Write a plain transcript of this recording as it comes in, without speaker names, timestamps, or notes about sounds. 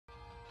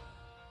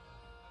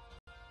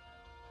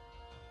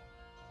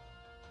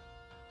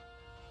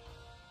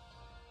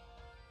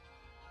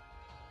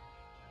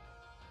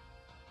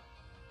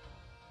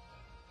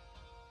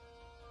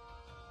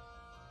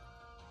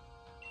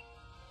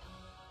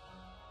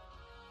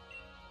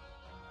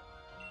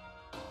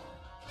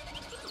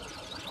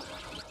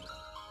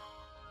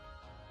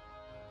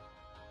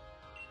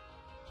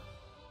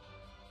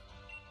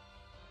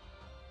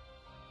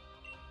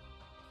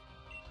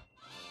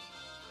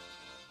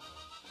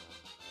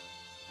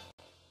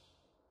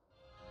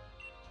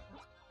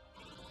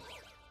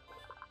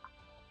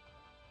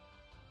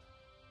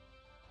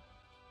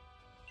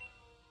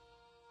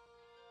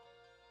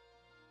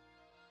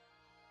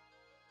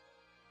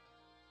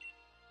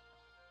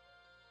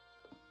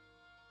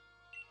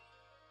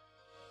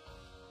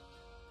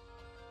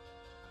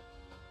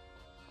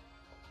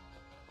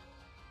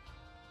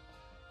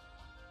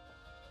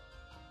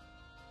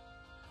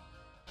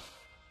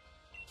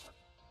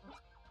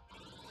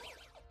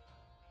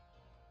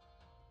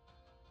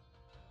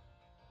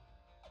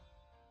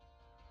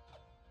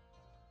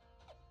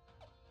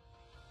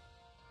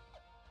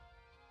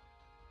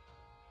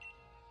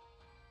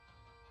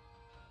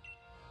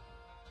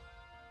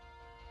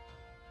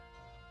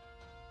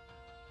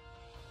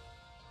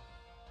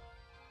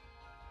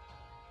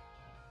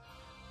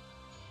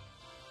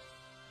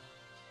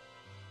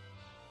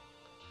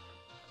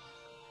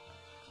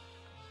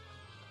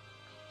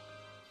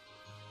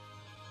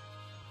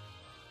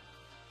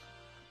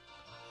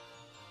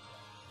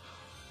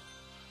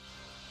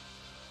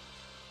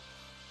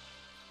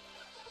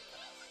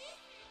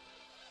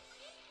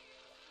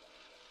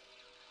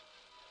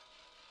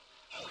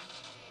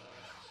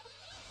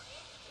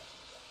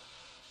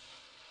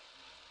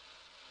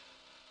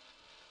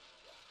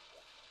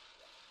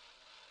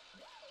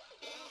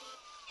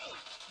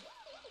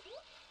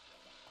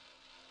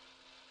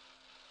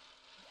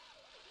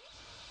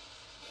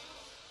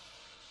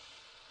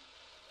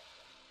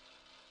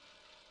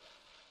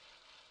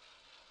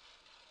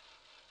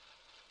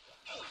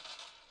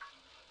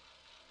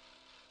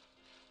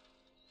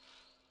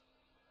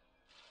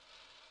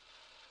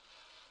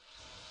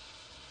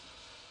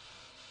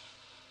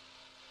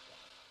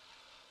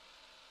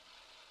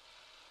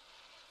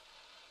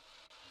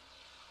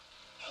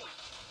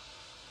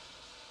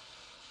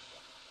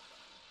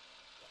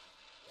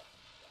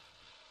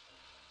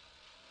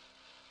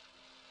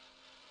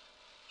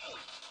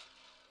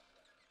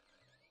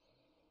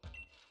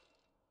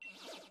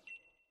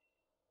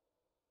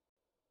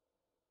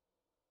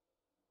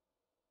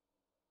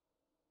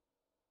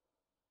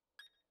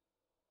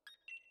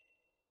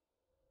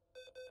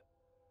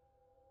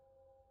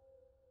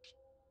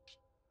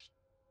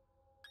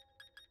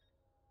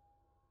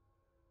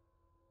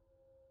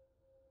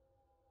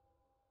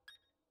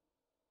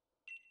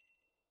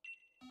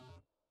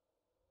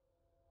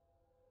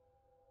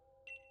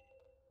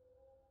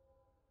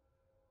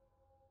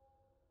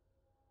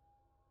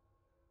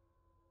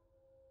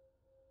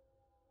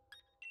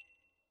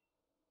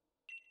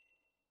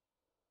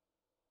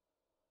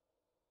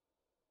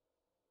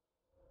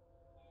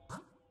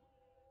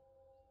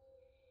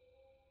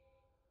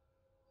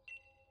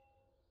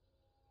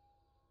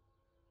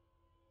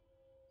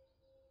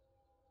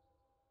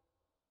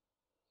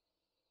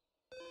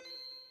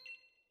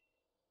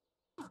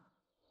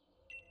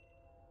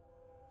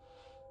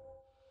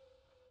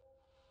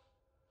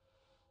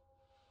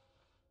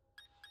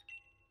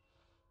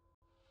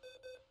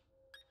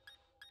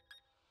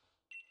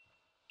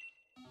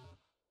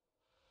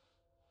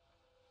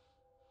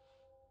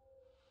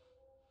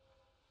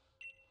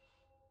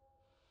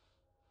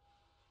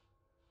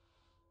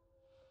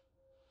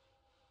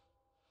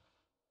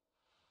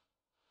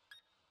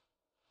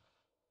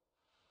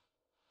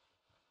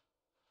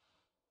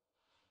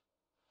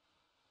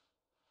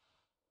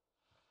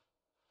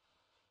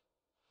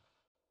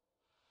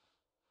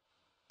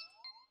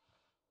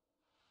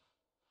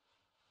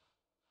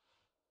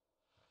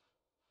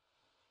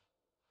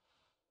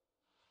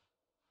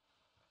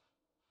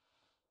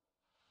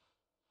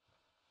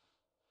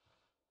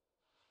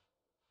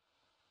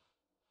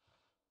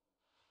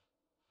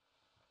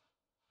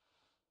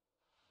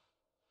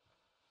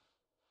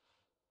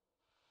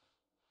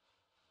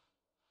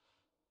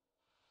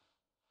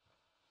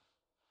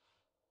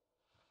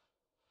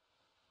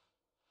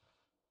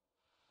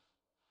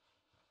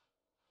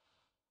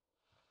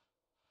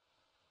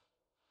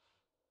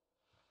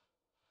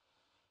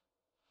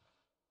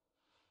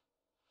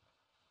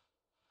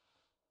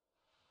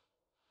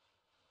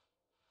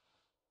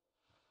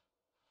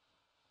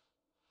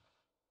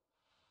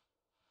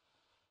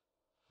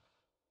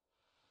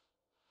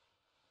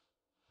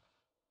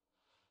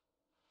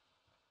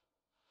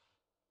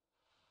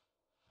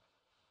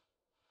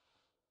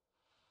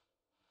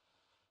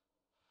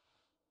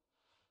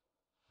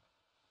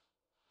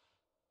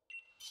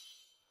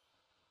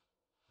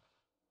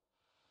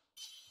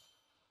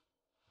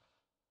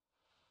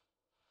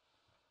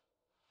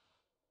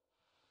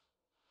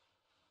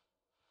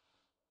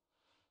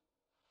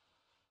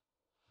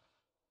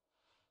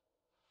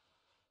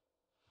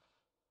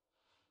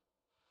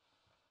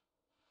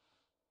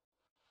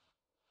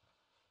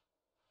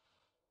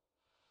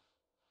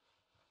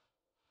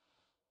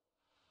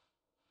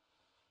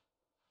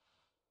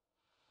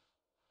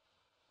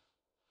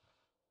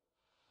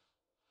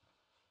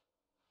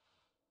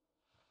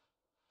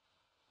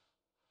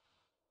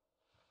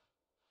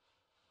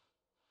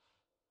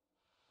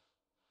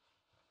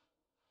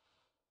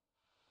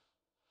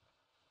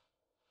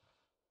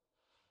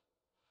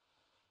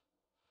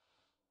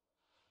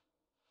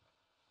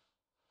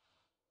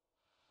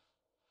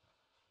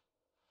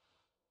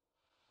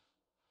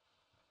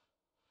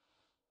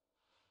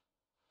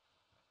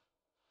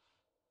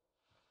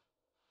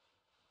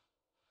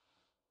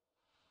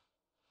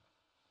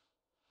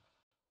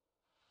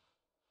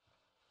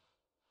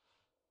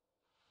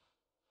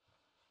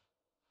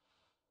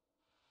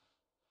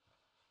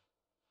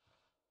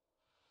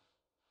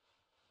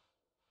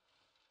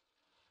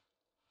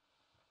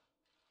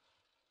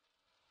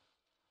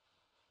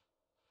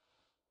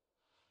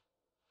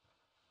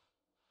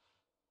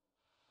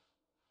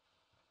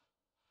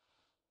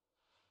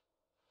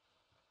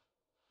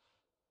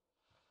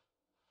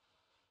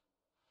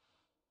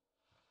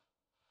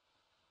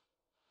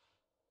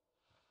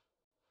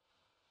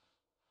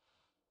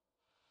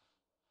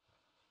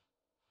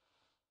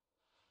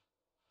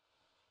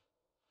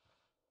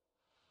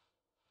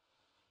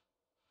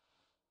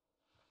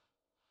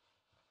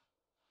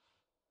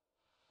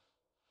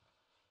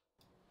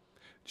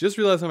Just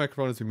realized my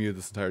microphone has been muted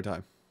this entire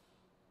time.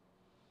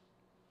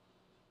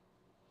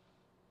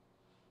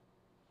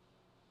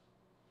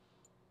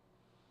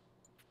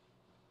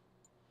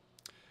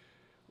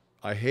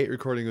 I hate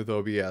recording with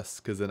OBS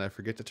because then I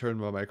forget to turn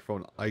my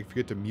microphone. I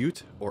forget to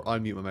mute or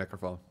unmute my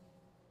microphone.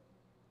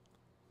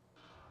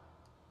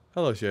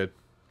 Hello, Shade.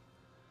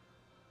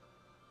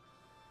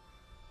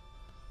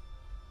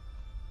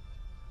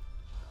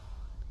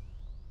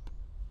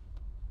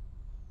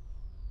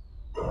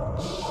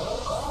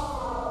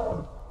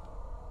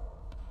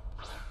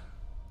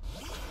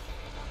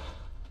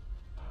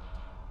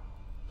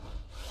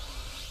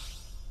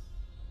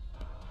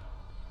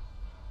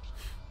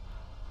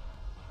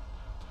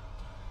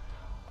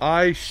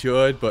 I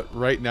should, but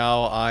right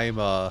now I'm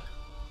but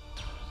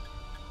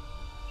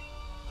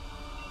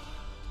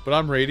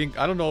I'm raiding.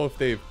 I don't know if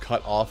they've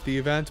cut off the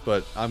event,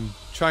 but I'm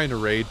trying to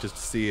raid just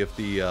to see if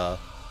the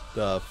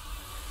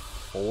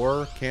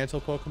 4 Kanto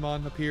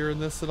Pokemon appear in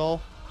this at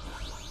all.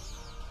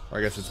 Or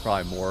I guess it's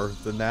probably more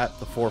than that,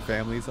 the 4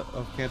 families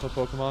of Kanto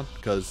Pokemon,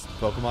 because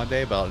Pokemon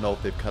Day, but I don't know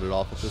if they've cut it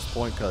off at this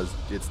point, because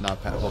it's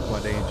not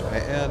Pokemon Day in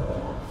Japan.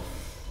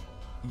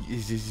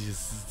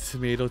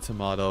 Tomato,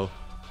 tomato.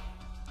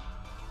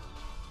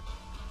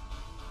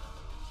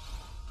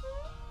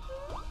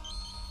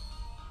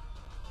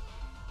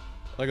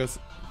 Like I was,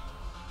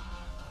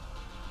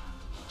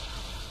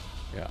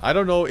 yeah, I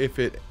don't know if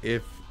it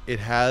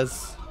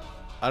has,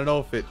 I don't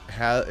know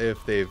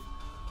if they've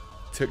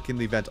taken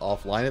the event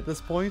offline at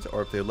this point,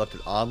 or if they left it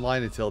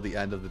online until the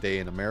end of the day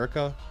in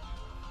America,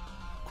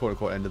 quote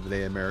unquote end of the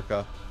day in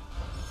America.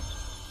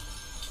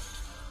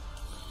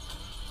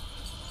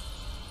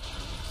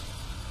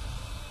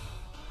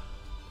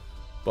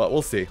 But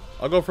we'll see.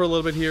 I'll go for a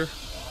little bit here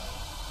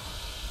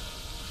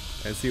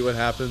and see what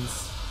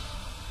happens.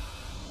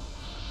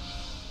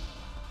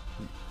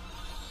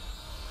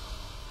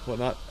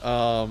 Whatnot.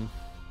 On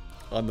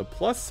the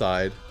plus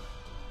side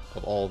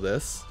of all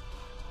this,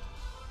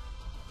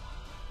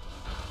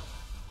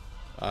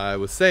 I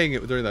was saying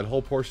it during that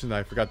whole portion that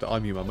I forgot to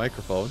unmute my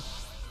microphone,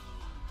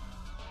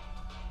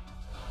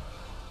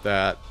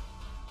 that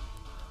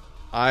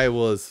I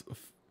was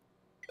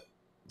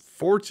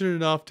fortunate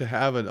enough to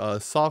have a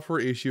software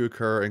issue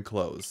occur and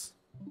close.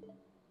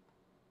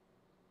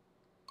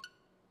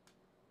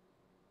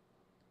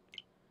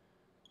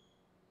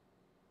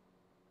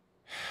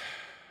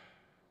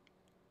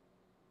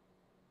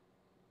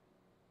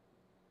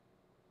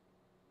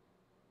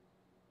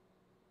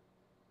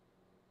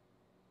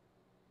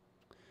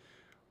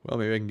 Well,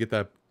 maybe I can get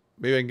that.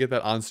 Maybe I can get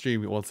that on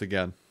stream once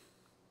again.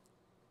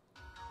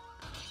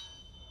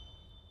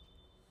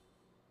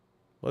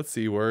 Let's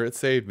see where it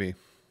saved me.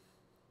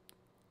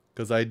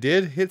 Because I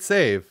did hit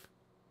save.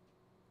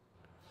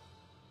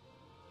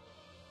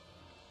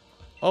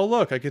 Oh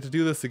look, I get to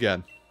do this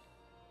again.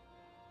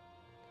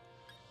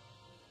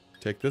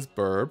 Take this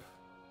burb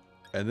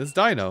and this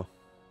dino.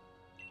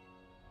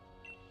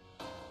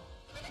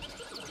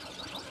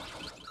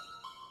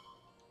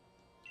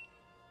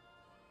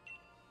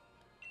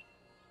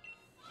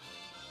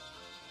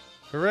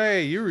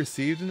 Hooray, you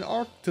received an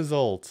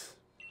Arctozolt.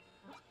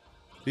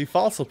 The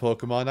fossil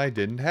Pokemon I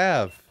didn't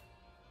have.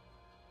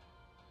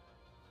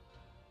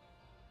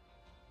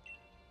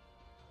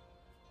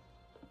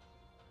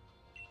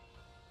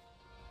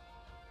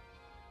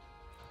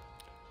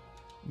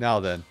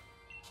 Now then.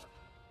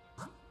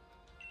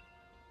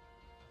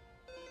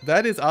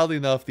 That is oddly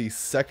enough the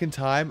second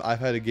time I've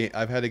had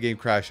a game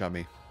crash on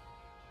me.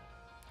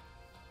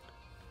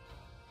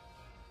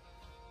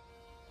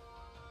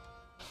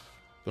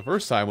 The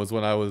first time was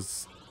when I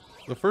was...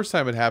 The first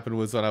time it happened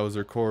was when I was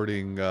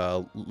recording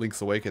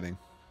Link's Awakening.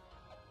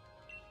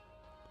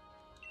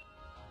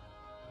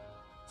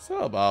 So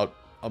about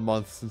a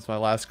month since my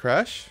last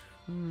crash.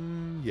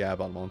 Yeah,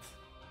 about a month.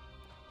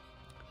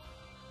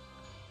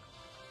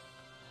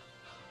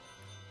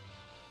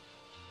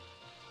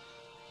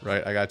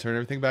 Right, I gotta turn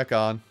everything back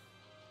on.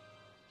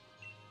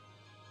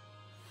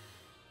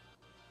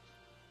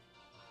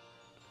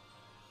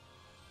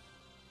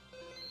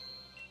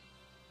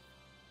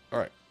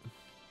 Alright.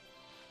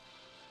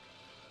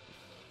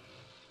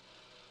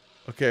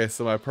 Okay,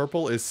 so my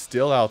purple is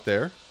still out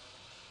there.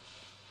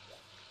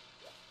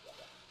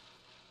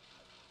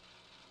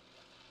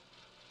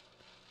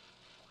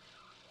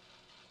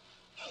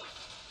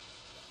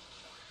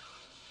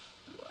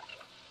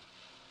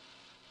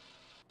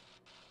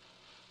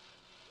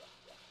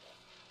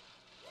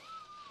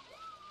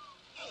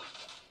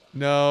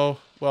 No,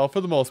 well, for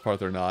the most part,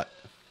 they're not.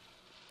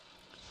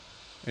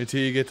 Until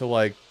you get to,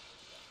 like,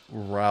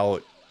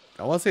 route...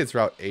 I want to say it's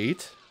route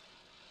 8.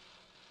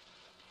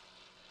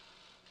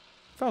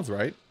 Sounds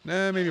right.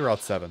 Maybe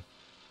route 7.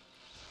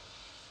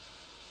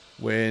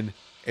 When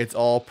it's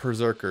all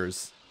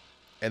berserkers,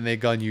 and they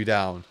gun you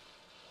down.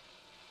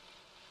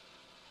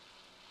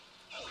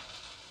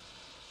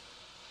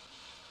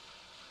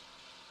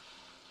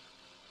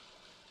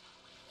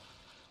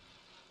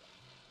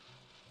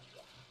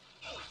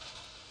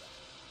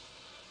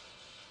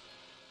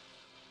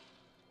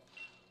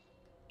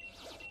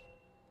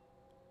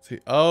 See,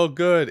 oh,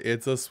 good.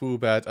 It's a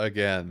Swoobat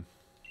again.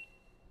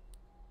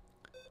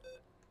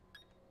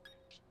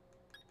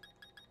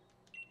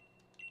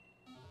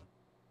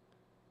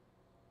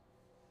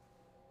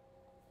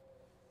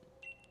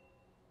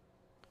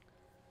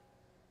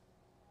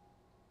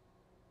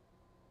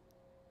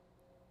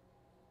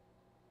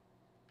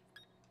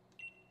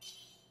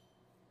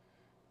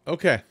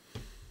 Okay.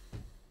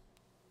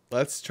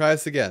 Let's try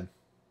this again.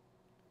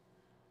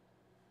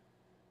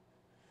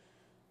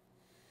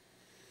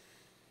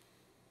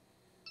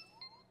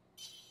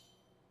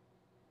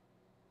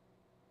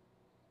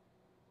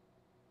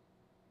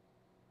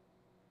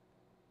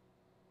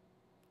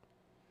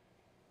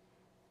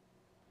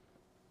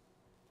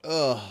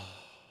 Ugh.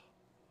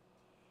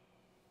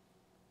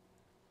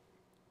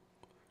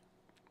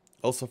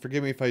 Also,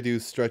 forgive me if I do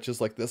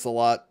stretches like this a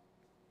lot.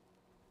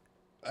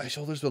 My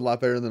shoulder's been a lot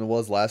better than it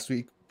was last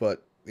week,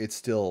 but it's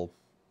still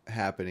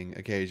happening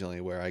occasionally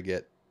where I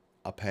get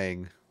a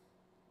pang.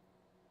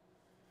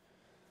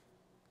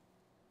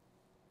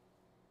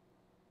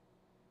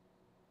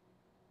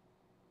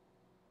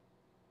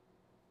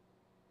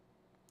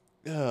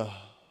 Ugh.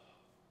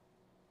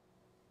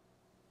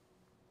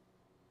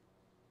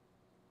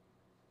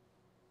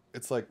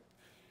 It's like,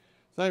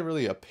 it's not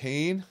really a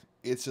pain.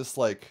 It's just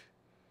like,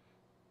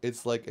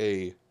 it's like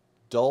a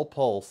dull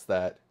pulse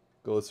that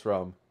goes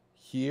from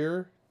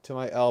here to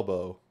my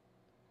elbow,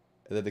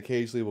 and then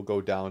occasionally will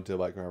go down to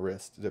like my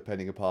wrist,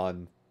 depending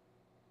upon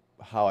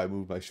how I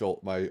move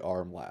my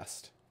arm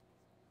last.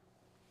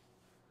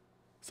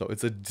 So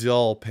it's a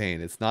dull pain.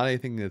 It's not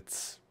anything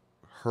that's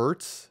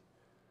hurts.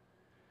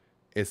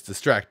 It's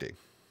distracting.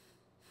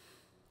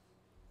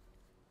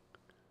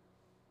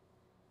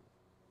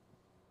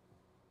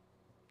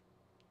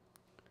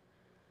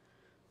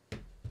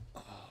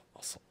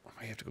 Also, I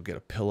might have to go get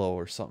a pillow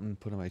or something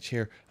put on my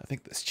chair. I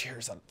think this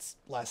chair's on its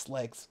last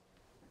legs.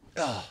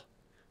 Ugh.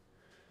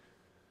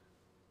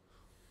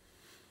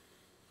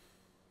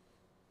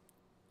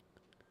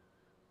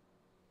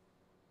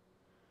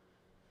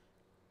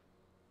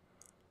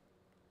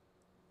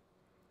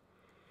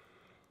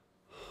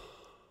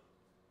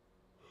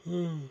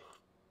 I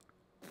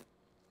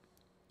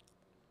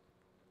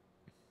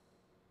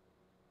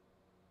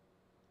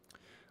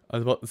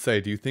was about to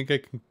say, do you think I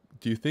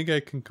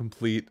can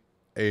complete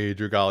a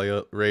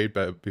Dragalia raid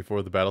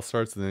before the battle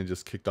starts, and then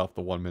just kicked off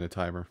the 1 minute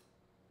timer?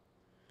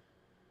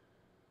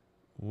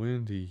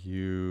 When do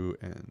you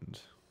end?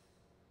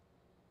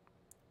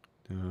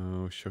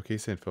 No,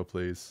 showcase info,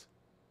 please.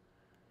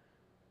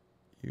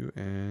 You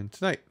end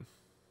tonight.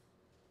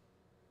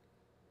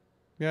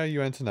 Yeah,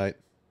 you end tonight.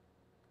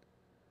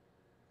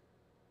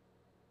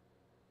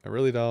 I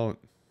really don't.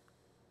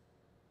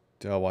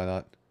 Oh, why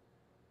not?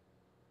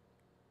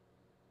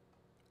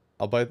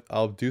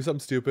 I'll do something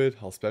stupid.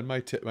 I'll spend my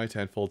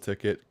tenfold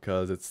ticket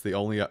because it's the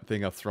only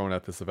thing I've thrown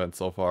at this event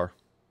so far.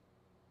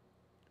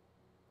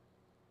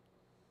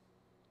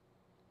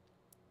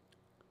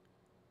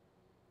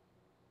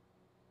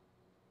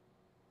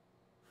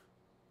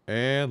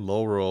 And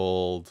low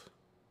rolled.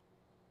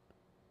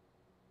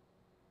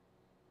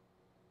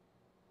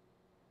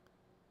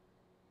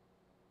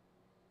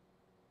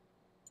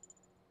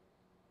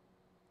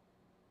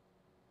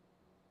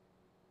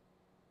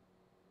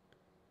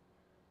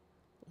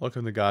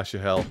 Welcome to Gasha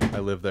Hell. I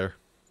live there.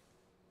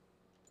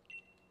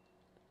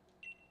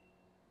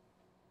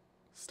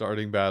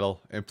 Starting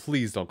battle. And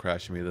please don't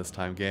crash me this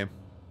time, game.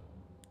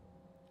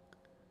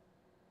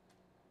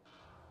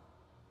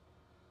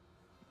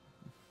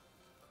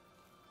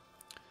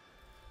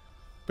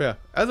 But yeah,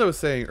 as I was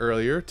saying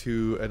earlier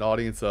to an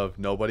audience of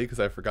nobody because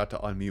I forgot to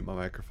unmute my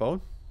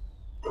microphone.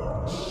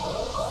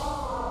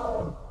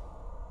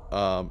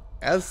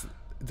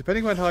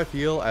 Depending on how I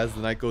feel as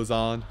the night goes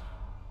on,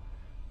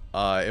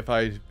 if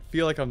I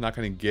feel like I'm not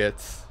going to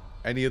get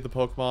any of the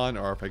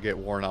Pokemon, or if I get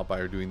worn out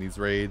by doing these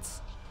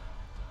raids,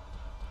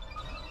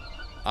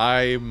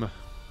 I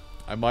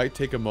might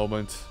take a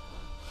moment.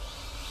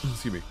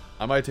 Excuse me.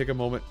 I might take a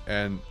moment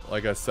and,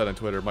 like I said on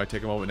Twitter, might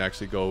take a moment and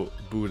actually go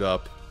boot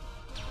up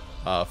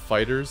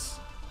fighters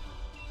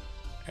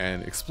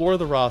and explore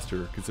the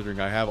roster,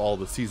 considering I have all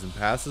the season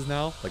passes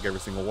now, like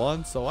every single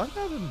one. So I've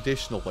got an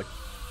additional like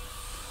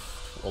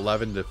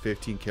 11 to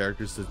 15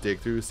 characters to dig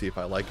through, see if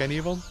I like any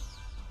of them.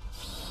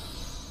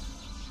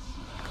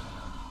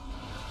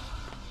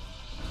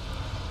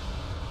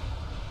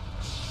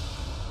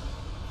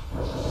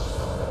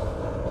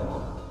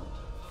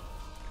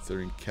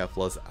 Considering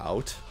Kefla's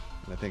out,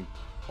 and I think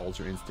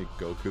Ultra Instinct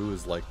Goku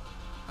is like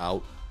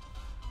out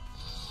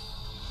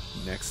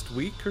next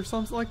week or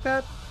something like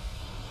that.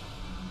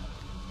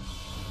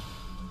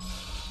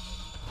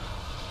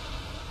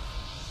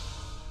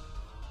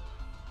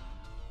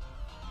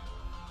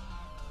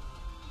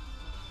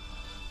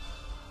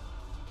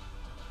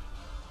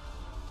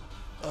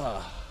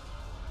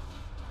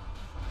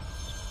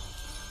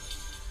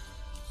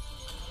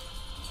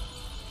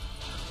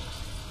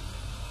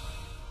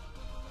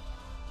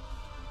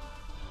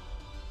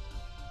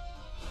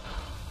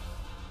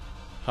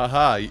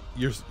 Haha,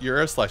 your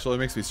air slash only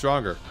makes me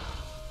stronger.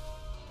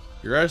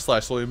 Your air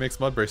slash only makes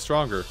Mudbray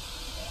stronger.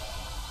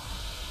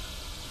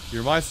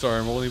 Your Mind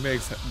Storm only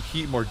makes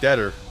Heat more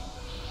deader.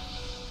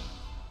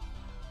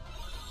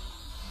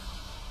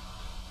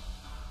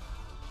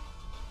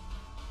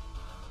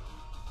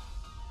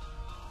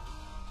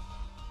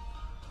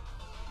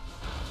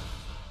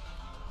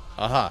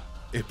 Aha!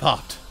 It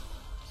popped.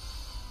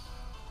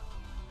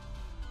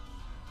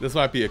 This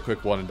might be a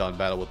quick one and done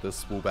battle with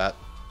this Swoobat.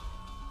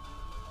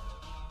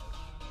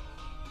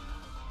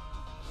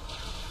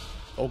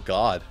 Oh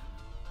god.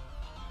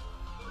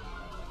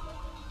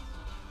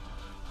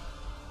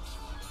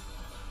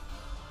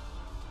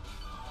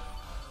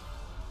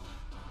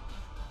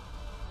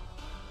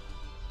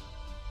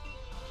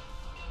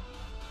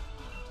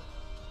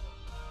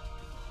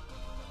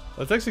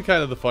 That's actually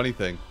kind of the funny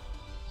thing,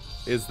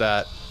 is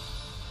that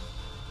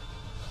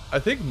I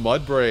think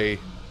Mudbray,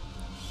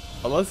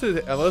 unless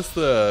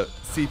the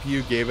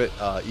CPU gave it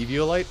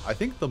Eviolite, I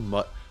think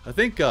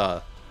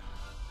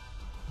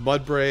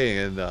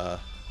Mudbray and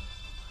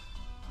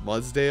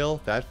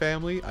Mudsdale, that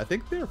family, I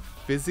think they're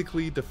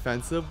physically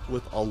defensive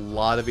with a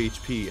lot of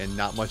HP and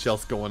not much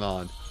else going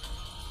on.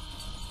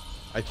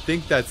 I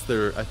think that's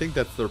their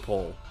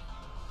pull.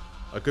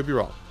 I could be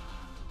wrong.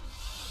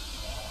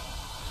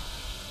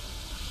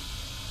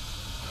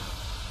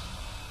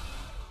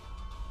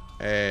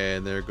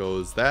 And there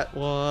goes that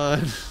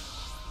one.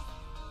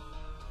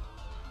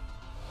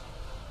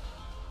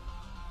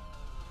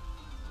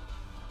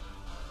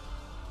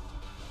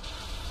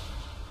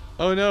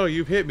 Oh no,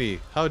 you've hit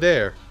me. How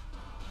dare.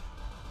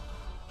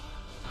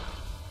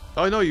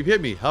 Oh no, you've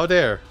hit me. How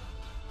dare.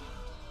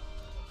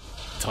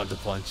 Ton to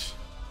punch.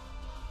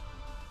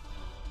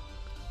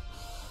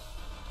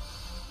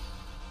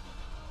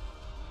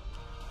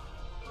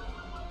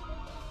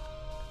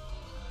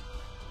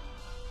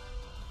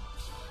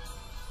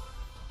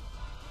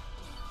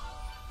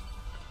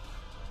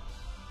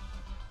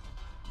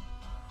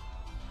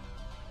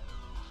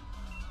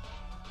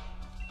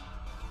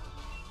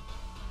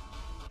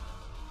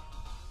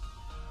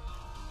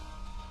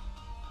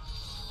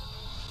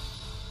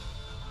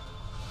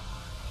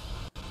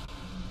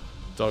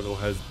 Doggo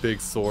has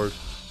big sword.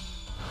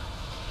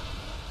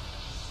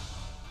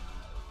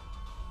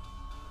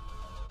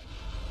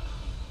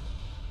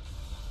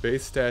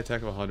 Base stat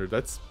attack of 100.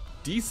 That's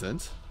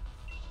decent.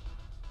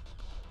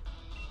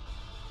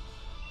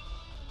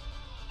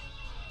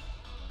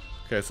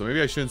 Okay, so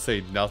maybe I shouldn't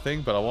say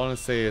nothing, but I want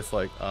to say it's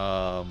like,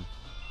 I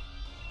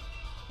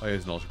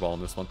use an Ultra Ball on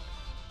this one.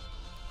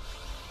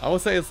 I would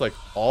say it's like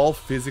all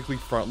physically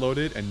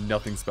front-loaded and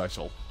nothing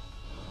special.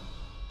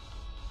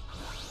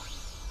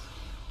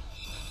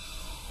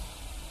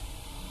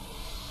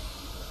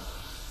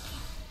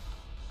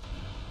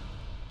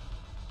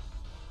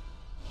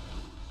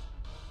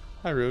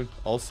 Hi, Rune.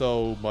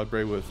 Also,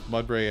 Mudbray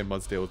and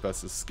Mudsdale with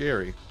best is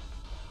scary.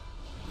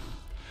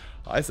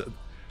 I said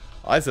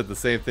the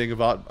same thing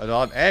about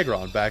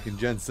Aggron back in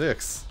Gen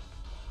 6.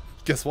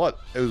 Guess what?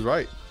 It was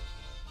right.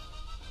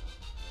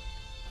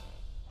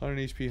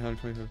 100 HP,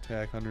 125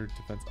 attack, 100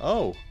 defense.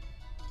 Oh!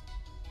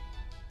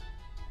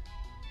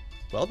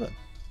 Well then.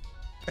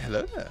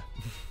 Hello there.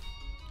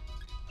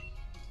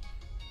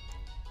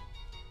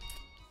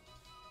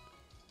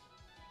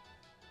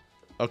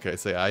 Okay,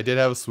 so yeah, I did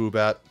have a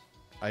Swoobat.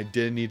 I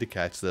didn't need to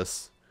catch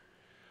this.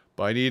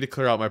 But I need to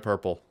clear out my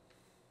purple.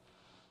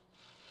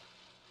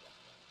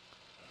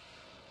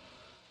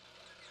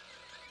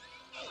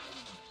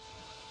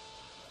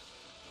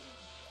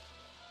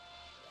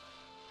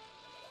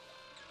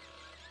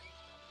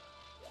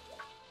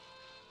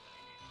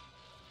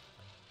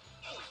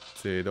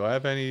 Let's see, do I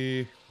have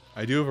any...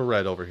 I do have a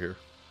red over here.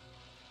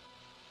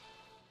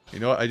 You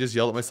know what? I just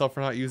yelled at myself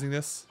for not using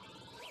this.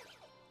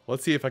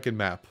 Let's see if I can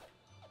map.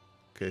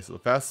 Okay, so the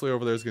fastest way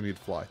over there is going to be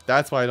to fly.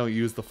 That's why I don't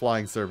use the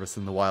flying service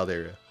in the wild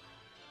area.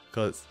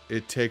 Because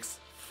it takes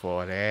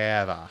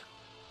forever.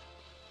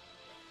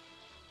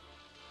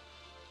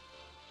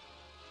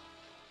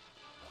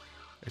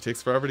 It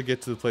takes forever to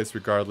get to the place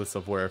regardless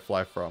of where I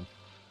fly from.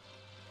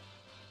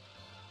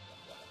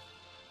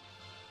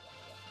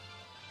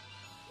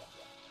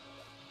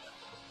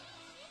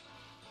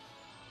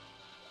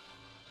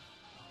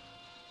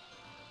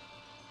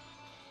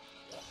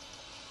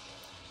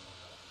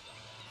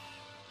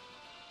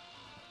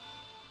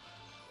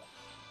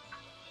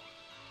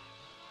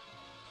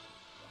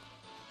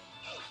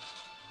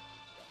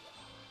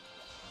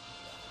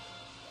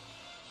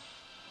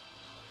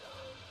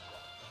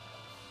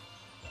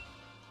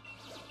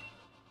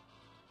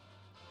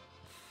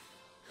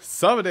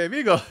 Salve,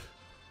 amigo!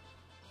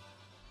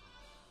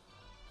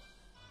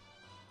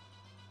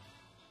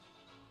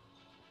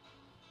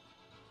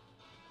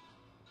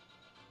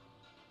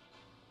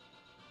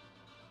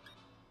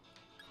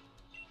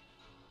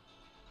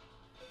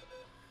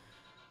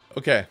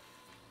 Okay.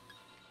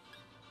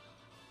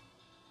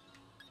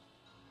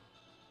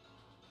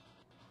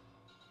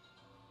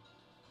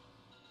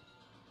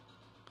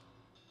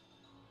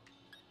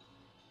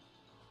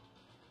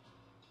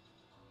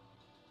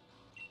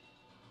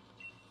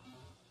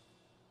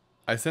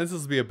 I sense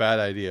this will be a bad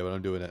idea, but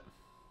I'm doing it.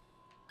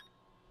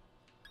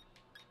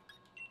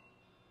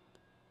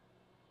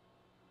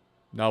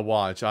 Now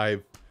watch, I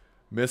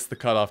missed the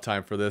cutoff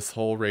time for this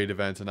whole raid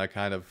event, and I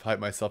kind of hyped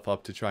myself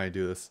up to try and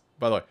do this.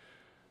 By the way,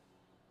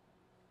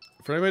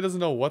 for anybody who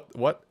doesn't know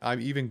what I'm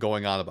even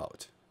going on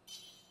about.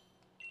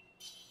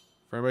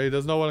 For anybody who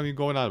doesn't know what I'm even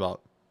going on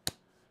about.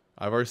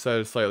 I've already said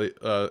it slightly,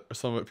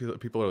 some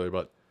people earlier,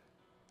 but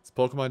it's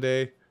Pokemon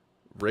Day.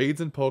 Raids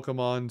in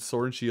Pokemon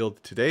Sword and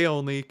Shield today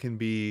only can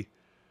be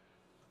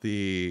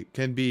the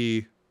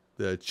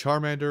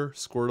Charmander,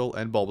 Squirtle,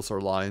 and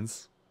Bulbasaur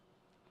lines.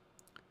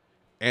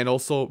 And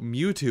also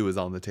Mewtwo is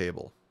on the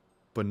table,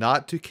 but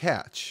not to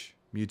catch.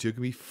 Mewtwo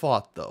can be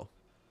fought though.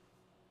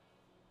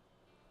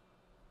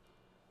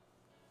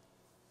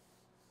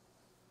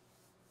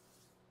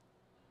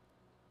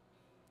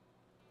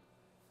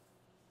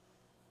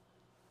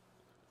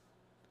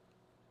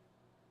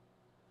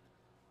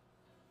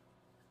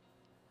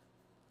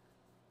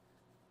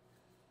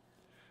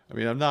 I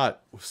mean, I'm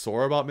not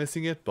sore about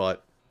missing it,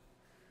 but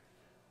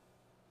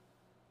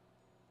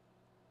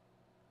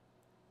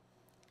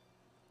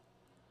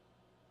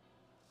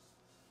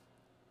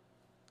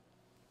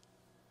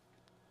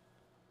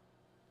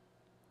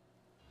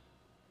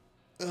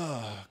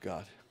oh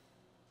god.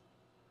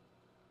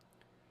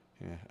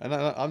 Yeah, and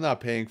I'm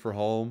not paying for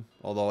home,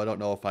 although I don't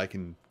know if I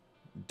can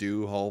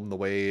do home the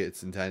way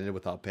it's intended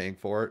without paying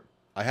for it.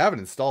 I have it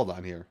installed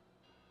on here.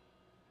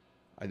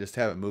 I just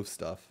haven't moved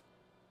stuff.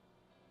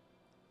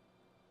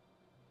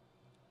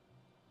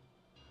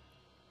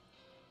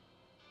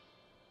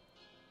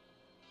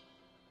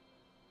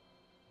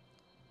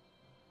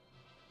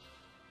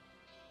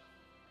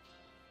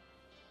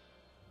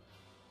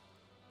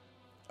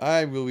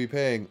 I will be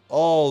paying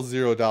all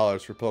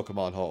 $0 for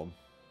Pokemon Home.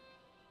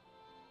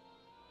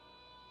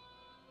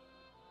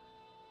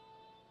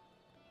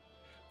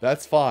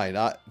 That's fine.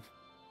 I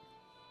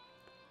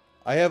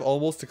have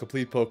almost a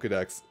complete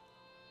Pokedex.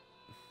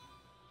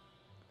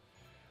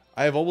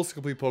 I have almost a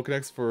complete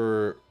Pokedex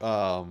for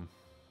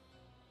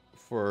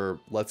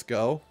Let's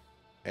Go,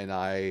 and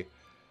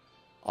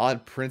on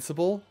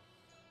principle,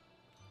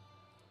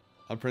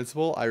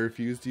 I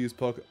refuse to use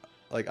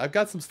Like, I've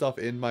got some stuff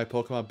in my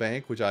Pokemon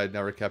Bank, which I had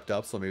never kept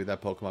up, so maybe that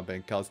Pokemon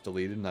Bank account's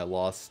deleted, and I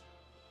lost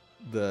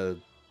the...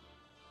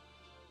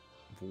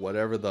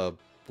 whatever the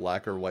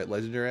black or white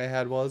legendary I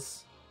had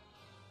was.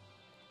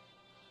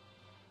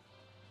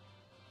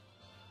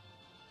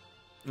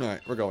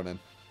 Alright, we're going in.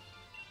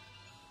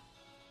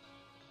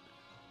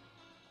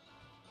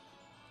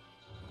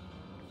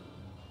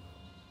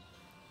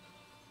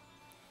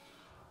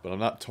 But I'm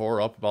not tore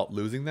up about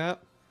losing that,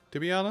 to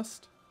be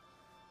honest.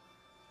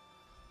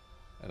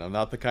 And I'm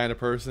not the kind of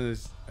person,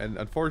 and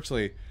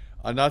unfortunately,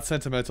 I'm not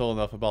sentimental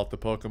enough about the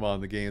Pokemon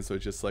in the game, so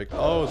it's just like,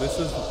 oh,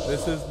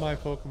 this is my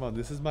Pokemon.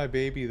 This is my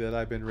baby that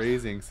I've been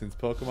raising since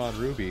Pokemon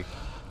Ruby.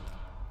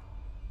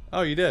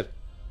 Oh, you did.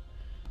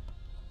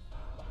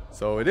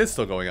 So it is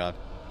still going on.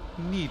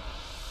 Neat.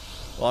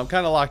 Well, I'm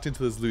kind of locked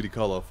into this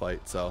Ludicolo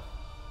fight, so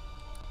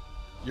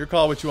your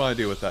call what you want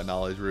to do with that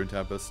knowledge, Rune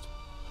Tempest.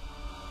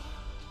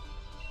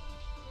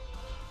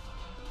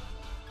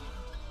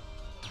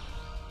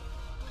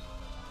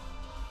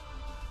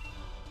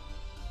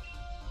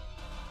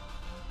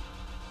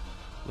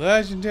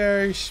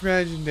 Legendary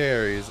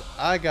schmegendaries.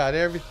 I got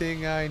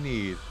everything I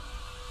need.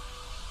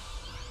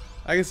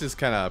 I guess it's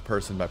kind of a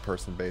person by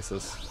person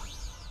basis.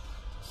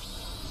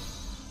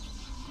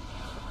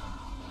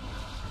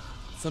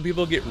 Some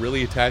people get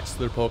really attached to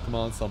their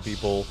Pokemon. Some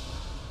people,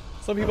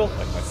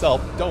 like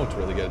myself, don't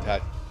really get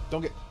attached.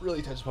 Don't get really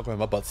attached to Pokemon.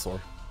 My butt's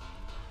sore.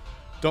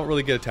 Don't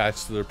really get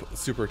attached to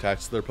super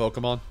attached to their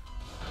Pokemon.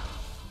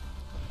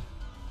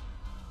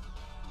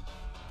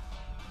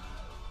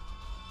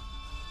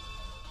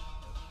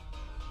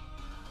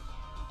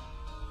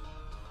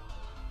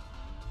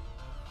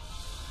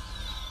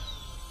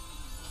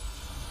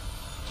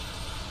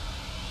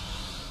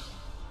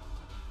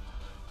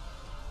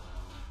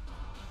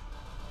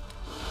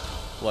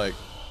 Like,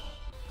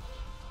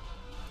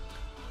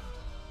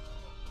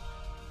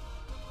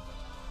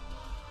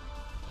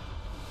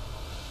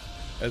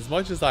 as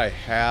much as I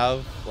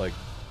have, like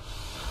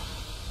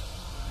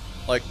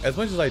as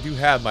much as I do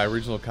have my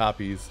original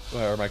copies,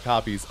 or my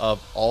copies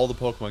of all the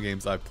Pokemon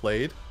games I've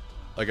played,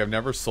 like I've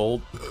never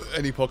sold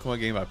any Pokemon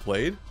game I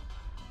played.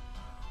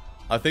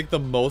 I think the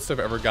most I've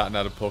ever gotten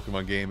out of a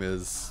Pokemon game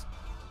is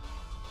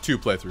 2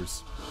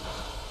 playthroughs.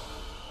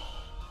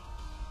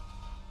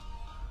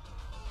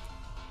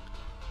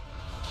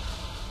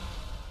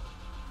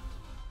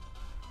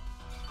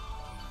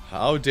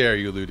 How dare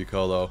you,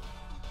 Ludicolo.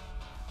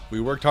 We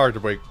worked hard to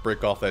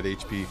break off that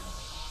HP.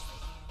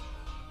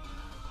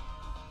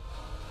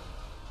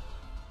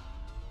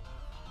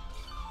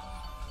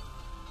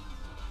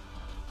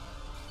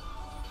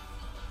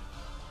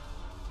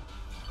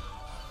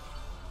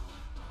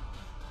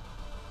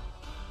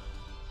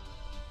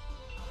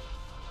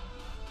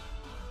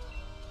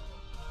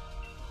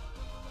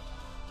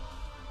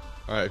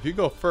 Alright, if you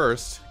go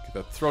first, get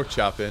that throat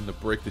chop in to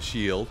break the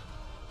shield.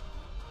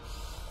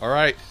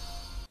 Alright.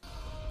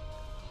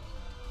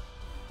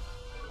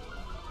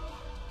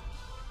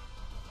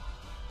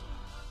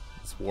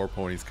 War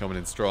Pony's coming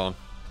in strong.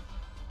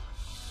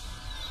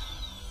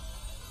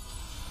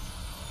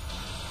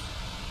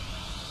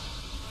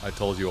 I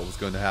told you what was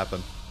going to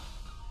happen.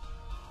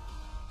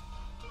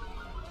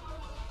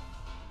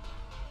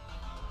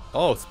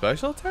 Oh,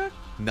 special attack?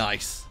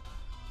 Nice.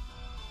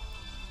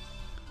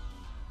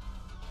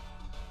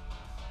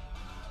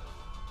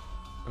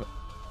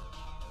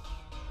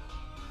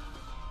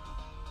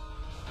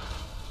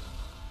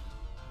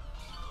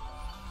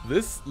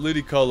 This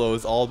Ludicolo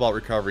is all about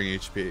recovering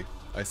HP.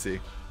 I see.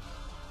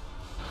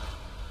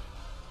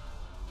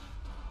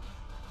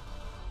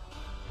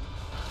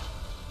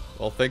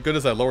 Well, thank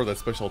goodness I lowered that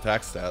special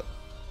attack stat.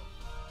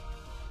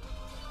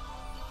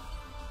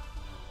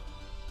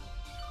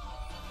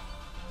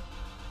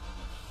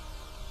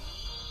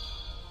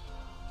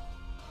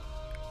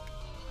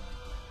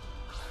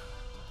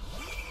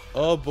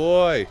 Oh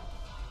boy!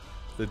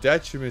 The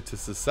detriment to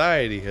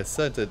society has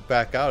sent it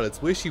back out.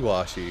 It's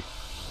wishy-washy.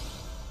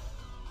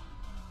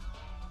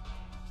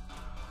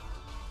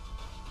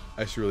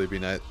 I should really be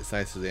nice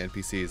to the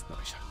NPCs. No,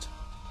 I shouldn't.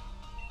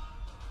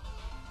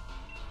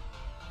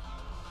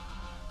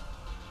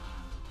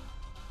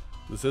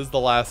 This is the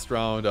last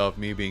round of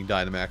me being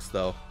Dynamax,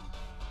 though.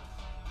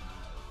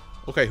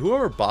 Okay,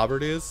 whoever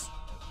Bobbert is.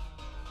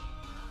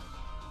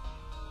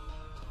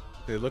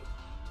 They look...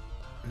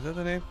 Is that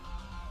the name?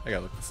 I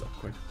gotta look this up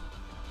quick.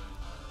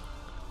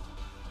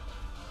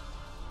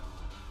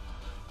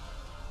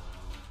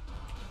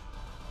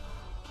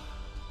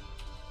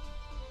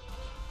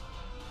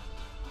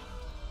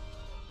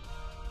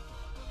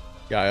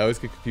 Yeah, I always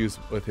get confused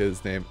with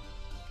his name.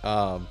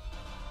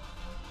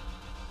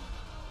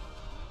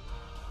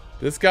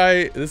 This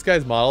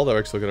guy's model that we're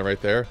actually looking at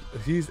right there.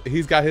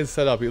 He's got his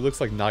set up. He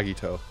looks like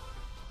Nagito,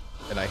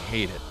 and I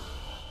hate it.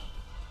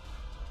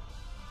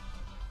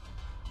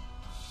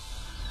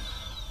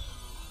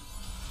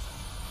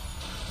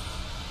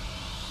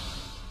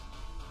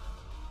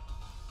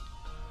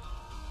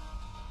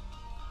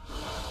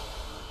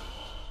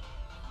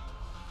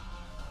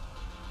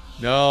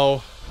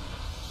 No.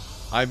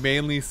 I've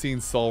mainly seen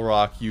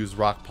Solrock use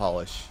Rock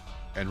Polish,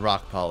 and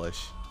Rock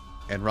Polish,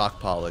 and Rock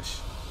Polish,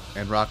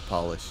 and Rock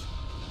Polish,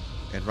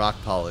 and Rock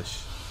Polish,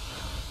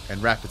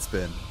 and Rapid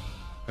Spin,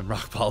 and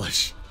Rock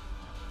Polish.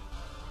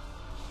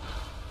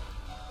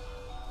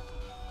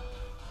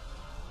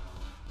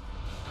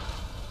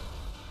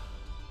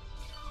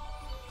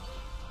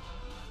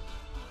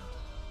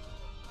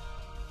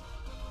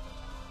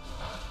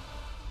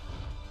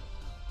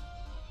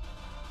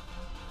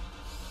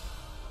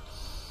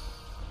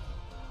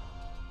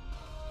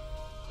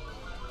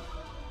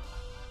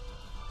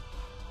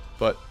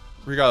 But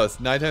regardless,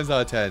 9 times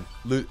out of 10,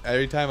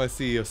 every time I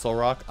see a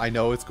Solrock, I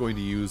know it's going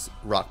to use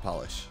Rock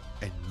Polish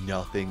and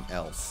nothing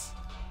else.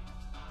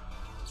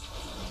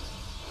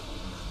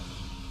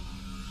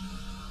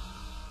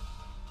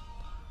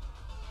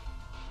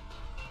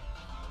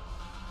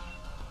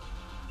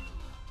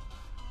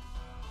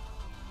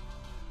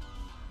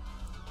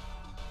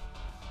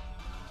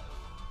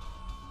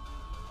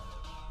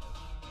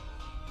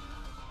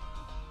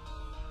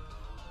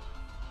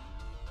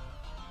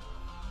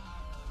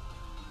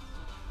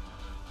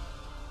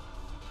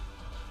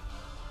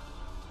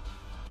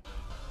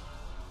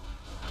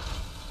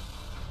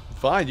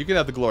 Fine, you can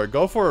have the glory.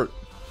 Go for it.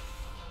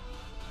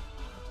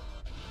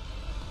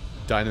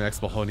 Dynamax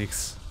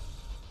Mahonix.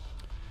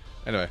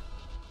 Anyway,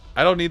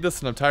 I don't need this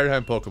and I'm tired of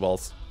having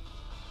Pokeballs.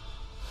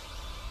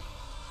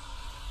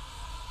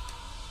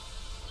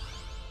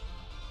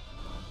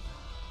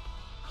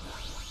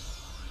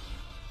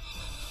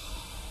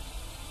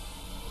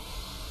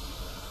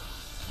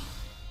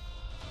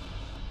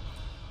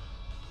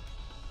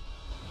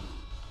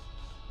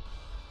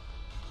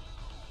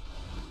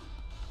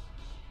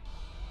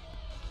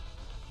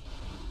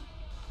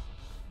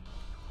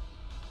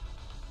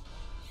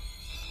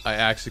 I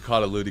actually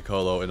caught a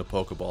Ludicolo in a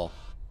Pokeball.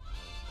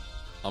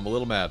 I'm a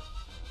little mad.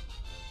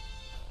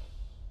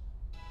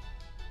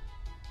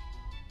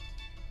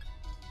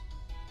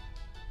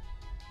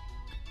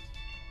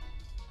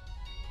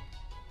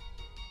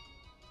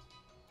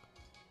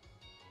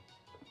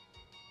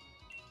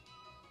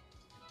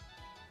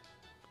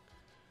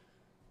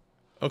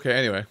 Okay,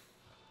 anyway.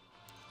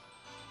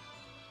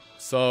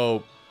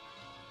 So...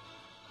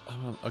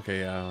 okay,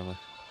 yeah, I don't know.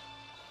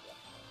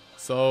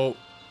 So...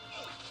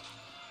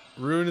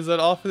 Rune, is that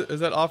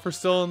offer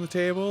still on the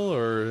table,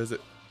 or is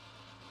it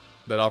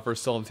that offer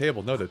still on the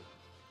table? Noted.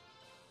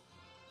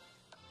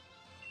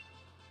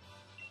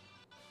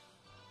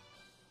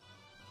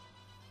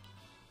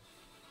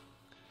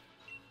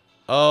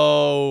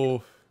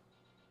 Oh,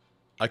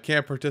 I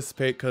can't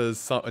participate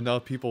because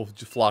enough people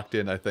just flocked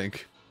in, I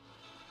think.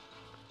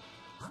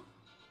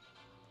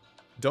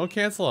 Don't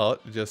cancel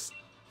out, just...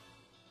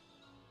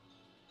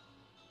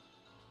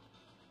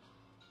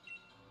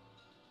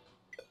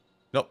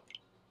 Nope.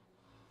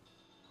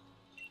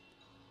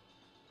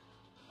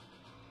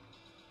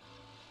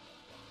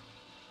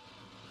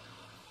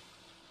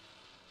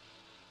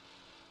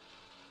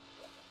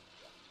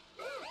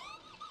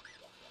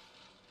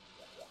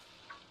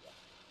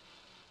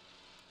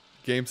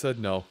 Game said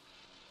no.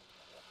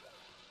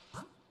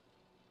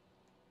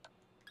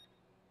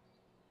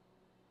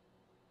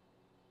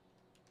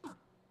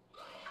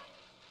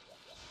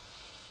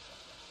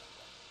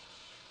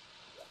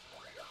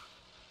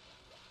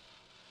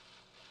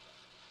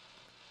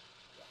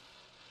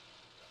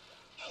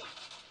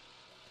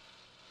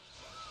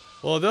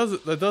 Well,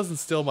 that does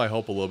instill my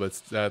hope a little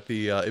bit that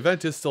the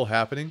event is still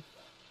happening.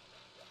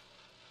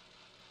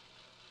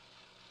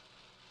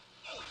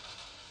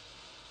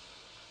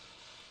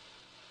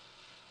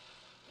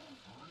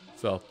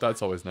 So,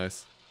 that's always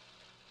nice.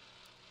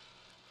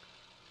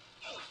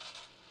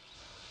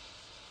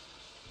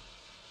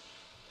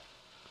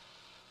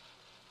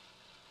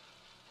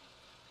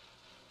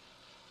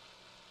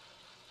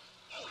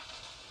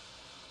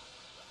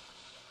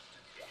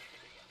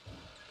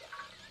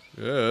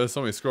 Yeah,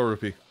 somebody scroll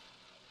rupee.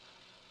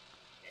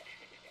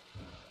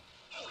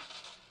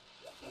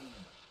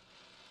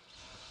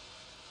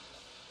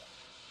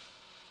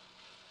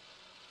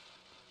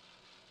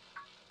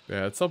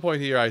 Yeah, at some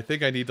point here, I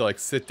think I need to like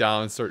sit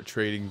down and start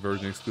trading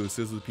version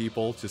exclusives with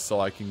people just so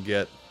I can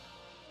get...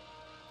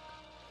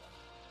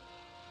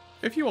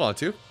 If you want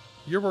to.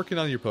 You're working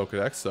on your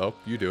Pokedex, so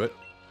you do it.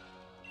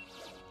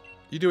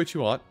 You do what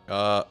you want.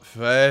 That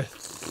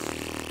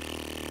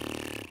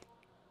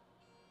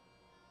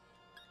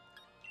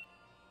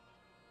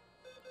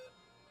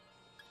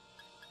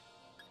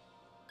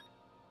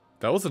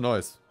was a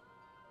noise.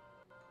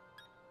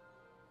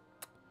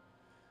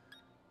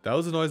 That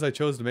was the noise I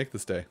chose to make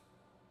this day.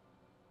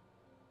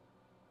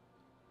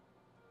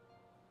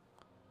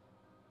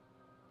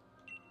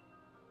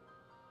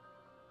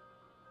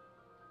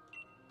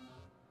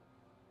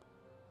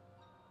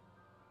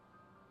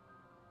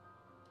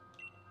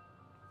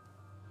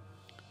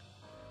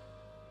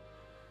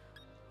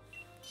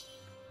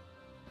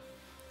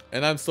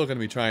 And I'm still going to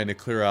be trying to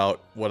clear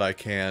out what I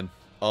can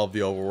of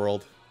the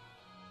overworld.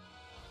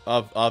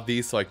 Of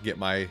these so I can get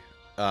my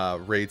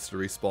raids to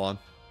respawn.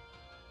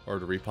 Or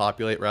to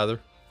repopulate, rather.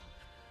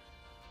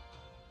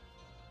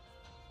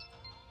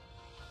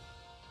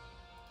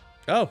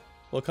 Oh,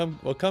 well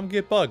come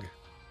get Bug.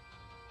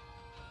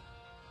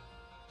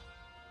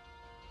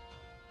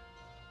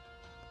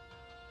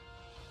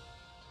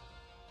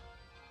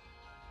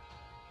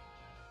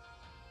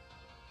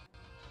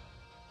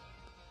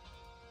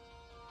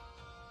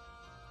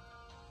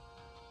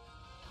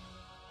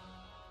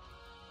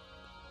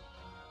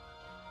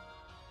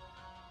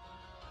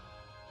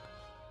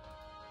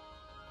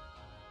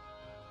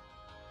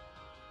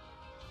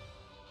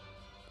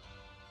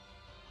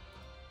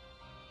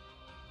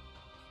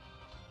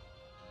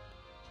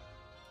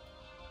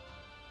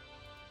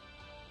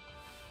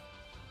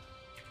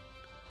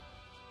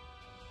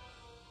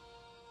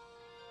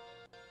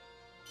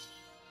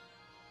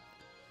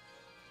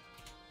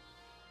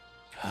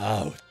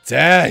 How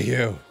dare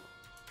you!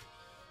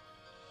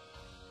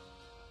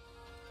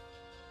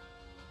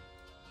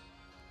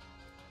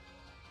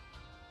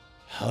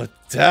 How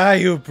dare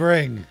you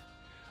bring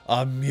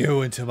a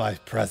Mew into my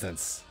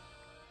presence?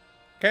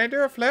 Can I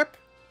do a flip?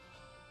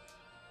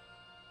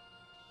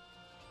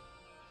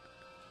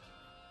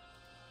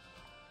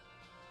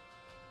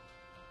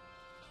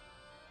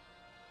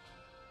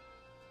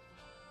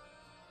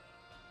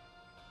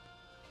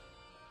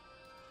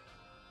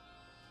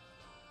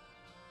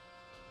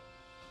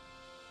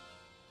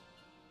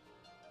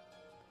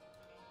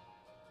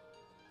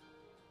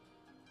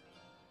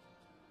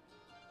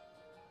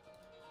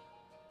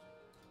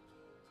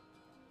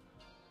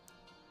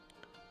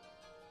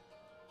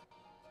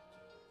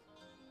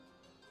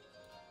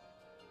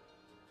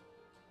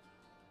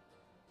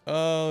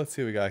 Oh, let's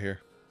see what we got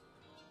here.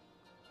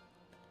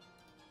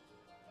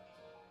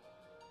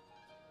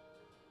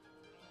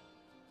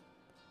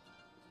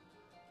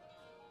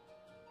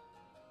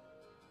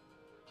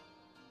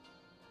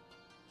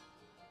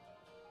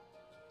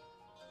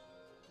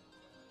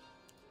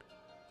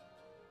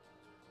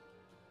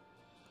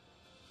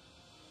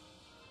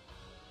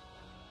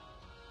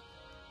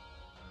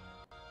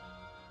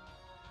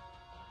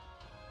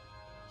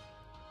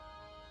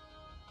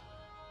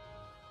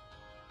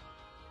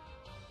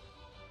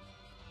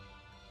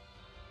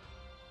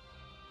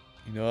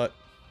 You know what?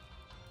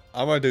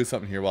 I'm gonna do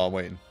something here while I'm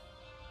waiting.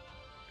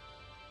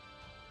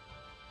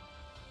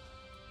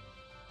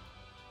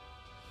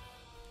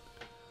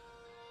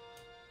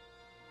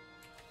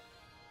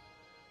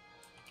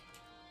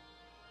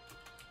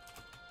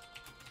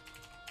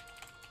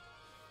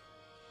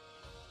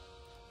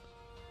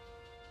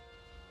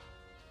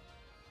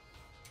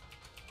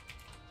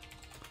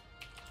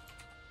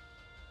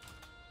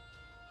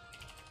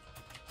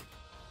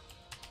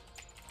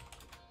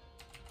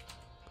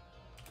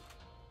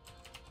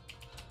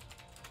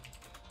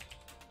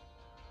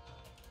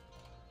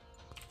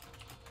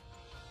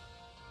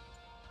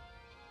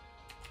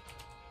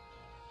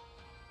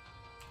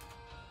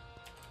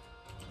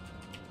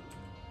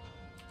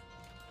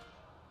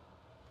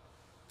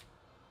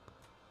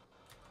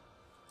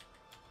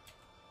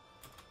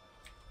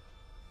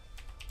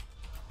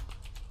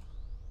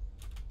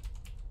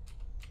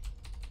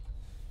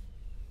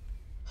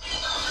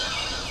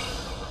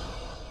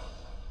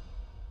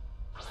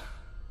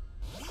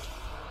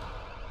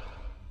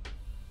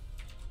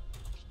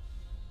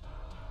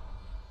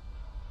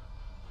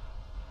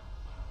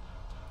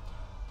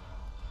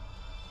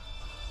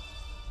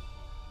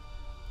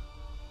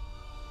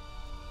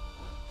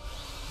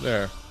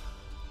 There.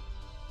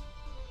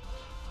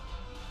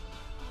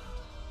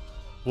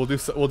 We'll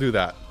do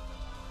that.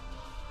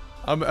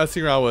 I'm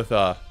messing around with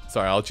sorry,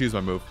 I'll choose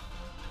my move.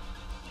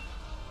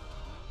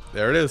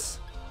 There it is.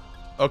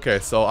 Okay,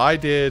 so I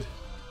decided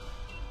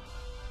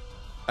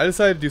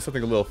to do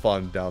something a little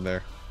fun down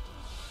there.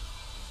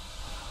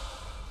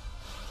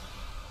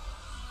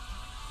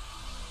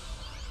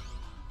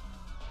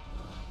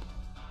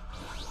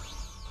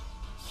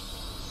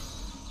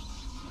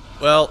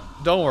 Well,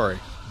 don't worry.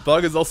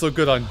 Bug is also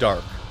good on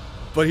Dark.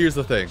 But here's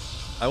the thing.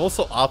 I'm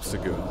also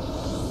Obstagoon,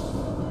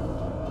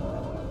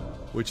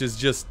 which is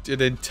just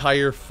an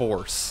entire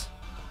force.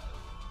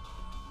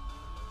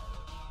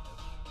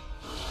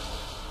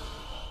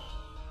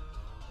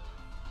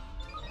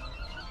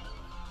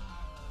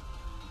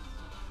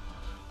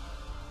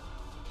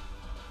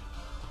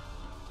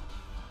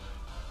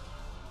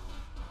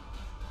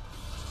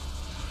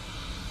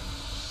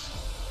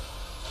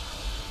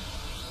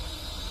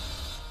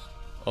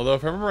 Although,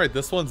 if I remember right,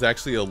 this one's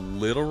actually a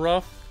little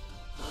rough.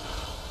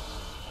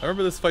 I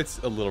remember this fight's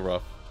a little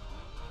rough.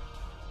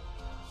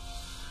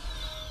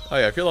 Oh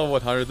yeah, if you're level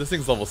 100, this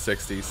thing's level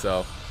 60,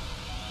 so...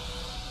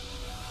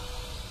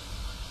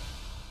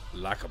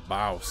 Like a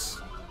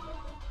mouse.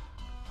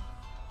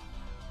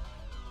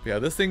 Yeah,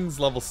 this thing's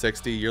level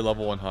 60, you're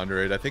level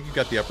 100. I think you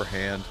got the upper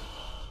hand.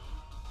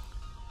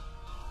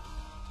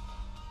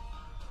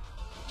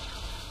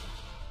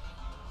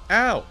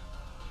 Ow!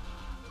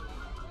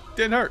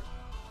 Didn't hurt.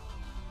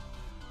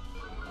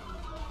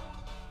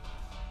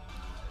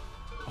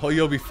 Oh,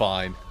 you'll be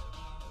fine.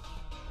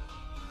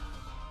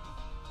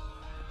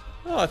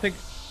 Oh, I think...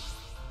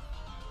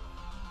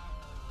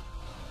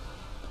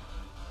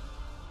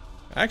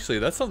 Actually,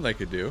 that's something I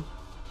could do.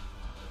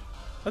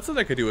 That's something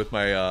I could do with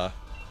my,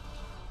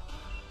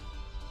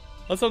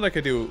 That's something I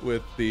could do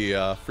with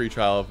the, free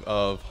trial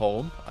of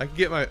Home. I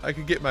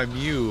could get my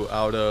Mew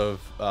out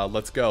of,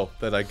 Let's Go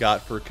that I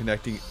got for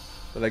connecting...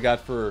 That I got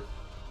for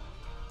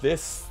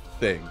this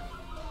thing.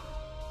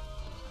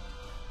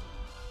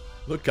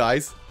 Look,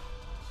 guys.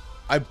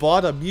 I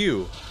bought a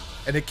Mew,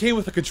 and it came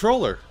with a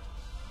controller.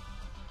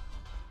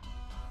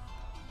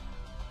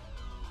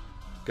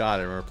 God,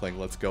 I remember playing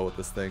Let's Go with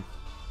this thing.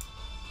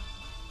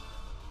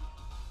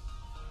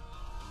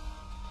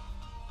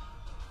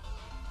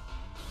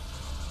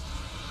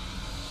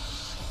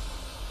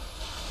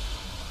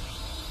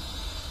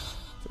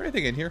 Is there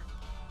anything in here?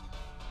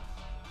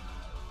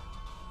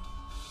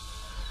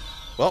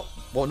 Well,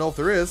 won't know if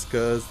there is,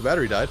 because the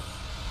battery died.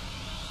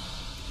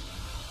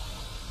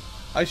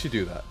 I should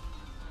do that.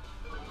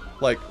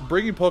 Like,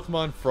 bringing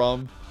Pokemon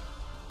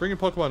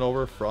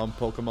over from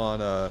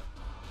Pokemon,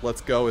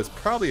 Let's Go is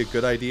probably a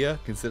good idea,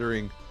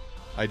 considering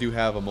I do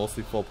have a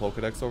mostly full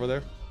Pokedex over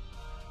there.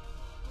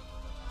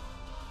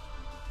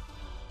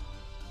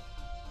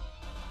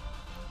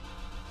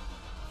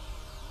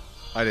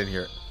 I didn't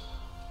hear it.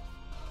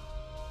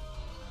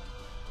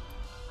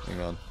 Hang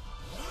on.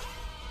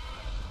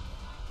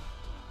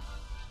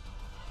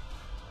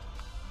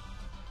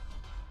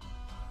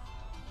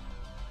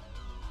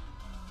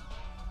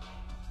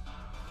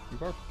 You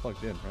are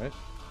plugged in, right?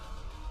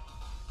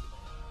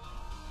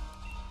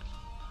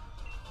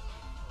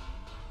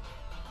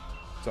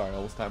 Sorry, I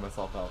almost timed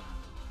myself out.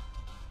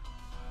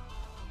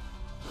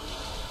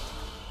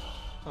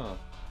 Huh.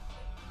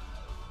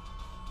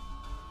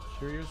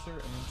 Curiouser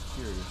and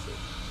Curiouser.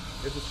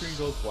 If the screen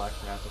goes black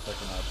for half a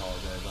second, I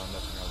apologize. I'm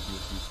messing around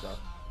with USB stuff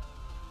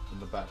in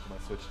the back of my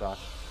Switch dock.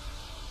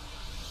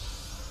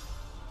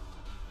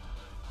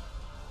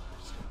 I'm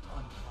just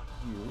gonna unplug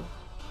you.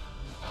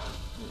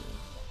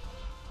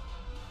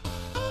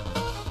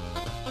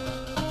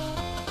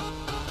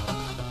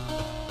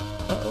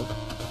 Uh-oh.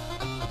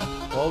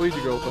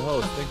 Waluigi Girl with the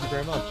host. Thank you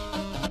very much.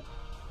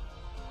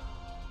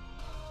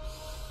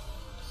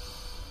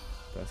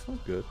 That's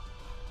not good.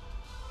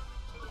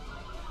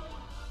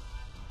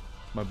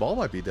 My ball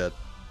might be dead.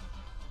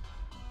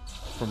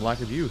 From lack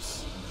of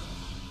use.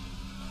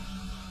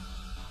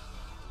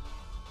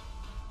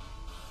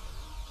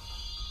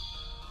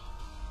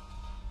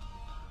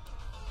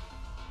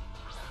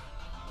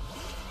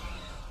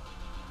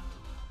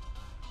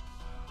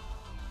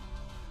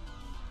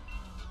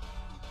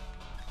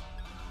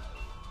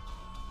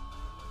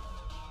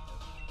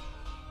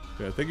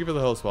 Yeah, thank you for the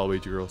host,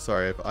 Waluigi Girl.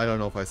 Sorry, I don't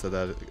know if I said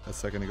that a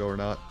second ago or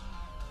not.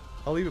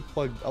 I'll leave it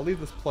plugged. I'll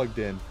leave this plugged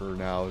in for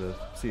now to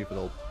see if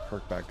it'll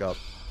perk back up.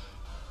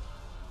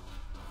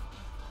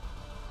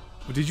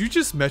 But did you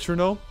just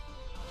metronome?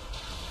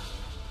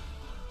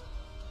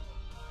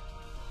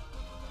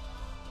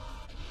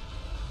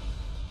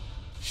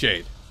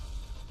 Shade.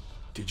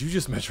 Did you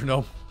just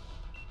metronome?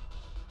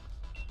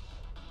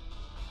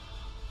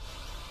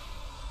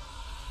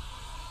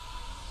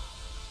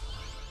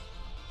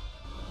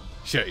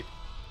 Shade.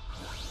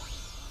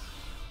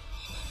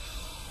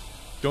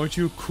 Don't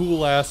you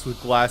cool ass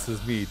with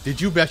glasses me.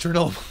 Did you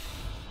metronome?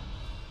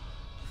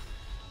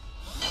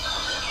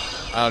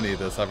 I don't need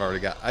this. I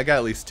got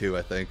at least 2,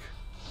 I think.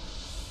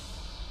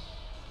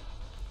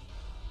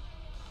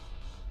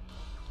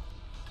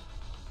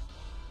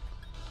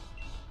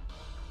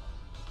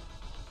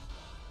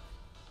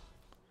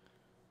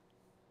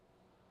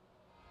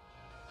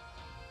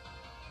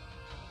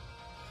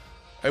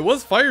 It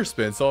was Fire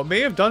Spin, so it may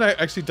have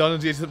actually done a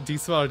decent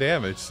amount of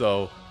damage,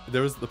 so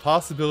there was the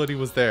possibility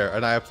was there,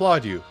 and I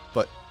applaud you,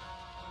 but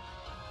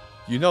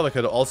you know that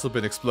could have also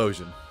been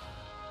Explosion.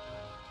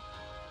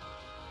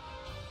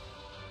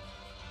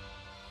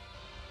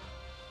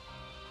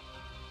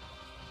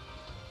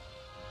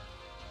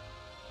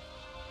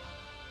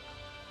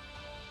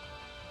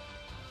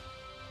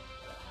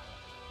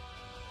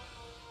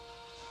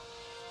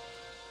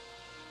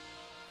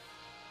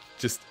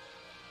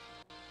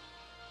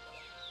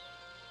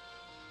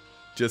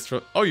 Just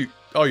from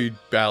you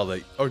battled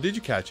it. Or did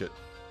you catch it?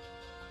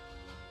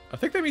 I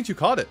think that means you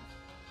caught it.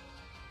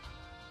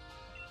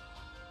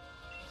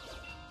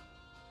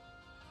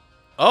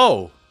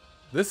 Oh,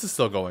 this is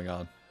still going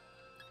on.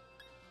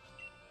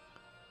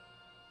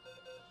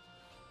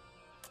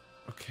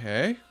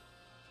 Okay.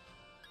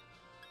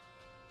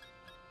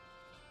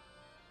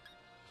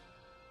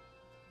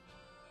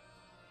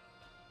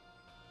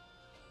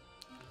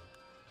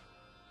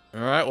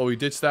 Alright, well we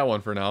ditched that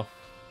one for now.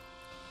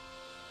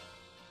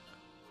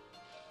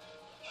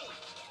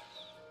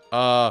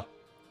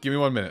 Give me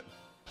 1 minute.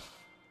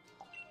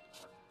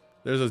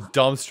 There's a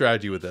dumb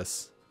strategy with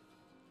this.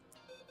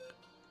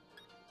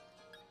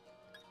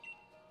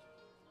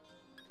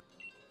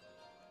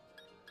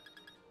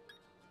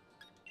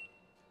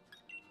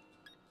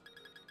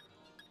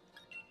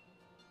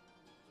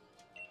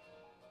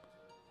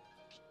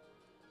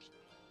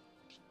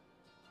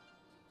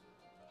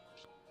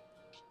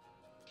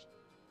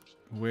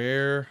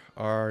 Where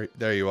are...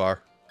 There you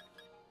are.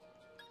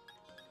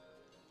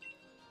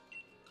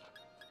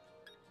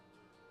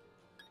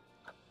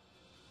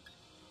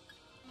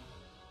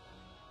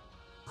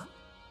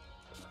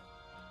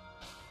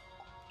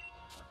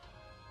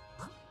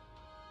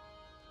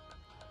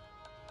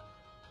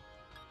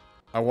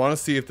 I want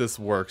to see if this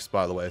works,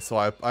 by the way, so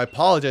I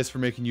apologize for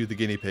making you the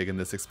guinea pig in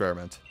this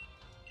experiment.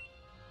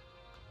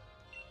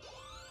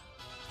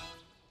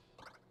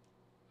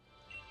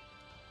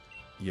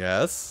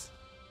 Yes.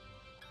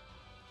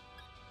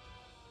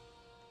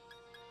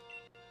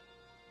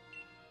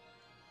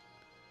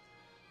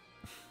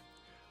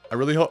 I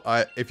really hope...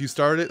 if you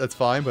started it, that's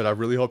fine, but I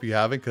really hope you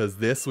haven't, because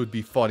this would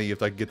be funny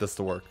if I could get this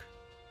to work.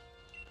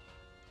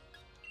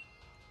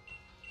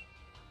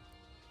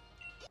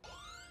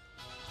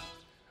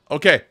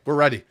 Okay, we're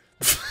ready.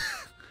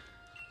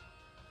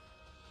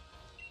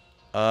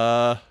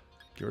 Get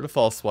rid of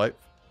false swipe.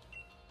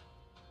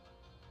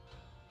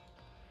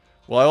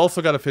 Well, I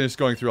also got to finish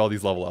going through all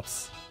these level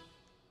ups.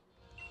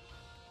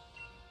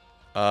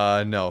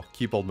 No.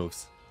 Keep old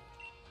moves.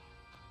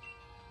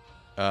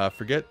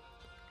 Forget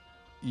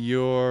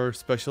your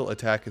special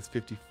attack is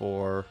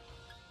 54.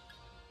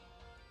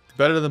 It's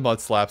better than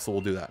Mud Slap, so we'll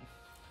do that.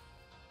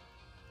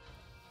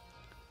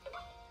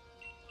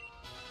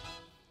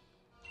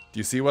 Do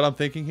you see what I'm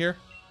thinking here?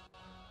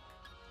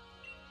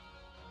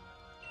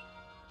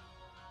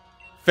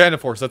 Phantom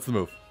Force, that's the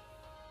move.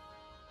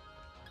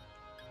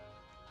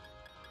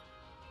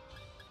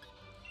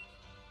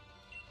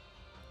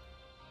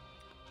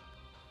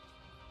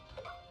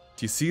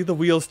 Do you see the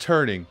wheels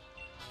turning?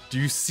 Do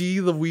you see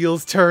the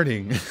wheels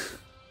turning?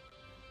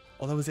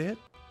 Oh, that was it?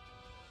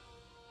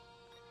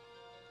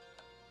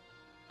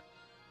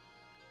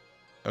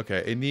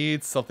 Okay, it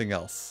needs something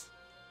else.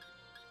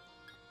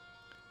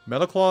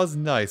 Metal Claw is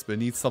nice, but it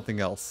needs something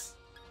else.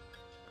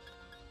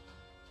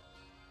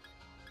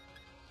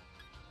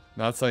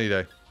 Not Sunny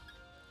Day.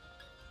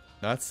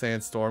 Not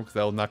Sandstorm, because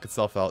that will knock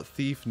itself out.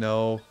 Thief,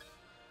 no.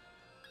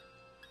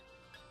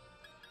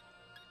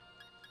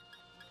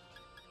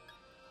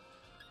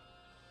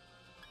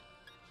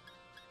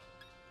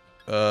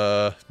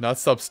 Not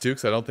Substitute,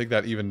 because I don't think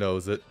that even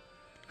knows it.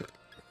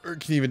 Or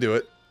can even do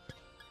it.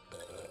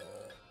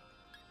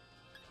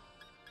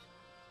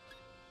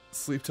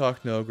 Sleep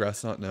Talk, no.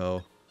 Grass Knot,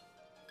 no.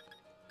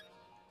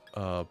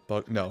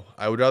 Bug, no.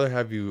 I would rather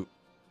have you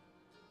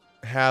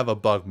have a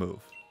bug move.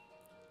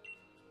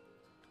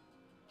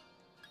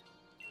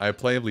 I have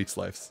plenty of Leech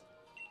Lives.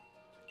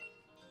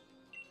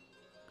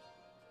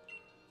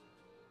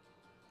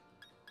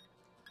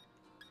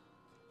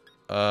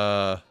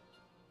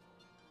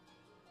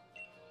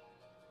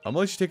 I'm gonna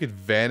let you take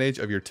advantage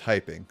of your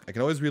typing. I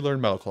can always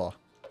relearn Metal Claw.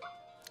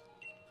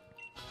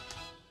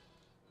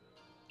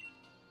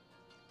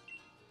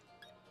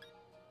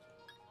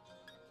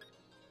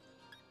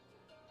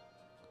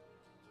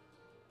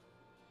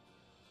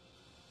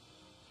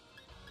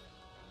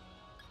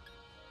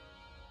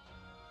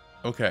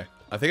 Okay,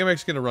 I think I'm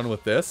actually gonna run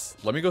with this.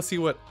 Let me go see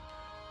what...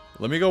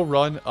 Let me go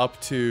run up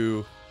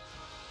to...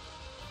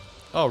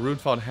 Oh,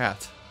 Runefound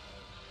Hat.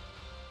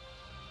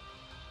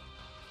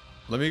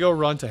 Let me go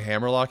run to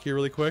Hammerlock here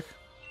really quick.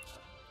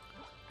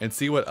 And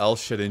see what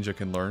else Shedinja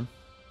can learn.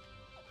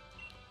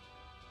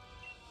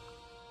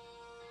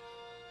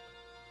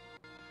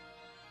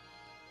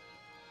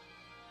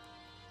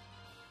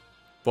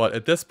 But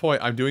at this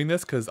point, I'm doing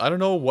this because I don't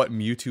know what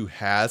Mewtwo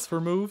has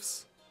for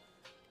moves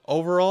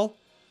overall.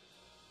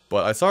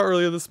 But I saw it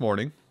earlier this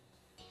morning.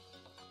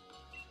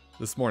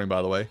 This morning,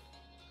 by the way.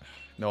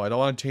 No, I don't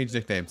want to change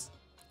nicknames.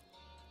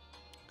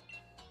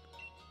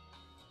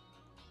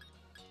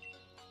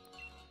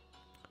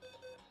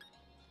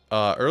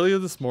 Earlier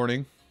this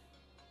morning...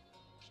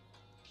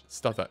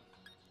 Stop that.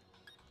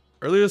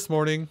 Earlier this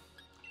morning,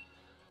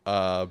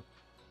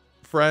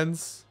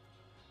 Friends,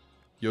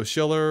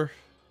 Yoshiller,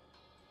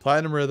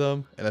 Platinum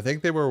Rhythm, and I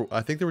think they were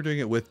doing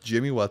it with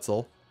Jimmy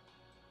Wetzel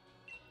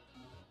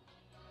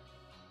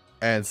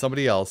and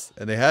somebody else,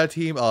 and they had a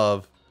team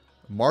of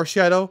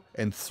Marshadow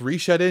and 3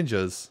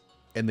 Shedinjas,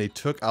 and they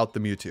took out the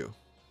Mewtwo.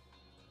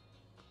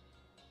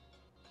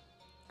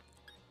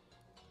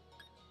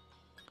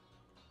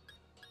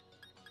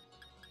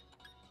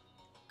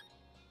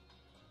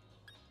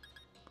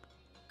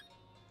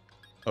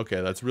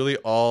 Okay, that's really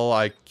all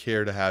I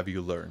care to have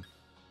you learn.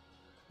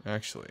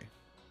 Actually.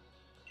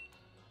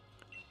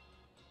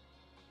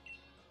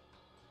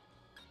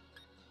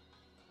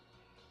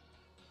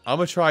 I'm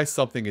gonna try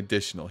something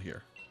additional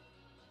here.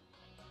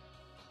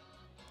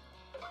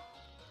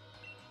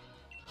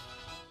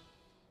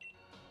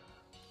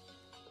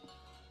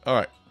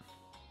 Alright.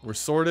 We're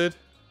sorted.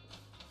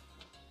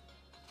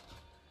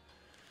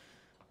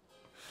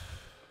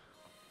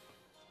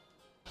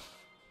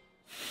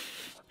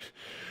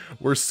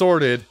 We're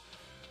sorted.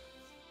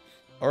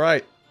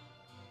 Alright.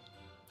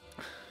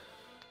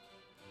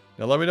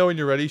 Now let me know when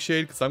you're ready,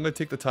 Shade, because I'm going to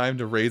take the time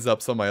to raise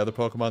up some of my other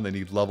Pokemon that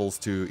need levels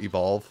to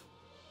evolve.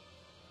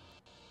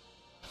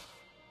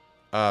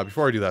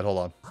 Before I do that, hold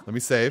on. Let me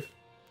save.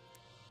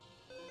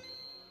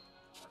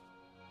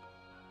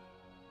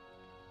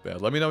 Yeah,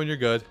 let me know when you're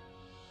good.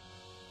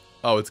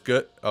 Oh, it's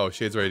good? Oh,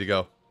 Shade's ready to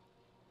go.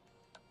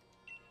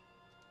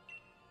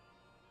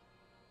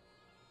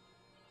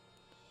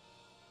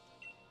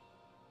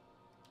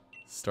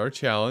 Start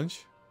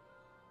challenge.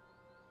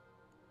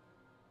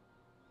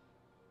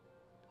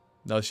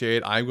 Now,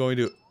 Shade, I'm going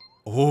to...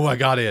 Oh, I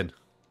got in.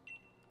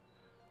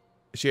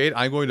 Shade,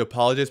 I'm going to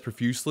apologize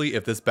profusely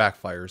if this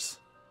backfires.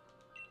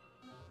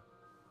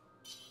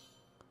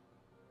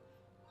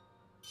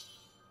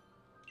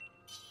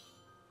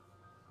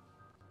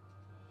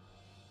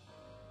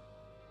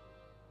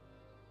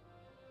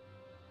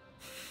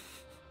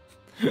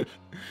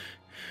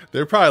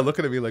 They're probably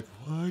looking at me like,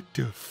 what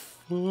the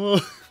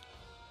fuck?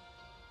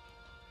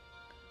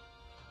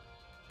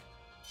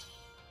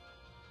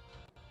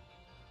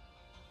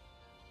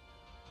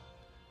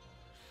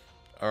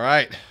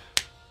 Alright.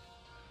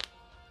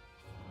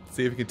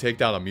 See if we can take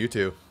down a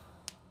Mewtwo.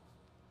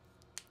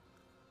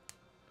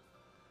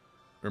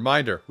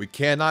 Reminder, we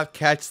cannot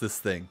catch this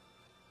thing.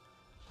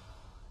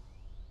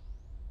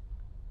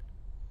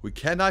 We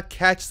cannot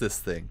catch this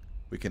thing.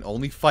 We can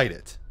only fight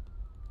it.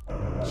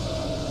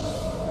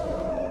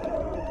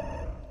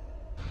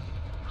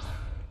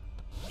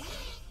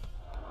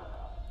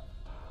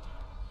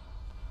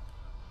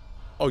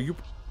 Oh, you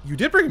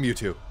did bring a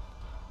Mewtwo.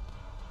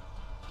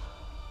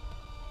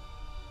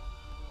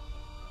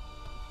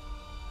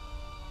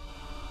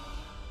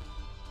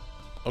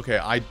 Okay,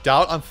 I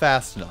doubt I'm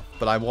fast enough,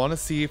 but I want to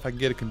see if I can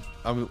get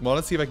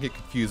get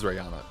confused right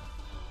on it.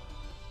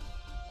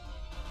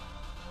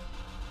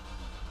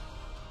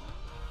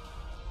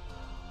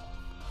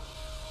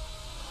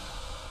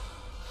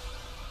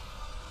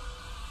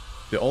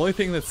 The only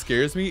thing that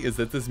scares me is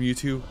that this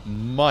Mewtwo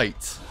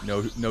might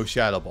no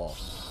Shadow Ball.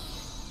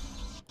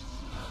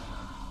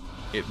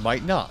 It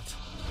might not.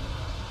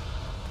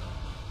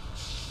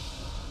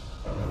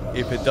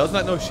 If it does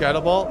not know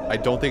Shadow Ball, I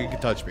don't think it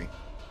can touch me.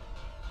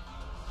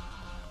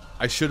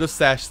 I should have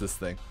sashed this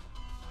thing.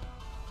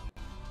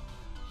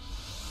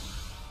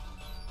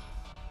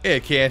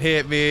 It can't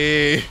hit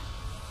me.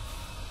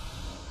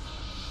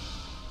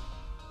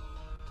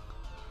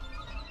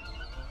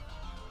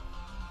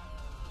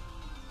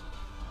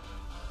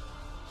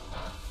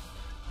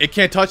 It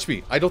can't touch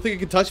me. I don't think it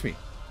can touch me.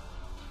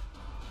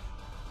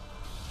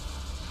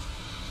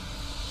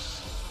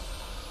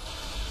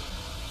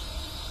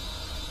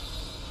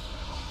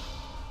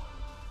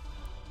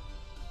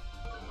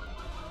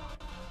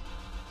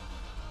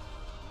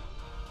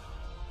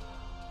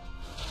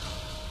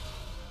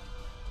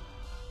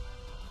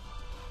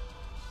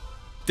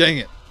 Dang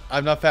it.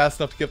 I'm not fast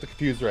enough to get the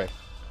Confuse Ray.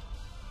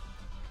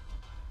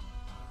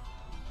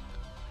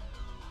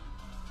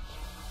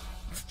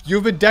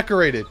 You've been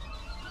decorated.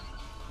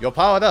 You're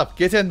powered up.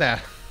 Get in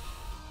there.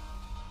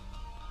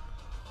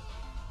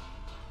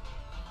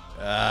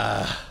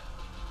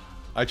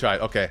 I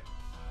tried. Okay.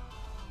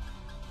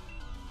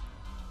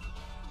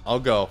 I'll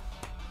go.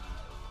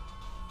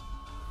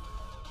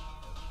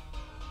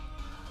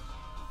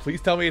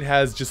 Please tell me it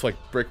has just like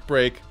Brick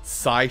Break,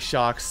 Psy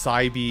Shock,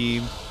 Psy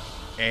Beam,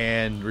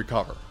 and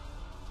Recover.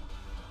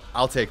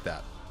 I'll take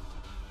that.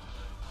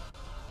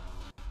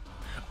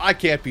 I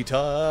can't be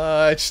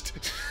touched.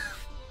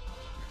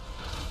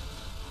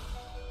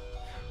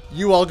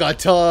 You all got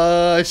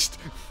touched.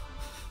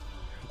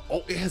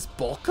 Oh, it has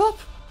Bulk Up?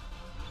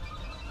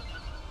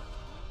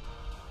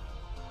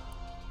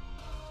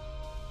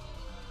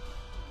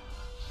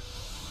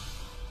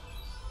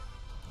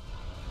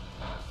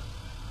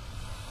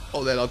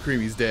 Oh, that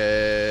Alcreamy's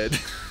dead.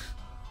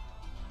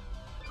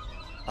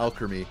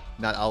 Alcremie,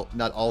 not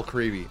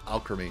Alcremie,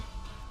 Alcremie.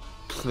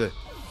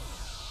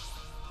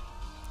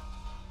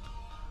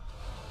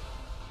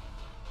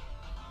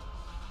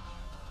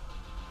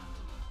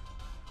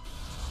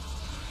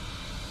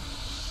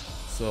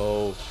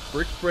 So,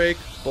 Brick Break,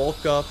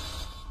 Bulk Up,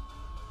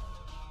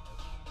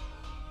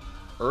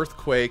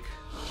 Earthquake.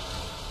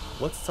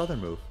 What's this other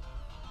move?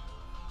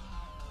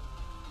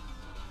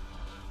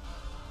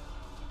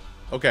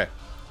 Okay.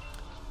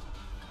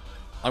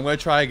 I'm going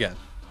to try again.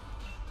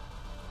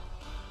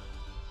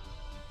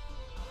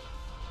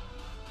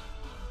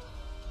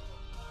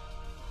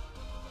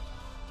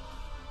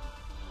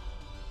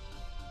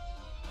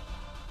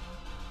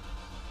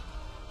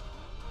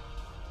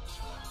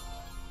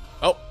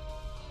 Oh.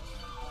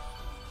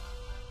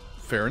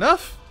 Fair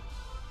enough.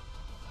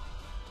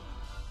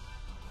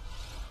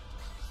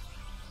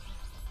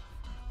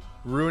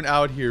 Rune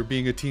out here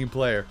being a team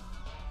player.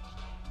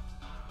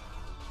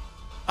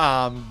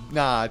 I'm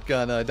not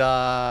gonna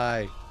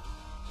die.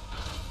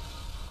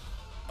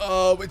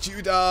 Oh, but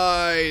you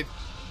died.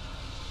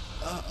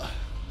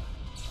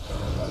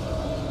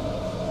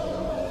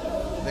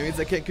 That means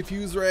I can't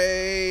confuse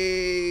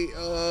Ray.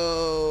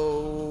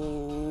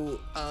 Oh,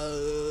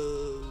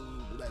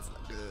 that's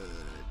not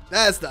good.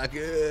 That's not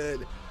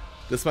good.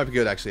 This might be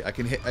good actually. I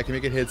can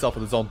make it hit itself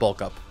with its own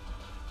bulk up.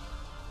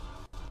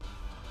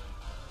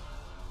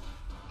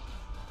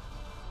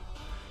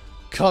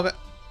 Come.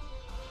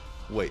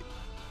 Wait.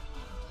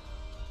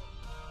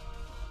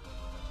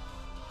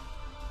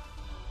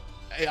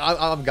 Hey,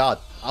 I'm God.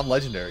 I'm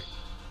legendary.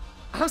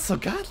 I'm so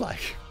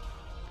godlike.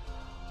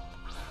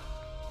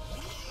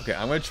 Okay,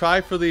 I'm gonna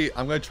try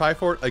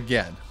for it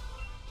again.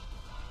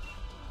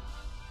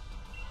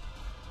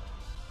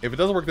 If it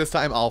doesn't work this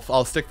time,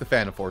 I'll stick to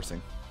Phantom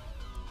Forcing.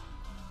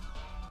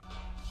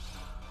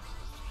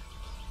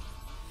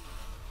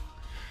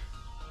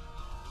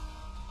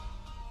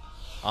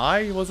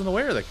 I wasn't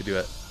aware that could do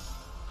it.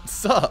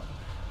 Sup?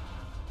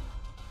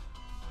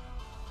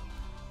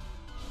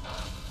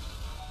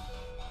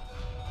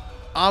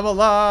 I'm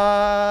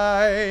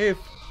alive!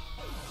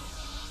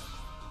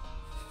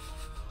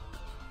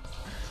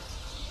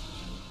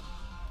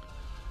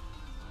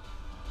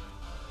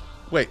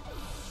 Wait.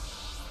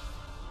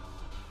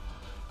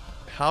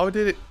 How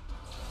did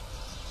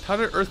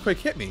Earthquake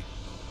hit me?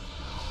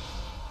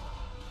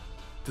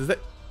 Does that...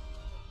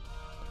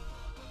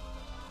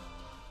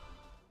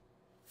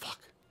 Fuck.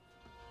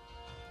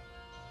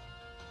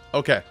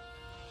 Okay.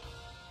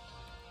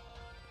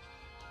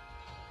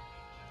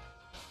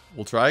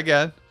 We'll try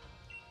again.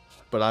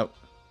 But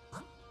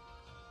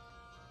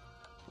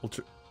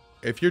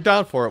if you're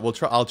down for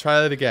it, I'll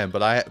try that again,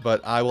 but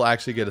I will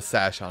actually get a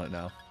sash on it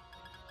now.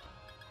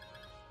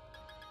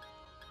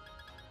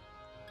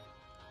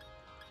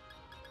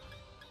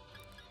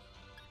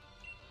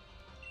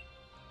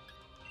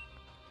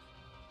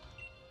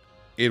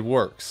 It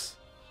works.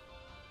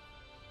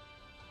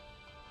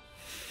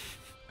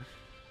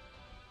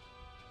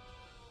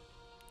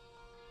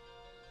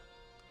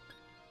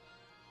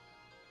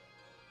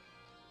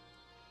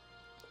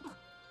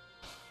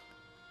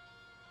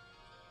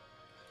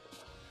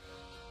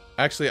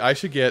 Actually, I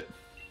should get...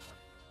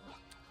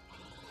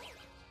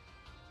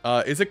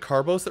 is it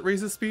Carbos that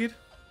raises speed?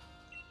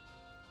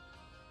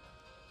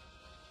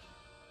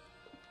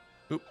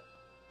 Oop.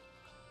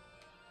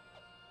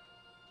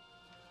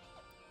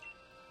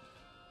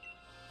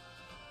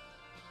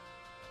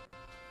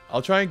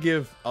 I'll try and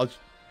give...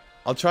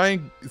 I'll try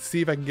and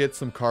see if I can get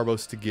some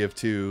Carbos to give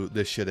to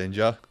this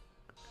Shedinja.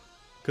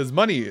 Because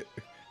money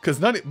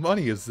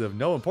is of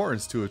no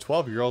importance to a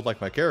 12-year-old like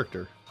my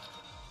character.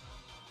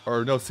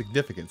 Or no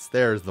significance.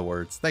 There's the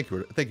words. Thank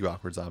you,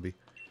 Awkward Zombie.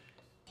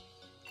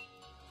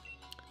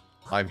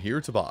 I'm here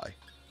to buy.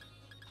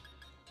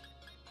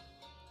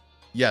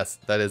 Yes,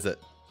 that is it.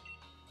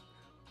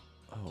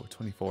 Oh,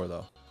 24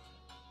 though.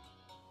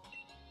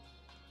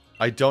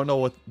 I don't know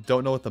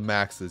what the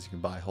max is you can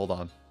buy. Hold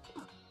on.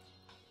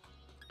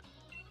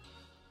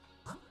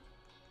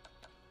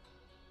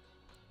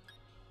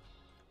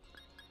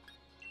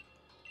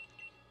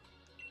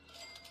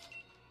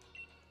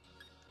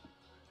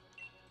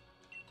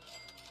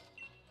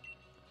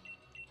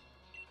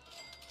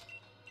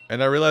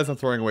 And I realize I'm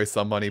throwing away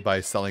some money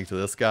by selling to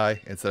this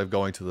guy instead of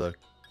going to the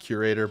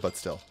curator, but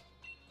still.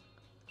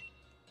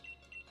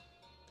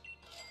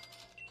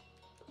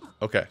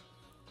 Okay.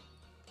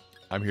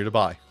 I'm here to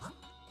buy.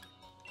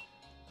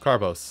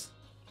 Carbos.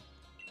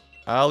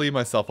 I'll leave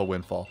myself a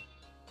windfall.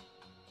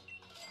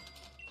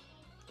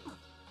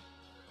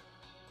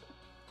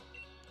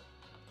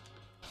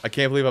 I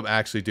can't believe I'm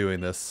actually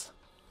doing this.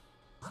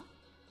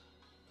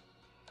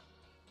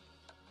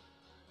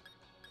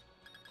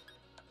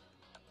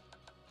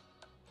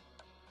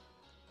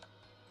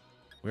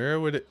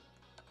 Where would it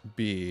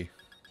be?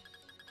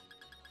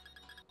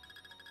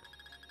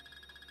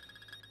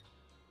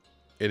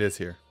 It is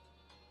here.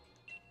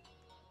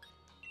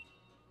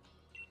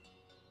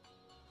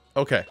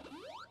 Okay.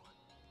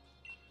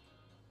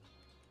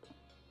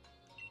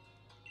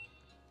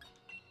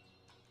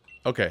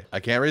 Okay, I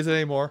can't raise it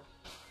anymore.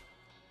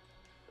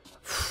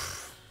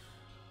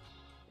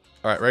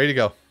 Alright, ready to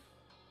go.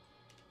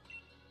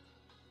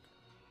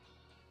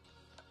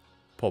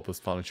 Pulpus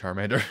found a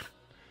Charmander.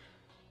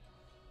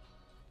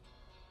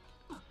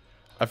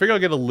 I figure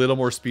I'll get a little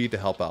more speed to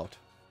help out.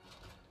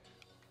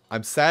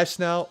 I'm Sash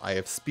now. I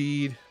have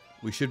speed.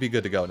 We should be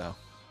good to go now.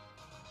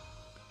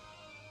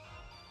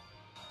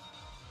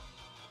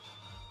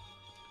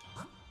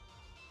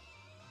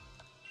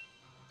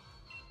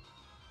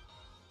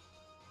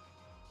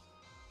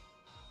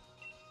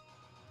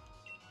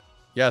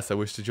 Yes, I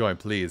wish to join,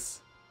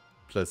 please.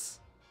 Please.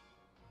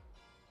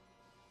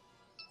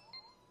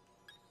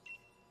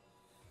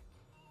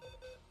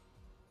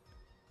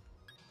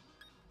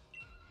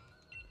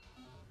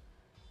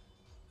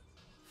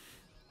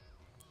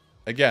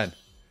 Again,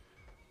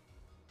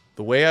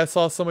 the way I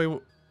saw somebody,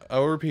 I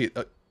will repeat,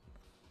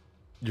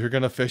 you're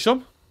gonna fish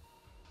them?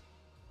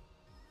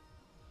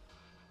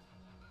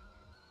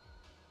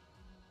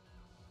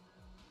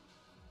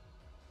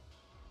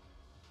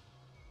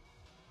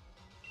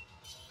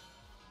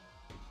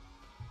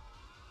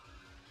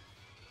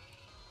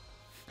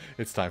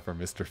 It's time for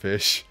Mr.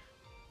 Fish.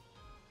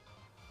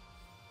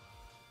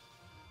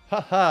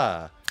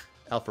 Haha!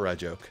 Alpha rat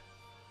joke.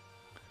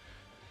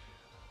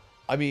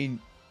 I mean,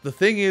 the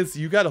thing is,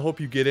 you gotta hope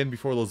you get in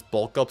before those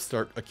bulk ups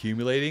start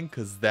accumulating,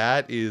 because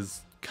that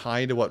is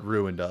kind of what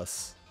ruined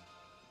us.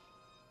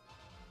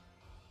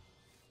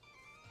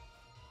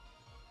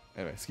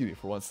 Anyway, excuse me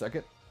for 1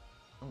 second.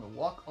 I'm gonna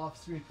walk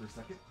off screen for a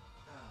second.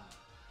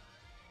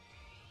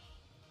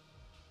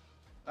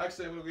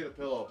 Actually, I'm gonna get a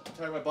pillow. I'm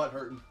tired of my butt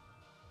hurting.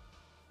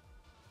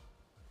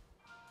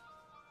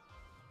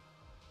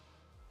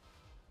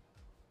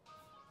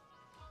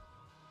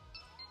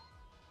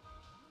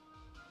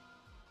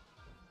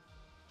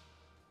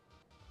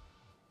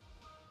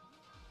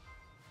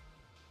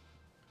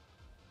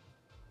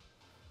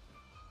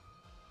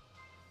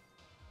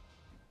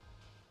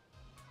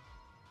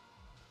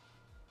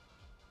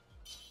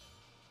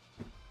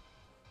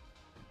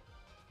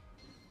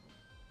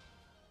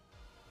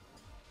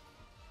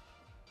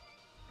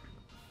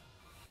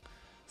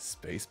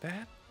 Space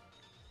Bat?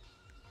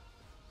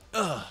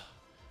 Ugh.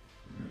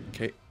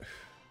 Okay.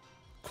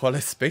 ¿Cuál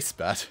es Space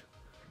Bat?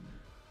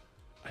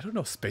 I don't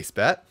know Space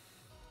Bat.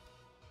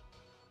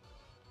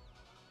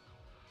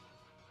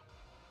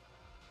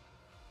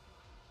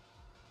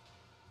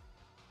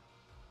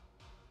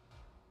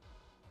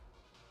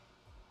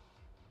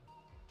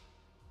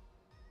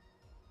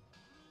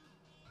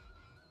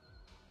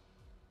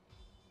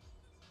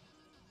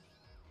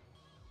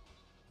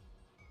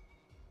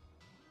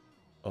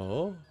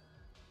 Oh.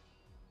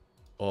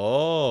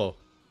 Oh.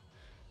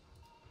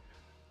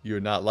 You're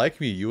not like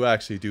me. You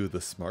actually do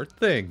the smart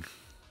thing.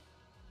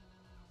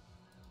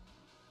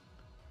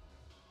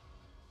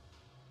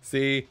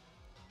 See?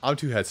 I'm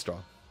too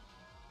headstrong.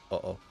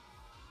 Uh-oh.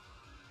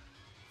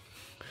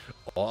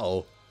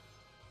 Uh-oh.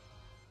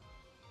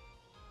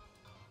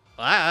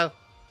 Ah!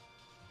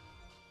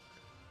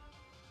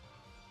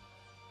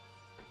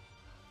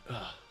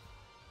 Ugh.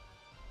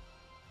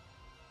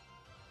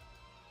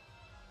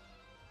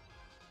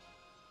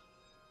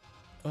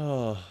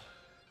 Oh.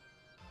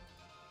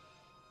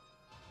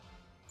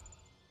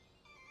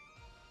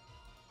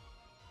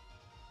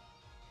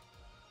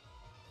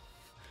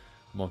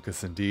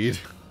 Monkus indeed.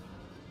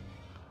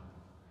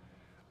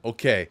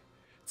 Okay.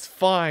 It's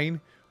fine.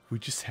 We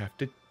just have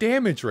to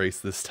damage race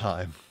this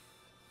time.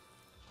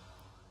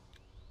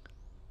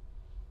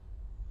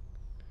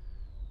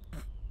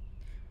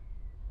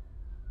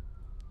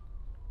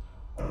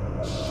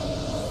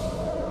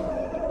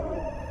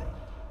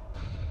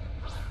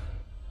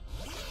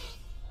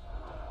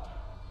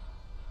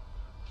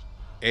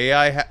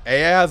 AI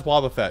has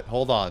Wobbuffet.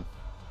 Hold on.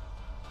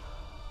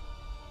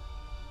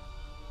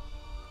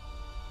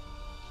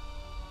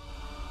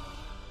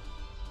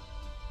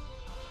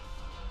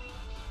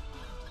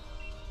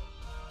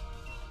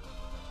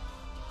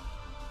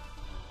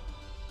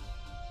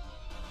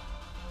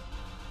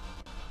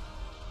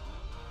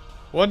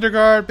 Wonder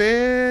Guard,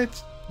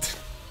 bitch!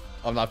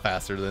 I'm not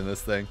faster than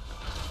this thing.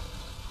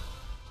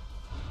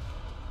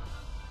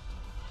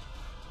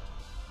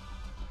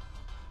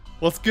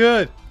 What's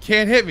good?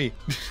 Can't hit me.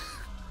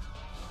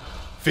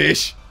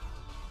 Fish.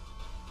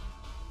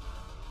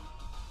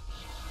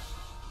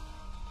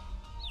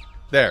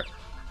 There.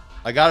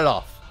 I got it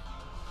off.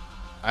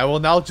 I will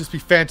now just be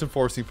Phantom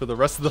Forcing for the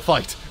rest of the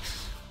fight.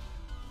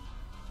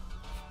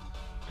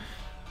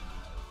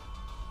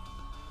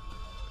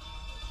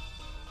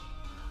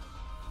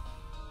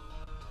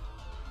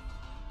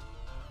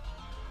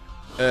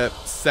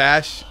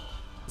 Sash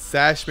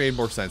made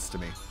more sense to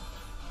me.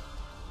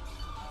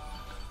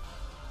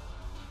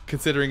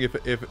 Considering if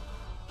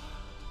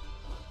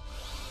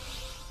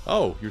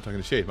oh, you're talking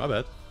to Shade, my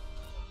bad.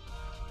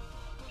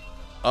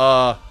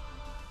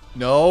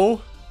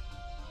 No.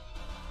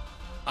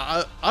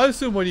 I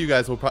assume one of you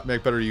guys will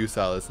make better use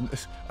out of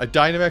this. A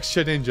Dynamax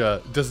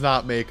Shedinja does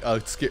not make a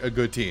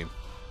good team.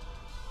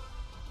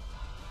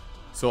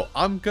 So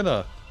I'm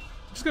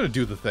just gonna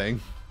do the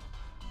thing.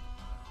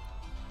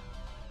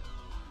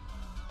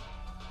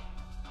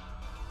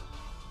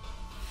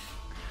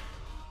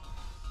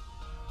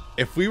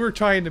 If we were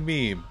trying to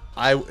meme,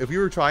 I would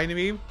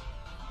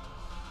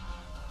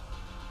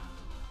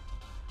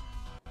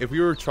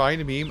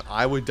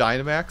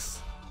Dynamax,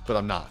 but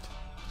I'm not.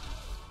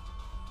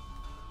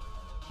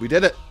 We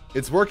did it.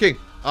 It's working.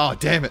 Oh,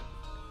 damn it.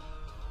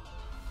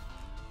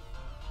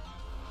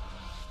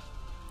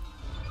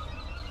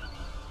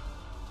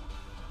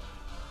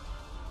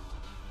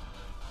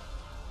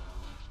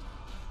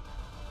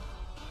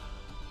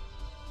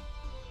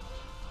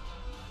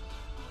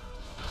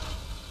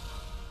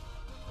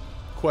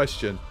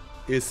 Question.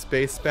 Is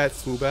Space Bat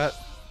Swoobat?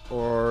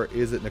 Or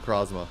is it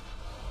Necrozma?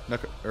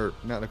 Not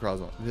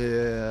Necrozma.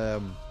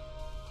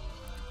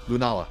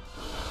 Lunala.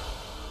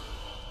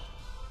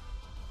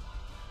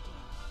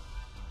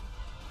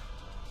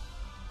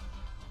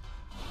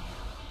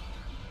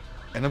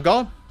 And I'm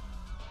gone.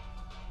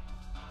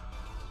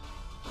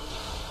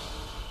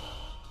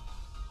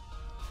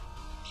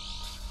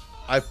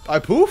 I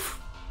poof?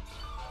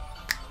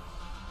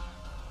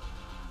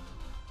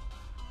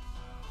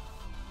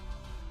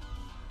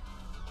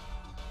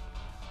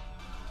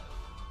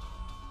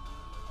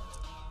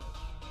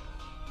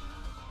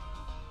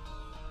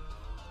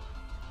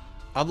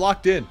 I'm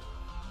locked in.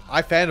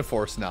 I Phantom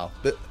Force now.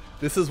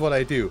 This is what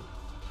I do.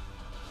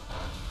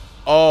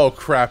 Oh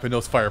crap, and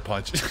those Fire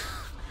Punch.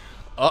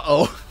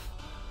 Uh-oh.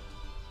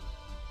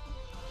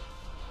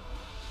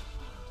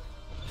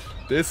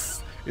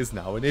 This is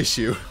now an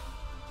issue.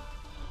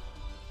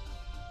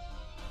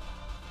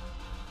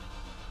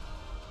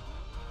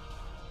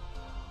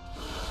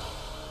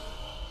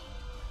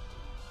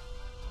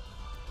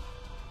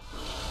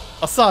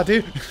 Asa,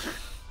 dude.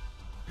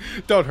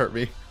 Don't hurt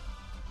me.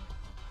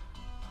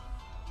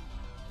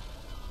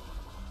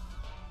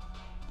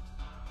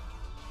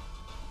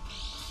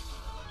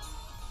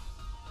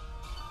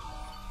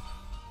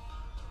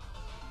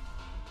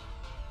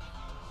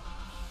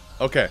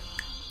 Okay,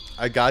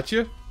 I got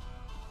you.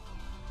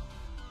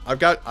 I've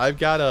got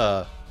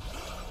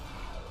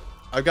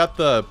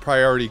the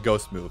priority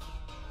ghost move.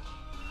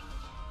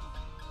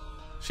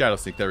 Shadow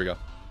Sneak, there we go.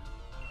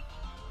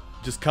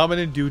 Just come in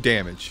and do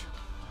damage.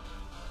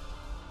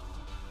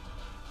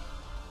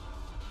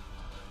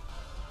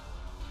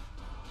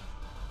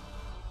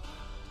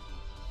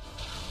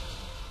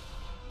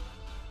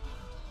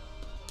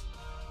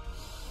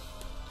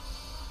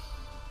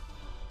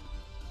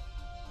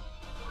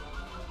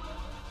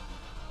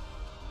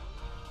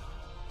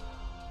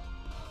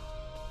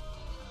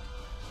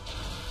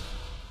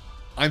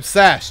 I'm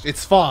sashed.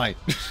 It's fine.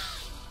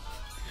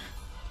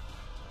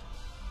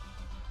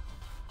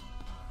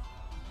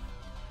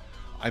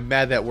 I'm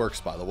mad that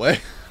works, by the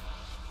way.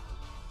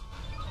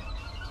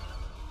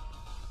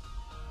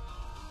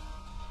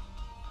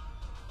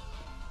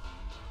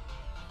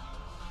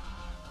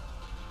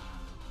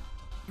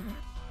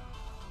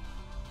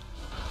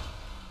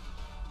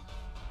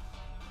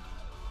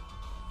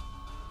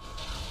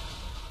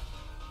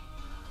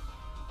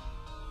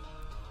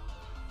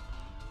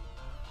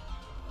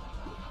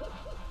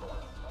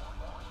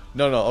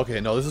 No, no, okay,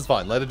 no, this is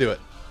fine. Let it do it.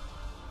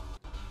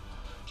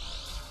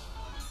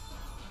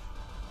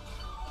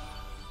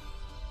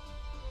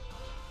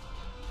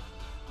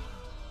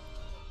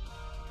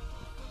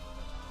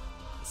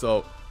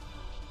 So,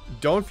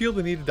 don't feel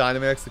the need to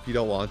Dynamax if you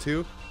don't want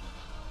to.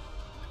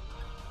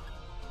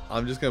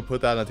 I'm just going to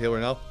put that on the table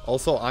right now.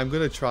 Also, I'm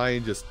going to try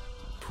and just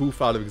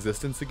poof out of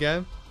existence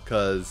again,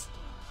 because,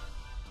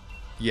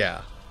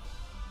 yeah.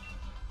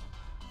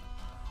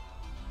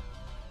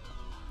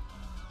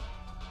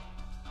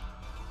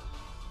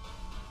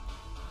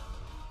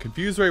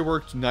 Confuse Ray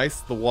worked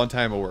nice the one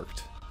time it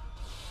worked.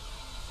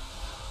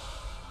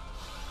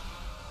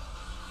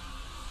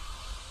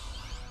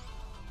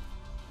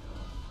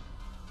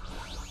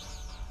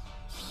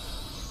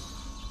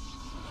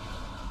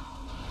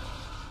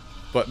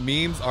 But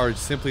memes are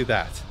simply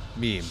that.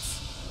 Memes.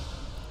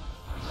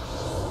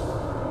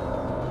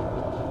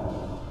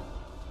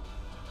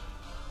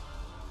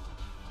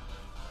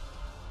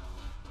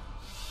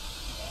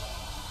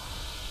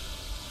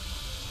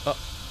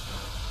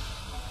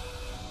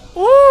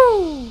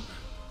 Woo!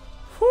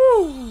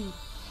 Woo!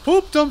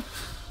 Pooped him!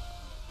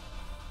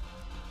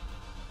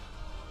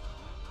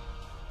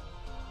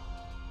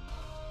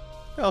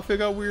 Alpha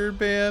got weird,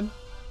 man.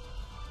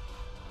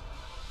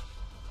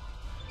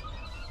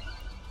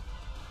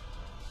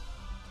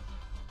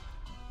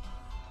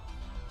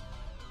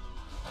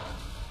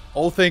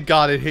 Oh, thank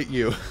God it hit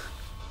you.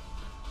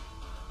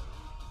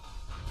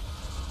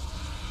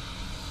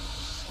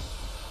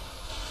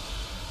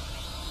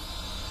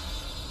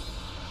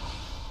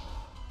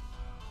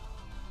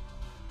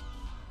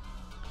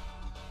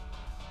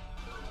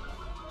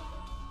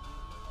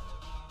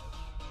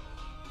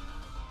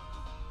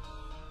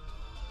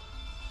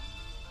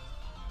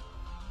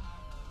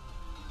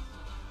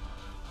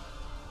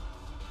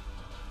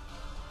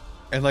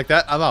 And like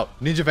that, I'm out.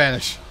 Ninja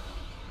Vanish.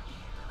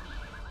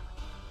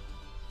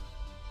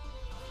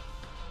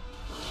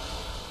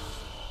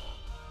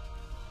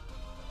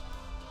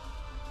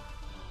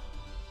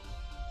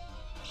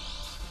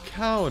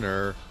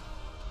 Counter.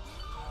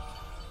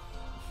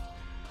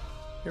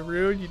 Hey,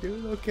 Rune, you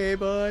doing okay,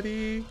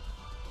 buddy?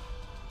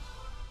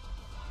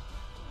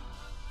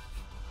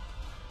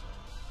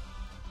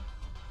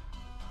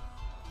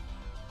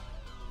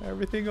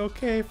 Everything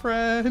okay,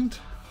 friend?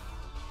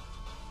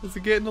 Is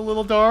it getting a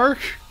little dark?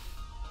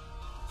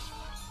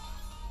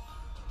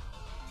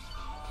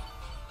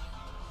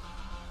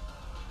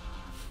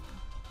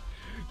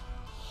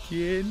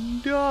 Getting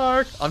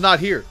dark. I'm not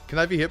here. Can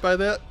I be hit by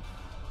that?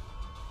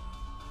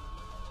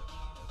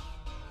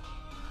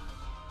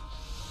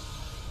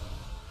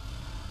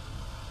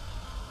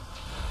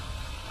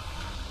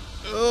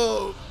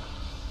 Oh.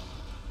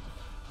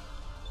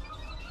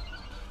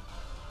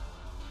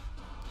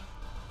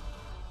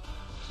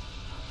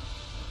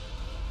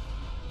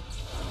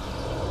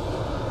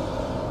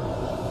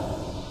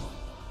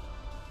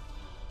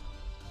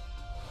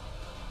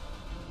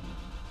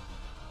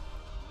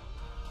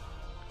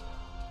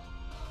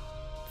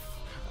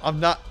 I'm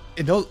not.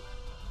 It knows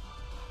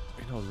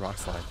rock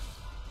slide.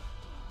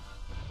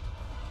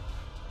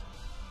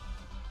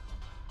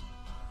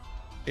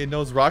 It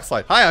knows rock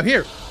slide. Hi, I'm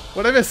here.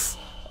 What'd I miss?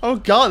 Oh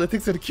god, that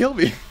thing's gonna kill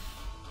me.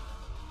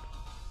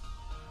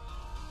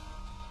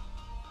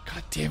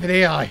 God damn it,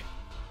 AI.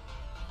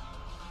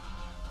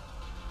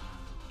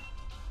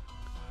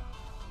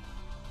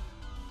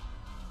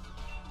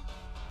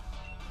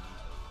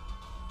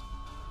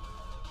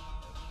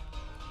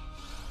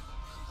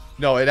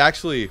 No, it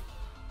actually...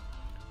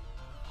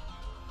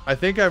 I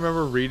think I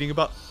remember reading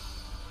about...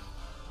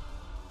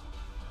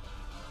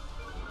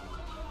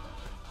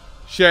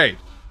 Shade.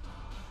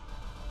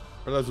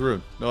 Or that's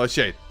Rune. No, it's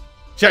Shade.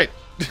 Shade!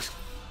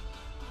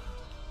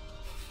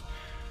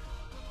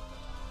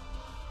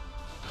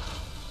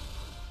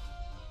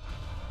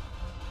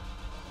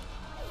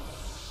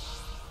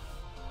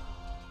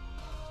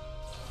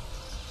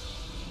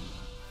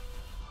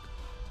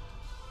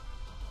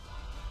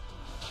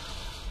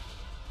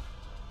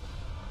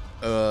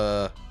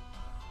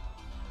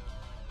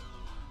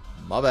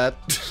 My bad.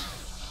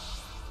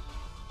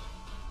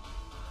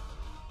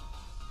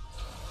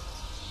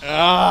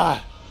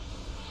 Ah!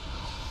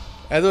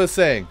 As I was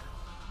saying,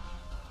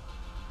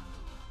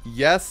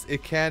 yes,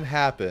 it can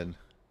happen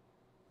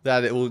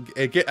that it will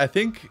get. I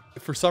think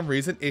for some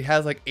reason it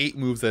has like 8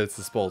 moves at its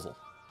disposal.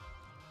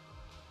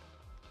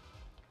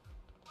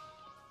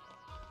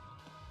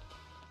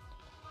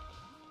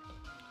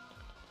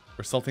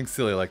 Or something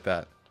silly like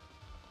that.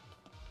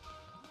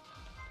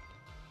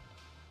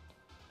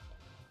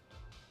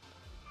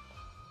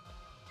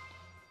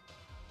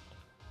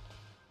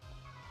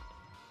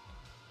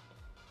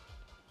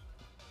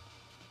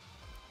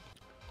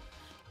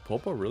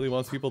 Popo really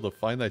wants people to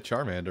find that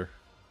Charmander.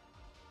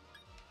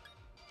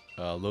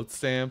 Load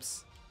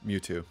stamps,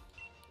 Mewtwo.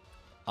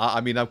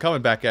 I mean, I'm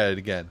coming back at it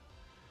again.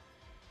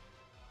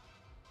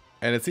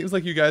 And it seems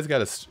like you guys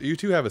you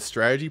two have a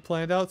strategy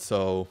planned out,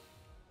 so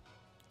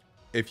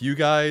if you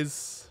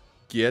guys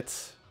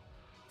get,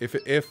 if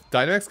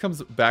Dynamax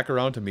comes back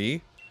around to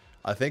me,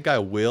 I think I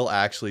will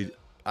actually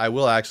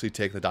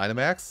take the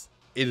Dynamax.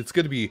 It's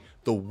going to be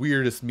the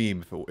weirdest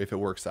meme if it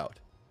works out.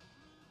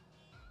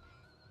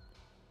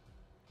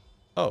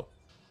 Oh.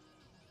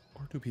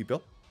 Or do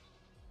people?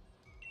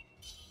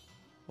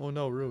 Oh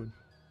no, Rune.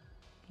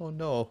 Oh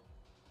no.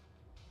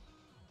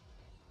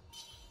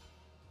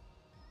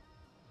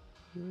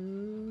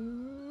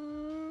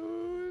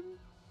 Rune.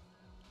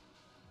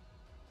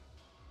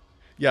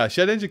 Yeah,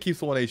 Shed Engine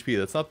keeps 1 HP.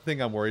 That's not the thing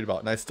I'm worried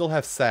about. And I still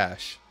have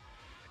Sash.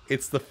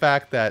 It's the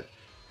fact that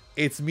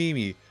it's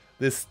Mimi,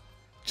 this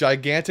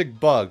gigantic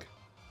bug.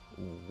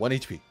 1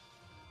 HP.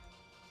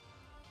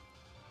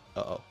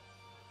 Uh-oh.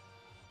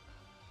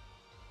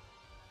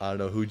 I don't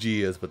know who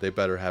G is, but they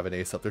better have an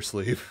ace up their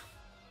sleeve.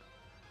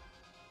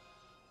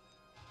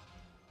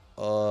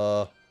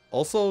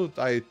 Also,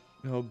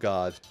 oh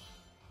god.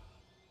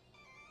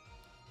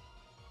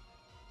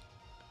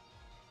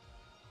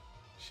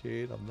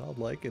 Shade, I'm not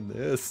liking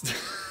this.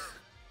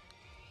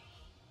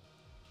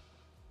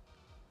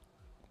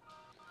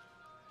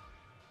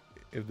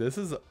 If this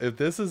is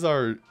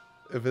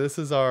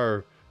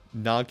our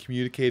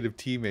non-communicative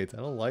teammates, I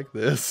don't like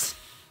this.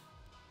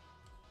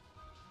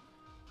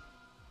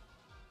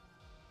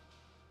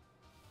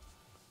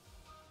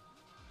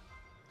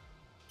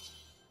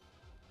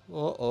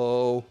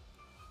 Uh-oh.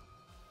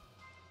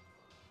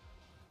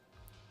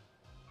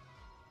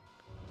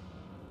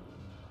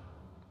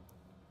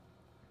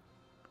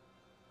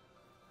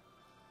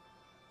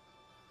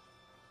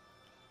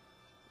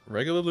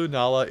 Regular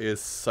Lunala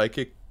is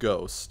Psychic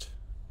Ghost.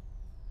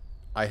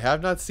 I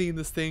have not seen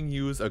this thing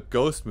use a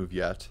ghost move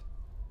yet.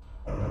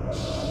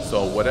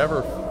 So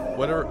whatever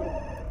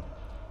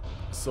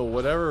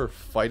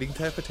fighting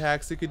type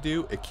attacks it could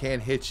do, it can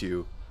hit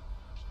you.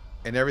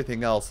 And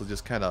everything else will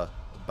just kind of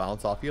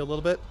bounce off you a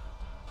little bit.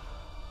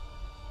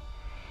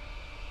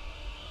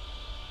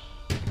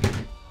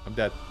 I'm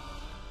dead.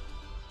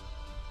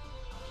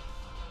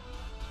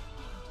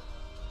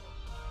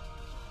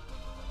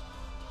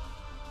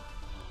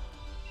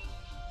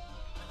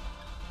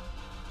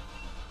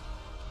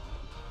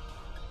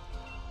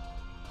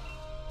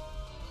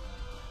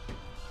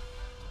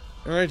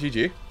 Alright,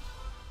 GG.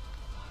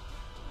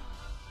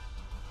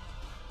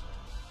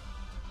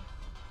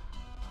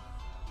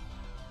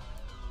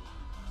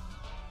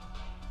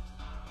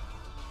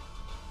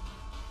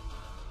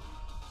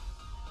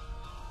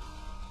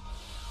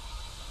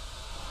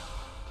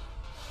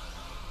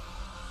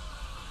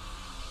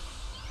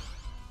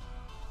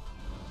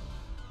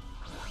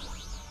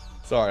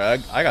 Sorry,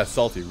 I got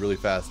salty really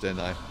fast,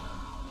 didn't I?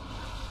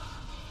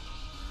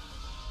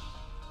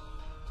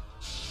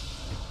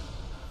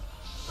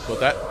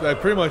 But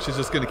that pretty much is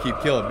just going to keep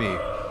killing me.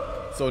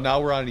 So now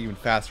we're on an even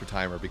faster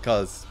timer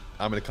because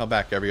I'm going to come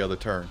back every other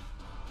turn.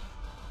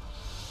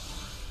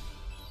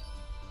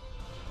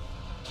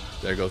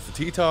 There goes the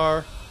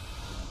T-Tar.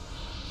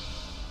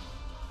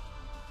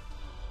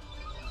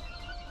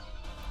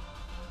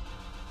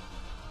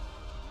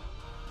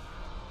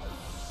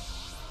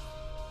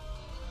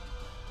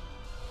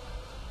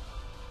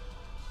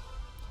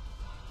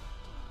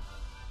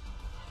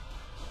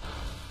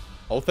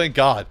 Oh, thank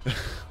God.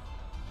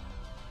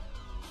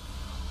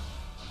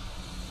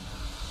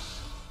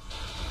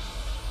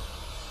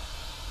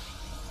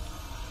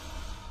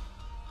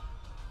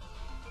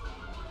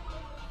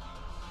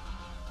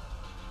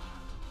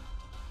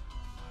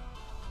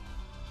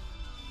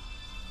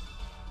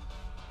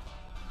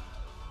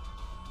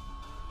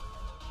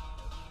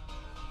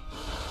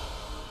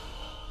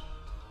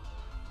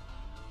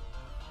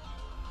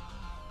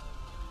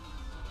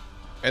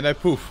 And I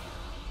poof.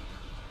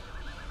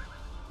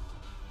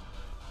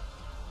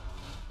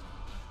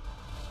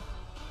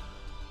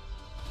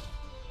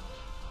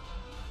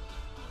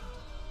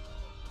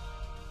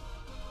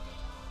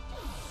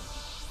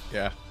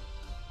 Yeah.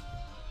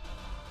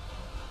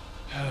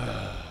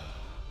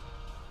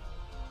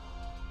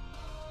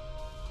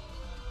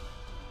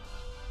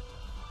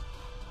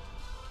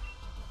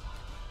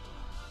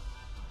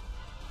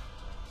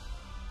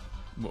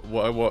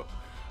 What?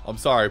 I'm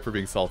sorry for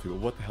being salty, but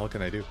what the hell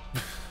can I do?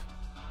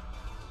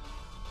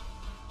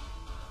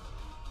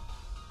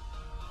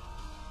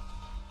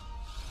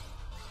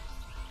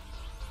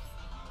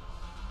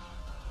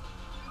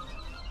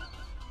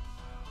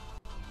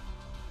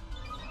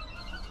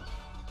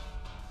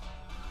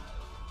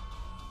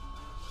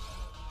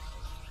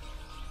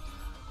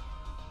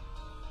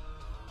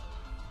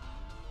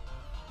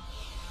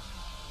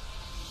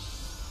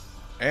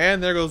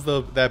 And there goes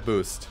that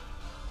boost.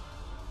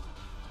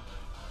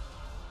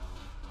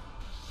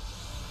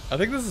 I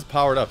think this is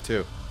powered up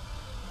too,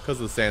 because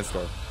of the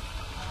sandstorm.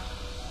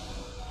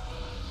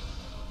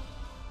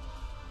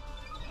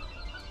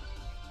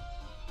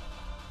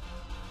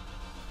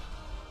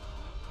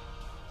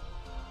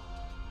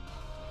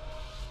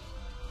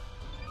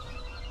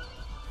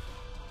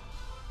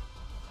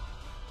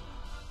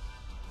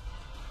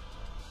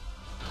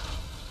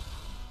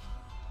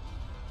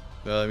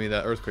 I mean,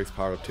 that earthquake's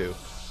powered up too.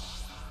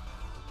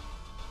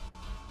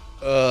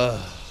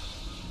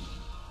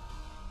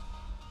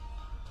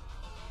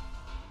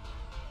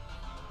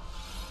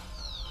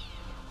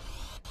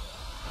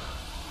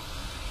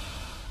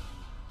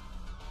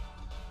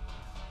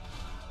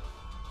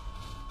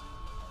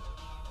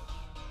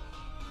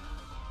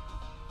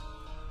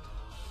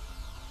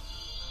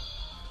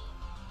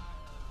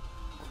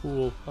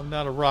 Cool. I'm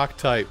not a rock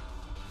type.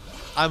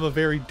 I'm a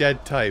very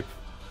dead type.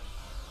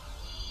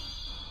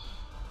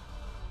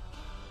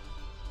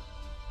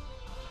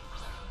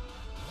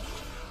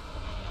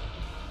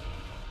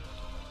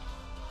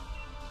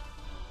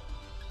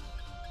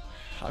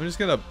 I'm just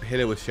gonna hit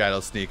it with Shadow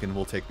Sneak and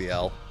we'll take the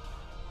L.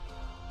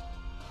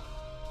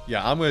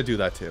 Yeah, I'm gonna do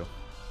that too.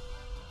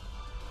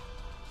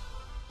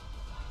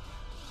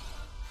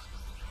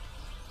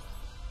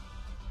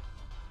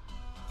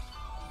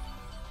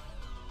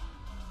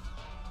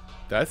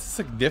 That's a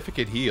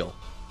significant heal.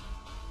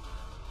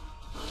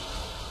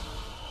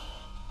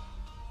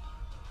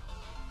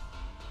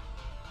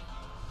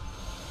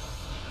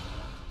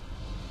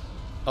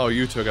 Oh,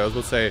 you took it. I was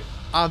about to say,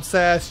 I'm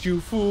sassed,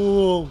 you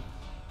fool!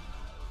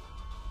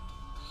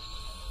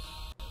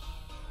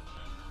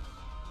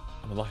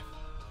 I'm alive.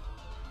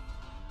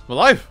 I'm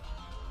alive!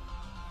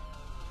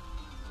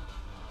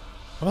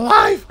 I'm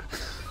alive!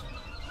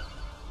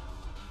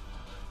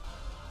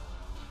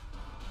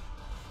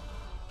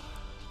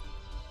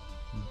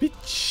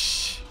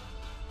 Bitch!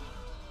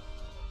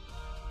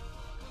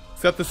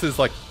 Except this is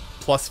like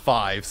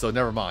 +5, so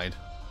never mind.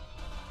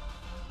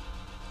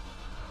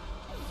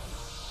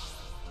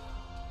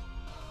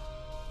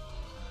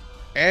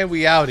 And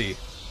we outie.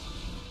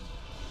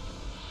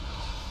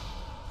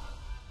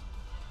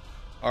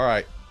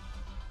 Alright.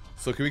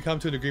 So can we come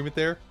to an agreement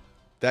there?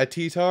 That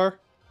T-Tar,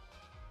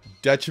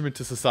 detriment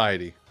to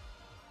society.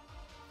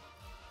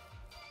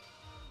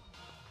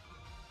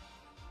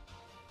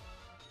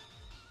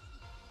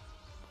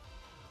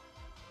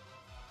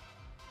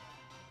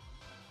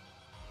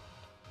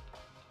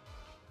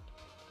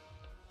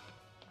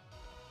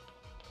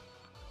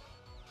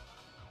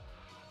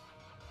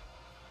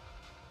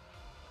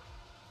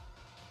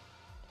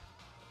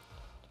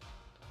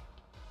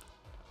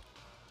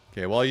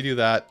 Okay, while you do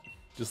that,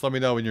 just let me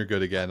know when you're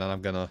good again, and I'm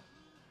gonna...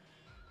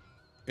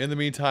 In the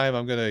meantime,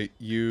 I'm gonna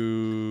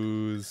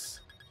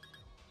use...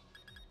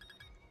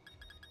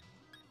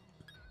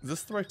 Is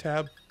this the right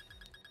tab?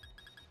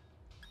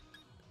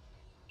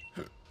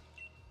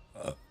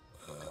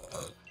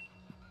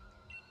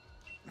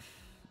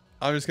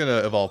 I'm just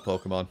gonna evolve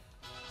Pokemon.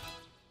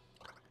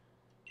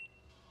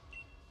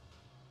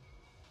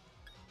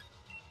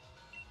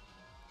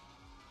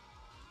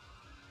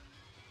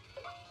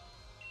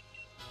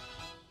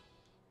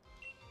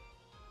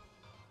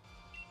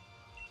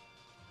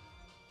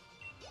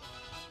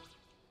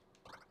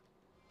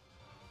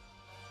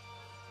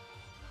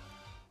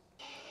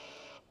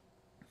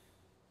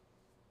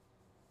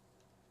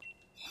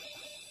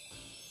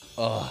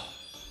 Ugh.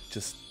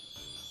 Just...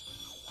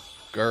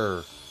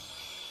 Grr.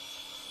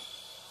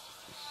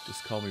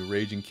 Just call me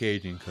Raging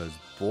Cajun, because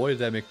boy did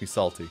that make me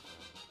salty.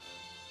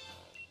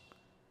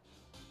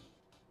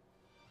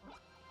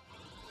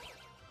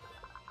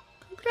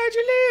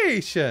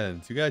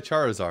 Congratulations! You got a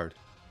Charizard.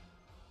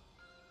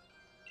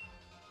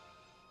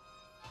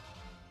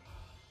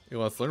 He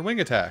wants to learn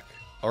Wing Attack.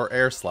 Or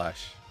Air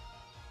Slash.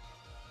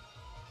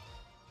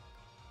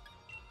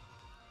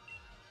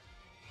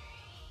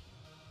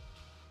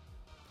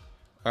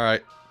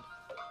 Alright.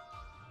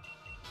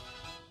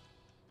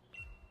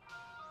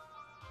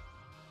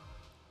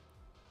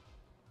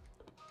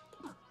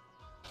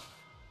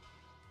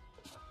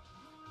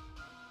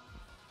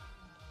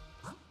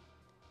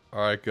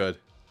 Alright, good.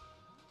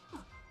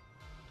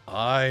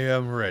 I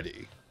am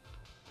ready.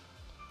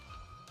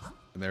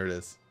 And there it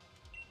is.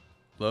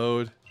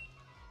 Load.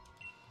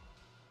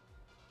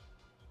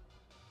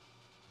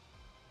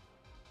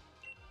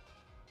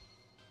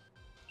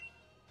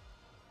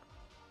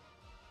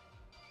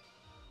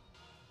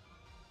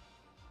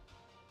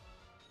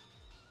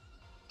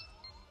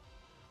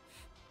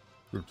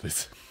 Rude,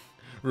 please.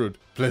 Rude,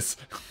 please.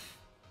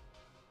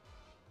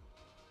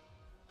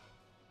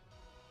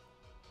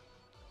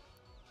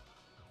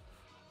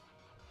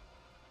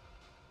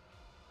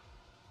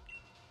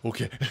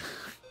 Okay.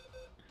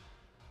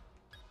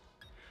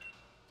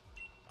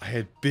 I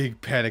had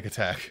big panic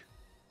attack.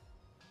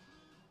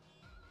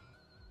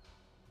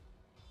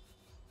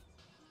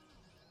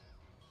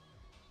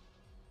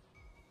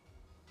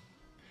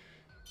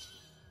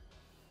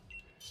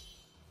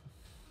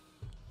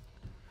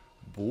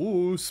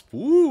 Boo,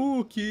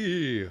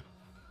 spooky.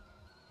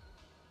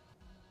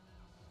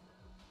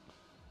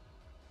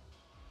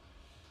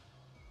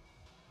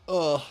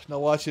 Ugh, now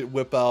watch it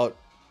whip out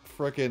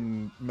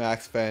frickin'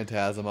 Max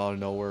Phantasm out of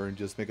nowhere and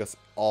just make us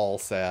all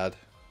sad.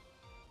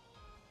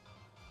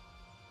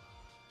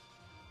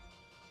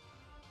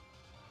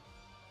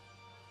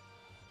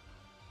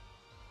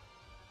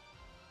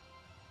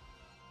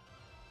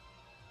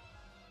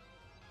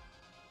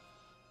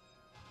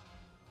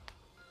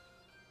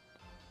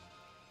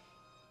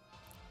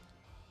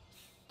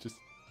 Just...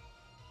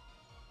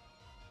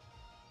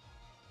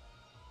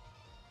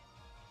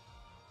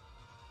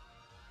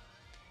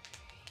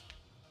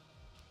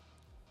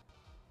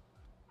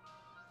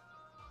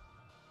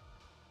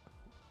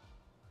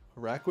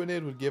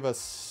 Araquanid would give us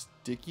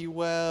Sticky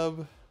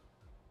Web.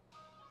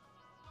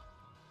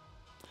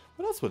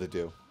 What else would it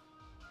do?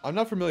 I'm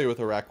not familiar with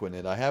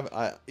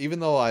Araquanid. Even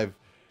though I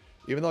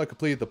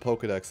completed the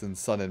Pokedex in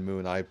Sun and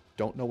Moon, I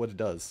don't know what it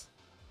does.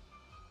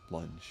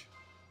 Lunge.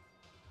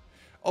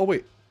 Oh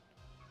wait.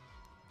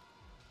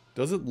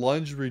 Doesn't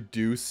Lunge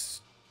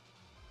reduce...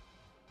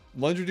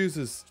 Lunge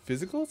reduces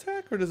physical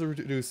attack, or does it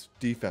reduce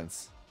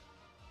defense?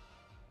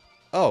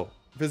 Oh,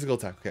 physical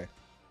attack, okay.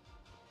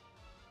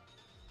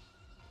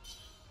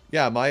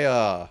 Yeah, my,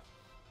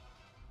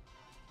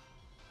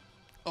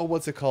 Oh,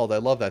 what's it called? I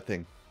love that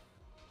thing.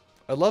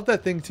 I love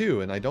that thing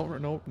too, and I don't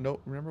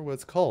remember what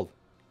it's called.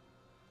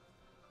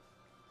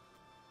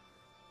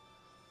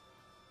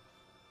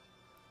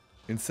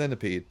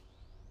 Incenipede.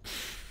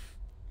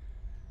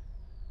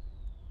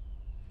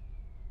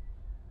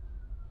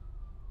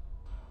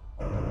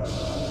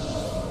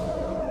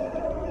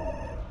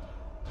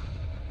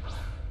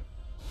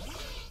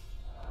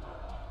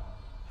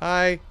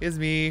 Hi, it's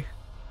me.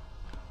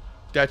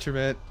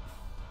 Detriment.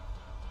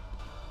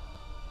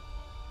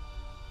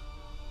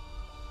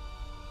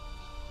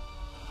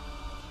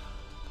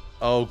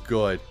 Oh,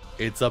 good.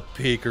 It's a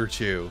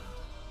Pikachu.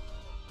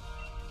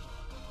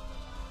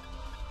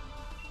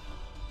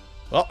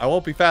 Well, I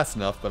won't be fast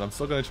enough, but I'm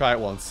still going to try it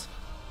once.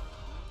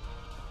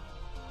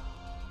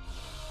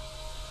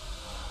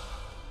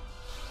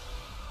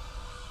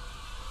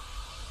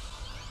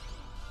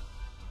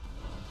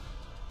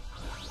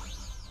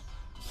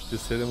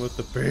 Just hit him with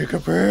the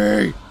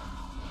Pikachu!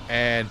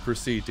 And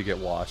proceed to get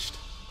washed.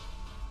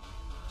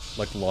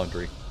 Like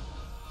laundry.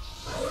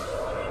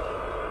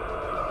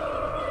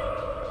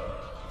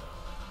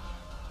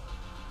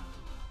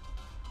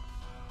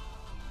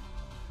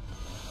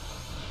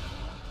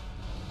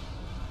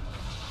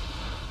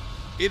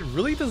 It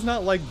really does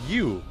not like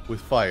you with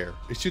fire.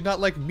 It should not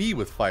like me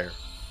with fire.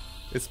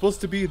 It's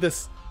supposed to be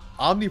this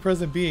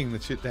omnipresent being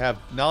that should have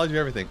knowledge of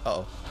everything.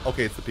 Uh-oh.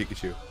 Okay, it's the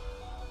Pikachu.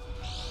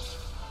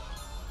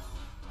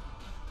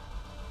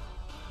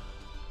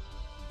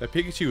 That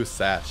Pikachu is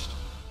sashed.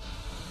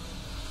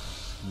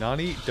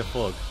 Nani de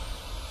Fug.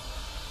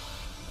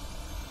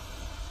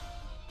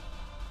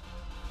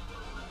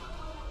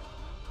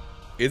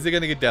 Is it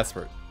gonna get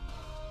desperate?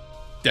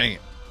 Dang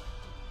it.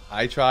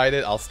 I tried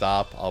it, I'll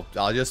stop.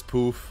 I'll just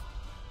poof.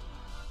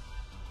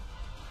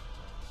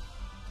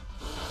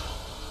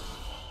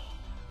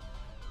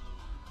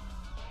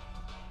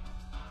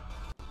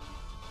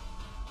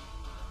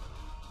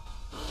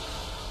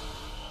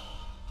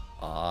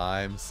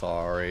 I'm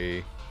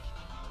sorry.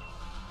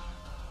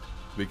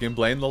 We can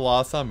blame the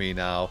loss on me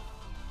now.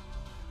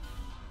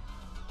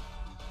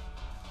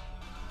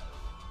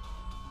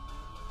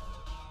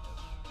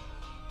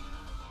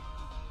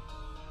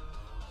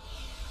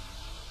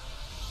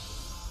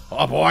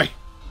 Oh boy!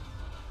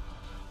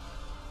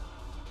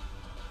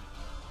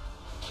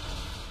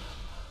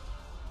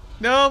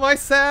 No, my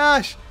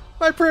sash!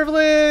 My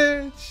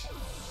privilege!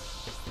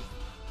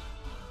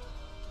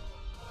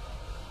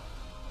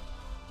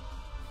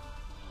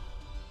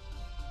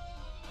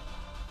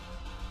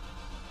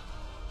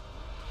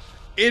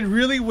 It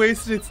really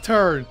wasted its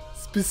turn,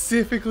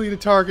 specifically to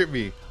target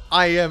me.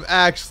 I am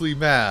actually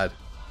mad.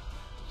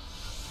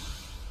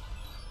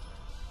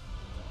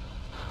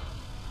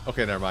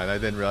 Okay, never mind. I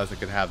didn't realize I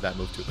could have that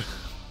move too.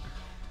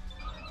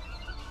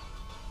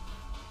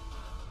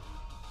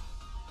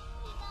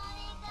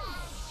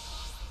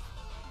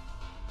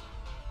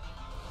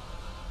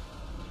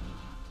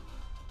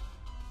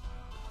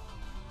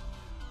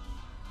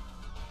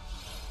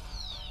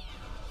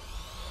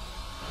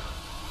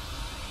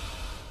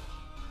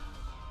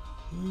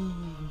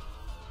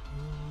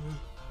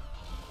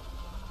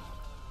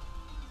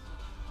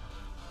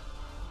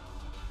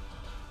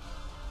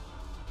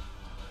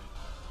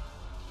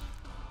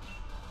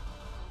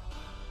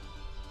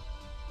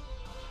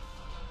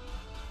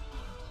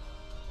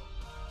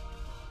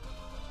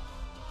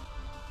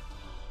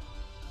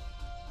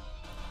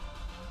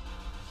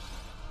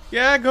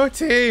 Yeah, go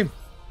team!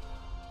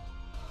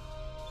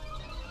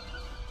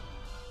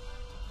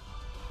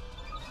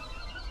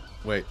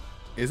 Wait,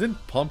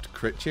 isn't pumped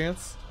crit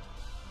chance?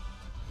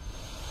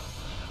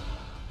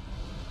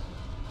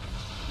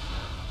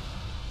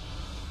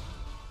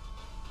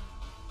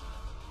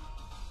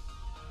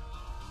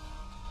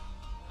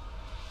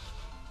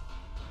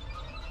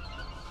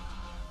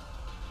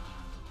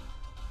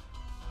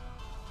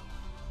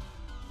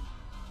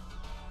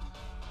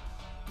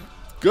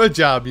 Good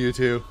job,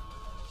 Mewtwo.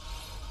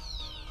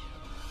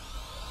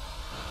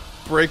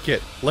 Break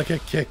it like a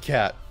Kit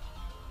Kat.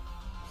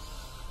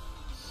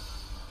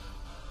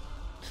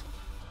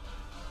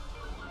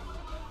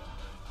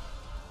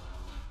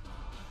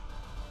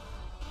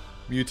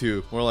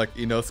 Mewtwo, more like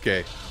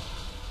Inosuke.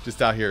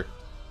 Just out here.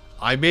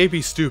 I may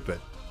be stupid.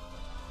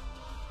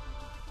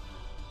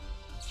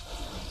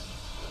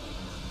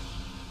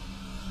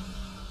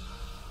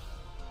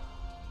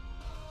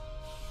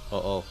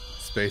 Uh-oh.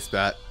 Space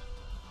Bat.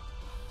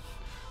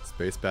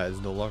 Space Bat is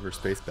no longer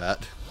Space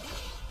Bat.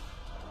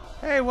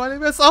 Hey, what did I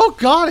miss? Oh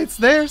god, it's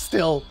there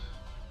still!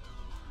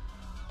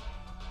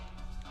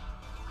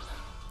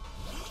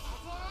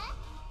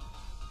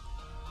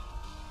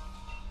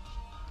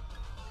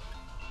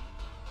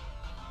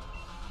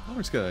 We're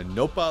just gonna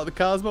nope out of the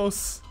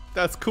cosmos.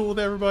 That's cool with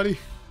everybody.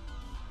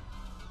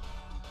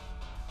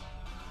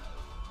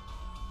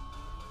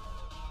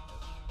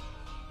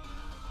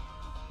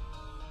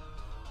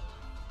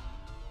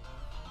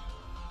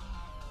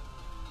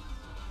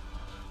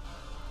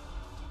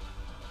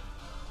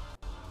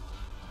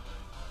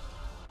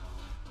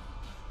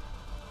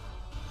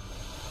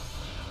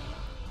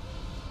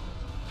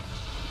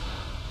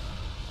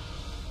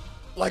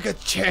 Like a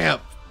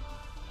champ!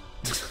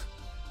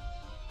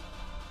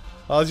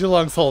 How's your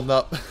lungs holding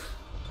up?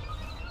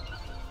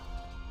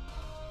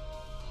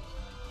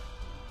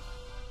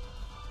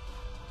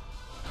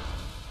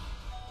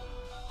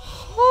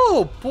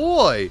 Oh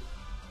boy!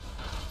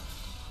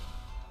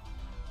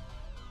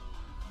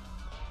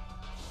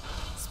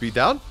 Speed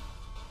down?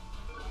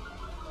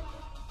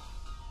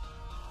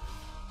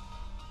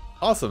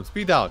 Awesome,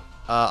 speed down.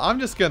 I'm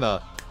just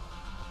gonna...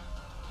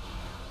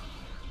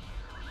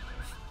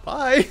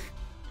 Bye!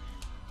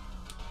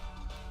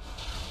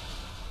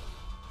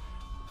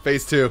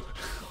 Phase 2.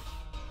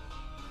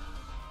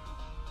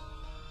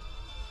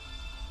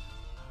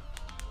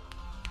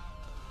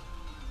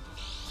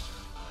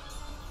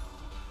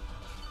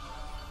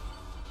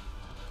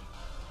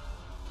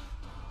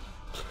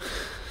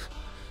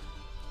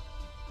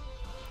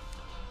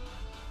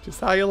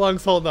 Just how your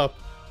lungs holding up.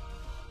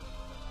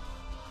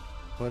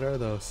 What are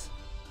those?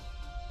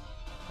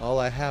 All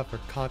I have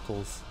are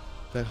cockles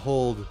that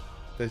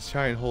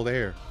try and hold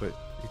air, but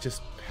it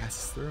just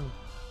passes through.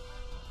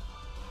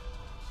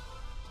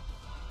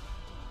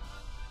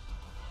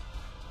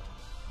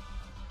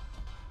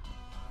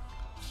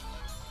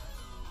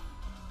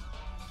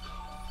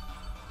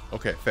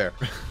 Okay, fair.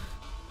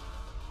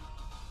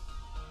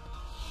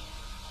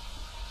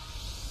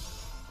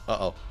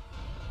 Uh-oh.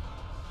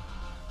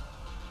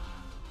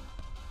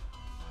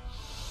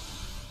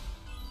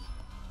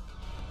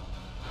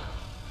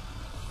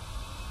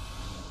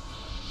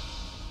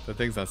 The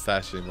thing's not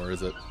stashed anymore,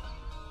 is it?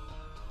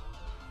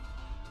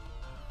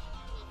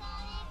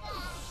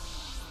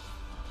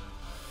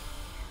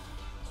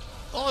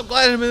 Oh, I'm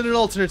glad I'm in an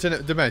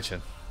alternate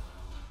dimension.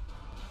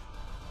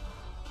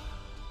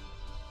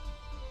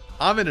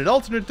 I'm in an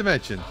alternate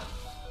dimension.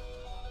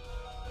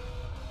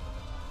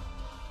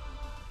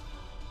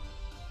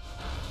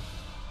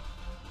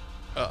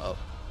 Uh-oh.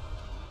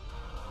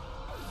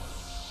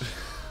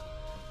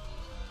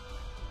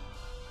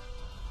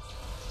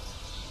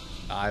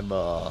 I'm,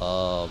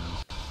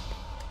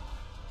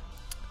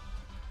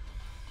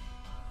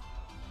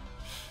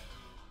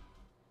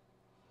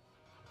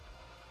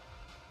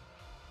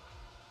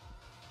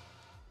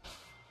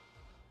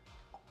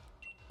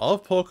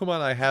 of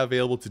Pokemon I have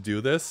available to do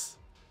this,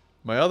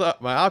 my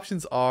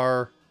options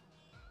are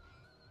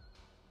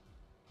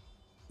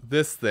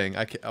this thing.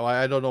 I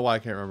don't know why I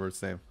can't remember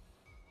its name.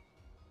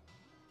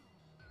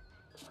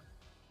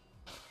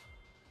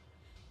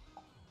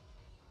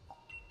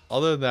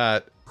 Other than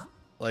that,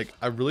 like,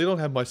 I really don't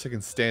have much that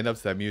can stand up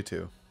to that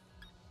Mewtwo.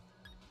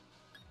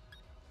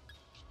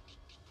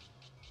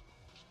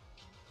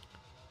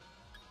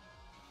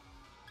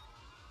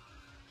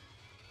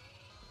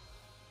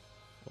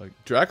 Like,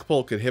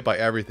 Dracopult get hit by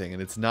everything,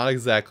 and it's not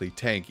exactly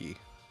tanky.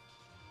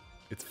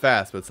 It's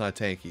fast, but it's not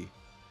tanky.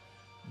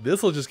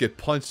 This will just get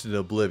punched into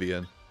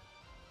oblivion.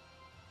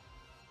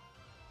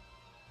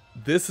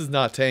 This is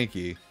not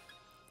tanky.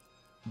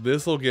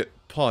 This will get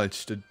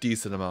punched a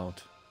decent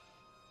amount.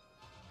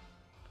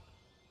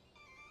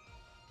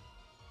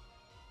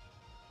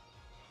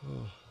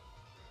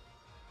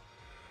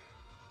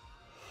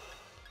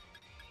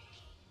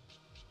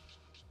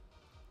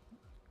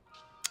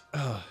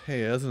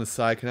 Hey, as an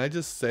aside, can I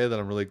just say that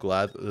I'm really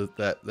glad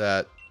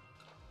that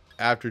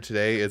after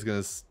today it's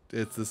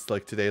just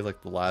like today's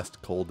like the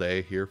last cold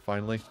day here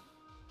finally.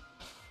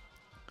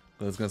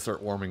 And it's gonna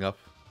start warming up.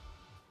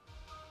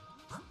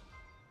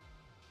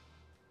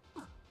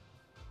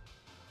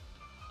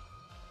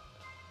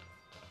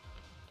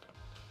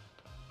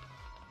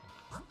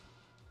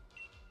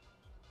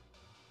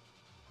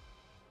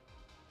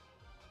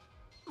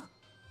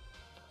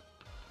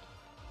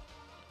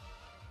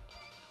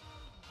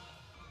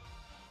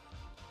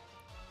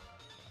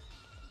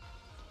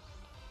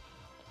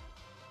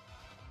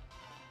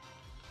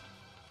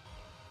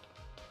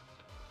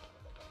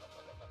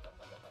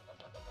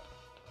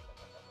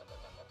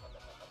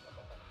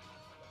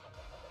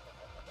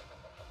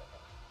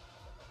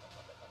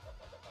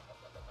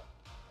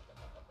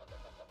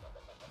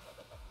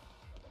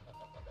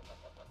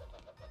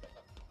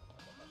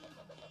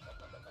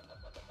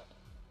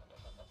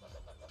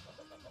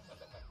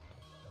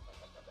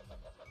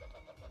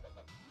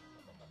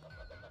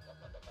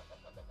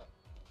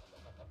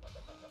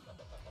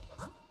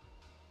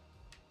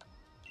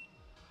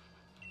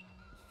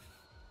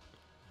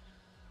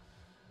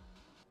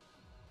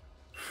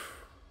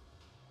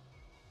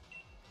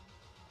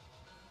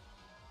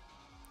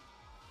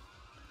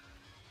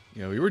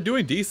 You know, we were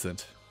doing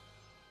decent.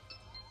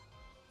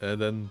 And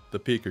then the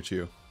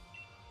Pikachu.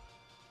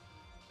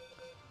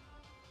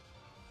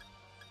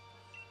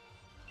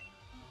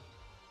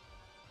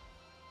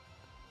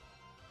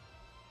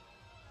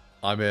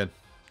 I'm in.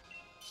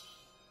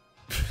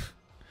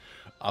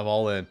 I'm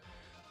all in.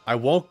 I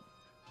won't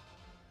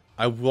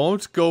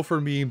go for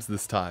memes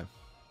this time.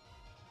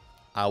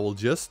 I will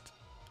just,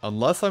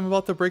 unless I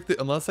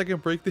can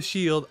break the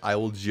shield, I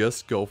will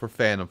just go for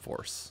Phantom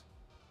Force.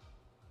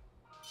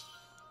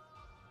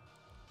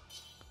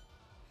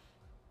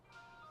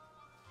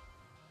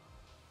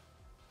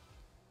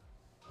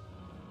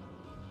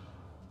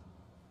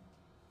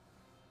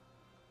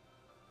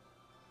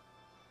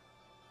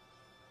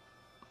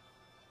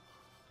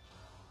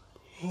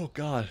 Oh,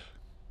 God.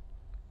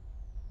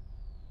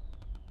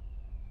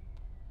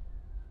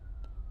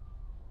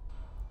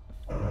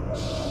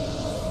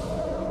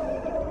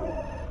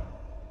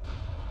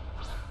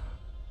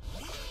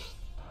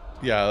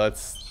 Yeah,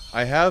 that's...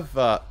 I have,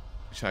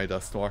 Shiny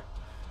Dusknoir.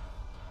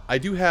 I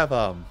do have,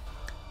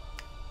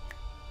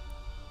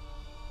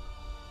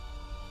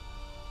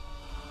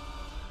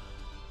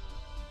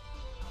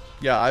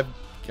 yeah,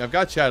 I've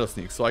got Shadow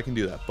Sneak, so I can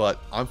do that.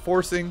 But I'm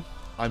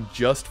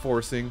just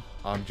forcing.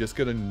 I'm just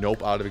gonna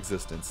nope out of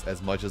existence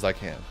as much as I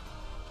can.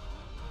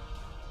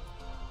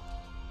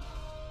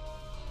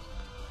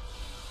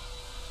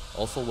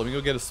 Also, let me go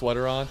get a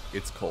sweater on.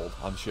 It's cold.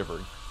 I'm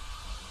shivering.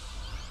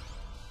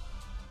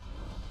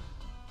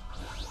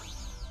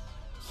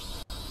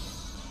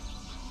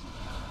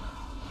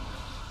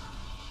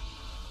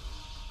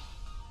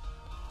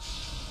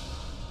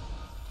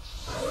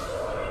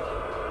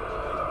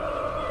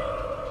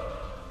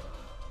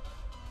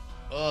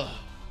 Ugh.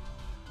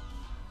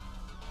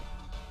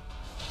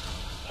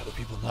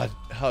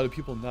 How do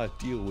people not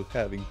deal with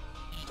having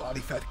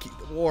body fat to keep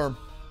them warm?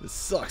 This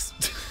sucks.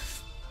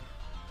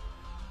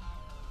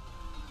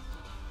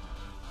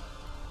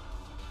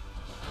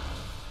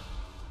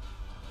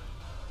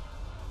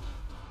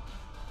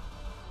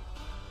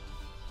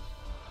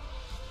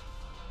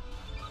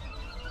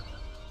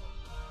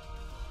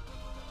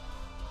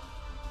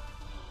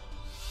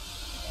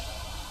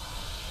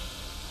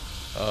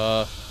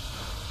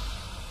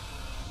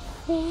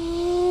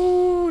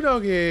 Ooh,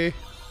 doggy.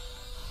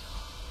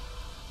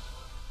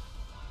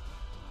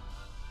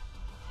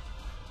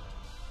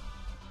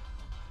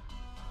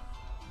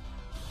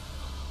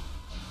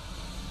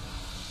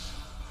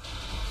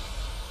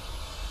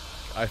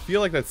 I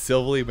feel like that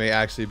Silvally may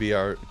actually be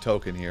our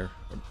token here.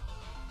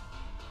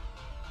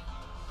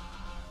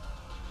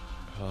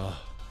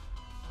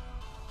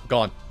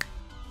 Gone.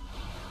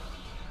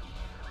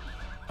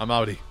 I'm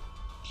outie.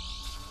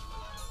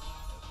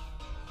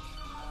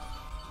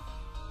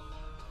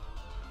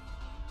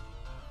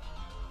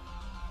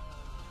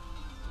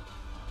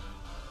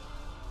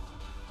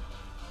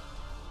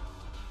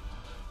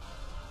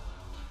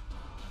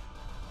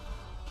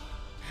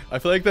 I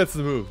feel like that's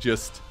the move.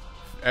 Just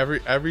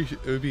every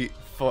it would be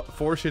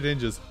 4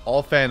 Shedinjas,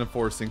 all Phantom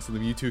Forcing, so the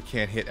Mewtwo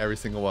can't hit every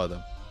single one of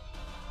them.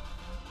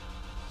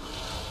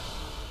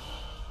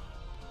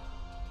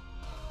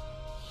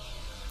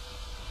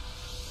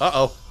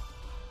 Uh-oh.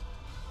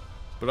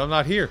 But I'm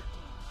not here.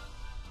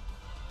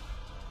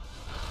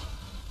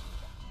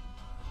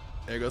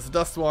 There goes the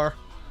Dusknoir.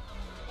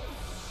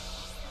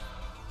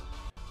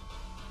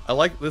 I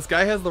like this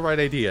guy has the right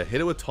idea.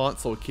 Hit it with taunt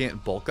so it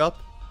can't bulk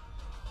up.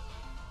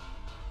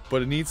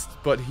 But he needs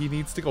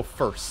to go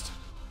first.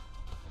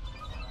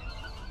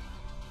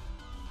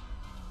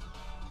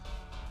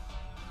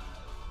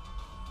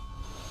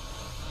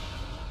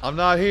 I'm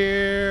not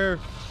here.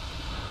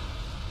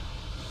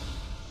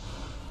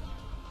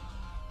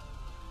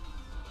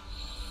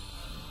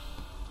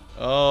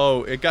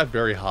 Oh, it got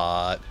very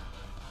hot.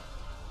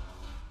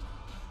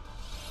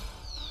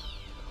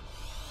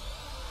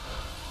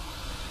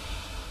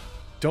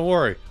 Don't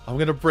worry, I'm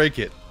gonna break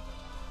it.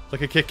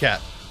 Like a Kit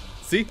Kat.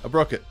 See? I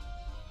broke it.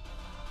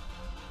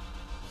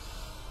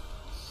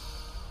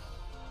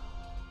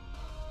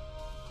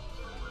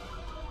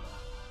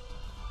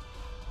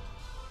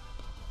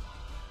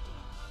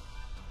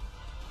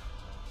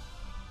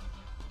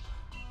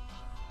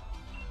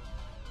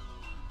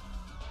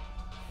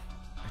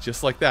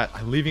 Just like that,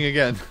 I'm leaving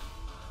again.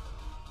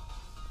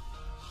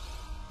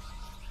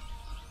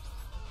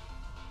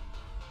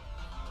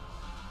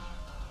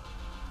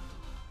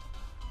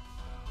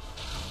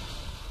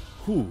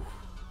 Whew.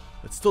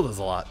 That still does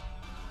a lot.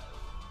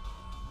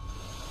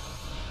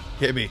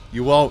 Hit me.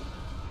 You won't.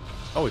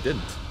 Oh, it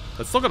didn't.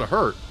 That's still gonna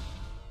hurt.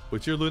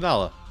 With your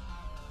Lunala.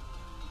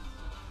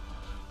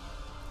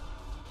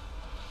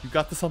 You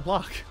got this on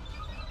block.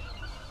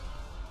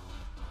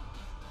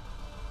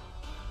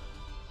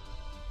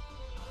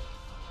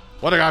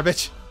 What a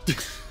garbage!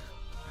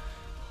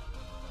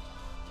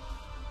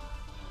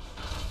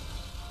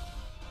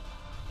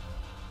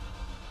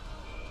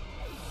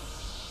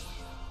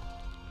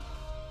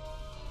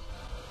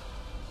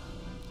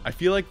 I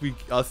feel like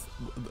us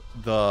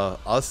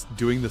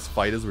doing this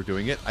fight as we're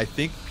doing it, I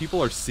think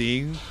people are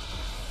seeing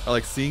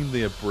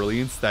the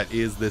brilliance that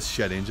is this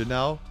Shedinja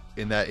now,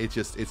 in that it's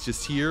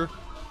just here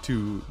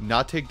to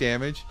not take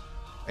damage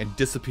and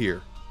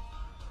disappear.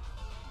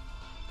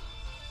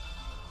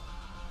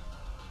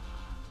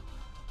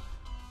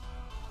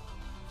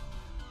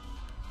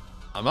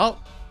 I'm out.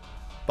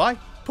 Bye.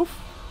 Poof.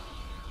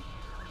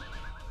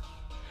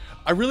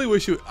 I really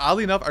wish you,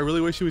 oddly enough, I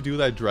really wish you would do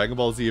that Dragon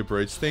Ball Z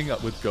Abridged thing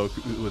with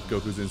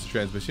Goku's instant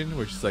transmission,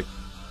 where she's like,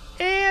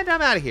 and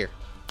I'm out of here.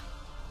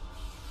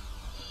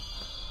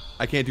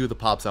 I can't do the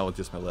pop sound with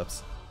just my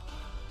lips.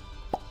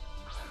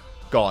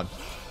 Gone.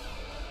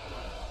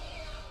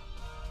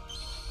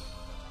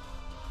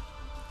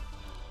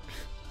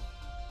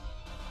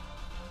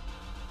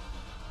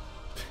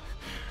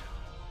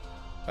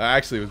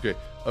 Actually, it was great.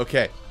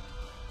 Okay.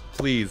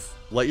 Please,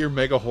 let your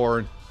Mega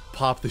Horn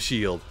pop the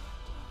shield.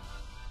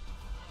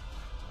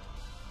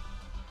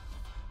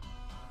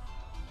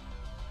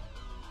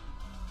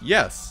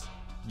 Yes.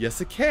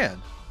 Yes, it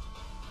can.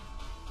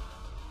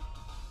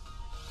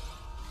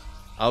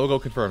 I will go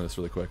confirm this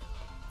really quick.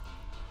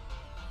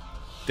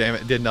 Damn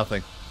it, it did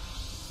nothing.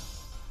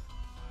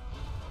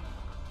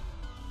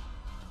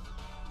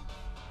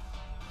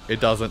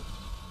 It doesn't.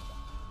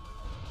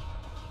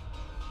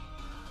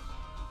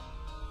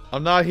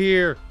 I'm not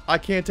here. I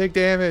can't take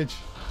damage.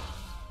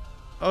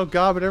 Oh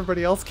god, but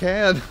everybody else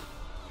can.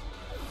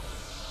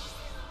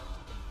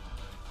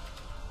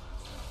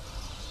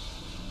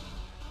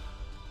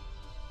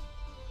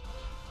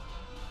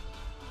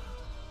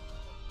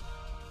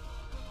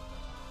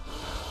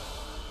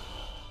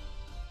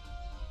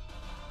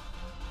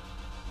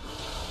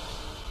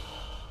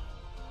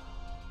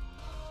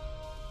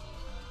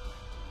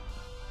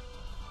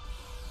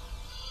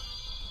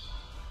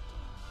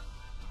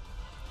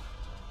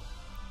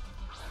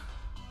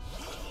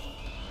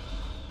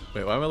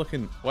 Wait, why am I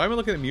looking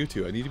at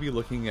Mewtwo? I need to be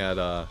looking at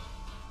doop.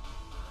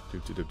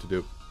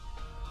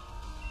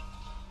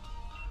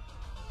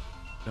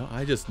 No,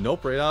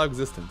 nope, right out of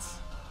existence.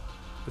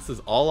 This is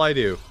all I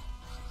do.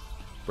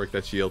 Break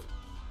that shield.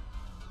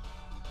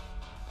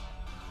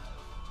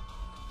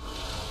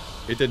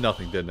 It did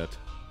nothing, didn't it?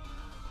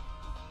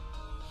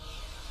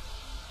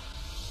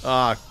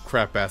 Ah,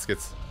 crap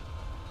baskets.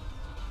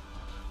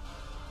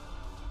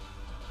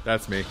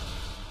 That's me.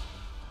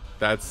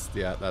 That's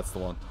the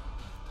one.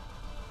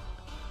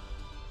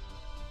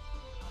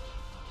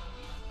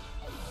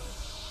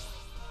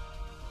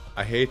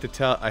 I hate to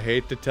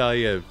tell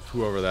you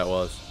whoever that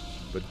was,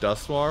 but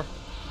Dusknoir,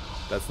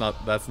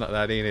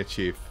 that ain't it,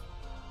 Chief.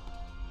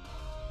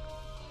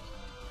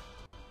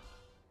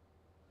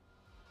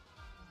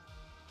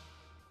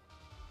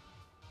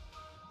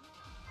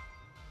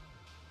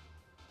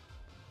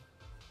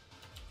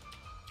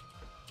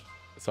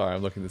 Sorry,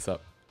 I'm looking this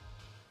up.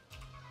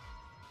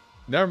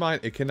 Never mind,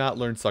 it cannot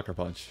learn Sucker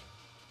Punch.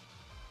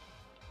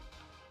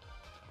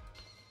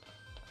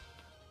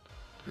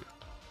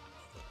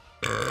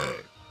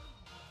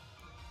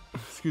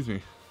 Excuse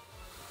me.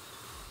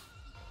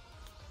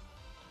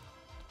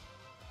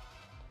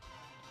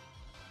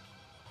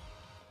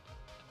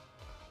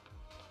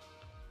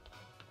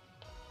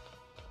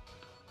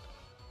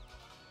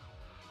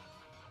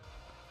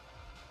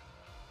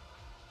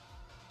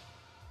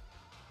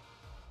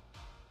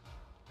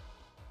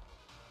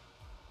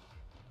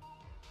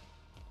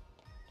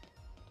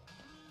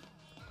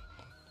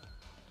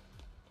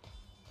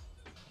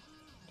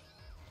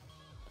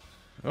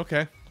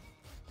 Okay.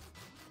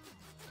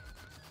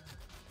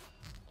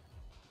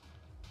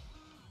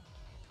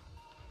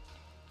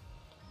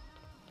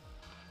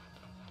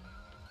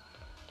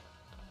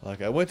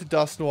 Like, I went to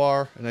Dust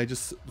Noir, and I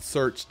just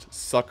searched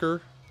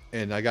Sucker,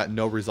 and I got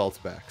no results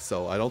back.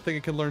 So, I don't think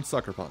it can learn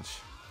Sucker Punch.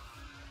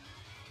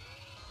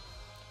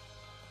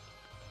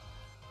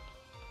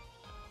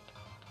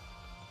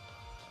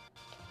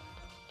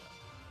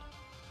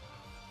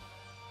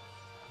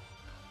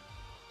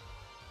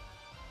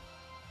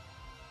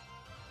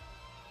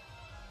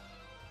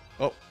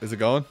 Oh, is it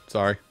going?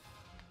 Sorry.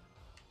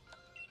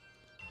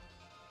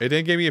 It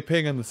didn't give me a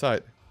ping on the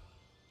side.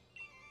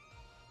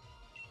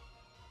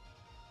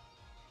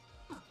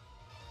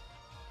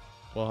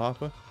 What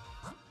happened?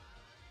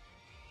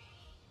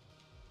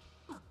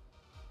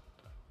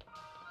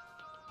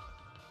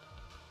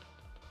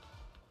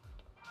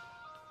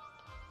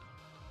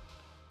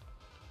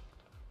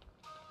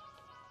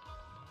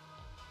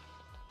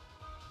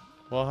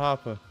 What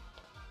happened?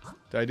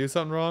 Did I do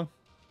something wrong?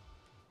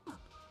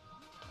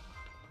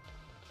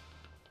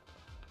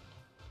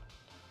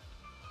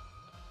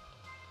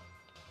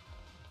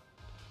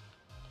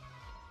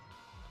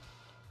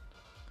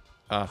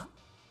 Ah.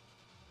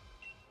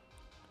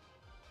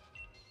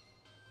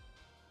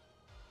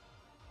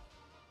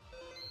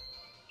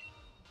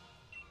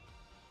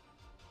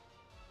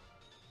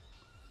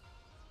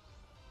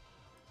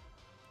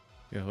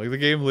 Yeah, like the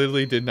game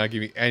literally did not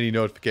give me any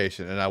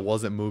notification, and I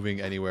wasn't moving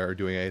anywhere or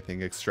doing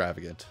anything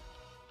extravagant.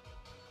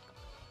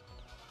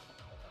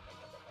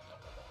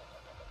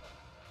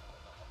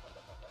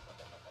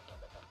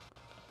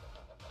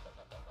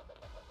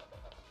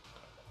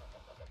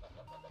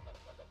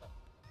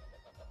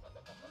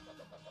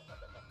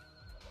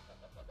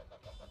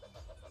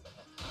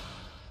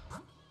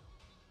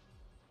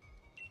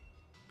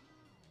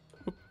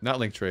 Oop, not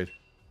link trade.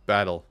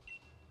 Battle.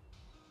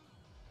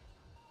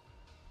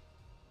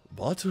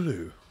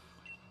 Waterloo.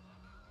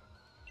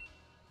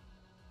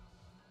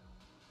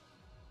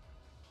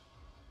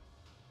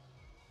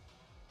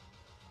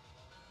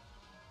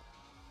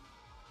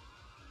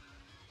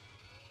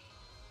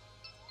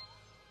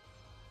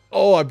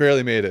 Oh, I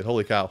barely made it.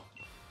 Holy cow.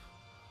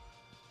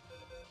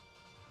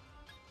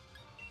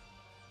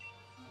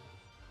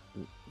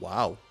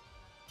 Wow.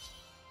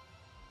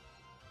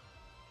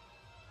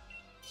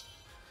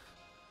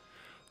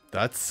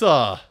 That's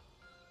a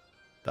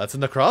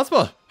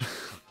Necrozma.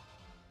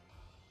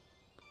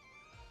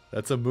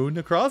 That's a Moon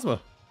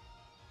Necrozma.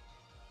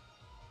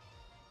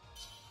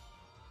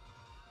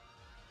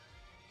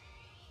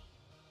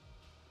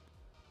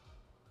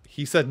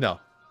 He said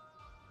no.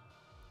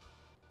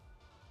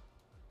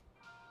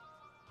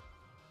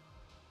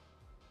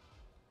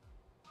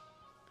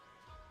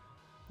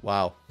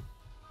 Wow.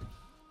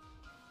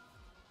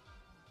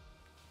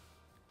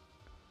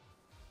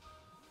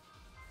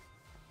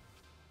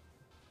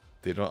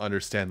 They don't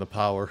understand the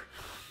power.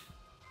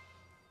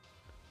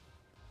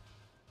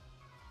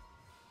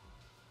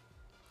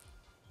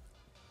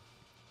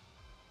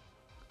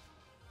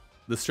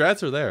 The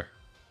strats are there.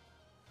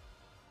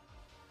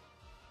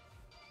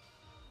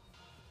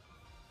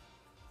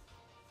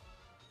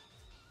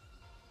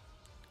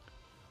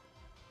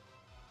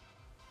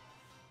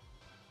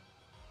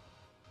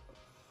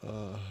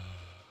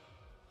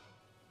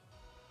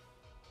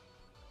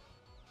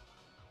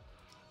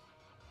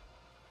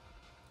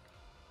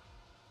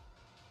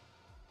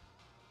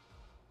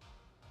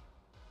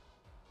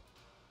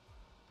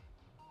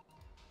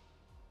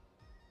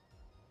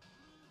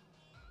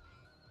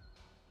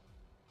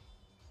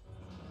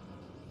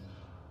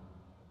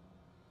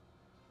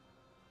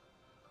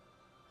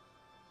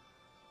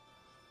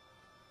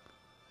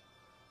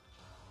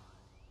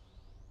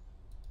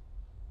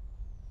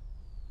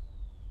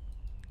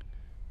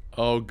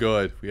 Oh,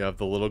 good. We have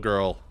the little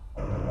girl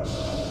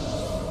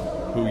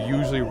who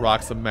usually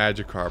rocks a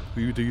Magikarp,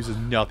 who uses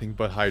nothing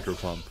but Hydro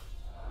Pump.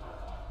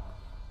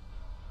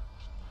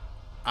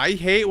 I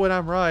hate when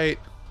I'm right.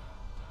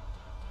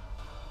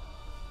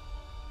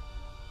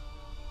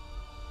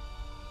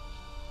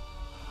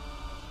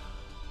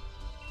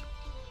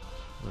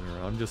 Whatever.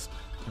 I'm just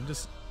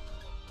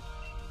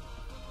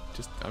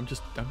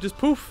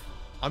poof.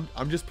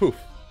 I'm just poof.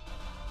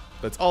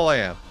 That's all I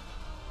am.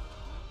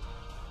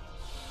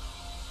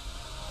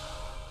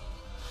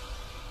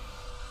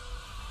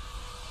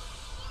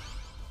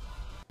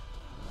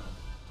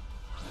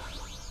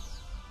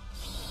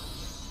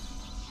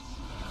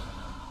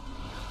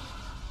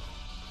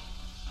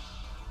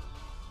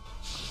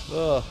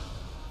 Ugh.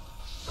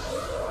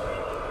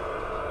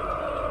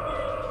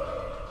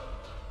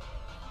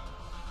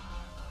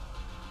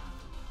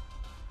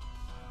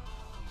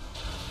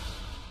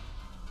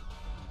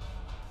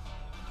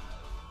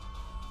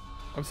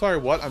 I'm sorry,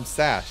 what? I'm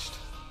sashed.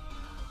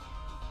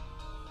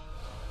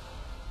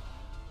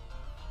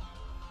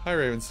 Hi,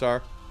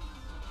 Ravenstar.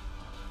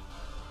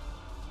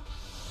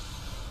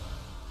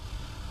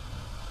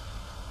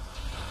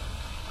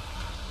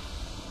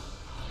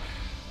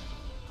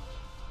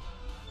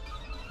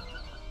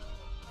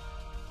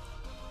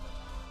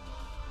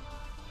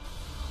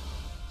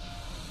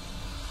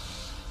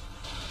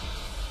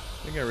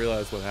 think I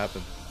realized what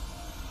happened.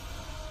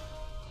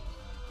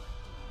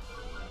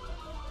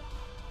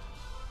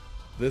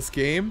 This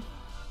game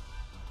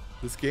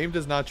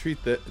does not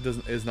treat that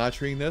is not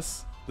treating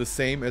this the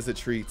same as it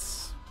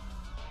treats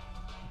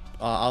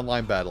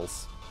online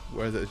battles,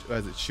 as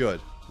it should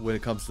when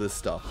it comes to this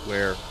stuff,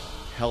 where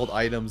held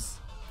items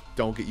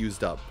don't get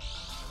used up.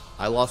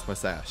 I lost my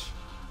sash.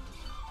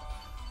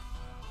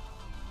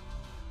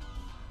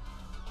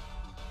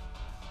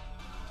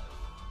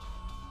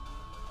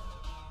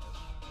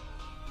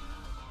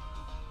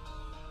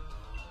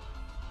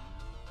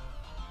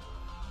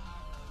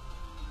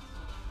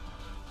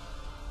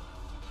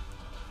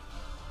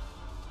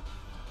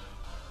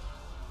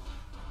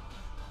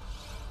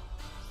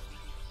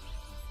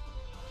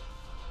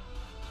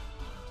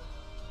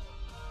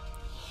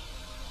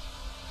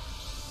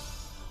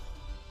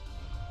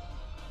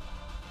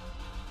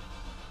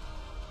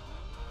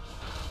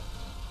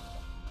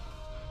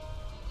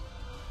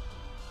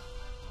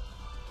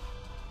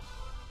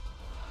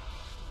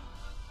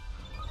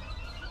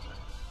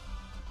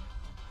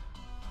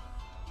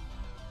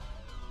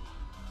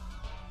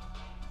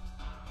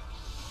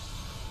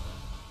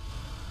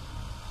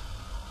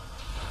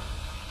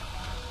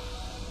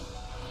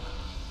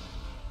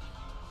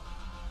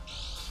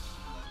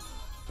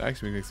 That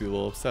actually makes me a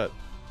little upset.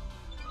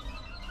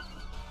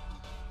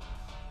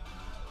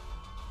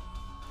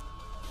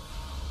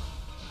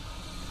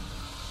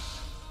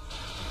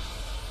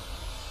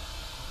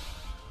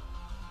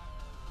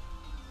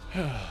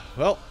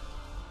 Well,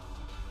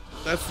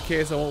 if that's the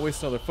case, I won't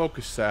waste another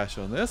focus sash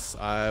on this.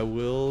 I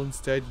will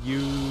instead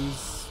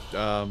use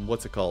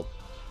what's it called?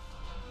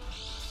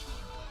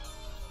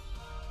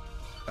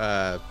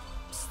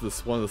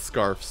 This one of the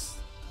scarfs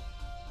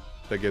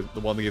that the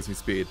one that gives me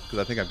speed, because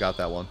I think I've got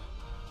that one.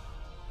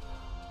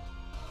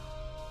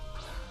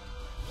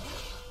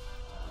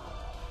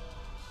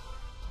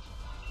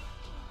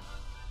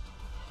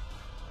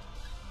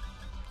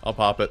 I'll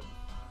pop it.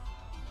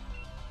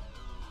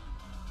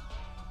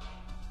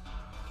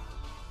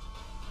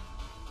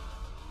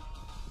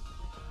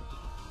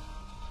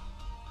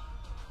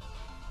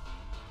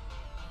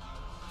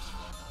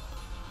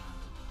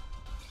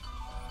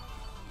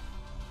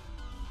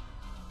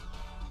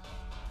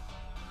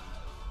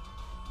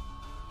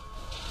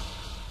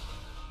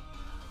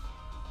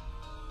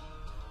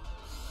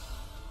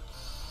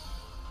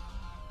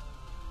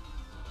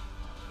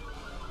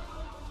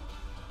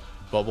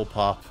 Bubble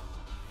pop.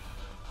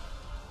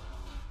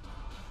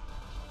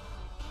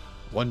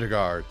 Wonder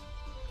Guard.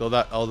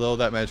 Although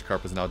that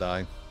Magikarp is now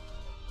dying.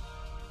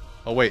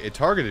 Oh wait, it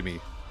targeted me.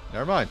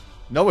 Never mind.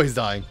 Nobody's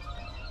dying.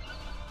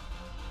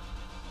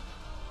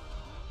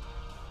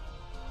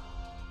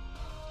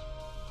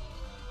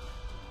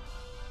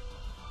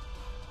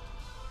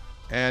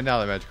 And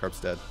now that Magikarp's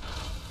dead.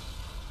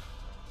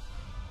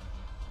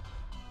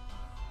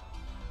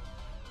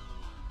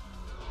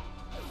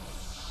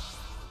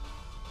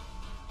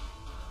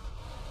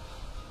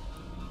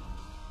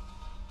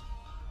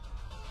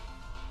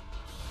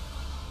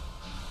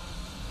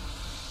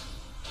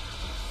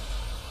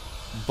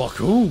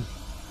 Baku!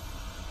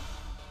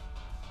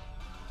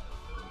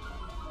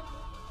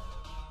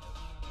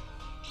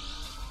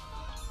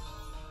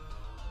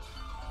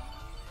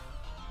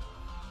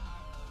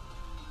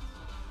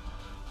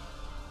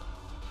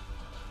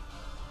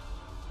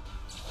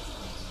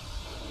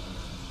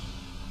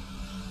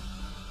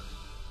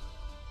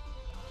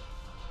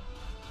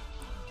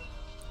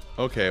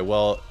 Okay,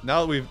 well,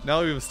 now that we've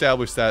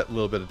established that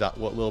little bit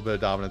of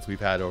dominance we've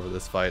had over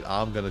this fight,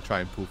 I'm gonna try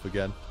and poof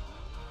again.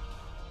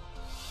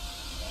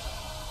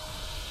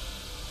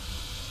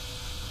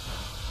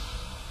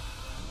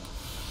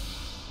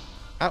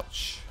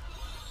 Ouch.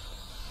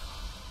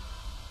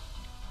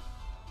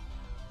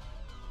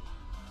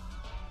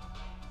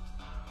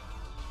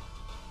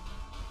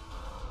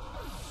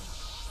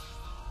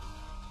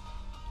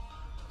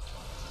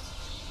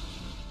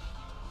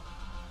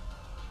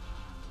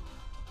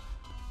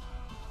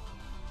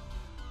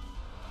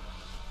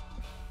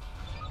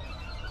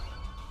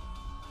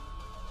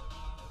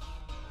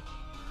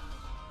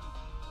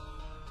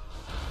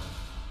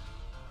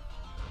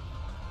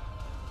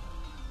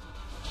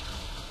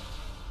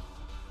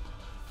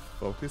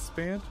 Focus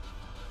band?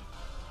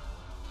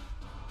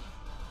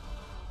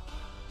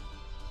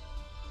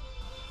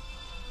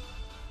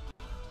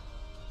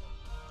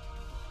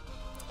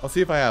 I'll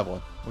see if I have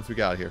one once we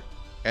get out of here.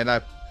 And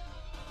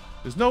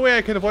there's no way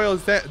I can avoid all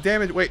this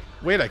damage. Wait,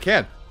 I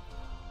can.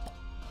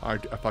 I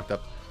fucked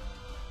up.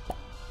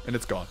 And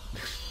it's gone.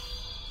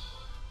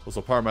 Also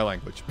part of my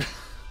language.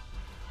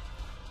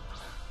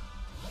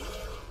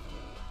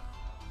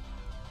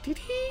 Did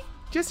he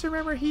just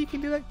remember he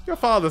can do that? Your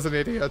father's an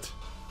idiot.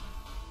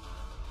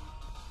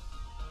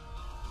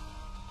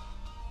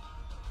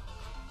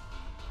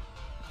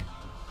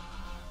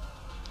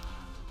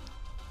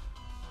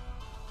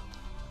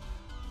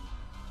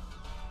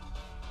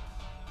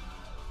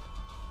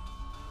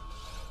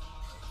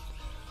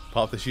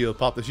 Pop the shield,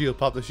 pop the shield,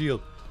 pop the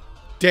shield.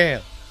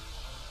 Damn.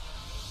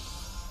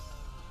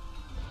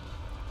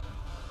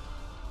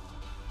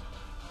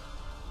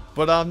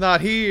 But I'm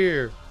not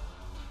here.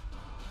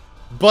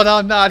 But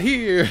I'm not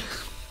here.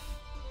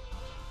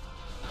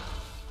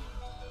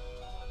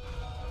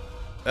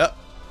 Yep,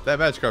 that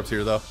Magikarp's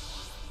here though.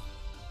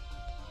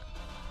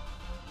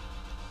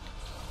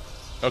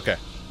 Okay.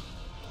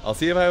 I'll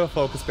see if I have a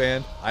focus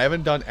band. I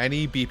haven't done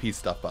any BP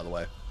stuff, by the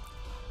way.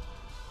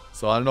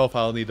 So I don't know if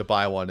I'll need to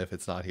buy one if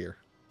it's not here.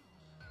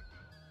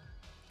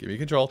 Give me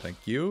control, thank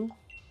you.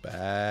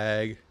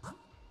 Bag.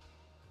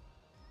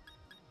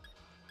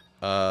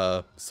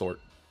 Sort.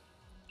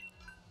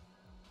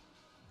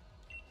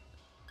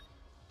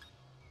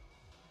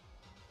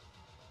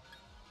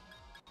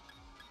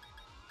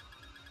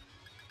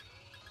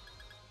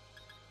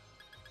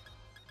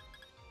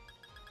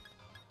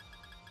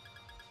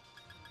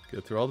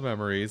 Get through all the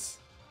memories.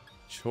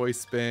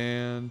 Choice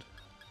band.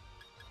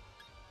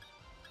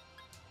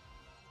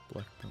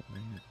 Black belt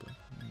mania, black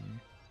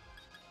mania.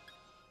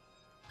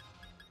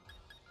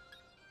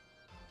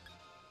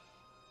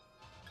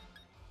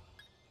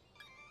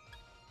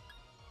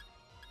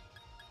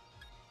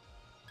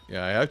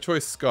 Yeah, I have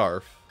choice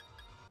scarf.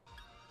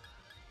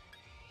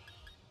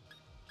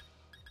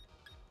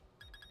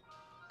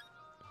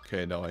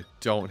 Okay, no, I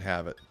don't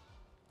have it.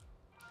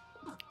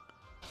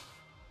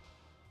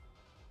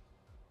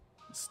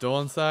 Still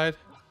inside?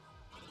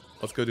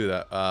 Let's go do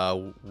that.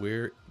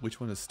 Which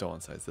one is still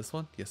inside? Is this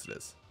one? Yes, it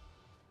is.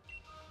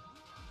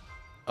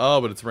 Oh,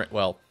 but it's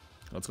well.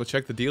 Let's go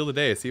check the deal of the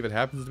day. See if it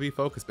happens to be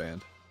focus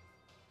band.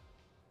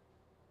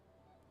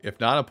 If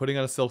not, I'm putting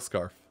on a silk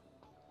scarf.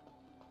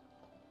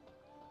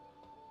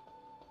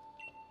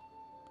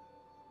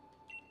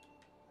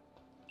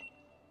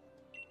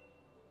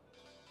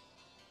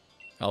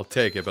 I'll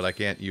take it, but I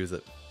can't use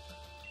it.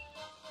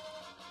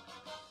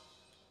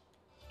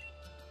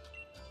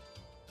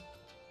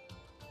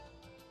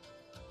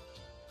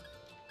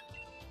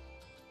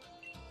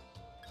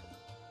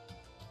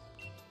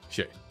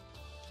 Shit.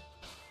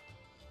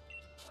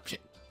 Shit.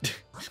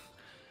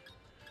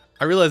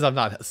 I realize I'm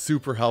not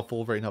super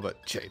helpful right now, but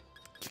shit.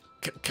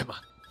 Come on.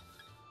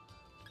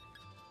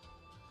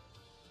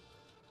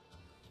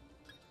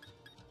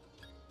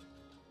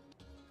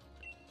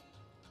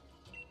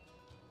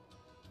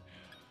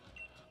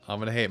 I'm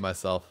gonna hate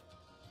myself.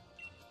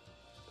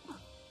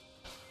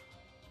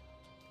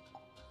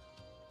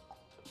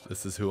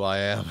 This is who I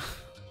am.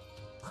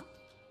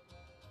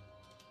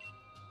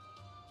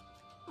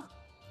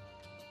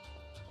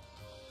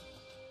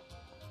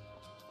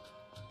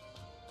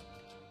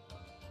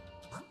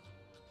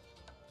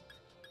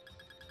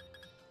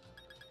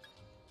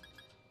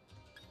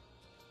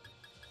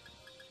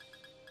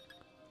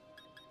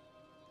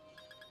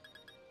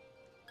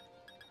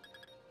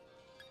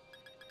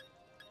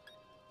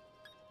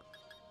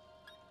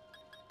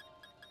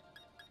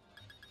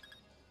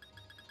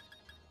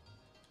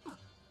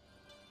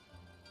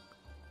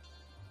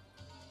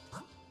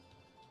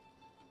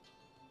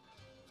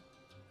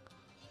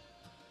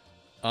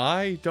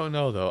 I don't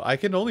know though. I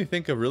can only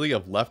think of really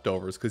of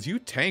leftovers because you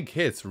tank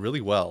hits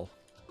really well.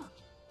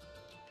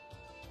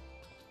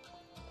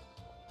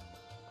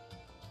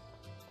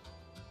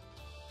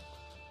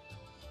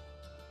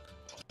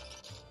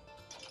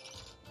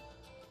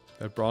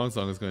 That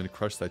Bronzong is going to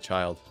crush that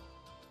child.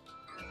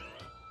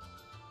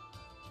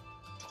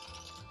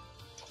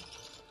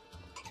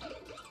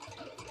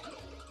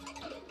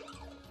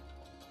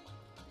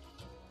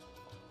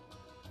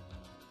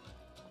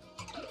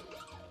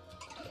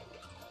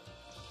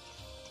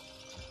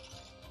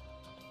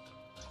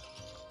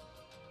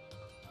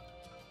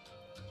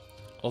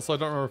 Also, I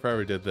don't remember if I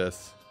ever did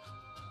this.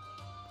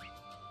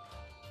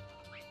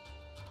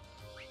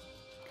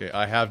 Okay,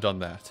 I have done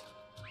that.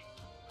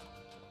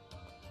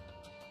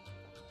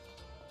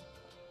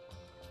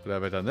 But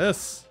have I done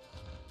this?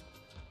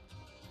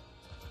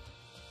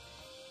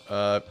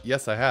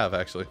 Yes, I have,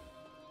 actually.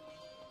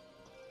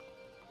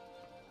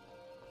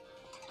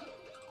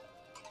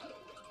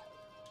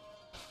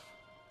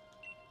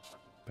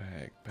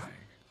 Bag.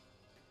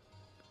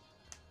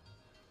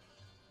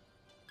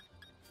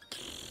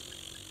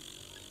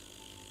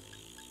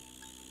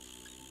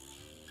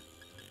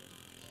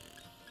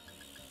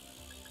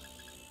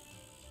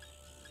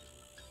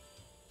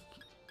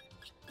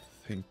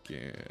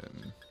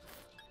 Thinking.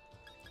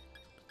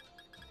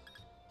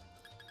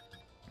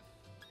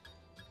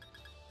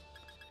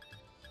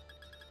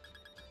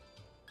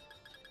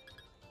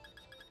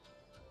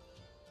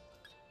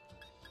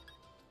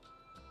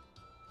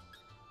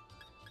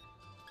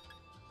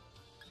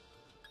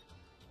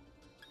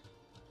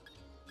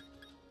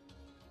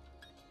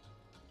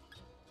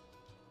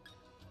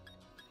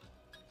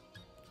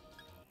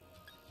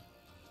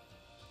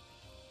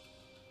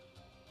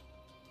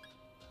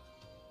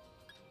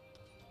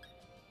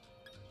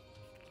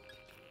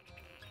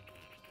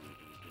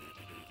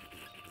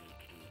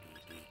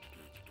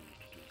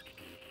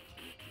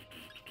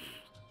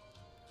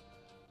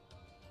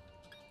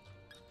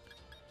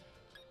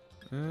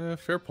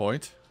 Fair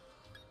point.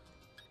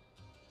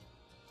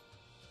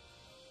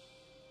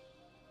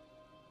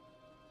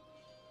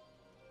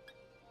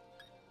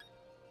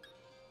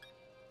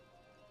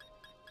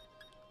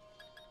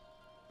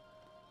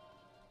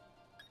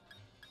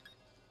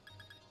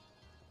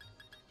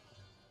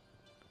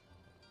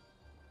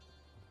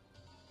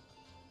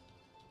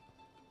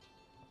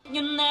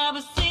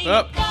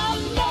 Up.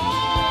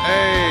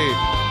 Hey!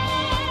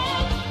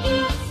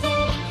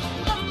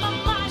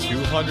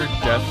 200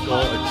 death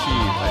goal achieved.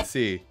 I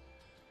see.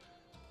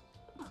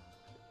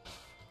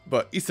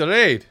 But it's a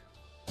raid.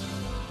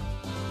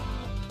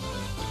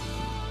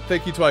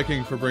 Thank you,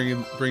 Twyking, for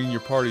bringing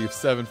your party of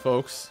 7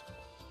 folks.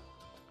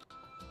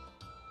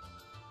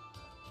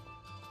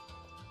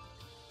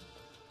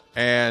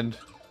 And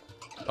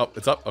oh,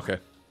 it's up. Okay.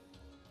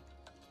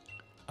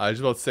 I was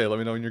about to say, let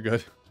me know when you're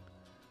good.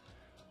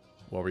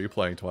 What were you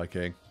playing,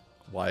 Twyking?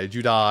 Why did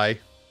you die?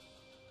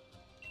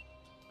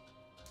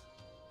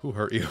 Who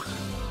hurt you?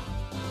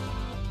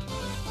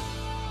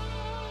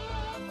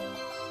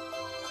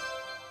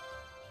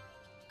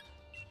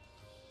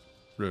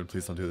 Rune,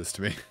 please don't do this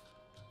to me.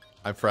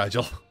 I'm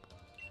fragile.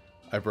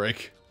 I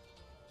break.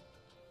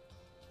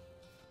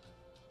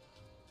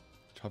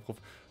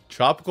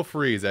 Tropical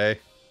freeze, eh?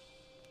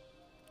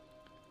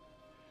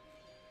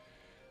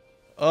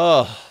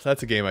 Oh,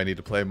 that's a game I need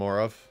to play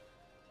more of.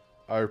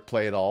 Or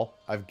play it all.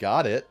 I've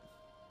got it.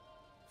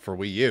 For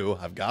Wii U,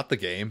 I've got the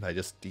game. I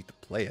just need to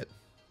play it.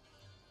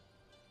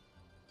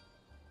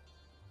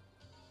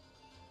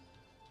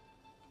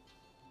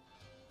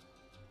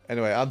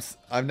 Anyway,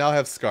 I now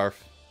have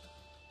Scarf.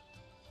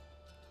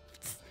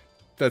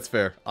 That's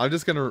fair. I'm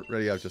just gonna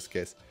ready out just in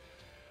case.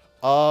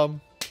 But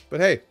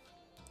hey,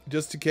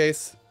 just in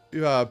case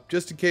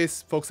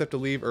folks have to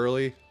leave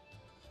early,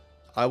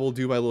 I will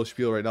do my little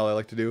spiel right now I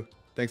like to do.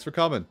 Thanks for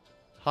coming.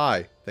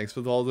 Hi. Thanks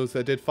for all those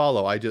that did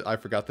follow. I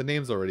forgot the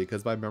names already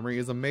because my memory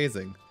is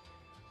amazing.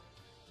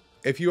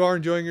 If you are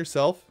enjoying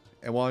yourself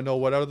and want to know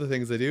what other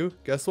things I do,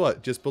 guess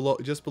what? Just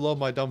below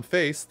my dumb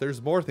face,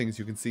 there's more things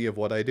you can see of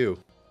what I do.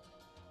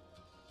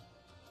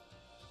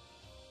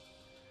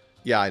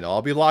 Yeah, I know.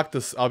 I'll be locked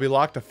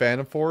to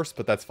Phantom Force,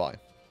 but that's fine.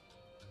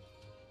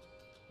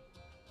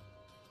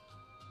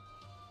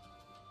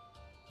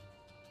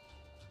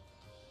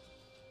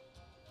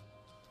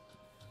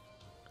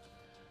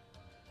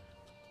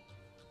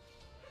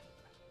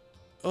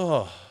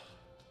 Oh,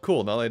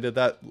 cool. Now that I did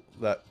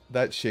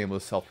that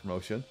shameless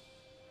self-promotion.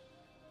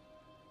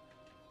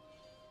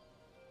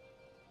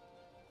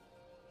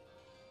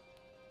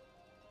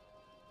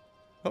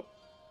 Oh.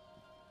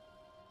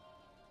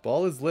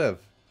 Ball is live.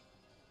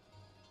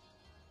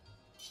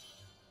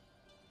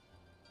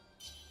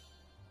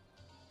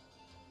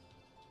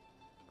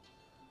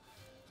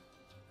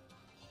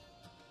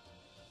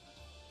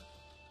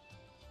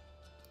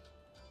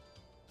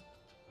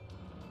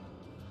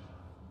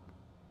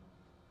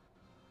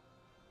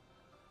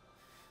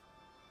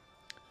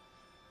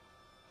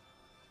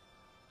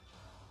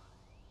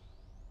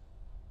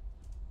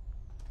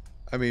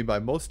 I mean, by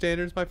most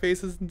standards, my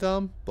face isn't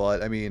dumb,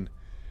 but I mean,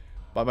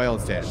 by my own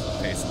standards,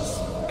 my face is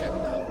okay.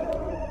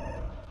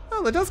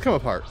 Oh, that does come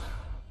apart.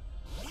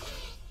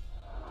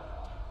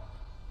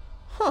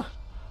 Huh.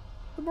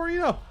 The more you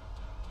know.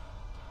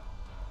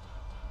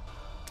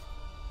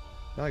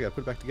 Now I gotta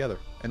put it back together.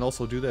 And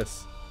also do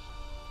this.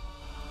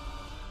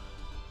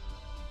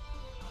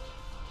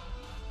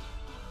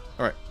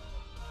 Alright.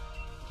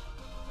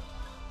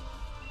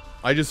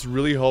 I just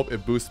really hope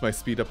it boosts my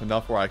speed up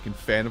enough where I can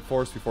Phantom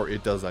Force before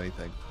it does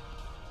anything.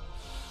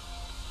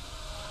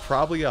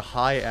 Probably a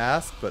high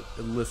ask, but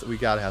listen, we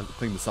gotta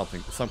cling to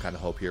some kind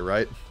of hope here,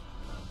 right?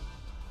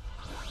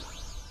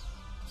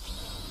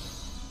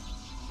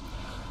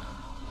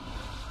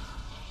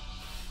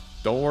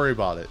 Don't worry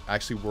about it.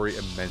 Actually worry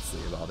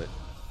immensely about it.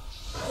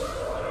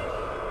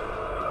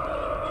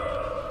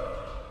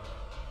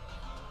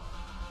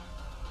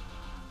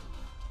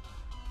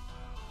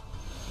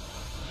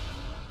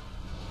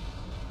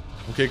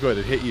 Okay, good.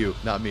 It hit you,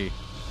 not me.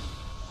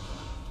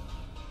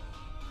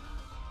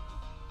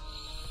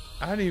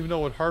 I don't even know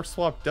what Heart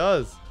Swap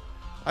does.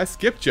 I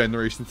skipped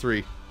Generation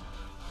 3.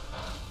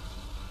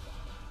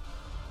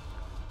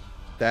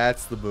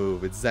 That's the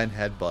move. It's Zen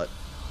Headbutt.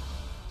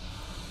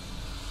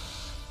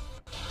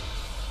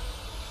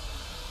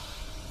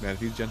 Man, if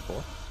he's Gen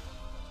 4.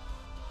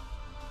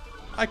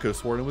 I could have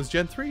sworn it was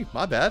Gen 3.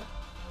 My bad.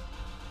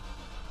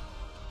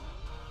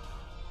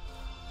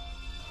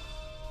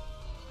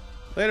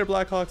 Later,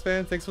 Blackhawks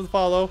fans. Thanks for the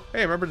follow. Hey,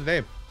 I remember the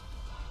name.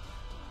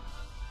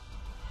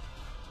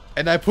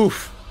 And I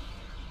poof.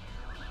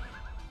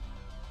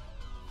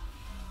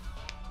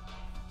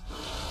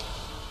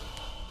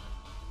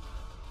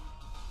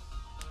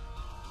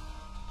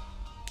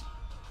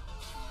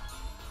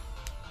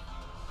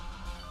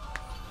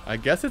 I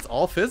guess it's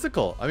all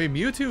physical. I mean,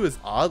 Mewtwo is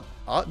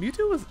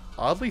Mewtwo is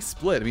oddly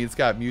split. I mean, it's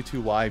got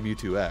Mewtwo Y,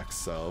 Mewtwo X,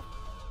 so.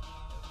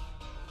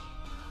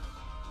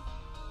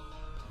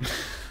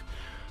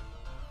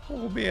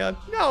 Oh man,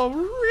 now I'm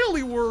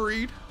really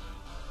worried.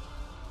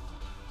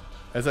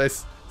 As I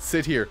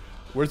sit here,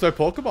 where's my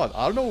Pokemon?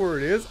 I don't know where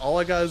it is. All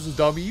I got is a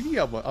dumb Eevee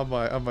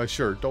on my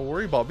shirt. Don't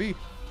worry about me.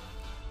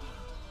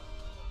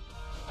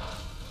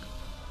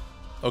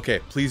 Okay,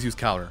 please use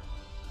counter.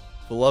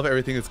 For love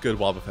everything that's good,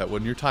 Wobbuffet.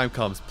 When your time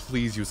comes,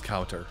 please use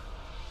counter.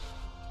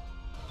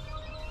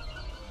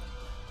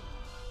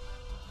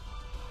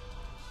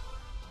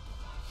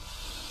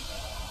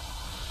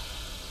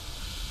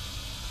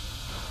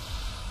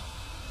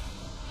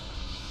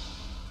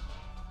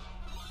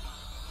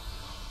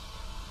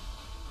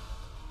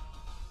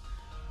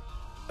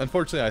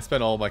 Unfortunately, I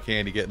spent all my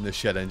candy getting this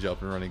shed engine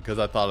up and running because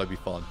I thought it'd be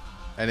fun.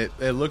 And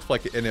it looks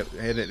like it, and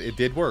it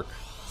did work.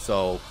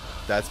 So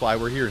that's why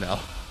we're here now.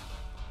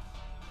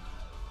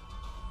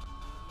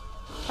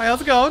 Hi, how's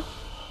it going?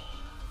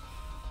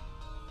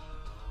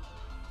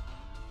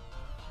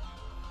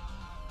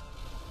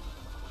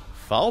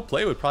 Foul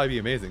play would probably be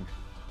amazing.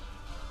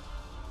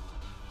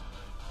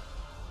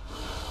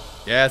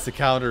 Yes, it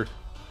countered.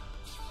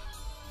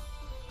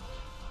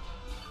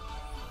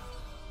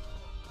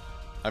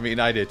 I mean,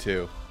 I did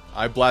too.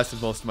 I blasted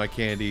most of my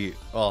candy.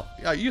 Well,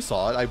 yeah, you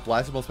saw it. I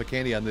blasted most of my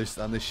candy on this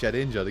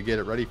Shedinja to get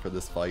it ready for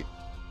this fight.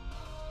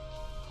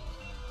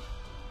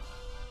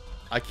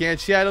 I can't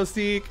Shadow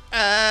Sneak.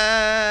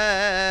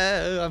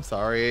 I'm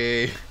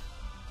sorry.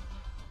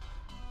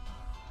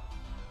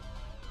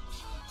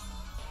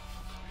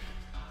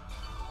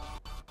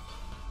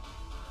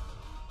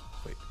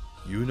 Wait,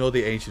 you know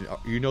the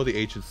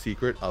ancient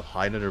secret of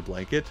hiding under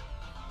blanket?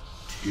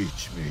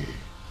 Teach me.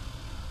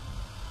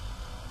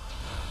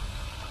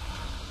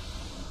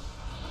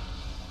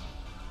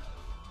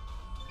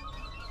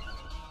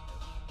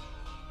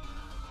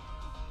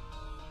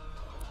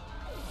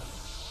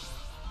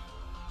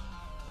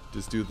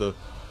 Just do the,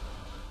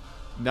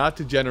 not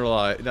to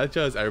generalize, not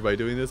just everybody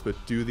doing this, but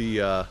do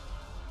the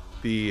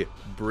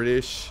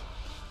British,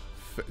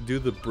 do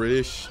the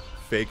British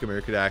fake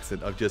American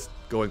accent of just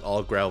going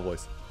all gravel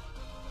voice.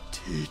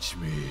 Teach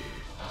me.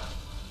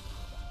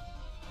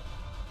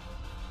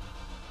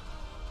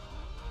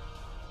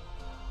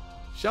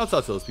 Shouts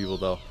out to those people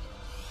though,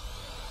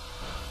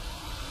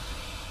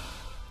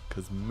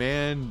 because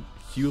man,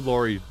 Hugh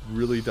Laurie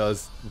really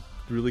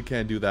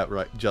can do that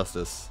right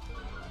justice.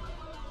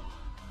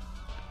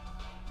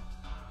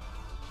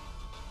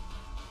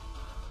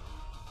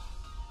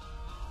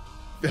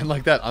 And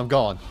like that, I'm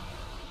gone.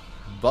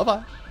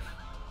 Bye-bye.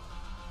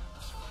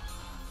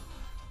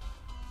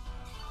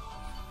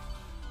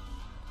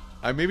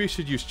 I maybe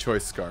should use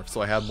Choice Scarf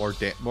so I have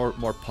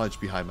more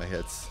punch behind my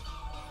hits.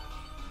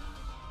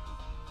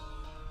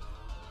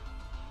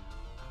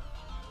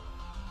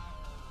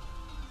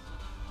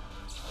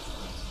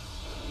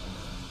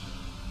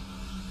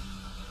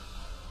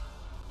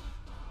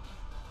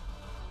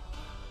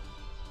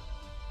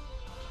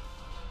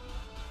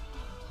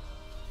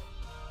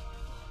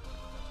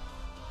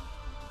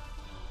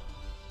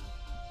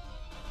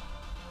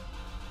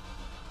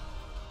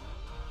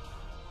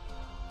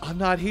 I'm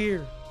not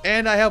here.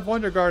 And I have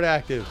Wonder Guard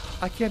active.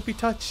 I can't be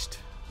touched.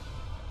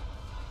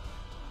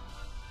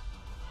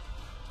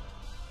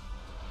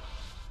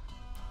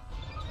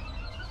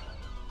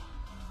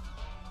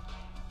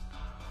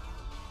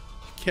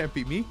 You can't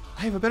beat me.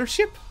 I have a better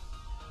ship.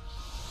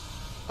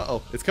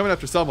 Uh-oh. It's coming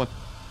after someone.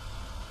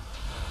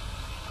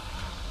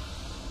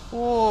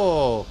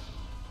 Oh.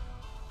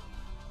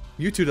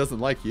 Mewtwo doesn't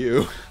like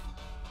you.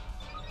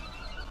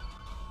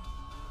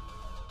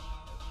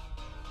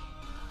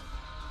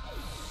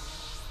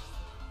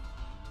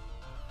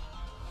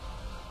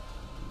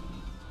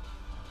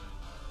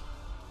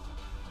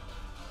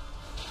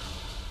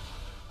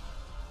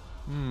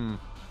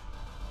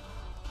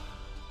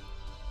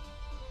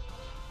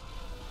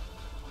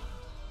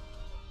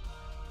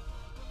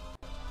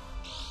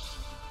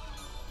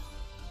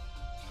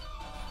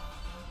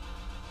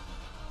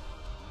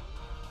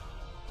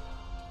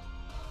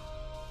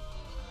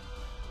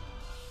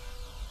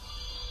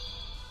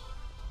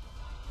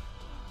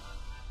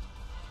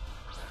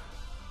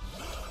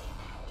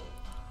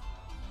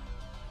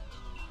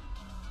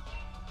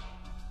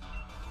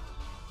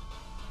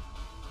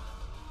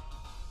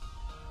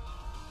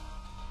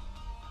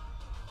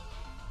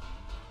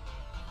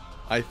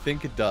 I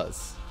think it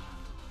does.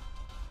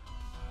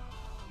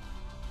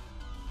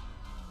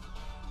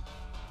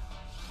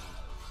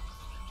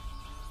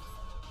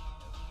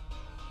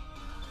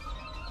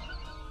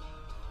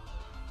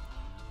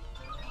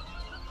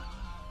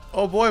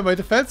 Oh boy, my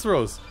defense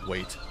rose.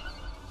 Wait.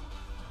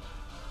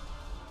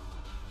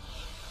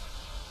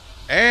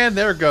 And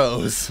there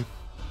goes.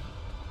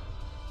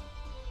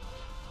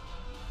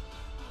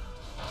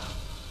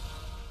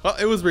 Well,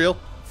 it was real.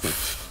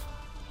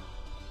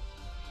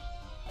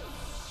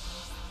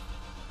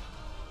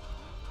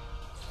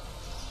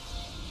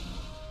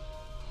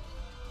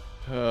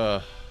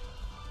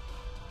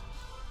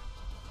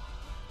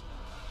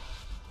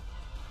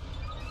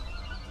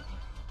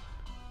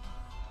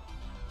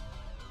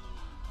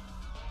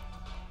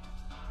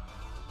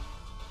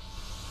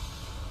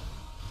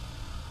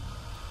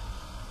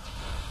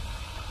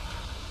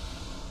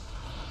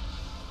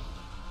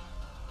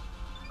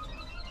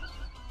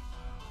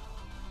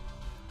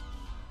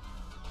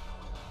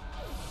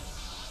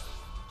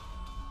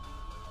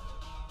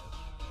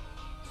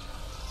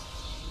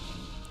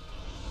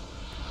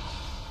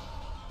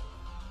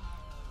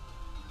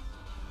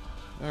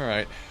 All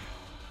right.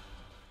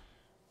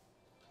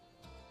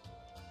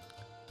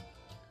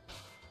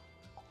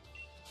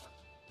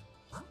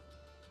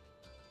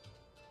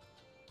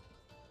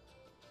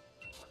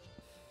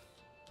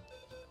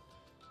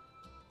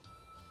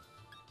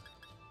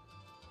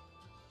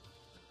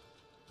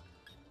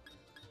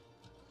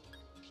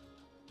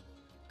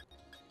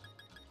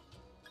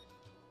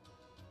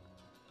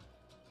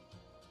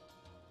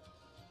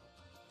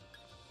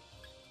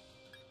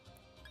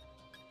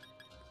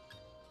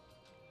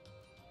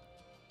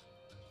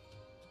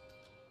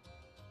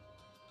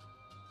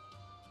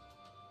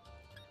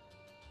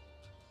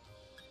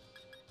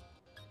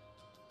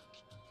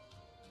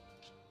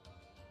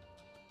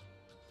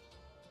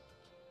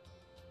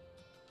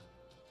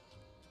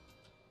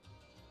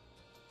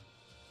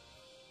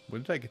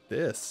 When did I get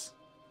this?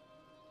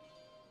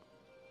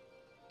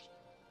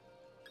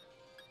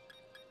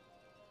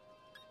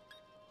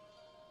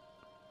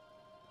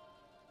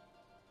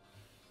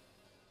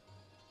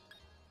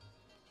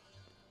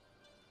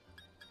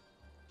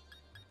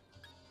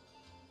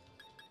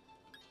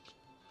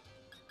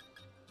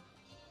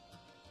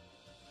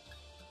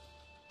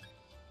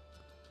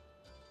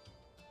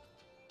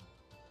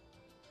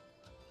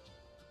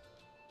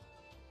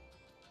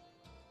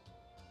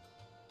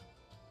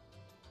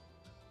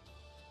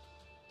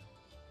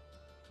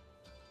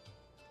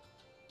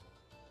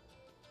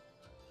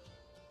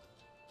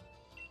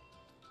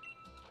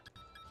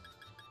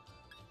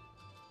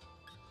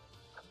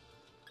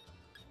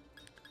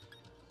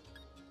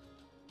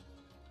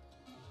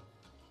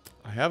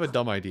 I have a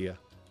dumb idea.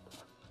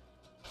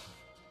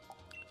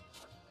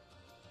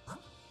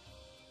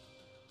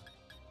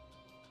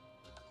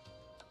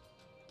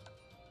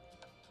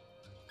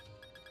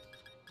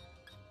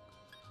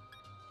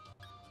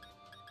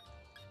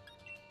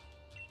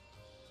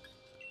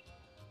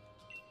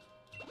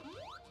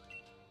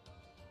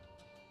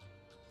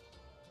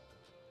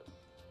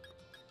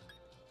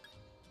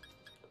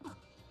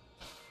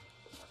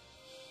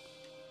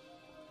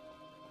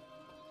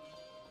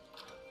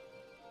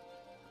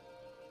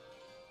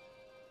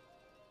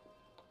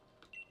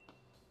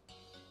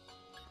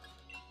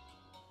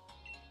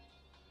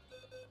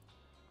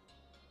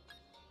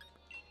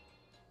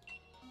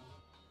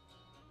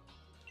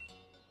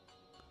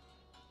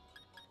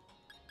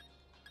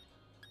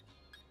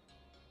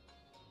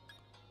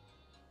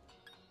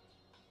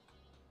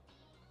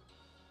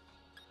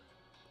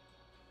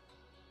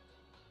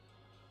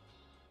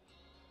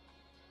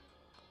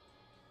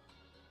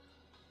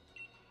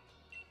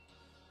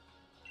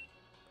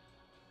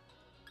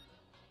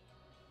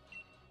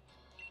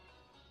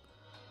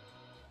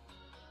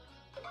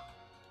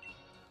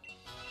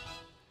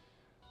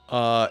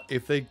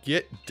 If they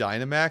get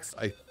Dynamax,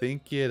 I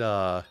think it,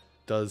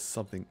 does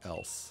something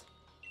else.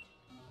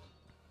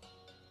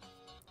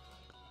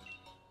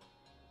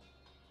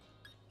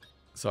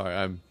 Sorry,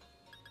 I'm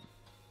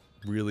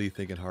really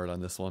thinking hard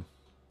on this one.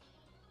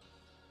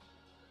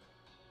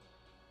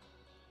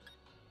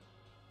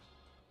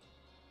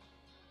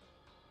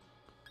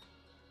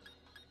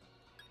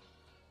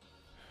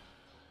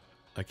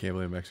 I can't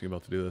believe I'm actually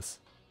about to do this.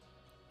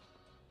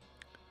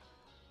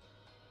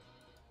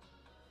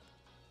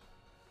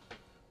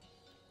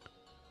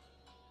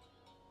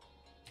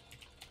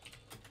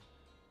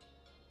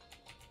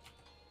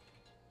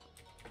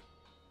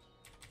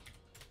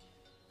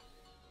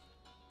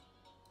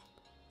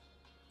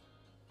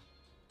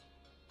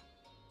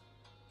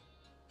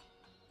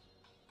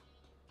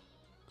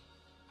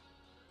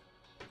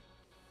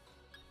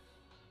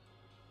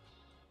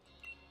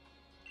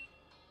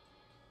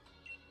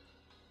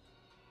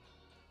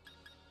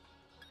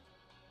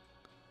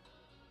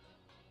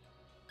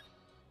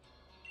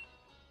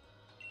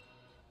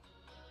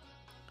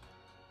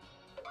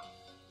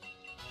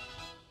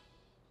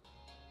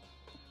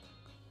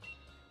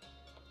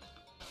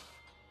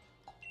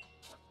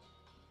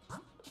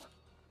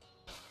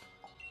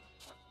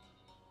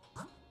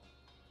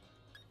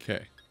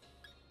 Okay.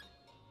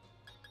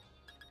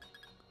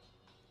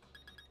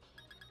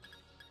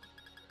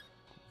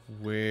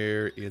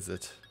 Where is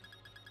it?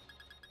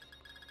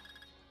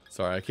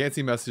 Sorry, I can't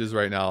see messages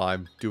right now.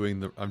 I'm doing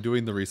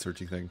the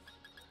researching thing.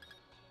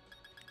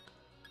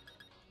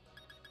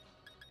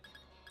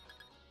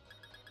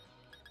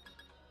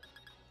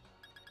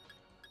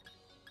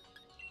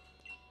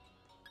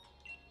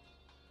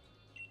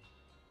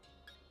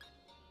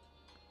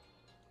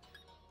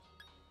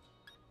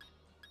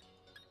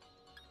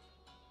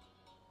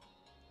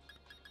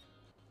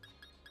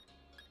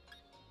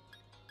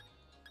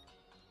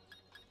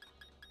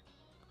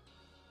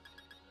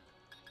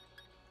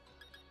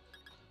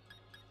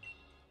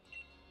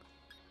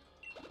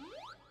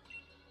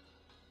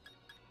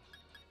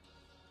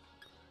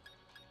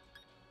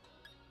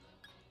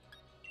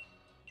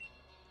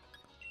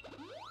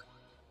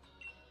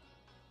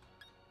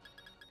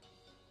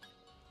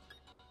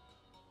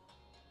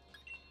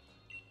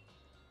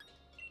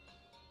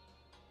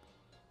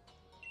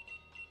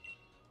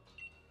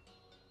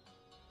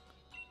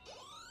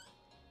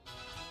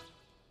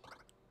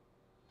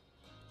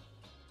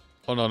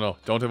 Oh, no, no.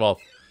 Don't evolve.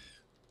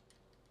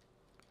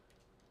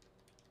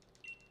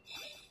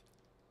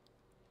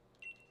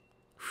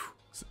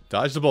 Whew.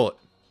 Dodge the bullet.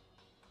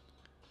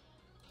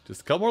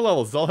 Just a couple more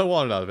levels is all I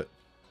wanted out of it.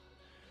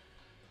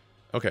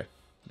 Okay.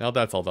 Now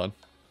that's all done.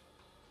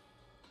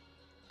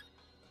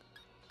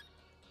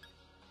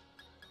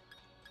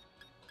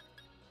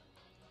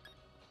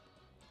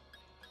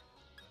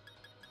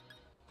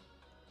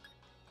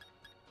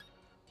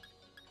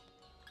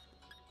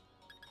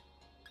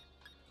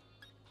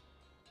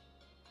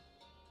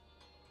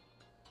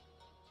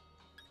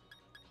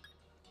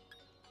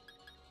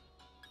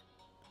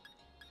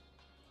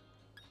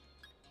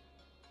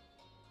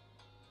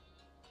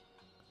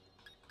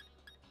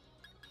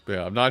 But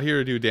yeah, I'm not here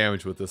to do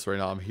damage with this right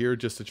now. I'm here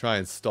just to try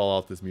and stall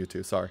out this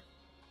Mewtwo. Sorry.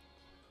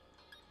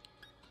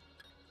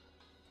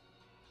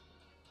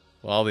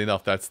 Well, oddly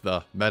enough, that's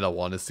the meta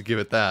one, is to give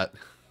it that.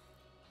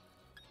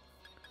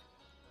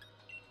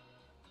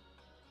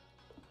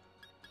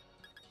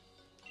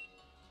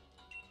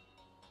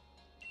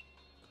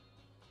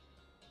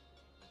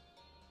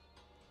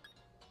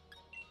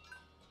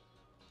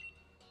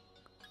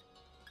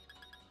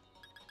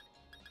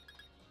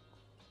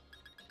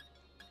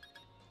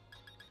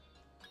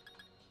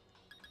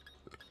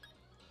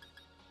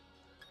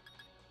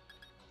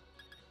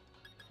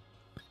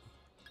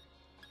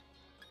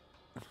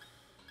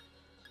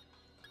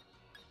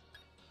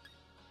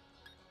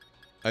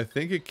 I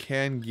think it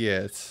can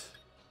get...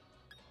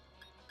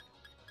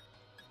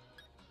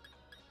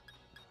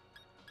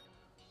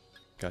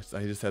 Gosh,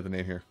 I just had the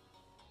name here.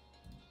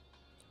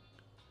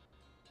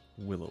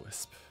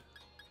 Will-O-Wisp.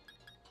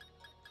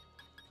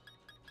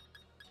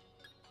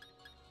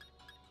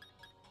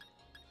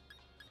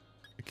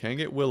 It can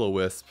get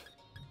Will-O-Wisp.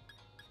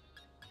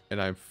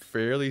 And I'm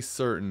fairly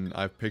certain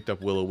I've picked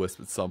up Will-O-Wisp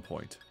at some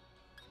point.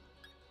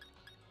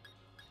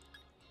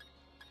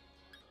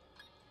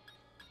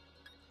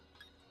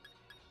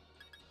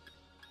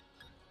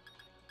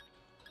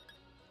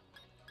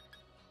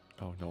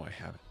 Oh no, I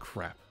haven't.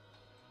 Crap.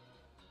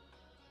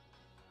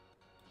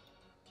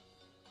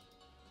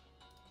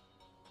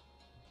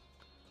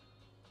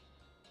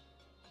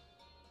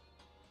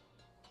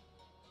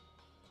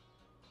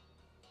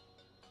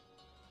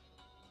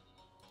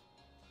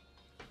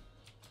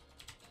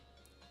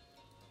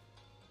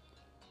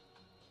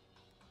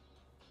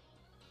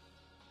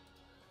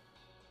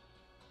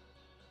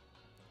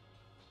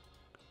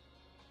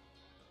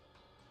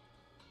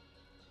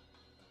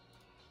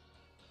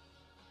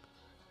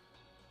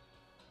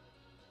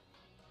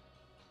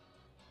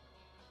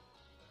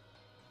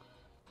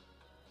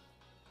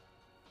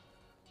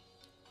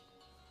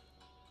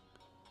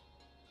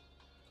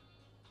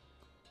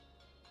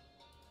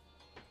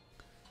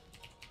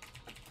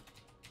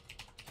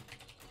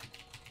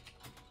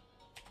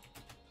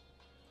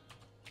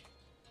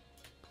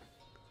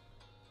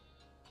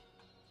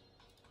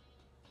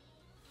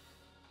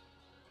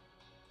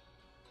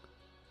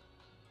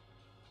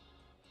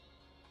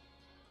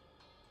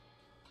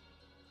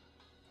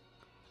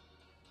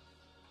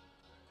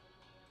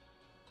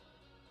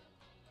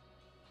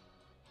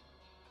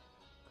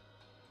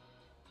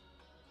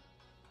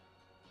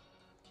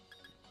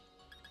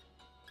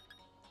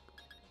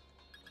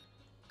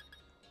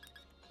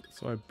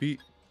 So I beat...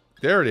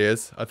 There it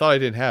is. I thought I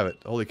didn't have it.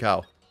 Holy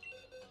cow.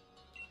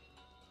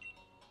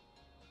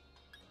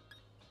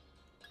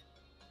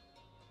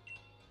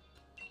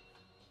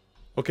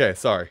 Okay,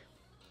 sorry.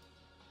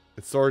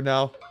 It's sorted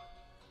now.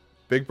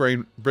 Big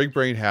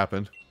brain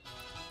happened.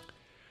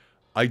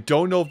 I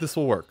don't know if this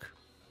will work.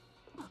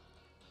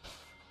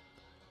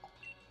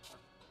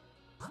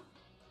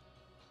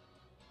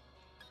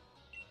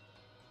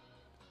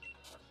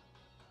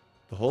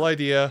 The whole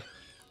idea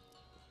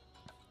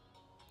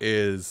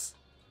is...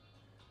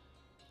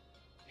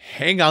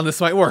 Hang on,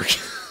 this might work.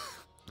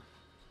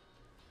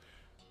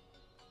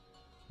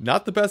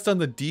 Not the best on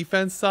the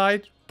defense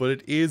side, but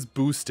it is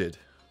boosted.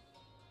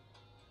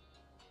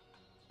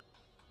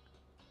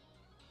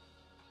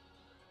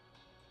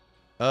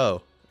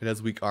 Oh, it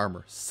has weak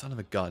armor. Son of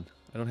a gun.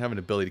 I don't have an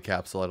ability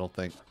capsule, I don't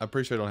think. I'm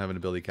pretty sure I don't have an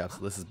ability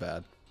capsule. This is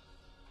bad.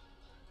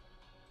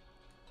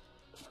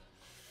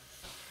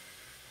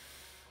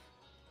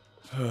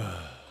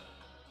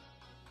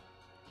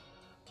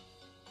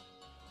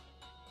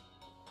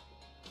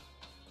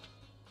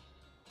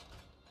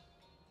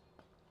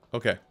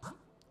 Okay.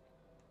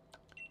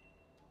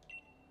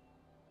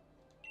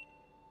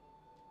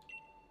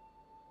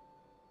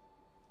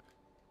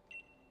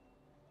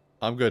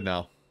 I'm good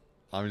now.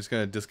 I'm just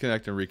gonna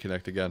disconnect and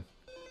reconnect again.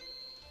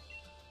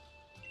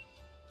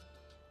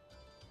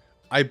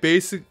 I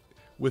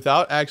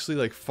without actually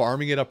like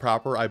farming it up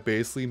proper, I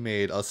basically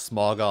made a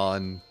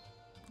Smogon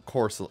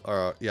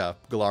Corsola, yeah,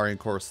 Galarian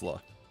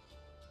Corsola.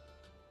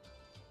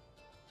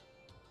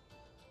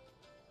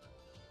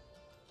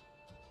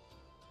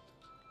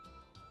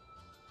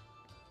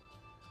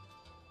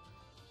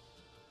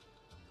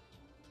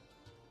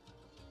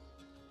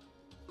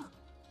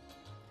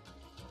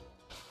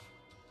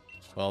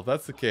 Well, if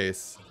that's the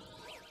case...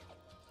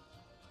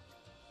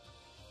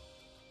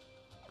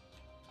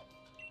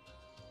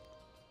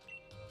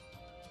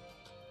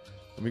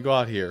 Let me go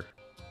out here.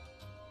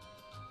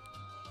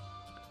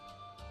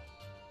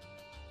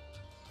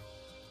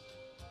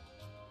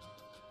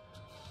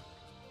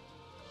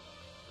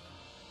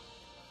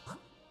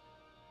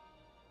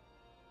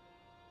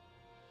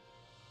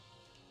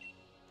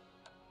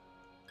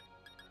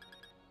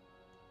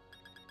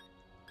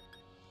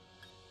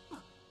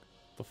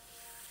 The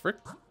frick?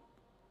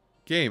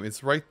 Game,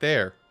 it's right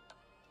there.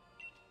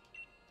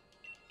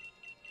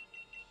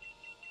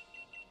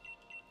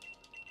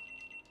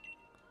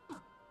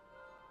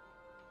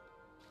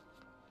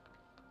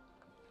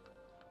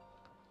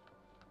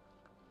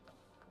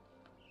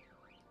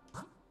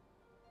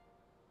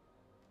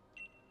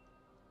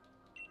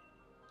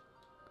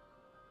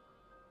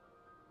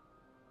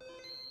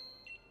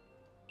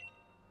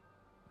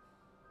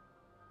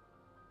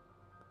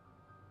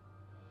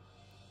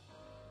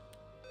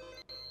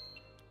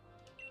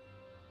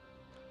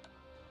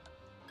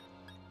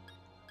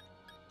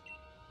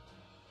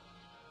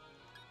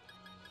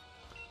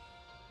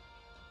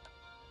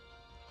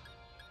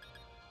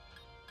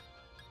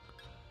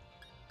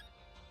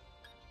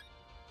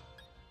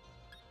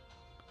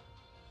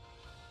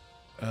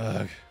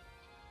 Ugh.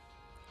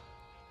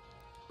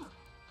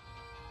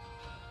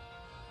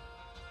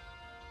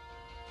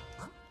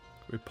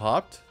 We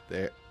popped?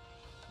 There.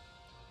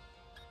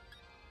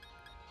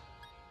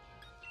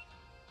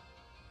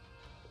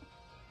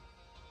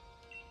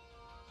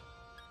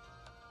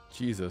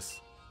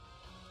 Jesus.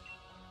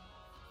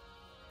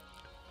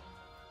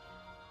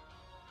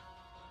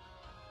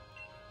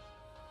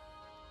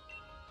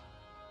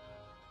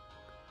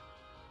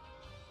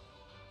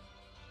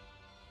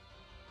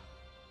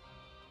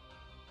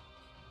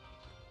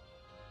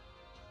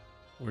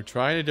 We're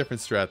trying a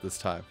different strat this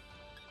time.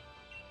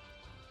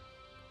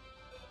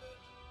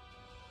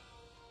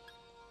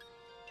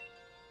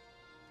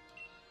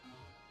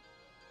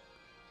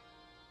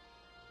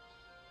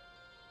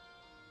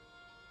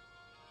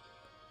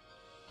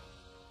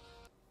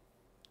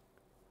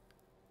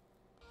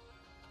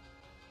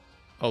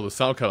 Oh, the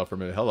sound cut off for a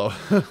minute. Hello.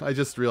 I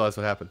just realized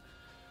what happened.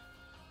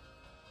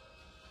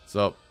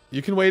 So,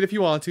 you can wait if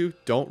you want to.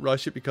 Don't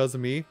rush it because of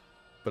me.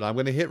 But I'm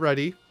going to hit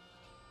ready.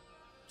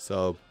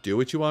 So, do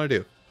what you want to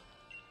do.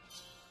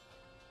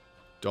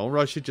 Don't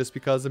rush it just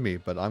because of me.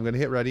 But I'm going to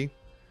hit ready.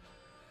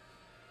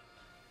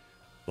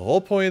 The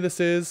whole point of this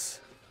is...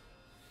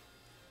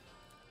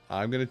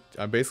 I'm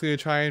basically going to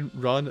try and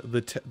run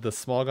the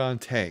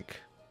Smogon tank.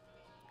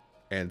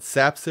 And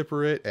Sap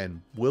Sipper it.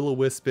 And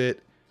Will-O-Wisp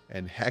it.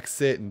 And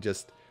Hex it. And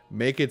just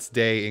make its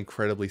day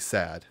incredibly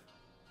sad.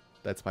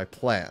 That's my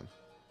plan.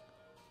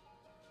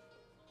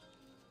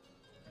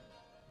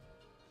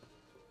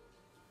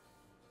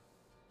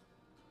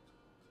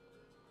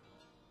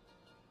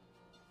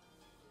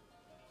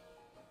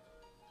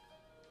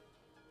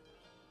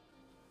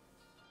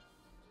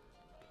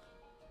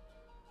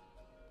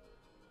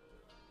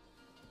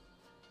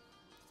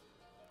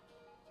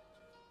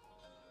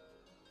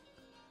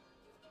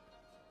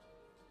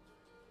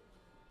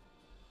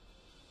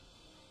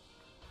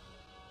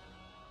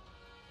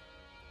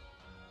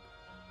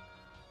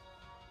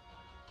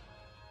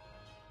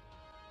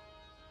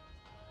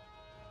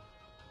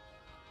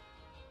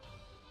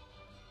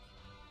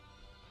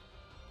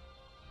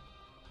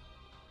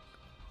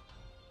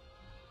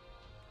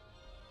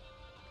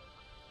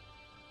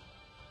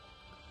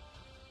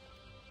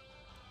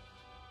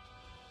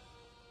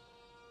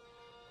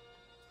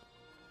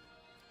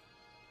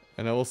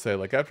 And I will say,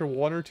 like, after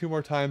one or two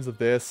more times of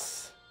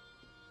this...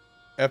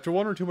 if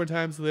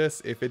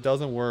it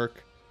doesn't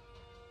work...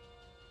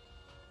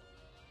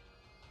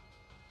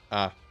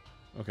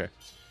 okay.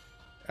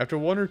 After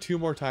one or two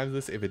more times of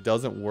this, if it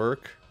doesn't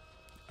work,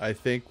 I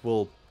think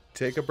we'll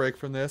take a break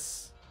from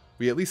this.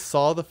 We at least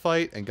saw the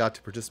fight and got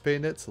to participate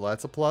in it, so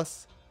that's a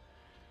plus.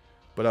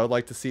 But I would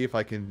like to see if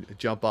I can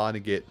jump on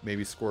and get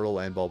maybe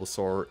Squirtle and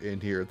Bulbasaur in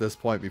here at this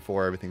point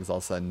before everything's all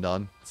said and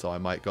done. So I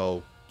might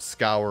go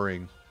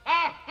scouring...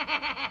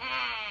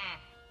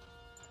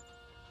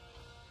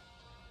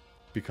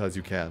 because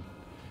you can.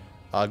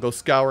 Go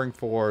scouring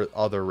for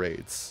other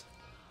raids.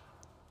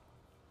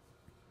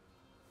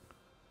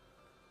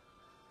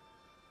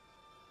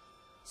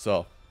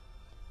 So.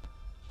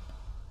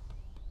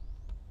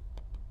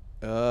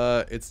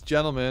 It's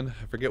Gentleman.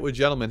 I forget what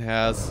Gentleman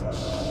has.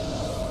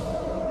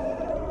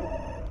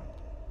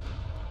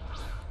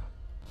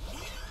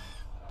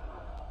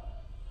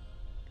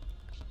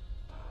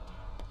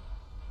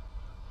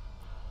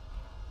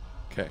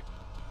 Okay.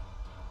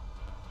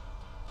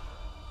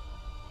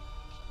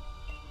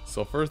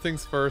 So first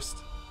things first,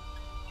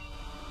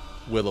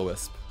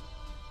 Will-O-Wisp.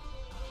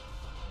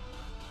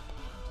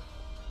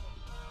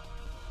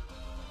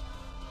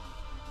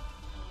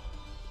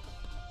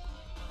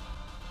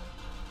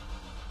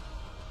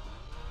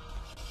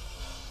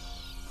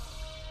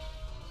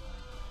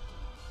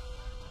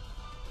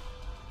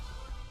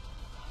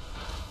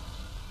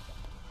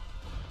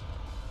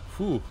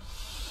 Whew.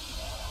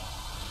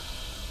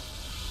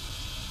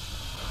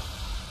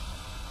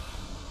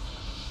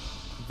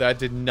 That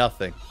did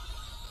nothing.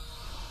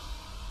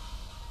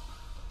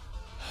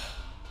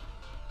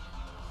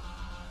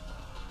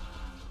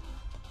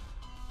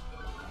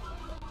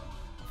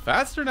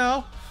 Faster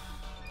now.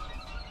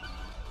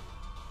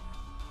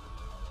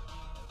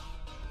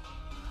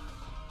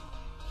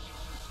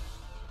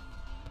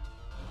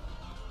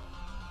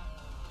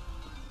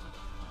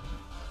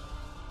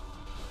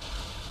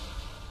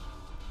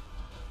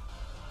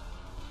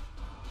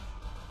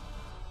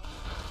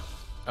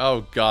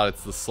 Oh god,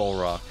 it's the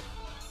Solrock.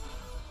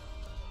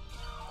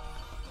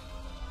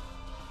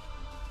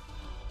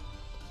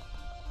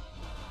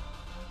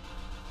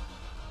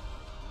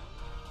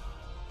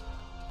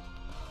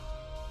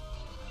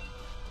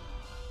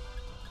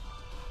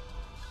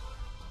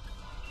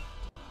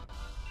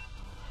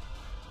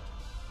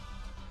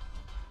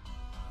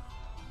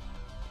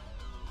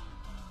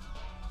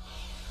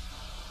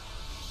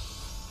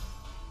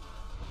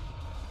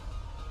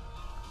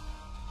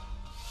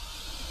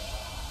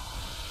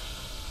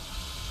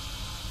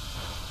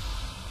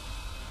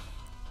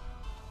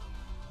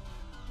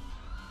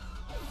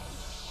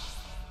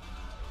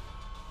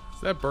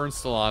 Is that burn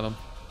still on him?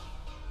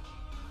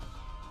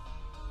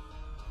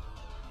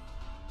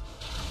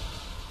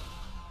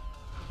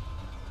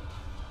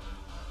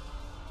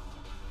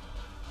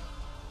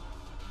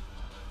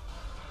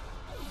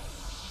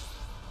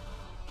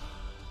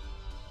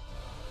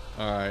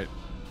 Alright.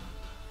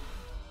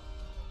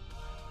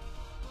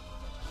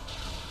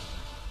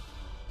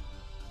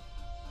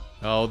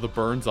 Oh, the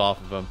burn's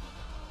off of him.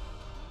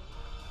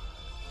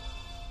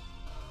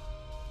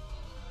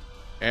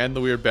 And the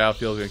weird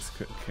battlefield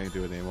can't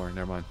do it anymore.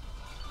 Never mind.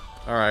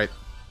 Alright.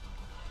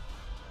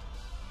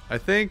 I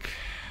think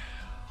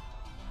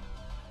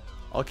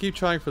I'll keep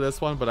trying for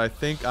this one, but I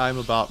think I'm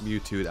about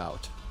Mewtwo'd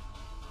out.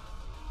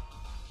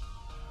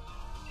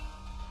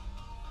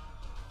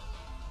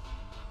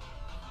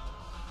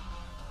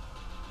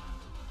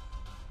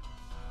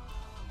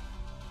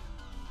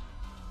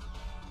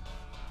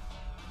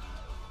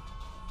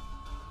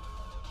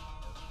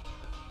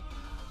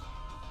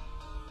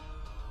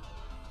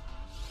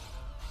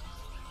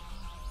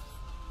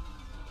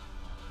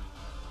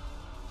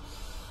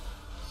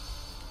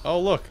 Oh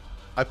look,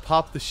 I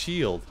popped the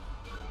shield.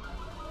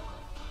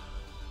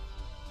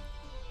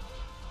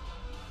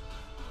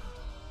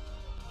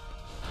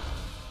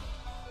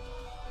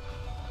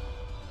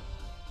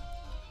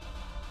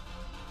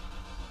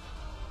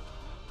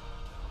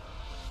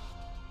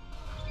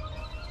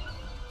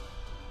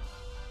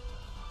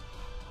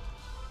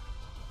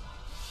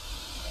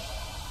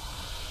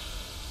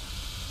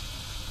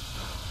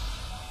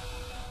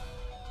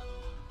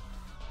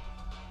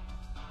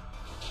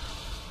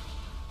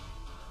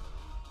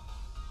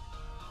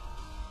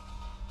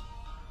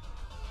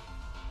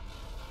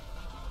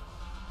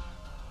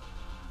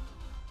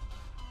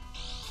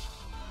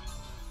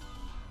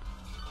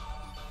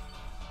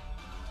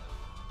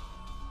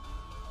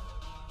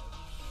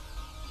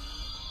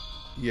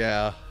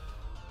 Yeah.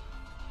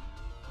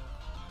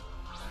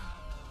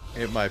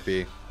 It might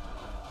be.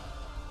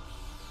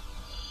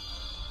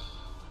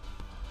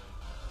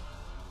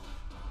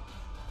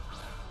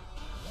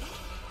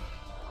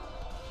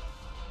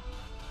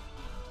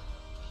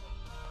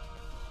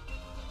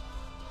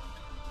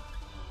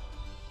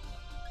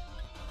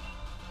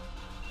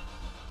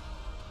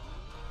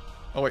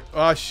 Oh wait,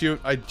 oh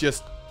shoot, I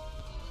just...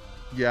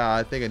 Yeah,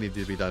 I think I need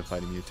to be done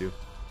fighting Mewtwo.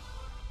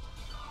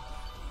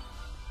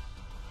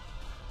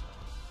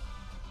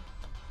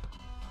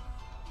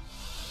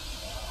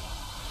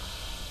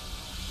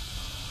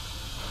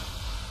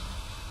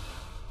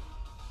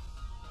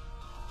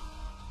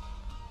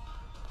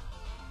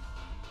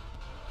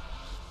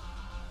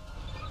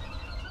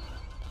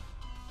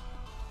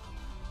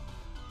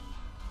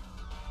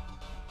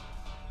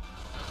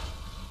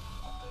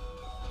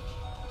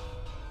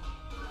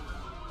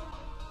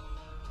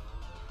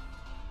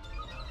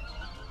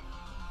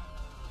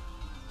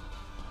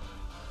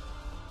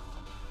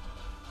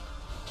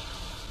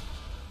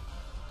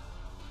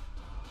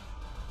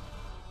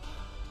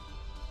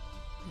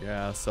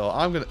 Yeah, so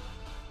I'm gonna...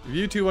 If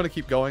you two want to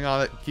keep going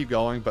on it, keep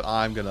going, but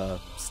I'm gonna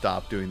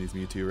stop doing these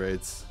Mewtwo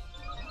raids.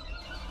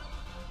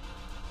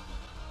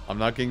 I'm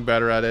not getting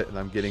better at it, and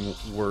I'm getting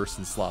worse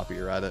and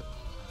sloppier at it.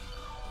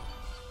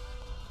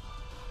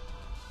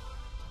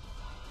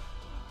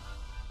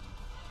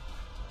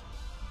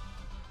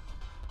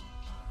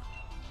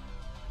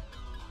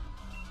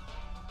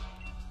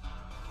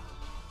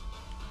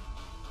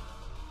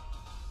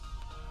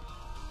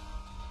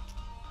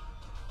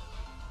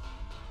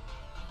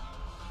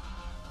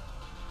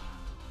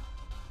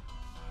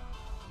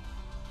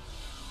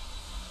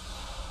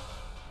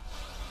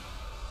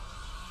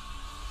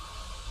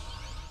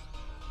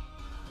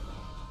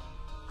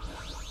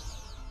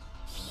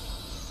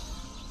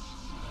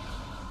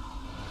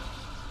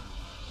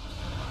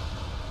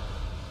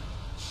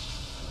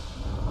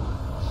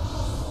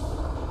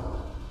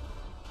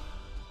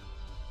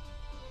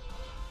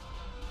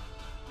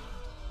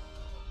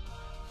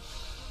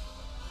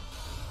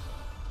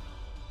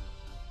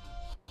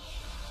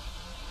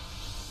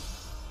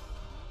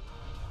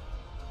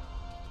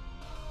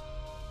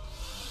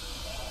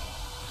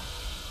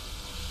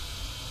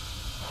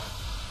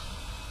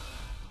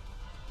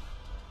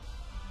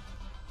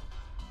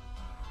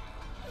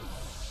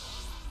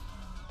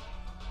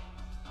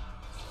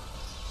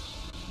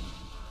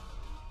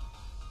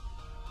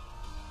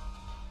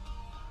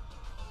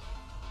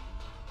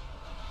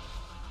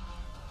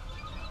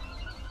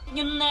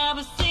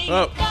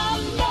 Oh,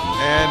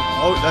 and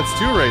oh, that's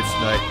 2 raids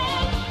tonight.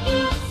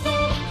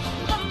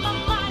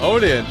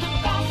 Odin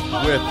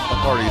with a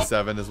party of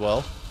 7 as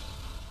well.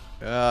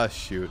 Ah,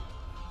 shoot.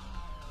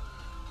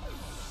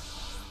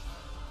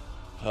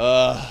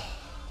 All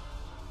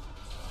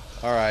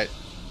right.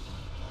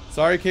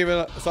 Sorry, came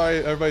in. Sorry,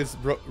 everybody's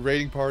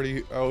raiding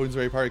party. Odin's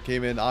raid party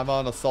came in. I'm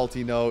on a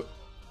salty note.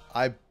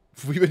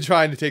 We've been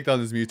trying to take down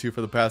this Mewtwo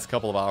for the past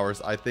couple of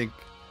hours. I think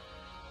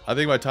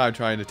my time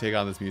trying to take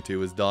on this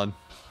Mewtwo is done.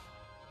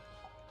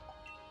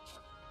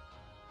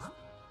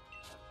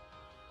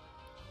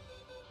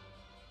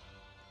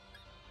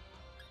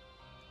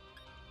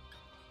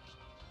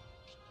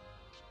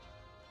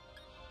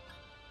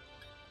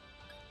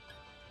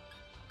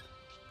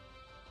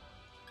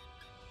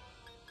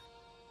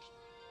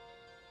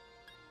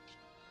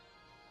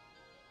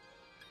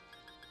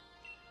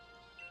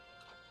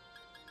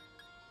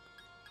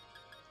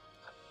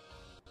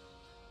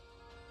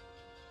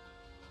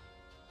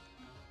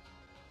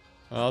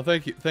 Oh,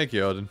 thank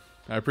you, Odin.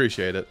 I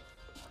appreciate it.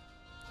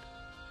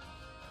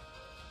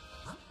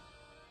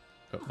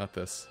 Oh, not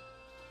this.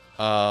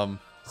 So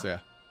yeah.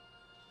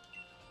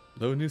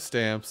 No new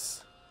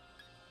stamps.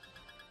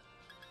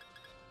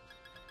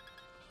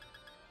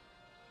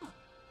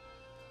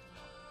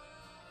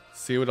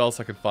 See what else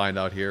I can find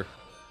out here.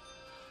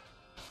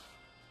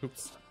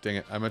 Oops, dang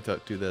it. I meant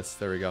to do this.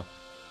 There we go.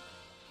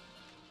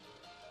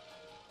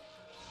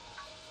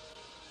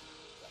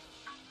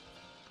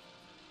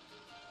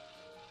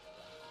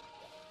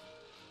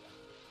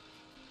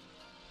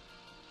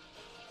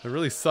 It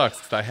really sucks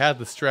because I had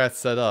the strats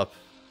set up.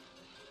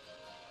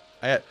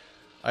 I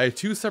had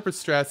two separate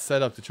strats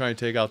set up to try and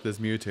take out this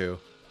Mewtwo.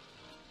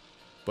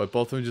 But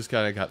both of them just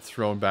kind of got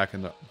thrown back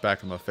in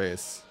my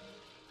face.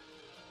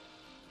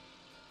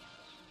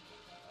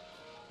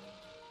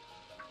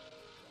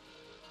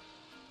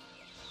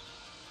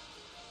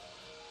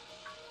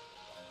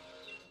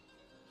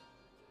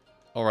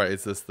 Alright,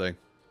 it's this thing.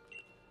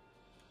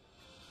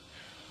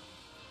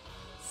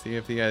 See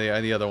if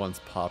any other ones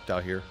popped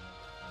out here.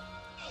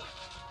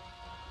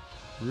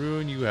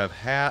 Rune, you have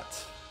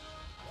hat.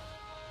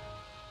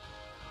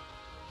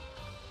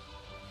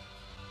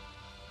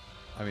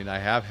 I mean, I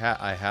have hat.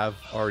 I have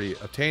already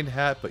obtained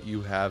hat, but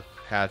you have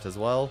hat as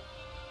well.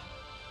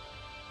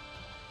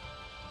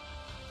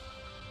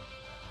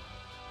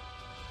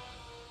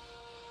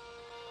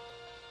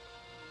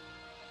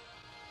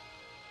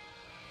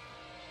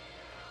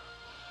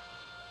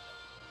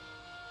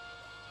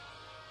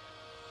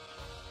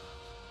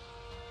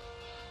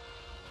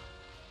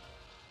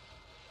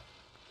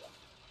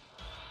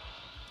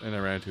 And I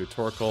ran into a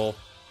Torkoal.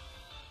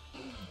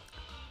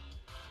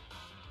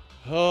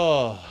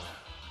 Oh.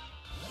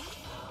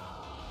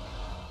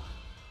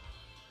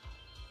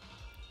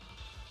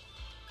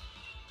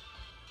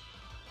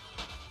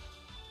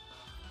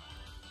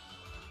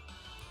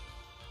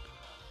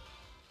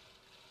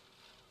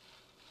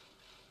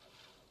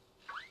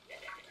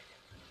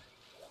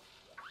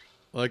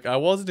 Like, I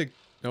wasn't a...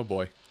 Oh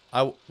boy.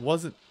 I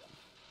wasn't...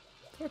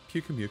 Is that a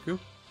Pyukumuku?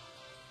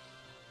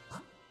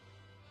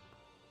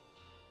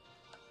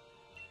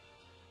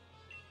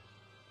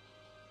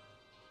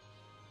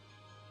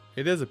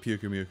 It is a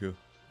Pyukumuku.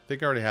 I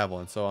think I already have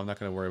one, so I'm not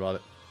going to worry about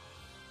it.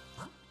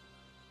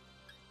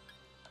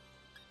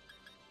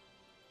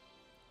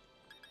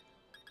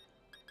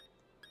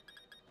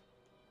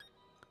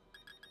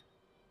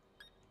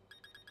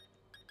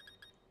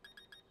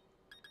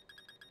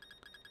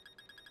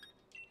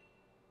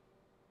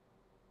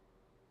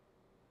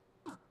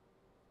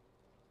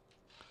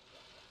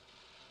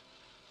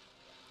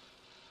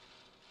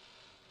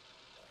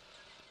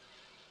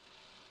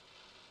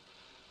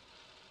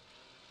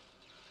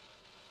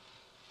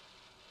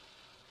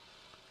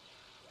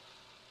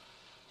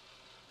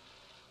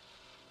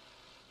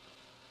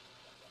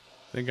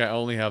 I think I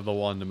only have the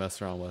one to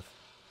mess around with.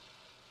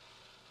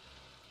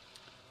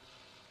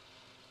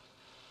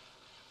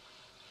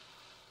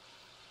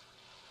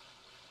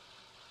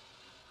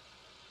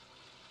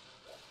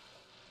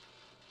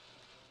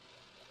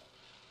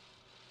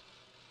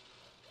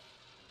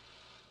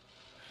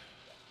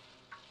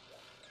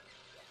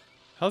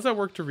 How does that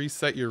work to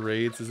reset your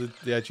raids? Is it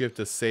that you have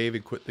to save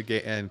and quit the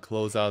game and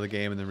close out of the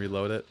game and then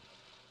reload it?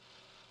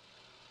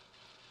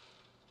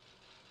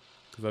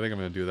 Because I think I'm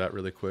going to do that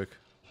really quick.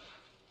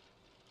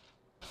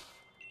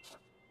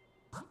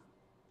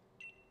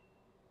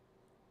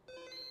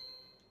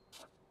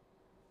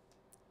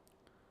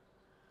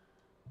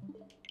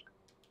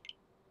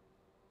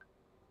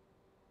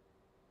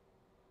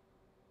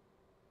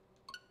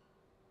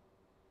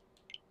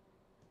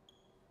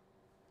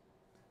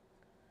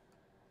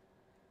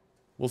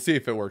 We'll see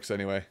if it works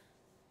anyway.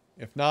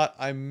 If not,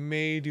 I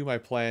may do my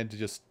plan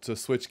to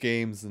switch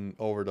games and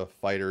over to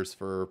fighters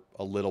for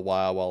a little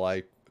while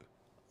I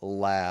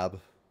lab.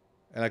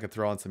 And I can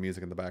throw on some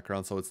music in the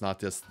background so it's not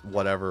just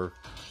whatever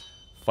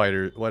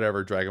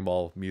Dragon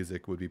Ball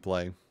music would be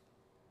playing.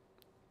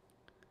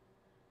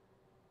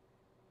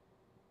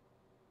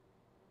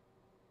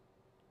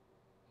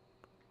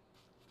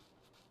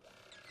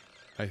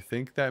 I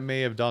think that may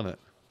have done it.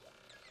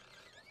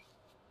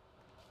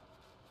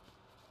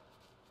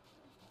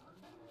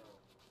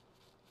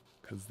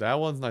 Because that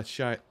one's not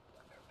shy.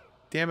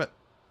 Damn it.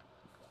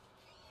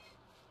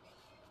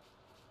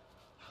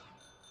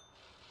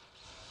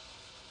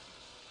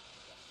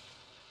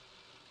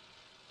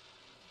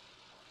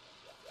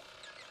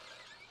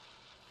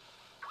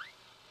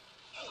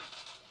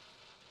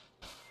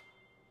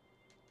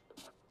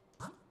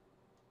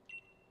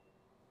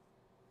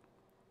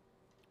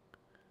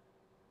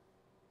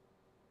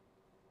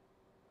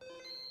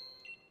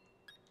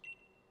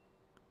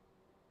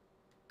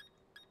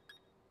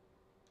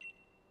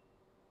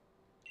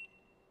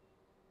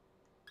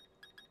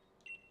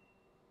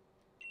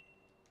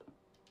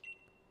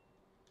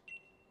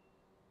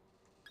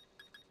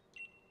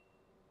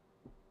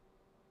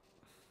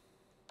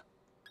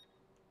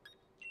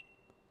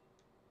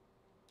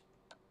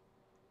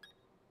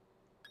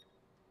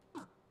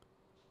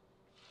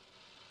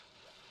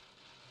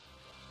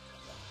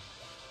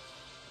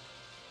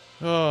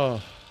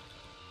 Oh.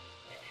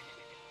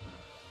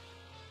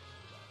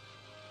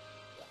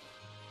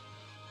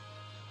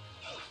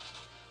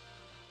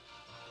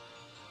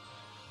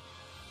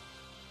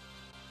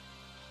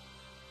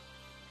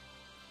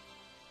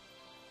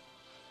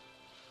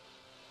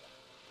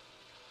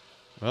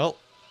 Well,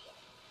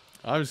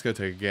 I'm just gonna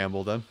take a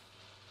gamble then.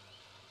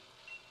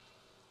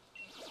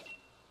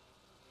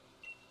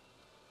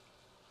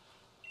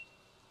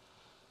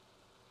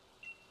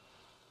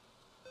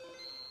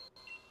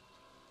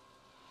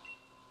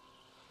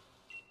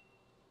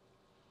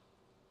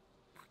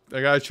 I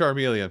got a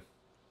Charmeleon.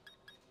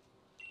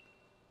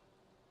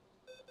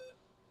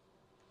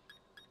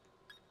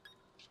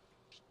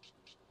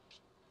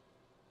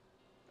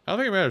 I don't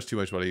think it matters too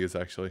much what I use,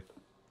 actually.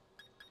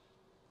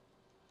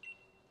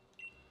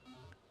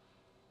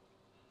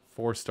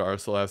 4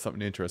 stars, so I'll have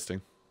something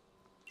interesting.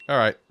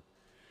 Alright.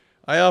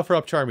 I offer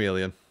up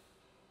Charmeleon.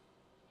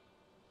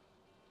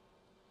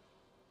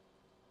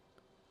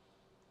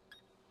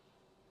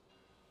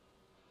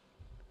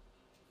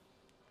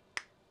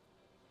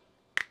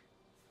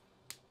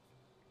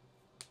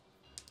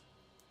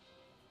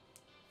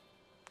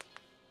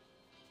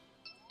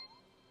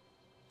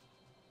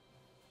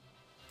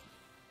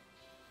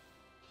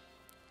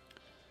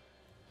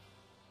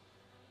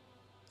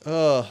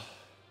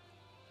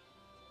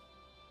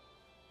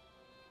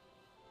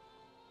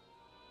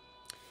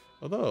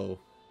 Although,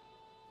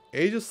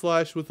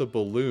 Aegislash with a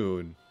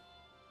balloon.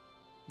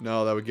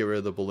 No, that would get rid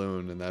of the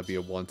balloon, and that'd be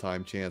a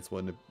one-time chance,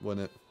 wouldn't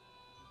it?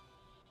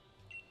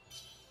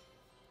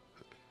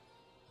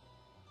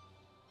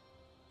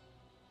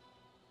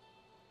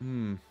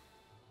 Hmm.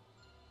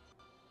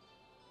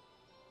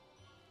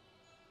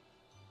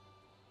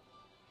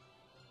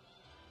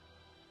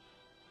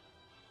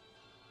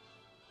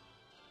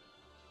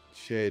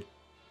 Shade.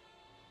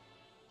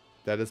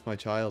 That is my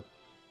child.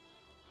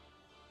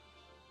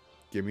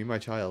 Give me my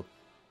child.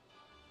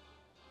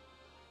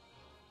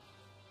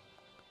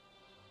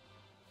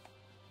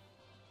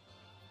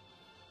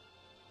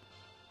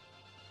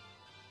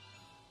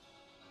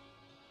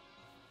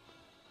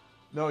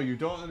 No, you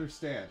don't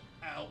understand.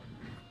 Ow.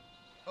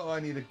 Oh, I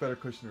need a better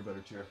cushion or a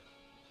better chair.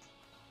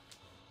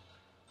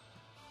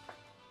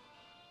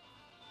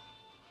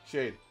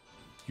 Shade.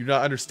 You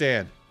not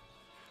understand.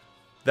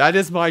 That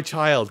is my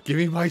child. Give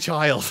me my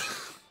child.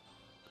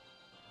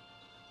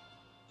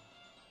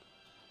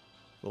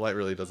 The light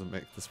really doesn't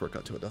make this work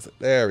out to it, does it?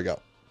 There we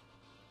go.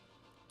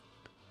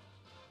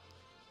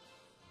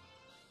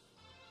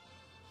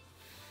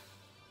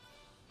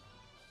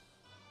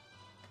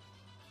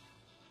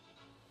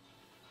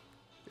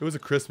 It was a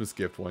Christmas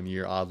gift one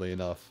year, oddly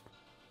enough.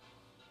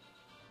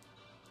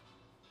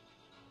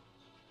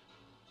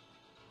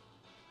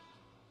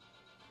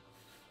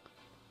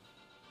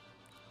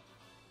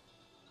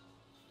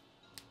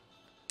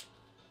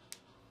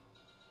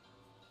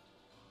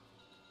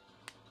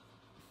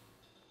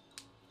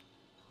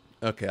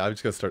 Okay, I'm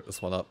just gonna start this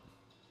one up.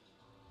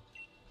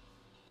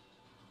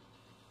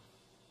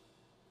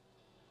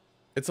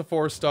 It's a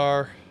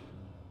 4-star.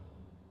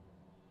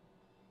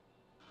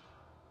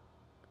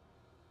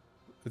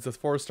 It's a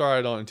 4-star.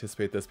 I don't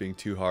anticipate this being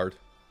too hard.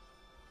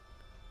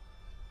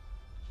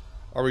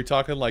 Are we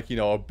talking like, you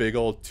know, a big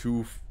old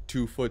 2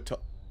 foot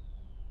tall,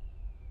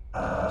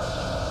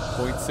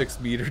 0.6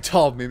 meter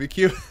tall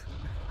Mimikyu?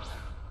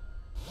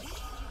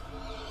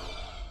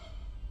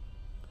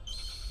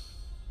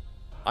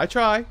 I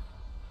try.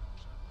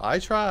 I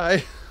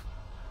try.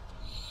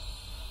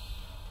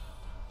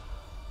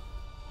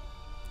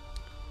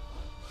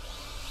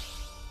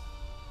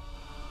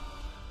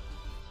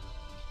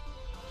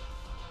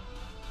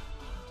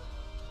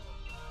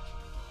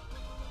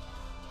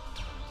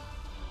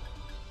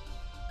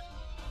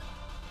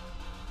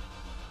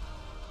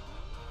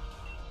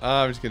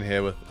 I'm just gonna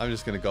hit with. I'm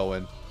just gonna go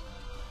in.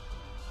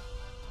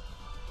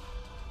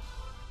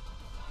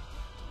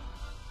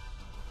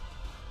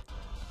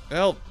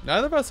 Well,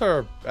 neither of us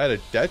are at a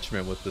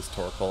detriment with this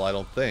Torkoal, I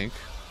don't think.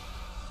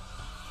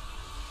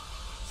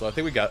 So I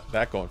think we got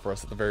that going for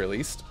us at the very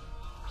least.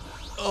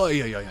 Oh,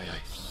 yeah.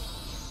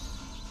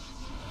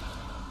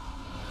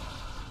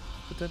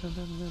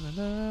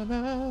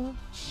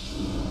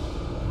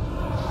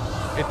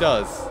 It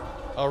does.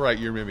 All right,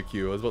 you're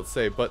Mimikyu. I was about to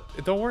say, but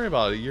don't worry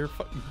about it.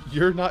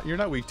 You're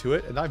not weak to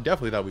it, and I'm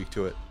definitely not weak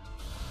to it.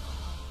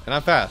 And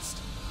I'm fast.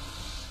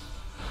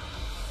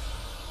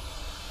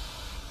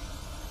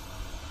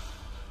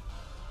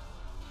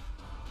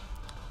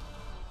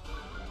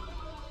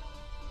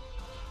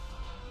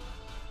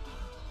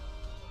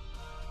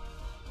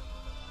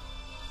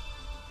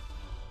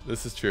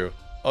 This is true.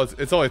 Oh,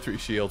 it's only 3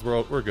 shields.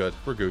 We're good.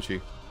 We're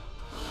Gucci.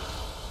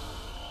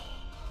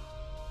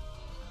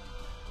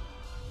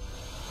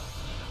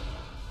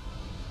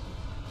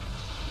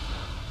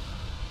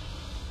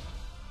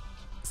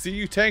 See,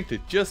 you tanked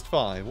it just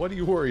fine. What are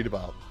you worried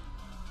about?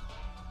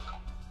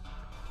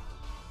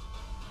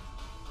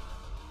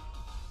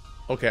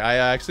 Okay, I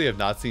actually have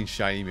not seen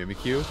Shiny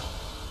Mimikyu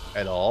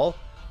at all.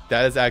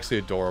 That is actually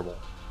adorable.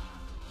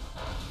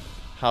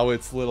 How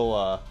its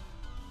little,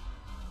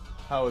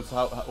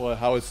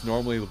 how it's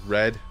normally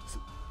red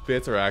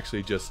bits are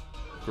actually just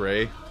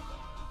gray.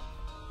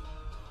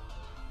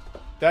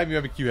 That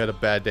Mimikyu had a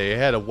bad day. It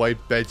had a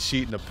white bed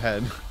sheet and a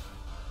pen.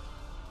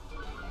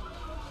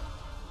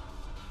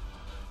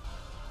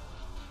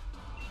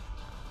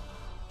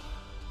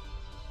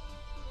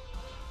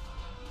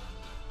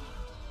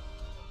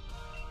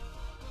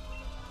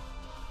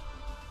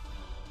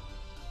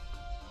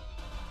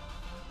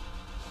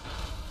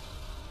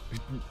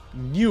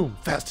 New,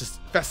 fast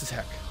as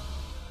heck.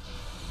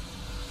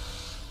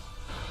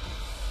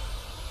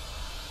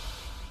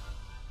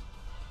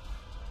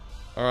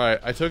 Alright,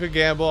 I took a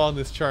gamble on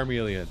this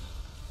Charmeleon.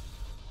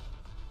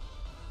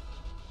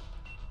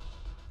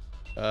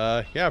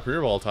 Yeah,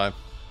 Premier Ball time.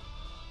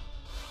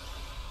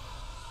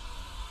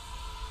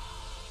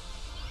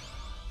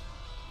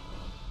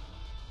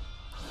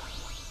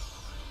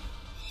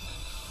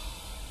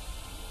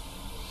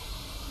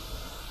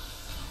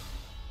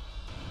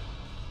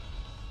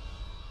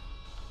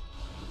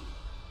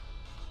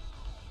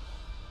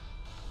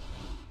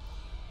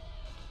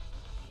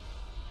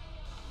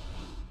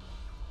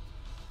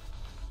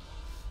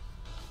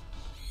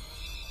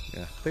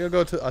 Yeah, I think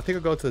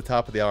I'll go to the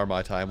top of the hour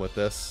my time with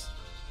this.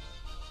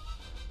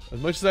 As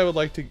much as I would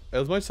like to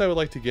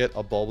get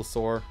a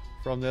Bulbasaur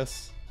from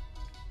this.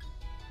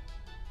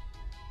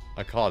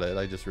 I caught it,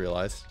 I just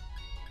realized.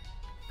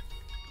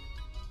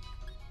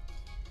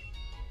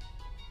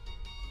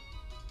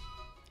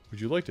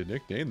 Would you like to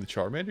nickname the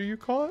Charmander you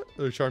caught?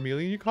 Or the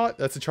Charmeleon you caught?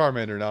 That's a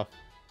Charmander now.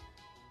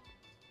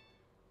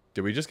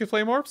 Did we just get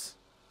Flame Orbs?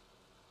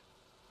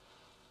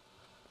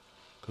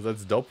 Because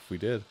that's dope if we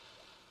did.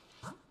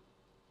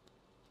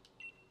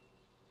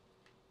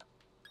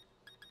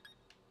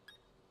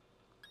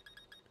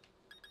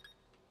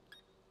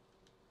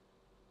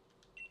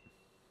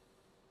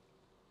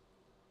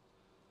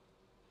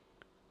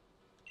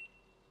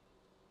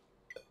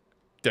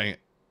 Dang it.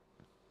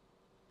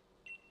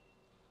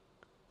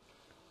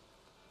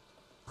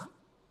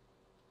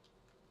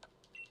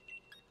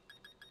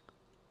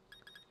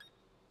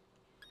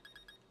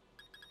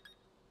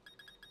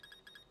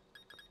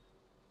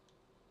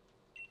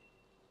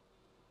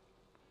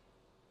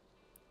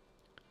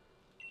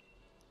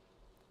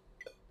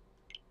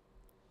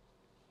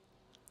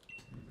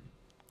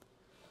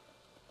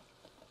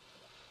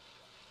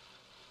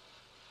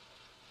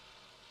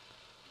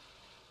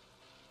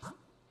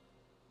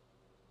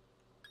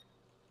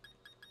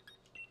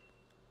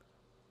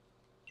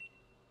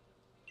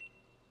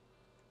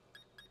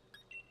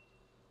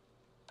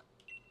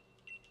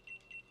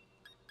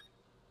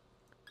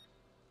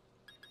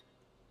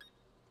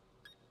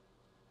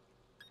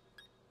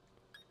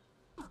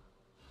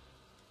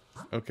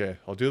 Okay,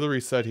 I'll do the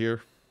reset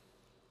here.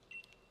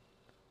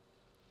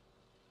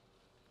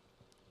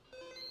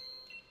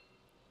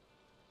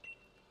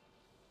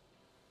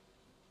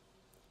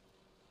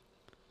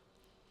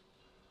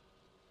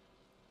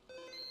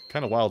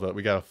 Kind of wild that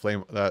we got a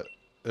flame, that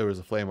there was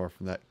a flame orb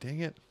from that. Dang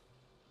it.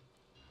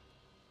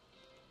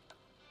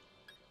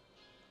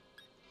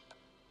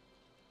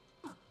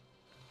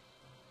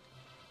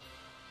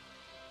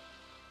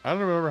 I don't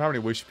remember how many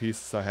wish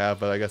pieces I have,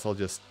 but I guess I'll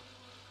just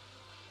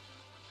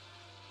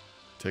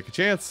take a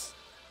chance.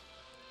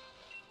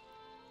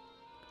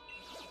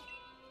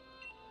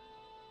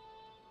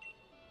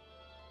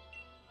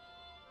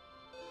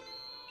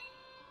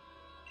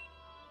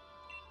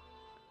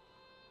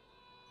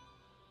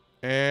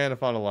 And I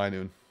found a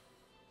Linoon.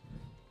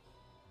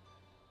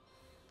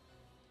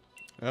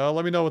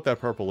 Let me know what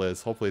that purple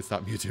is. Hopefully it's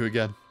not Mewtwo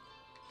again.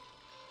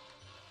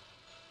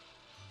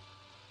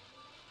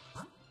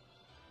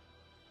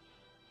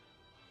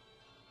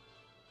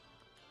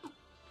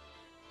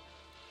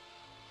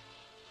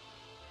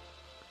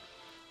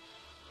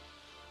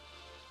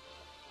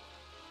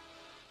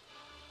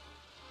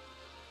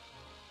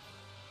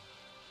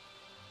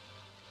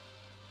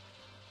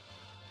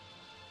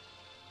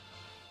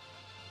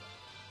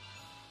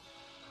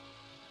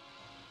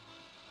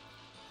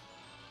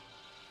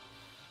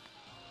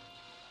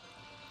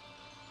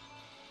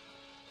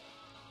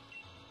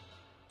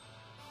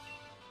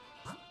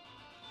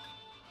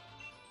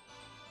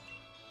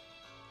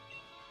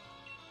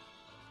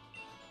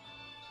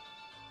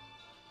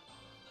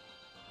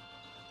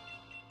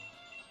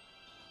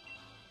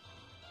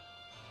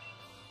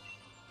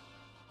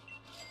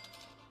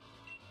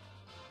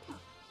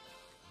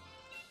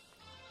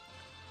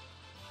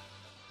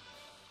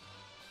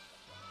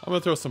 I'm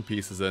gonna throw some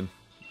pieces in.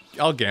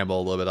 I'll gamble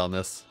a little bit on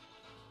this.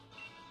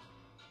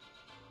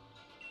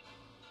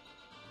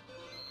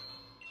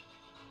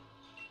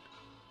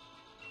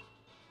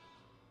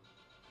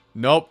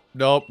 Nope.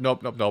 You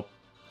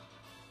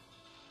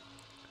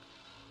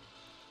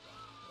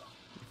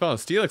found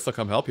a Steelix, I'll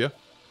come help you.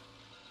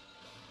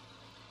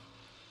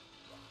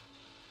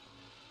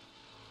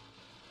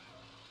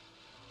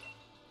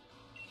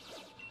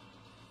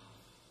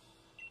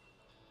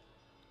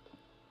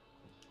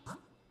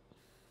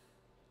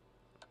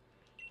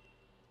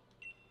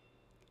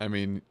 I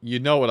mean, you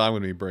know what I'm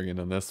going to be bringing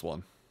in this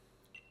one.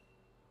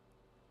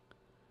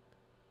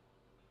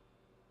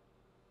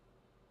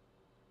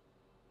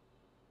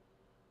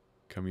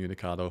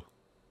 Incommunicado.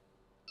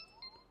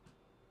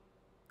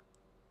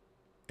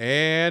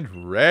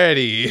 And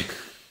ready.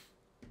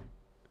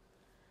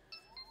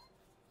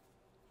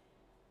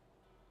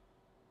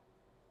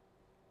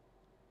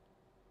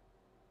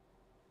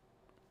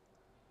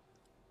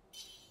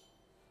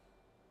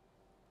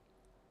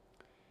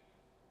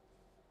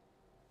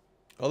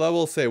 Although I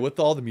will say, with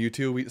all the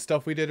Mewtwo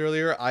stuff we did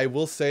earlier, I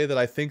will say that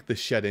I think the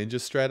Shedinja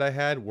strat I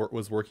had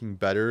was working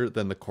better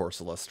than the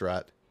Corsola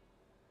strat.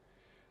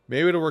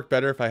 Maybe it would work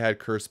better if I had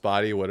Cursed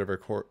Body, whatever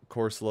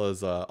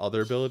Corsola's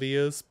other ability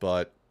is,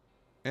 but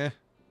eh.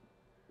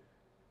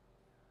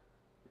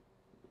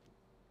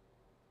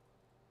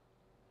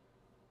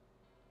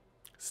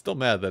 Still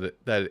mad that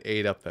it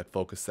ate up that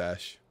Focus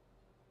Sash.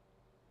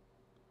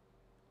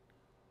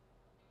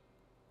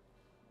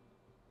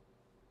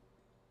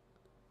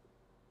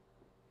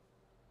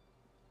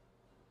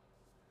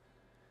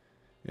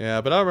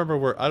 Yeah, but I do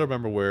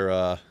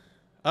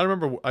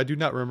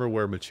not remember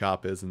where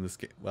Machop is in this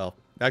game. Well,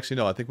 actually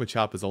no, I think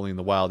Machop is only in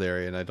the wild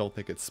area, and I don't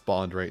think it's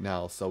spawned right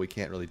now, so we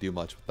can't really do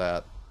much with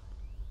that.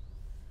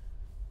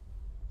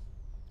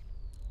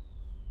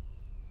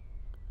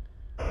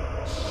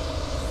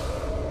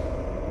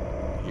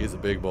 He's a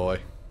big boy.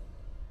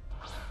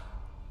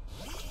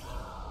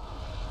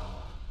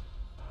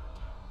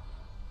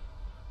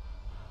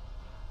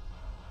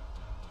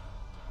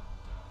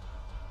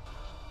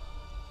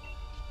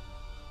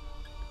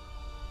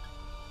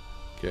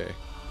 Okay.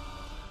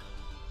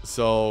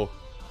 So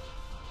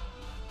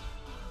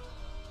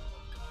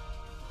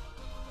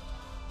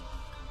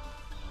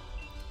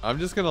I'm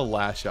just gonna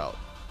lash out.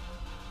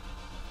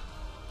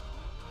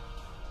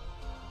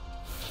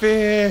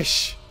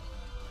 Fish!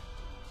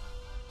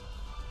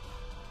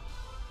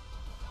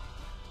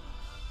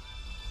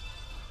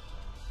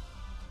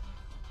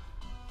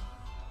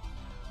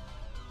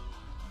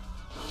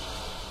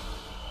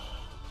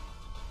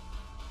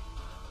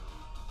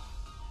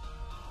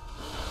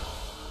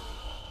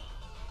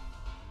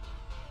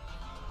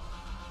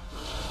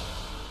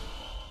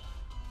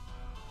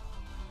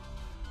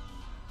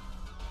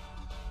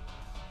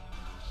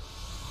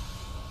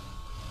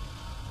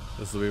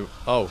 This will be...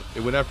 Oh,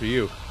 it went after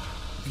you.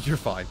 You're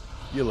fine.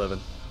 You're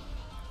living.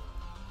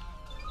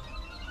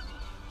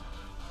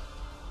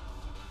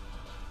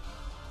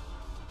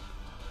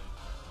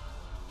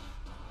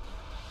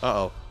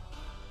 Uh-oh.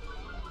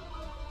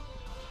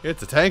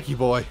 It's a tanky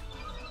boy.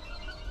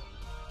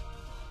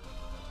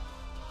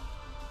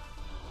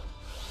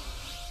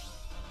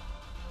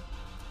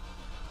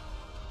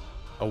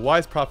 A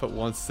wise prophet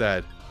once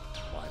said,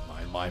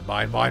 mine, mine,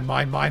 mine, mine,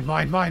 mine, mine,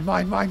 mine,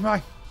 mine, mine,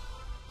 mine.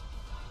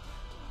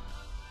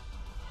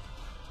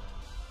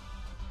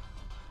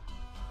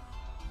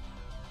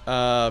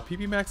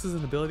 PP maxes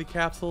and ability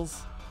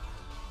capsules.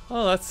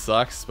 Oh, that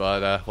sucks,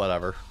 but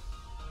whatever.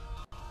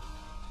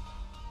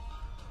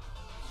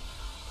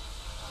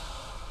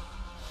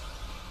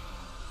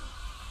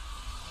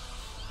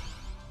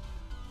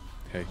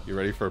 Okay, you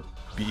ready for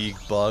big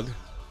bug?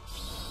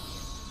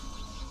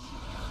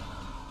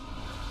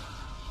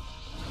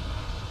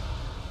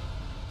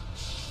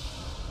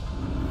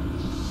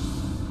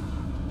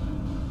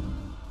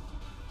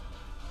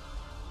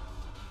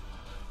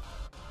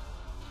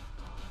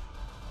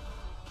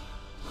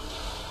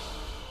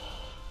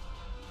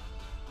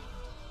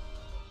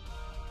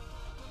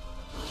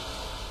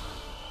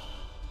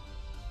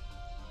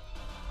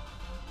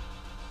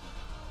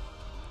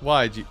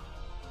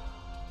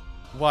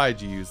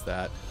 Why'd you use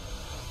that?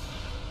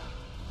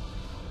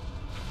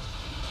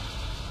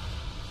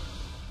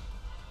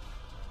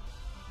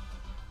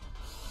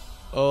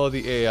 Oh,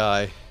 the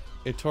AI.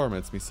 It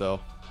torments me so.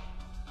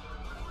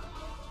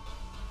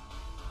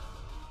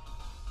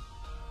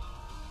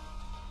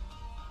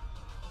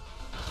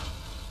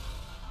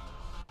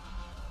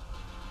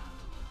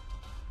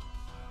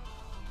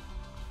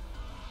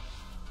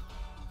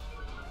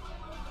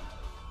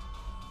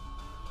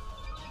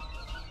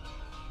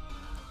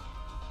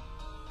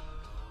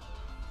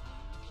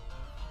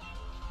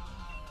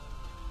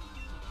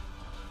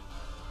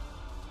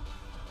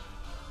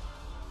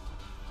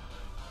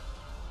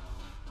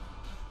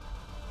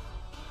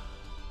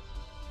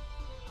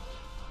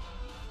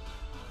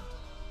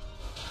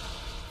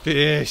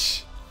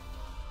 Fish.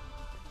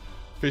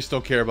 Fish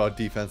don't care about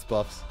defense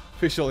buffs.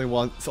 Fish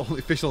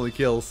only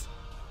kills.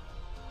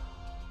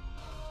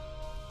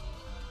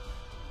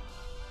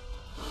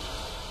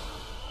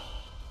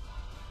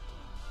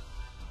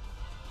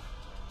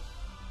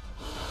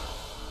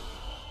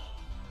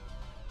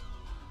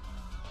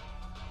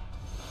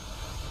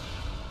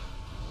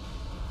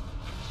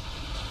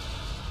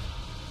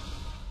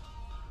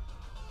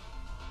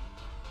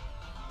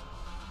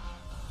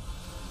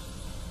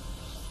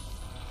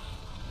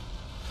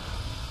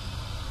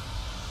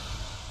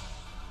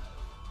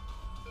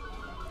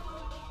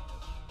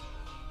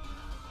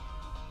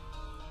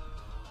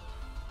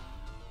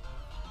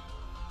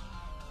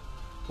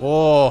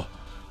 Oh,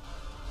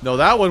 no,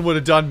 that one would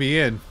have done me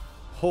in.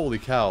 Holy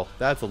cow,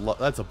 that's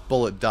a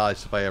bullet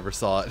dodge if I ever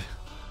saw it.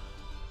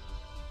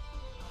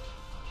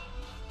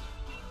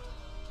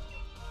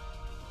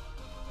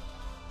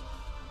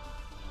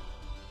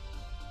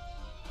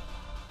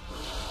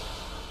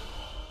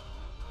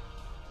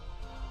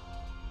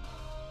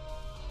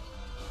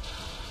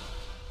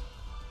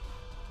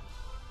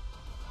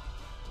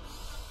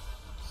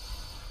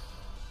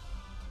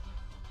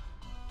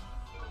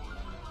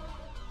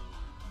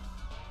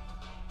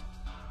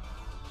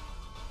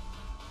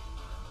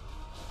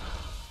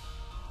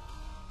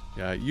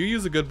 Yeah, you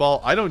use a good ball.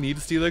 I don't need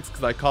a Steelix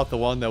because I caught the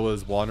one that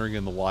was wandering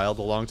in the wild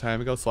a long time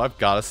ago. So I've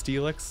got a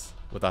Steelix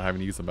without having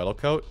to use a metal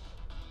coat.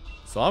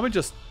 So I'm gonna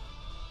just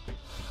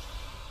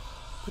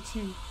put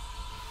you.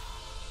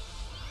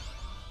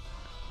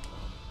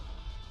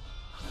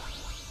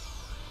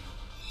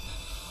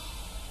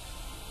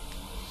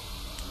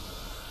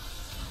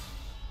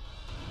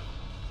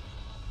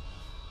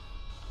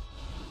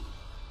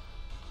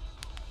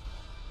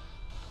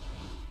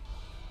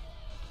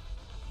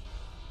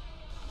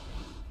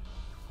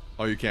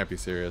 Oh, you can't be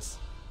serious.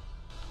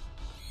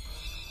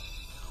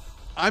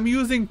 I'm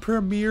using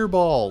Premier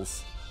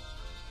Balls.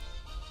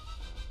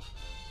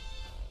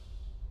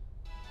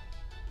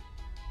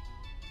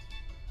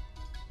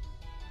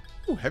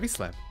 Ooh, Heavy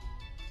Slam.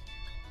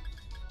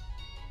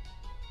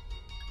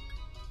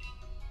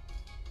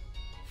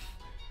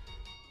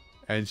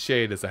 And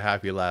Shade is a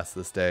happy last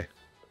this day.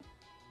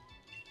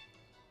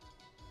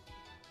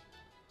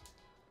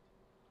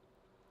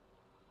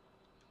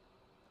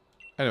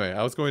 Anyway,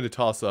 I was going to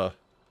toss a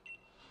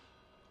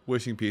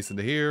Wishing Piece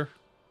into here.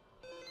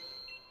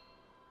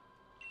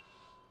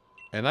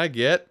 And I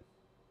get...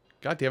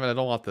 God damn it, I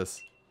don't want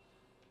this.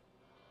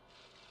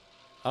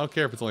 I don't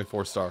care if it's only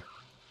 4-star.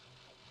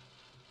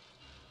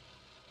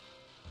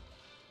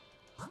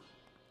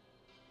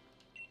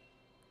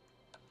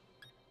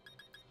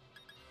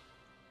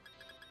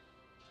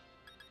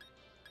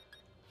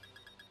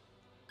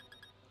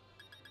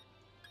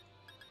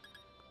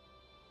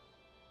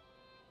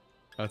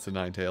 That's a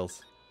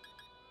Ninetales.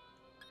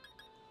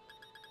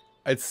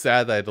 It's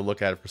sad that I had to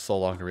look at it for so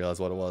long to realize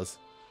what it was.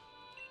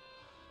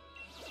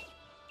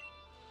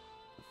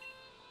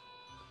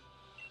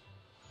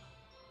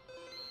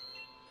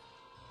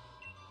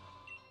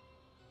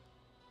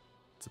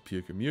 It's a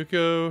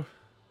Pyukumuku.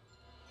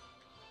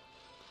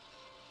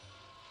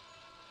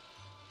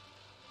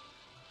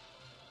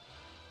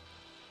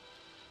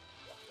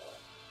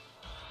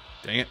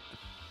 Dang it.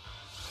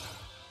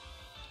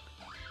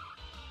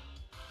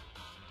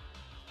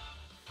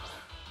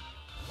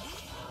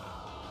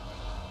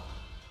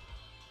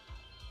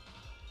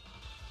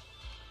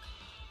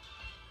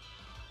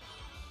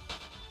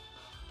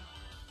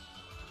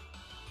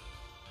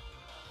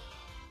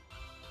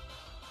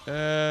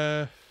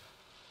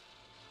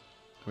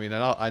 I mean,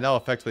 I now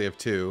effectively have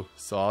 2,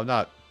 so I'm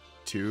not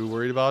too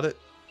worried about it.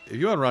 If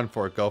you want to run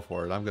for it, go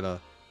for it. I'm gonna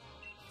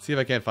see if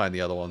I can't find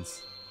the other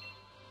ones.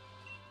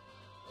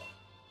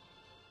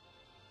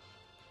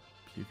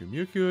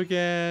 Pyukumuku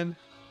again.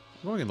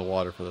 I'm going in the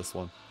water for this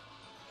one.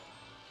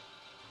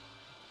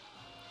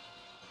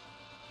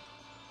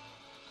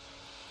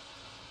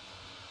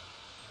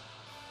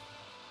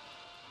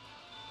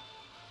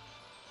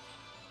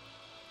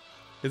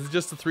 Is it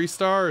just a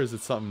 3-star, or is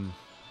it something...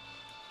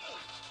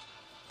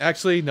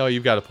 Actually, no,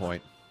 you've got a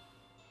point.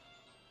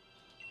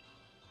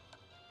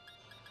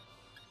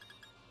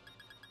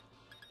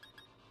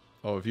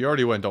 Oh, if you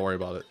already went, don't worry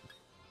about it.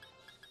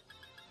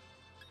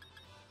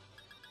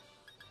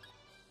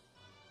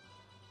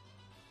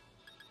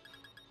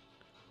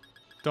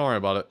 Don't worry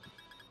about it.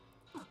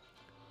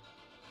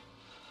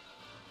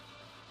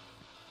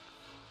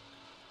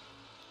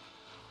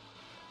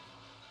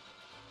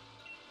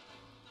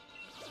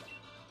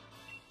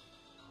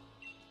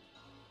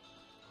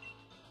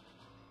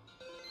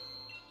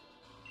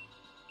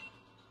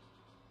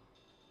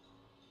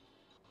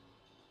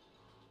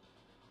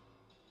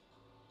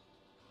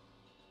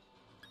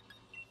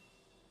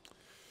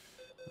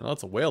 Well,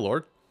 that's a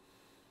Wailord.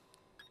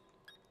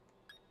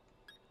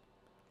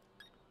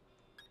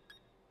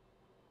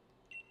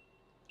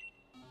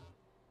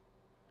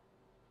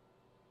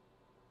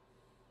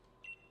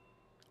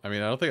 I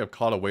mean, I don't think I've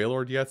caught a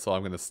Wailord yet, so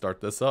I'm going to start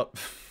this up.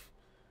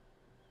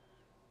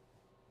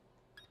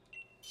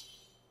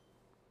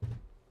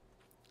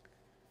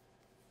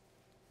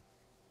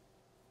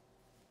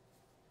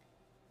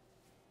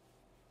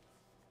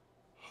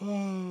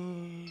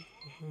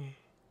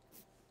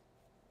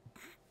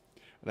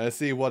 And I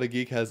see What a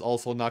Geek has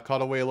also not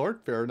caught a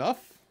Wailord. Fair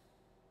enough.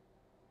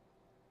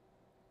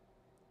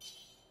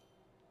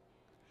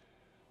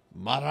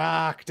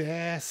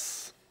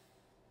 Maractus.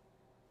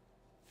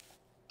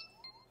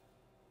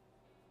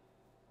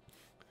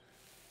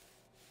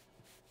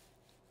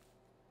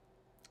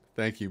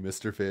 Thank you,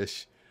 Mr.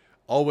 Fish.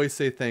 Always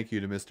say thank you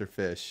to Mr.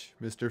 Fish.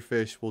 Mr.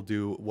 Fish will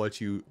do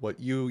what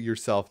you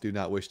yourself do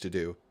not wish to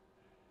do.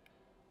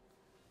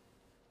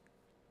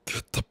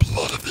 Get the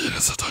blood of the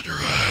innocent on your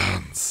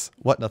hands.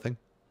 What? Nothing.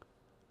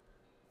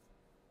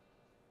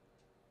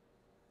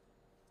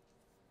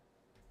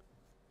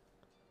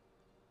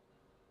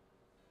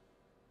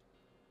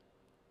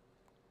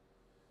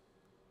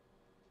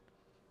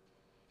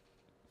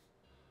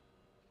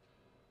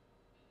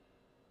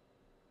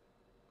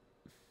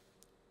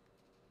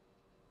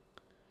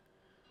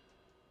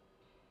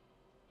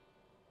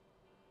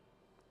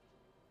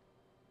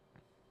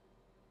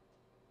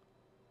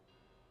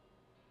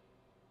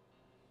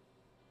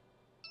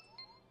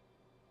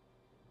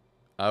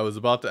 I was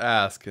about to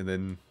ask, and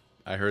then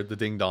I heard the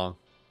ding dong.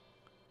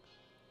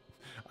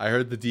 I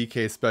heard the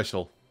DK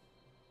special.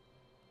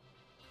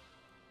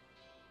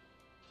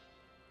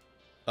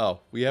 Oh,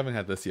 we haven't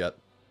had this yet.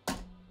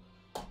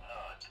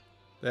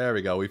 There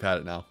we go. We've had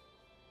it now.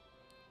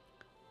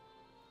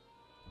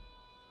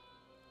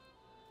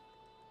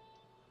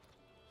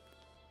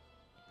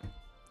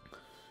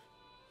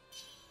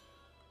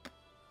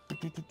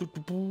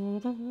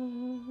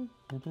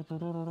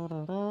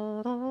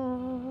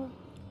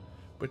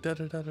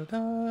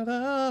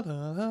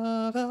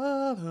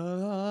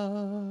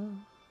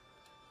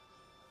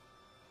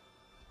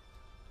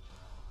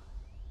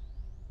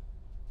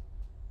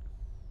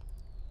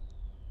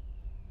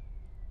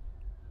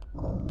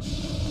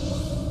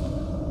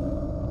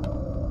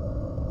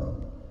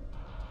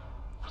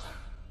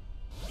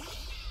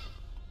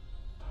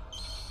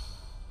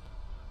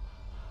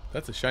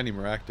 That's a shiny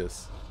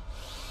Maractus.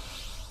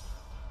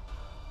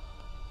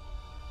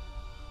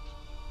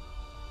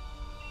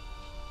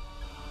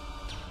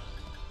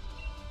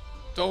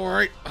 Don't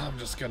worry, I'm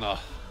just gonna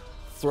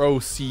throw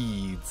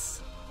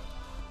seeds.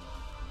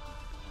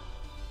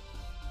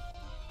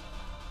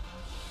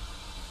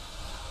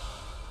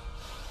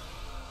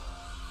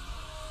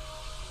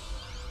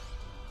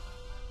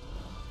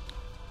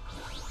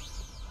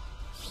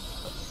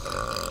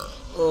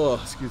 Oh,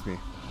 excuse me.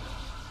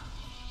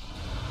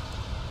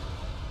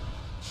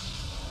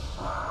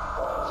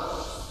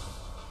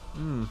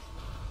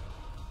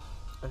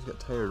 I just got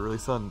tired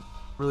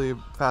really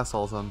fast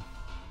all of a sudden.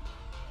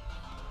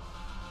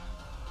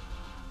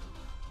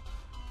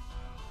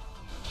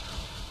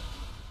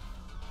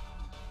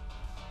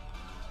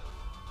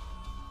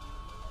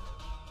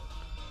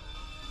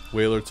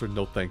 Whalers or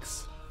no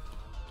thanks.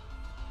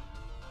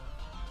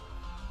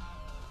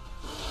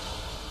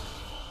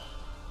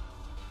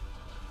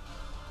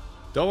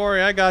 Don't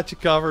worry, I got you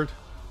covered.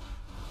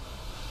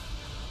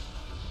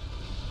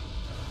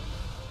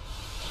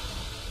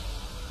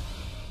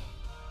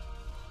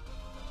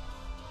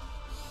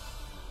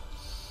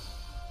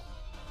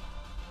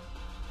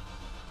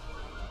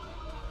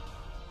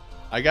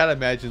 I gotta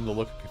imagine the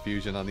look of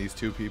confusion on these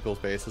two people's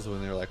faces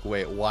when they're like,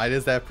 wait, why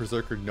does that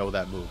Berserker know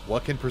that move?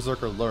 What can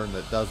Berserker learn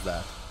that does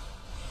that?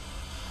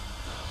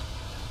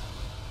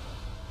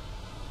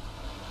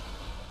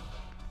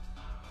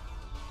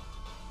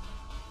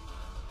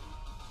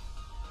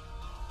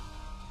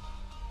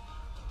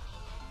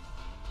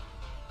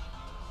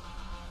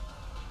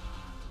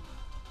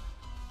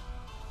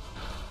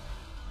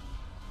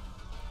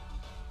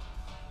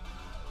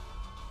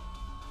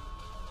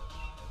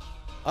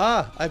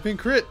 Ah, I've been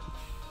crit!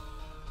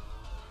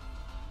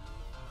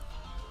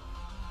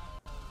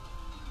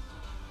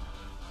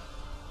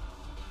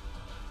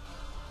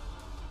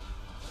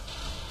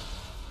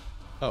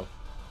 Oh.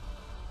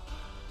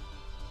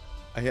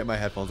 I hit my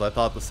headphones. I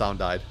thought the sound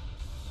died.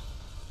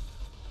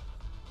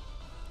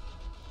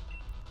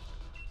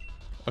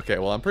 Okay,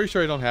 well, I'm pretty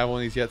sure I don't have one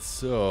of these yet,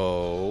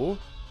 so...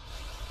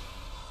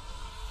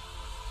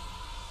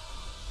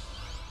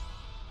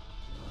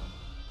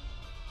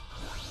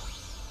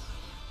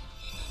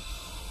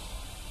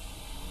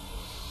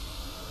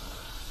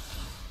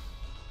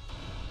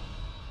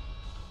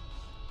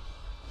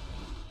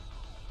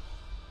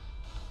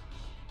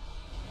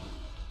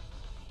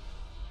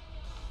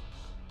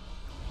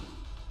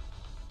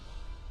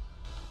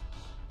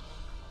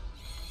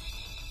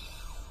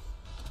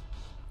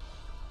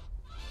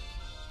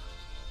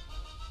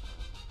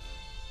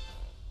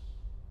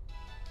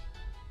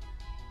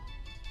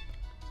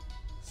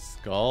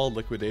 Skull,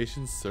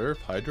 Liquidation, Surf,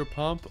 Hydro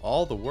Pump,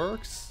 all the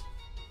works.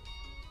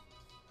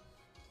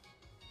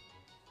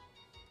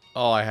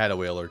 Oh, I had a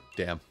Whaler.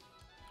 Damn.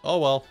 Oh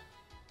well.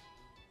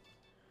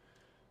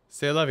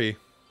 C'est la vie.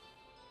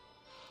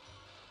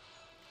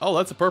 Oh,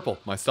 that's a purple.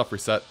 My stuff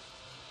reset.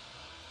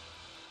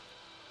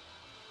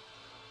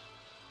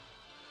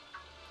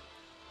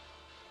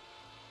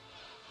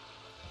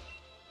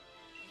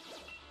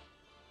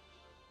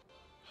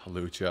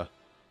 Hawlucha.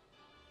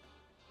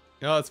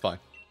 No, that's fine.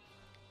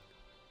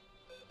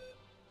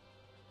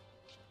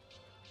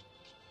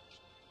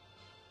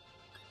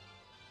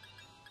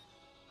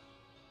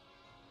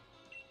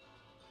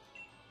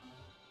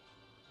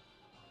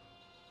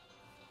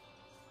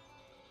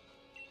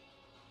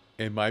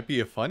 It might be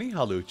a funny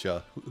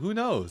Hawlucha. Who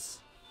knows?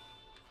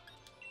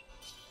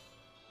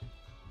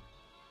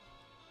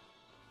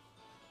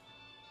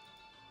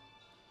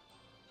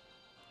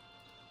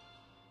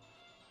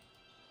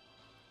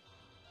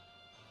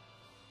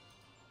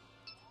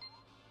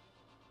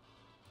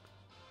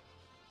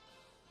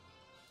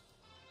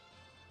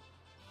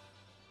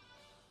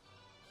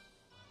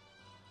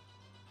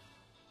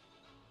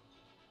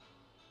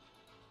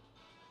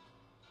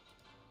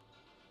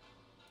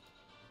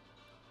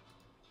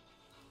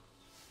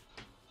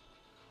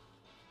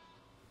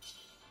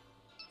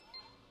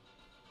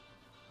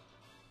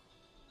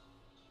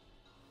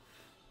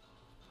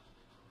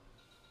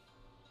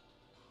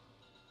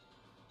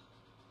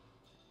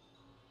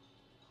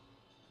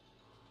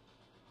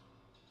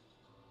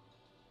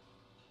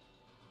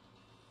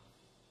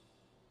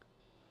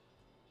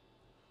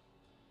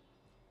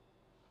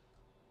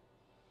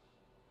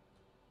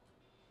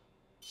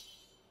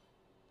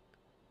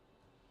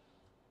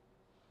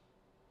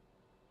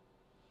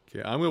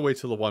 Okay, I'm gonna wait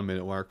till the 1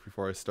 minute mark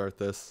before I start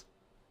this.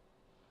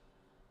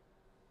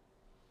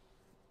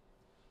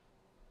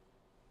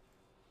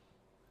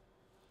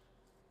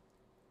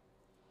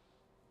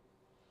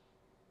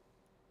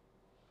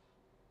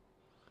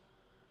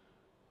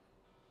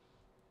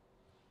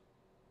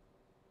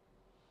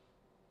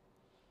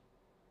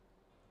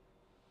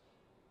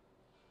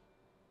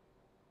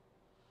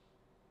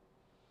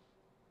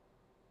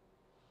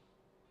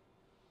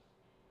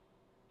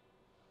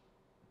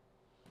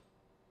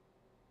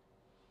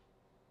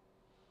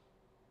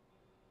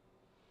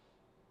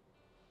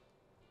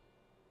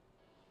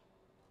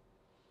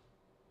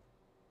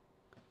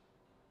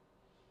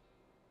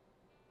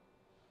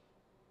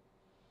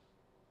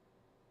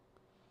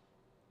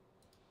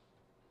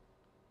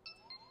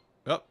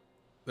 Oh,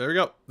 there we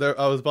go. There,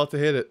 I was about to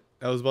hit it.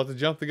 I was about to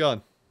jump the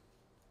gun.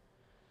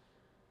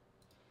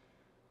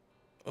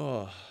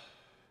 Oh.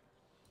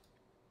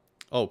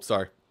 Oh,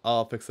 sorry.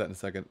 I'll fix that in a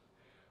second.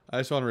 I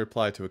just want to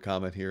reply to a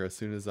comment here as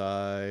soon as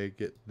I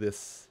get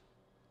this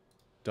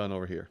done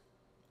over here.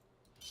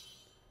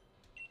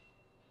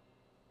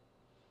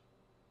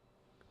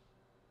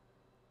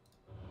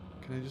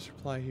 Can I just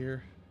reply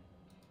here?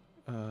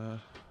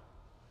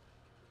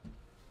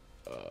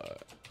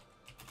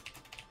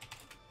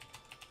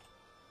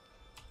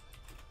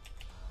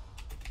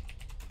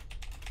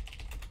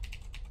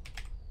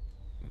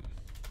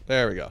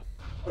 There we go.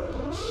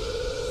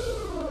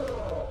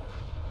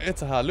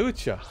 It's a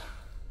halucha.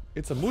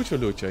 It's a mucho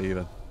lucha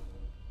even.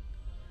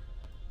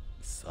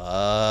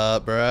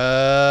 Sup,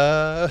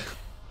 bruh?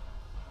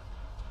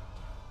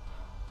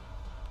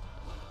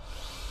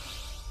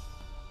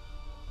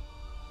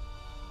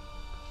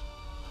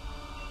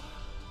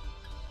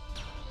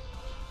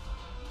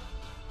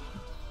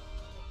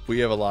 We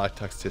have a lot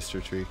of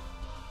toxicity.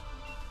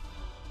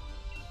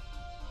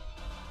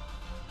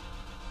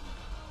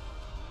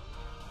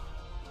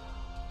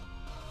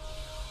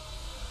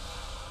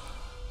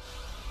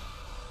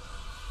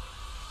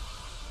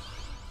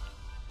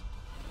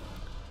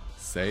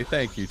 Say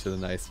thank you to the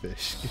nice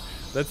fish.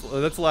 That's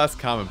the last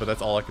comment, but that's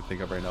all I can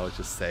think of right now is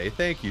just say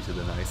thank you to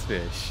the nice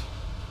fish.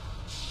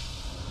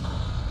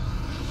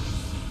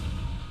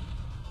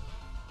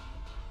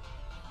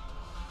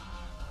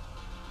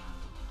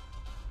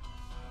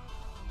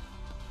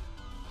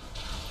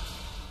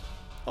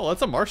 Oh,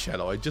 that's a marsh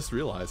shadow. I just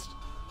realized.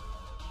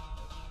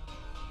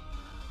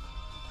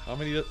 How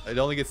many? It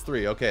only gets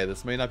 3. Okay,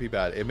 this may not be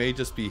bad. It may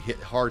just be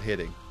hard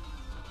hitting.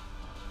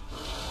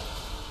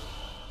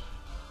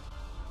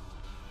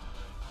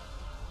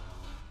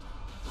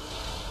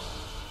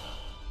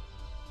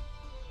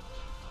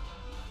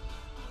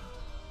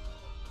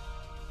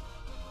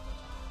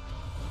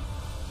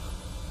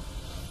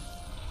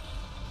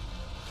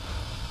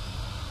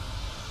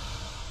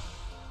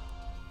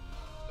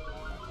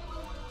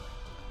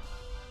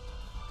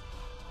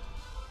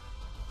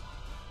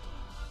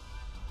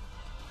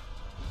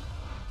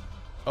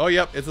 Oh,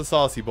 yep, it's a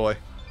saucy boy.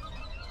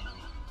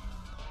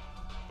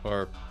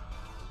 Or...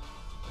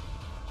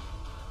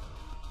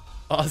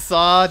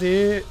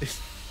 Asadi!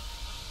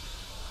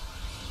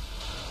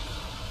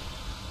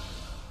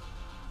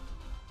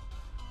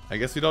 I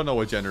guess we don't know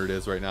what gender it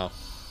is right now.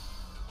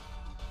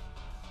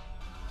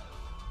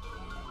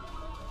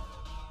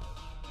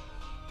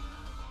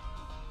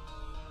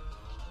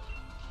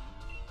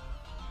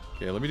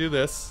 Okay, let me do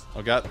this.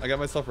 I got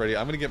myself ready.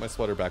 I'm gonna get my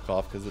sweater back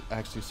off because it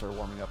actually started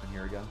warming up in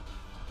here again.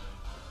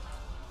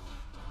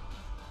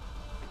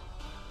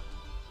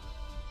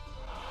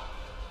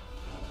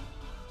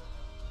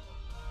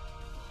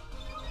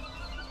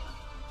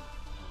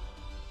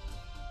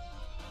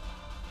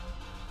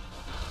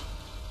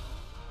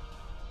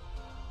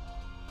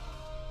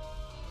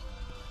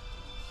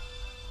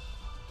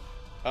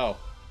 Oh,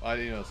 I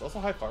didn't know this. Also,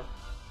 hi, Far.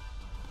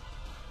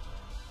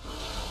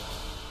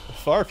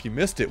 Far, if you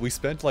missed it, we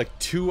spent like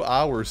 2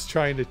 hours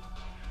trying to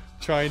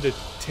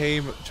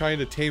tame a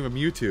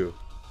Mewtwo.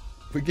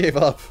 We gave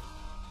up.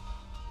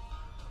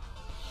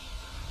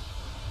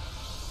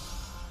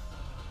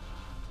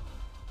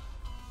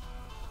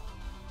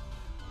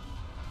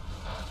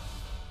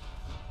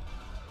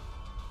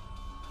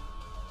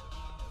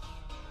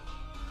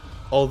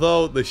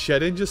 Although the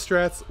Shedinja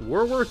strats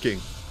were working.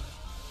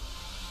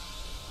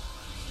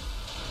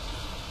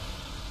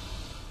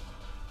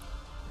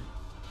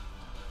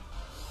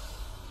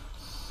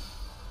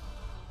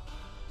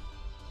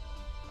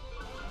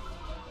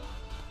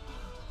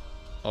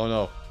 Oh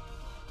no.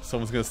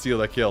 Someone's gonna steal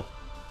that kill.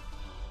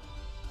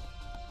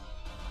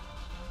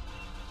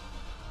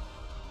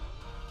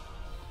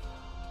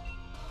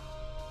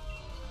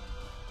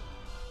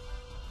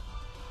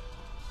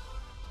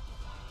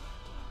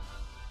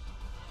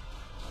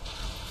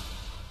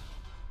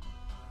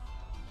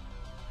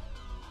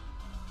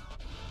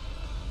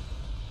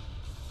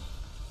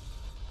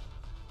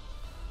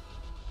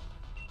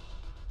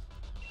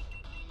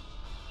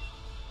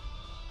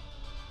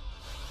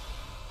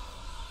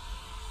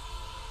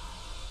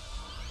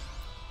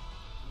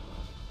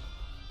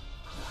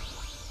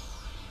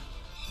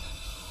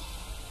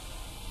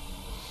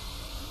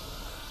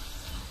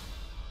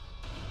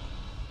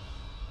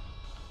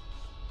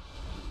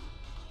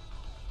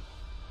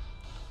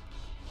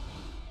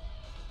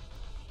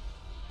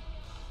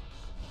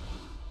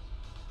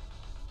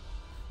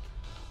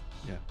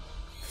 Yeah.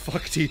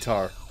 Fuck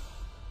T-Tar.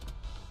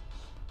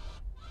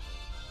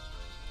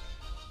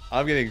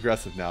 I'm getting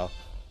aggressive now.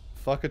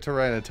 Fuck a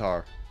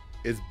Tyranitar.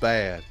 It's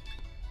bad.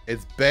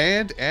 It's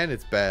banned and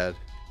it's bad.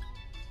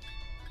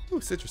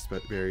 Ooh, citrus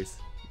berries.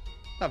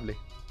 Lovely.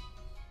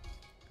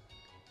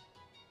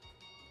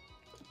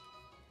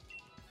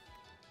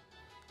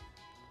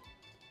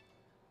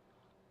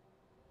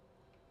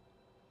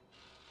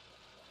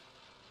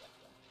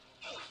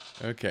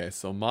 Okay,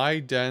 so my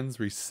dens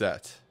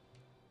reset.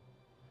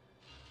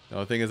 The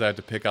only thing is I have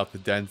to pick out the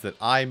dens that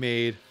I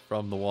made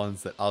from the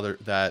ones that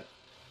I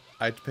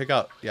had to pick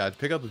out, yeah, I had to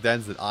pick out the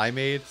dens that I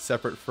made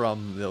separate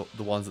from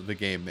the ones that the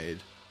game made.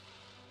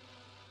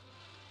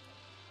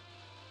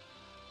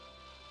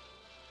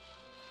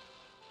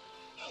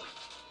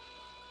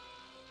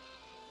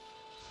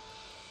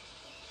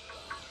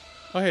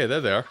 Oh, hey,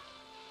 they're there.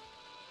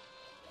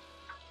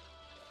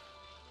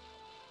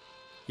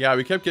 Yeah,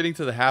 we kept getting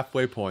to the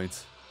halfway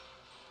point.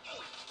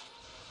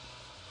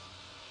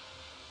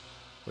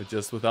 But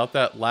just without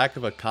that lack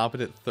of a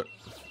competent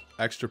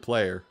extra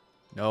player.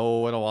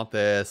 No, I don't want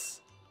this.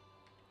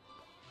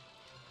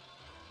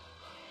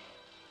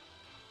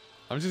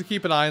 I'm just gonna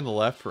keep an eye on the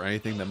left for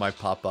anything that might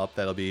pop up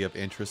that'll be of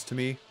interest to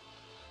me.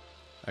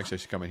 Actually, I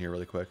should come in here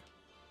really quick.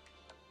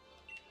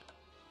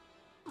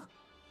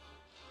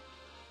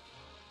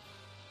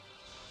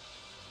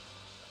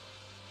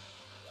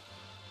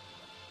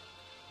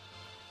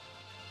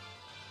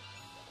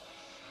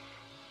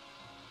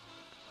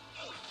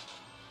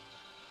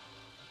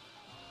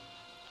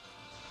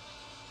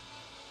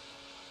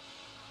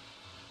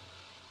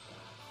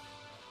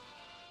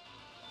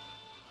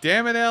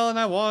 Damn it, Alan,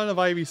 I want a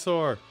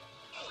Ivysaur.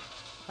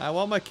 I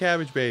want my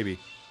cabbage baby.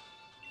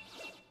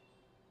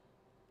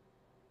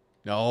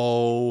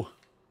 No.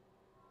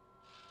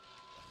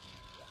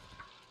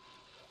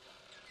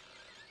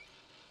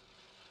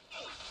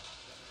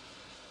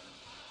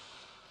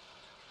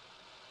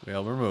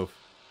 We'll remove.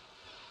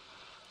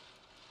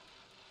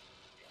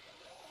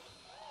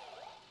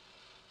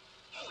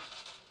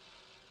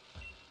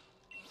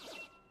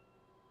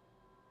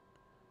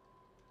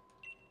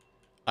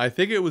 I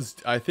think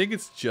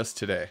it's just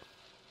today.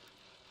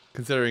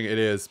 Considering it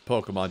is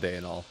Pokemon Day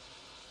and all.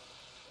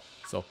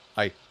 So,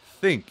 I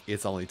think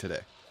it's only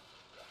today.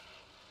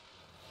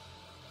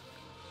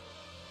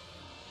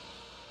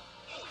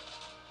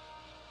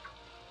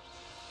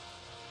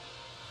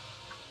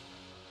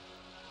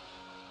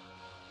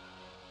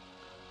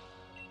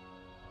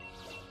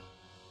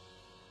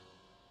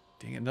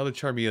 Dang it, another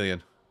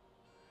Charmeleon.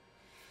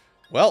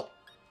 Well.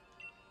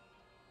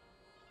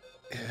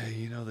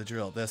 You know the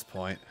drill at this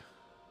point.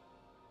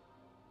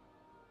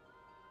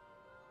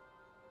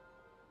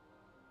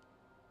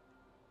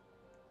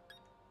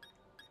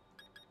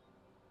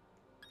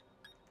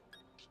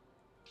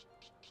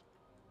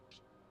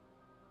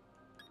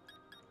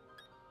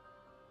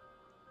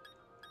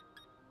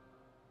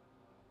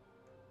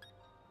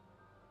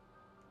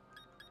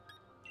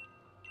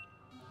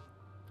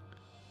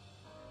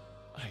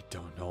 I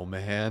don't know,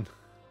 man.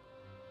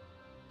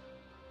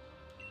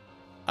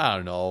 I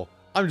don't know.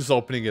 I'm just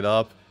opening it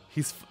up.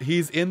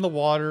 He's in the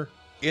water,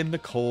 in the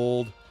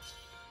cold.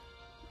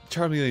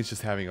 Charmeleon's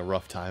just having a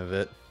rough time of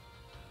it.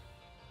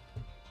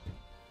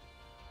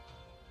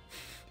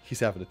 He's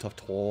having a tough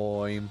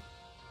time.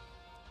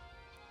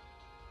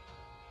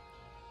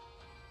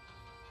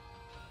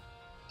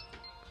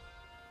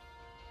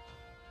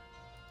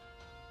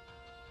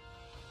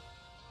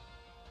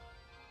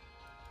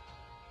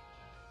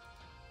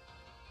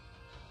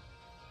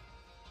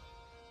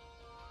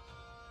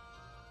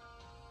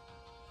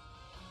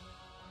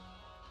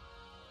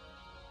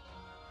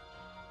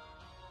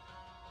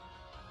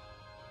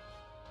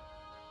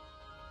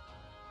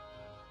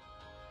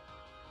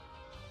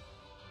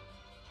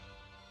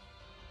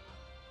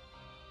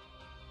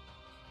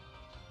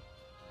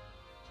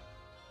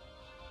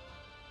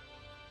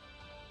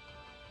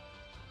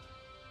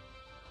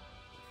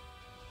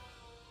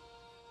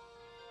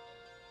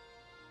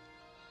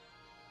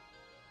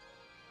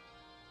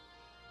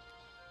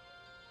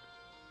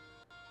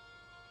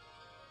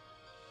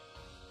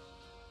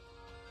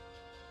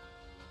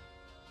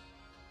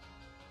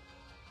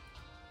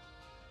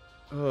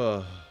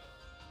 Ugh.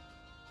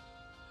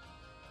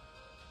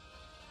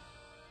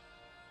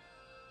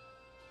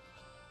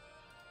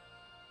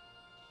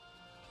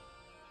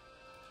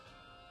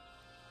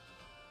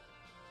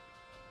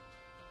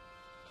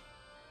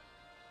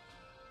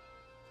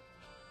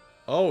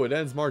 Oh, it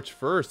ends March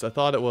 1st. I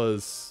thought it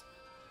was...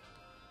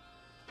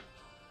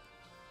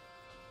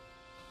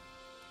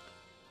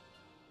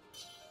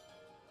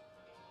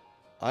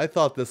 I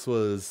thought this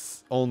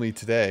was only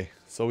today.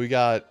 So we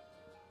got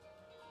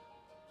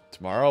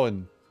tomorrow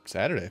and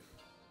Saturday.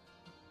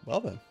 Well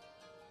then.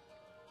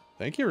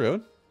 Thank you,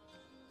 Rune.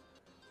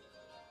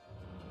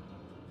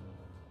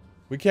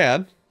 We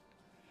can.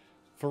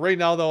 For right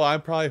now, though,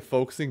 I'm probably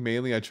focusing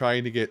mainly on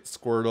trying to get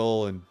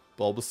Squirtle and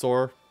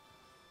Bulbasaur.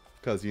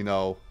 Because, you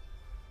know...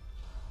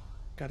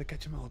 Gotta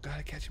catch them all,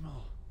 gotta catch them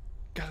all.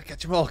 Gotta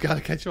catch them all,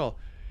 gotta catch them all.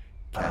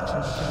 Catch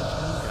them,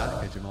 gotta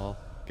catch them all.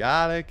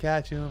 Gotta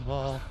catch 'em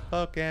all,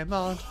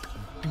 Pokemon.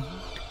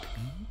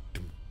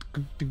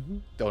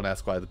 Don't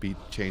ask why the beat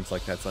changed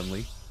like that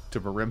suddenly to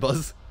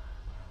marimbas.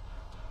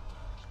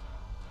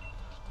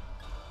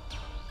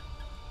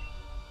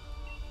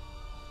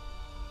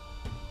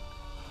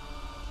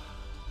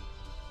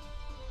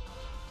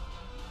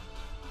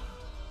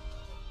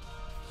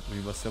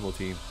 We must symbol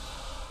team.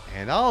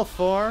 And all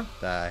for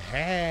the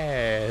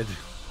head.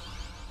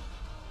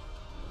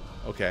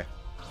 Okay.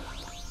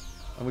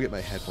 I'm gonna get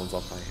my headphones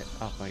off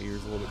my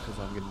ears a little bit because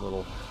I'm getting a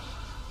little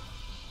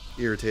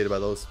irritated by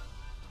those.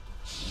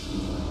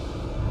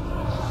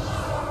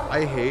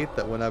 I hate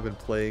that when I've been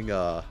playing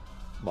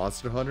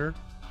Monster Hunter,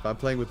 if I'm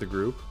playing with the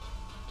group,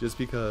 just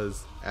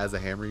because as a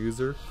hammer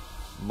user,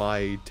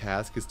 my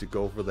task is to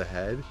go for the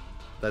head.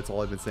 That's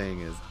all I've been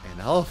saying is,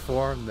 and I'll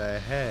form the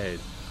head.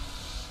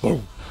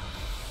 Boom.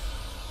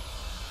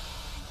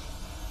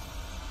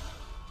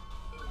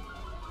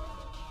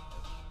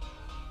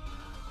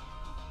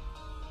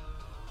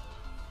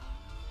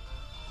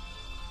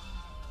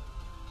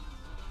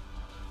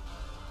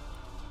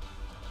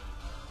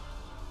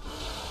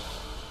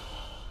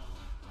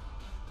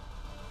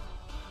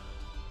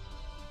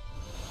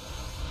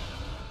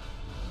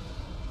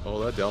 Oh,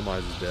 that Delmise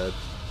is dead.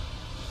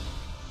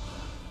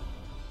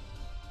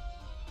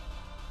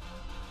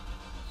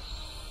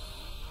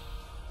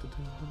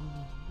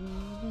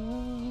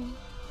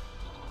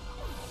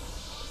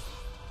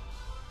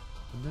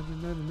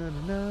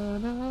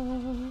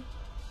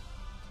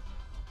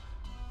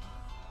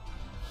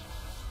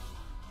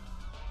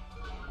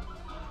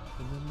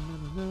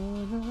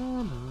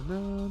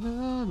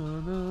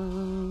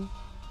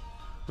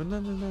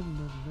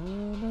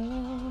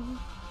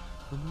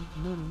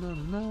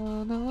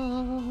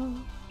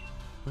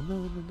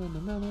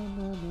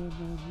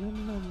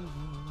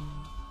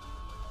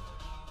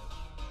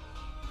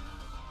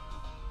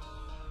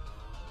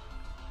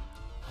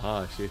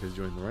 Ah, Shape has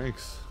joined the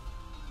ranks.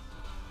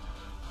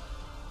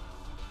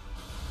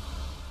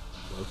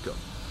 Welcome.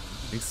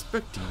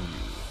 Expecting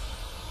you.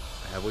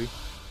 Have we?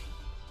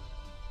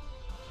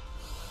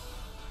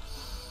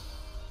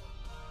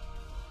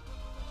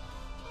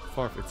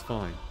 Farf, it's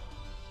fine.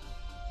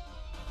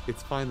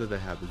 It's fine that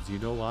happens. You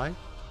know why?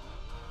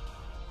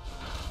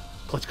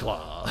 Clutch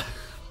Claw.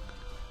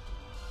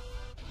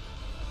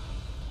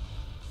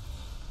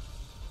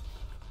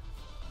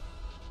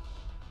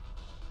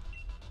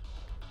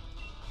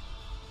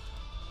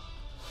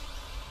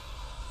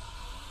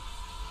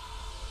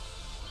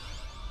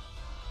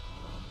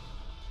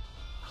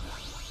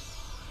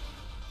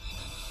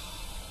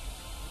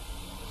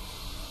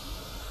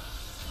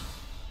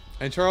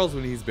 And Charles,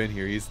 when he's been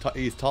here, he's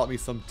taught me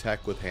some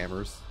tech with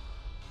hammers.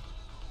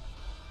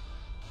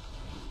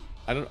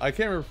 I don't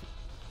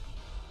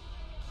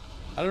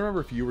remember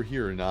if you were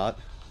here or not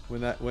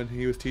when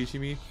he was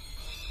teaching me,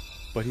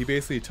 but he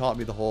basically taught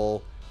me the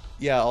whole,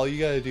 yeah, all you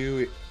gotta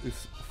do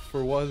is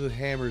for one of the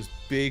hammers,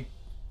 big,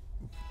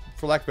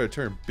 for lack of a better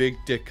term, big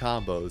dick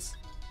combos.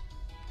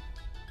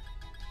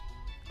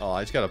 Oh,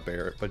 I just got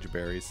a bunch of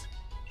berries.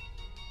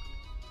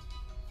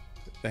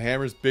 The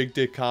hammer's big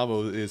dick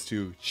combo is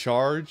to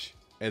charge,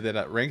 and then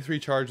at rank 3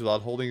 charge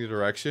without holding the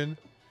direction,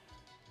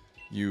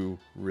 you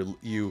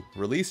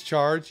release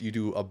charge, you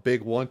do a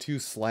big 1-2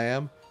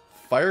 slam,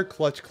 fire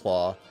Clutch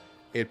Claw,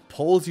 it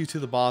pulls you to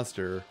the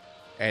monster,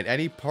 and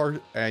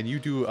you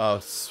do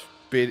a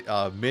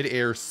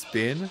mid-air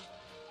spin,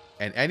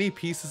 and any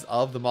pieces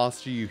of the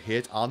monster you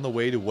hit on the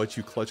way to what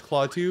you Clutch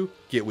Claw to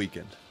get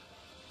weakened.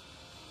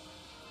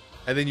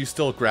 And then you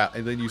still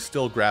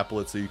grapple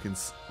it so you can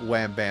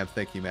wham bam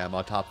thank you ma'am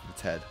on top of its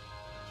head.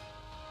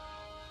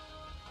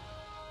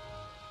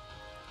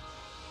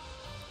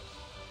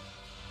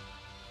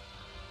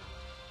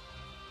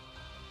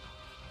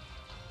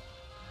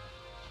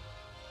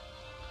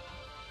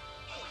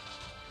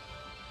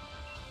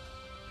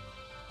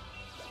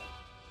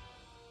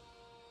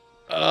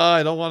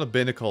 I don't want a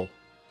Binnacle.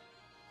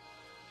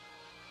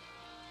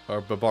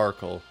 Or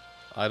Babarkle.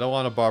 I don't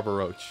want a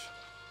Barbaroach.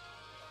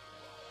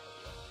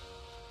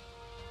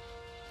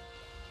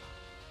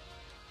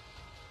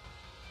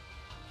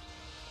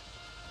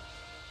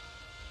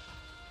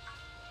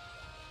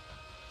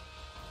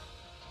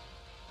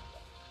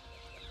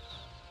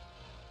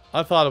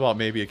 I thought about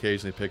maybe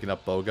occasionally picking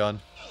up Bowgun,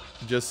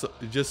 just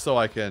so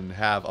I can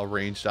have a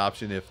ranged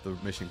option if the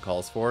mission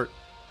calls for it.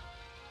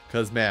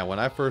 Cause man, when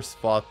I first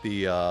fought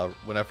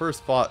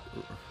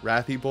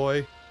Wrathy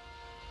Boy,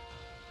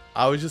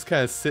 I was just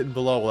kind of sitting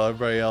below while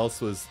everybody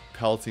else was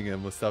pelting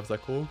him with stuff. It's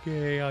like,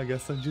 okay, I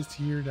guess I'm just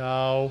here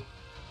now.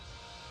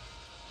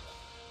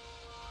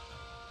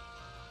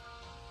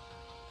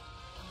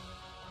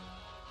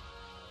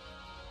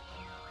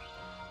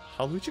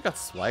 Hawlucha got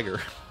swagger.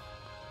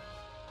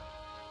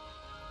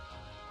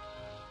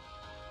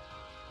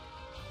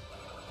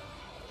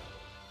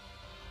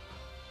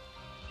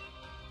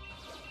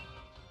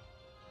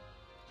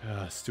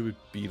 Stupid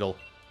beetle.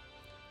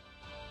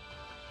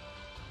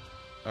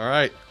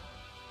 Alright.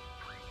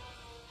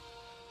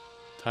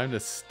 Time to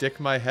stick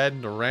my head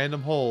into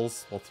random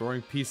holes while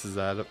throwing pieces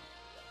at it.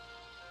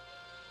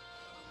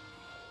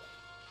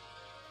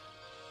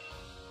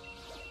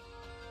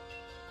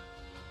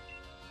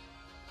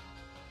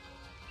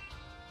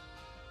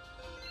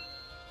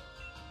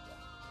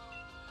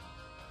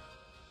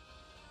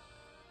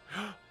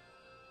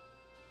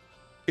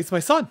 It's my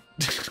son.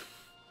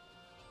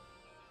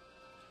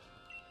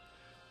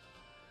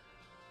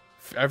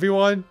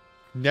 Everyone,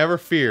 never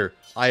fear.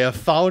 I have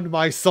found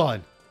my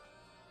son.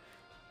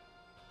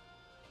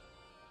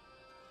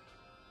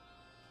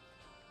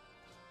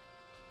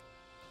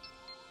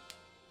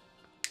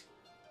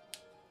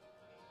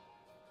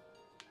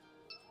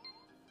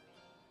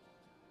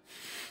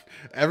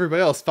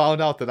 Everybody else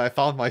found out that I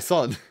found my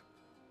son.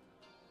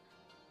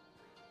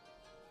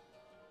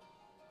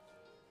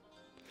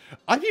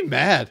 I'd be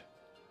mad.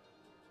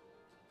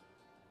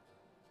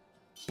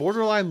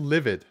 Borderline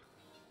livid.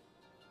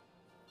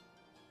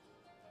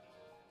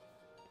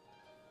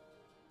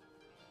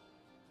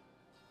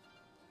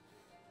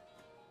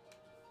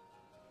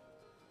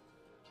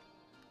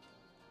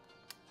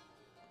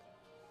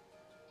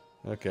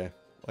 Okay.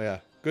 Oh yeah.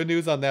 Good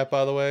news on that,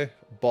 by the way.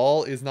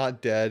 Ball is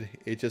not dead.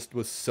 It just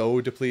was so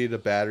depleted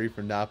of battery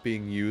from not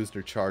being used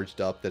or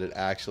charged up that it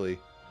actually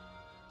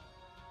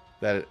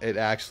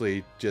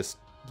just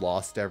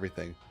lost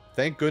everything.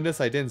 Thank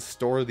goodness I didn't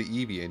store the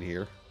Eevee in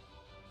here.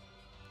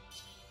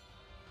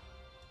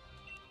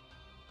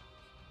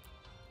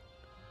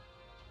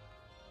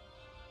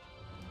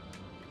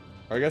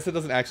 Or I guess it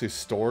doesn't actually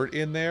store it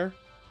in there.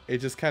 It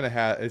just kind of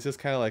it's just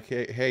kind of like,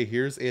 hey,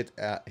 here's it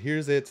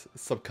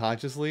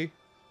subconsciously.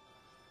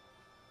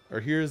 Or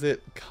here's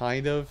it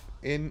kind of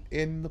in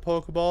the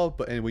Pokeball,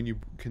 and when you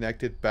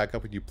connect it back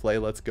up when you play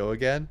Let's Go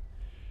again,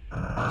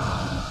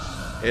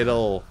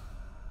 it'll,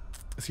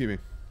 excuse me,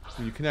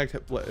 when you connect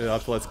it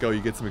up to Let's Go,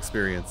 you get some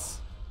experience.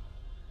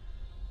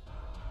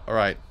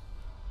 Alright.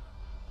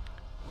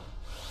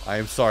 I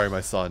am sorry,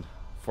 my son,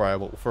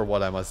 for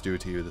what I must do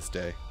to you this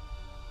day.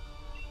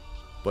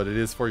 But it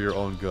is for your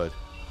own good.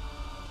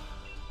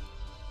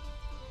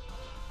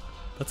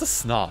 That's a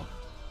snob.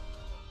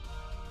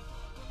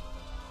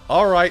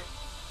 Alright.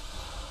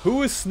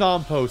 Who is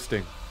snom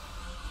posting?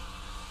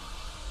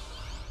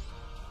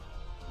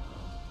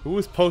 Who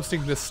is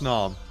posting this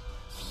snom?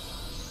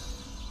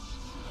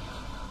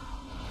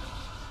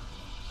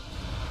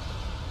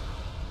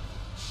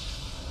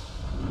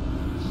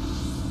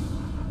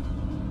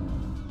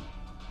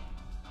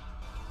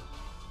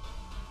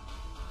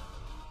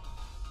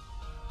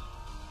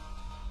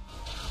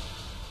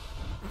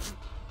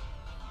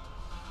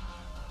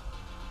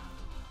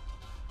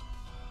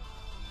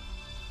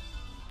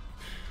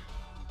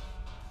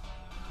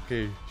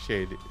 Okay,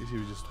 Shade, he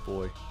was just a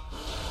boy.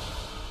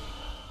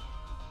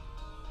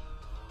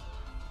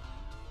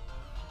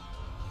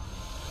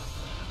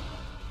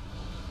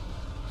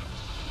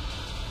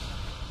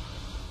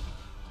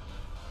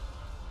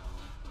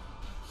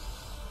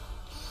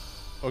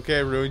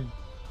 Okay, Rune,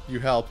 you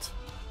helped.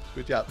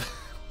 Good job.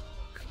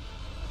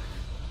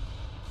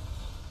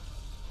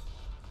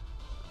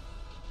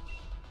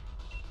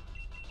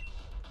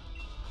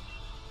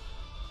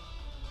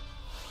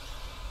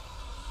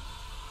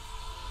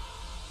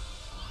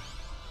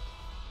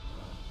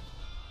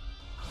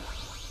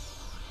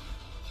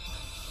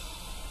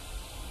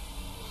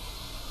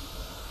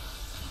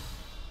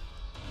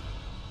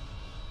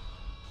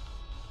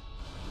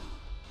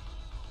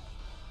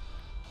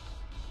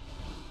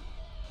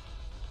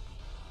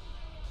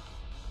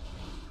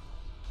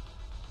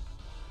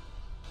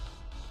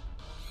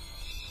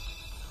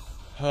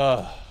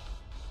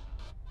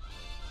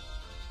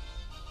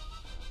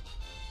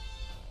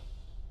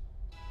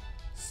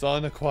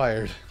 Son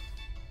acquired.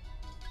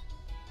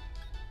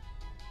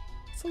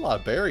 It's a lot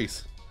of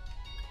berries.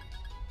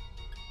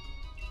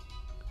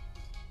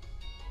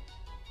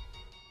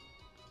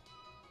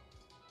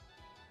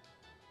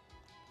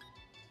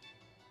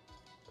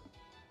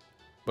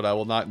 But I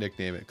will not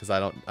nickname it because I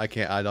don't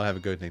have a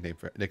good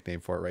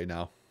nickname for it right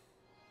now.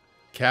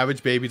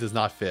 Cabbage Baby does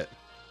not fit.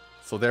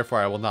 So therefore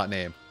I will not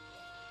name.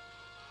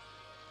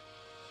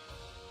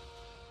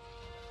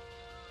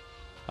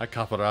 Hi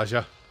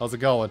Kaparaja. How's it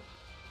going?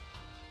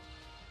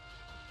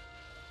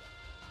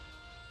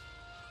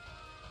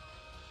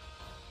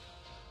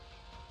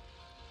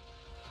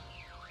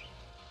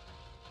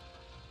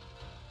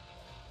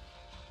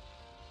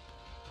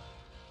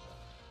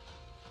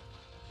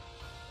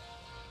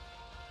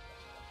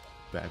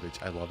 Babbage,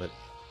 I love it.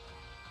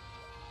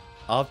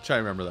 I'll try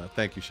to remember that.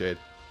 Thank you, Shade.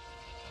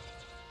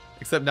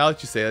 Except now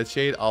that you say that,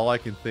 Shade, all I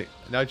can think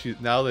now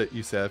that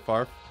you said it,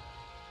 Farf,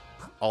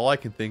 all I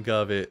can think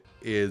of it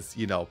is,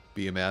 you know,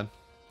 be a man.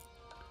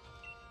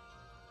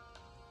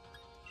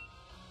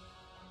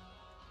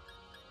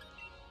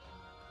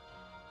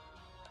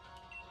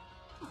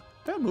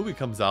 That movie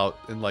comes out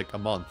in like a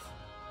month.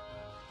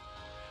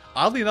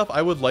 Oddly enough,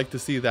 I would like to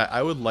see that.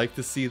 I would like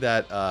to see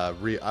that.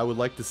 I would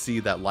like to see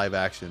that live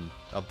action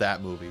of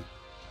that movie,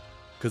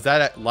 because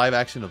that live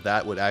action of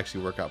that would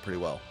actually work out pretty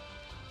well.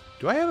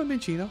 Do I have a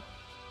Minccino?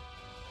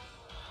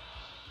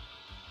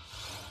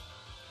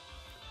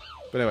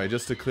 But anyway,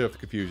 just to clear up the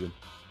confusion,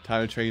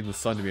 time to train the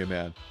sun to be a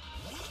man.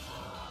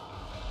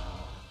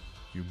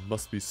 You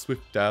must be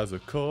swift as a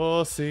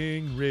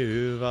coursing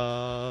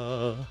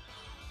river,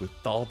 with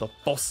all the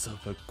force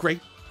of a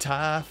great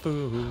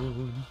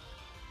typhoon.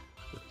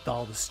 With With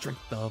all the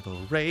strength of a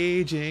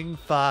raging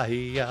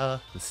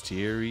fire,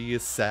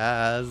 mysterious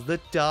as the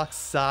dark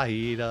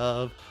side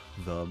of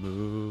the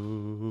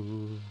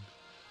moon.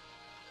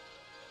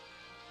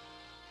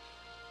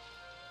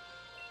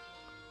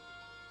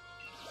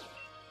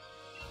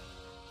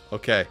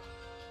 Okay.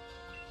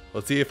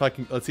 Let's see if I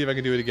can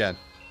do it again.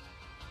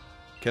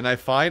 Can I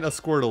find a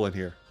Squirtle in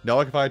here? No,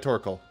 I can find a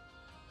Torkoal.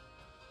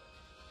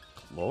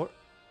 Lord.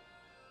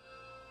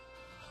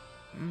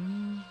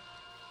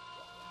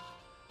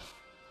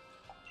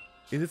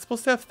 Is it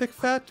supposed to have thick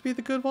fat to be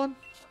the good one?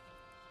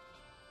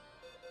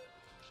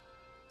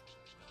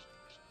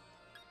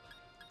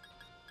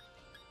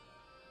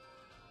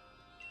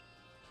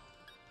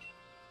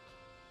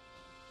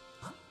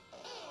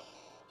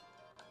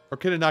 Or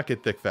can it not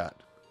get thick fat?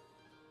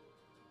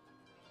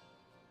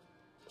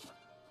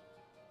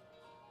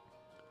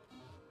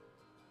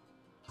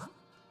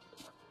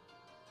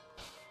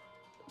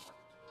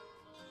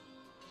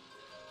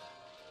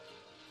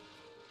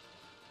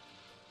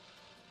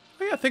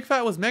 Oh yeah, thick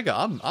fat was mega.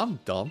 I'm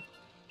dumb.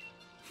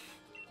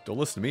 Don't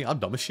listen to me. I'm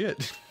dumb as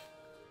shit.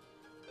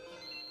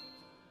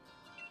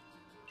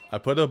 I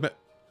put a.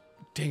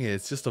 Dang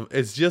it!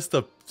 It's just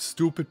a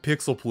stupid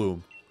Pixel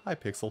Plume. Hi,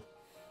 Pixel.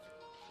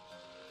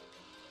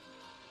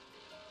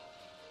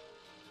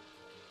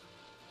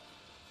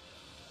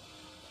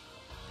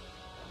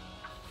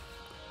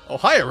 Oh,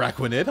 hi,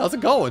 Araquanid. How's it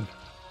going?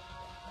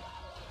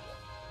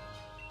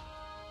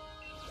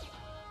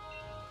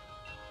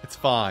 It's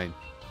fine.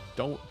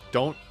 Don't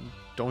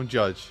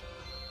judge.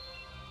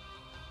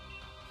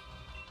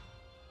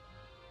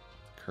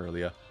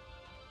 Kirlia.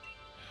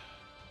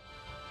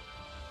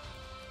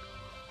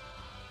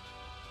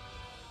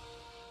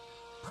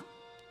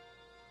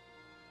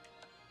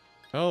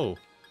 Oh.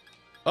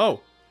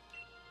 Oh.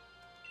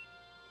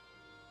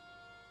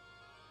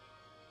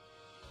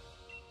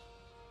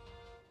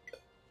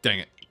 Dang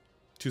it.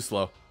 Too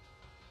slow.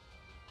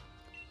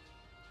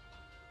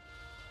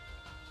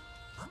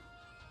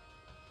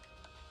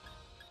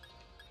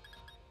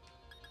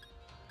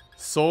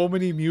 So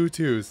many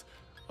Mewtwo's.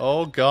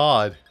 Oh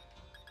god.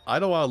 I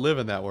don't want to live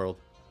in that world.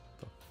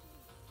 The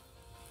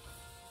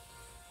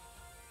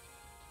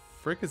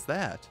frick is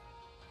that?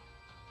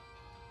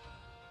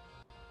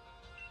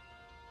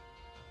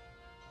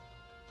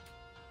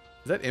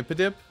 Is that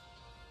Impidip?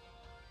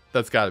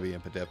 That's gotta be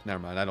Impidip. Never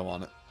mind, I don't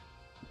want it.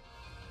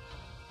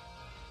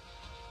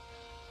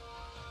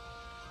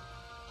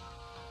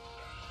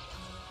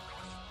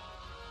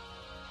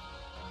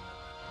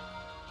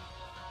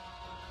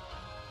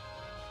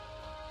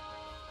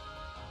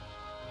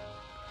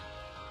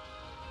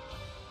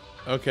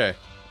 Okay.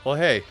 Well,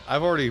 hey,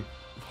 I've already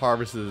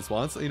harvested this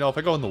once. You know, if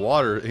I go in the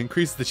water, it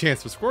increases the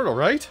chance for Squirtle,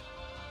 right?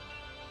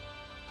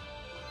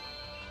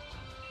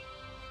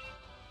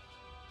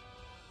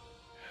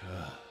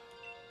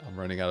 I'm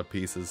running out of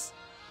pieces.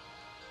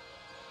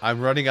 I'm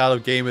running out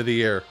of Game of the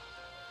Year.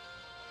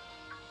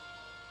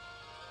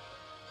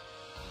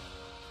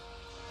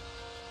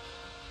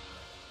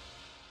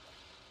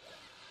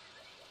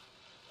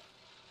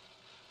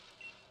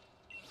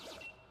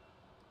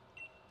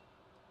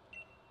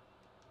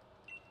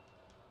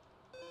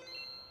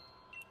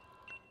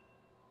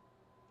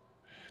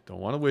 Don't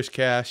want to wish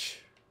cash.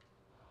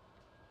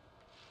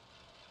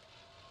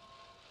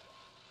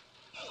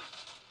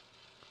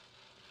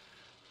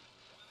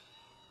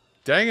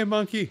 Dang it,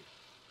 monkey.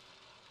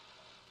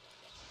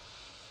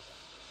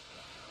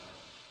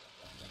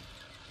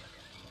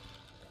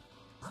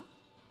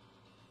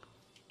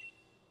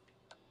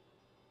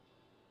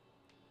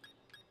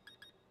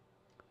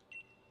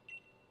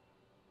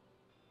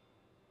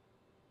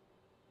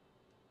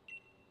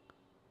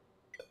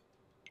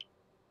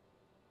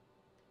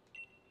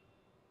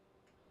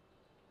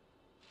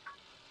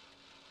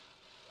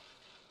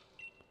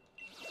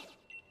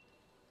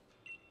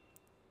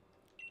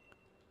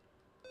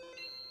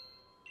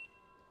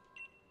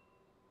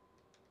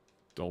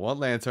 Don't want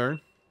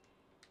Lantern.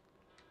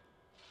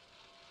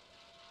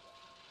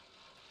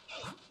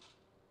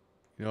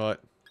 You know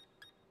what?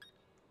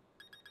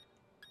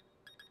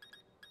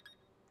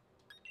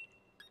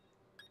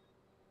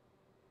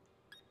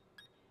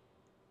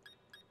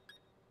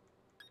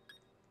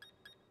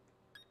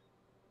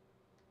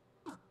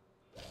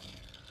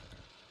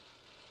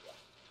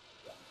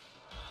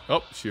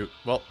 Oh, shoot.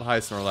 Well, hi,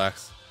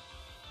 Snorlax.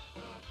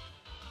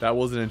 That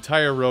was an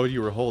entire road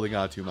you were holding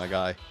onto, my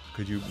guy.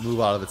 Could you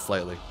move out of it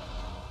slightly?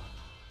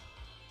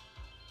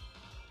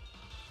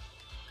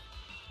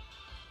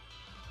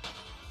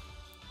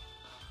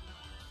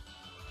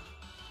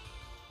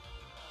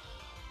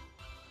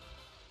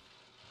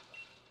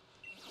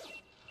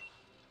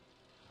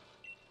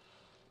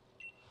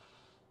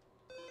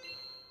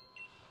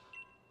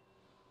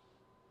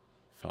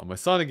 Found my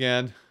son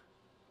again.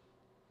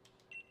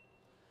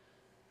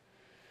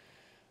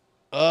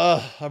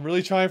 I'm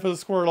really trying for the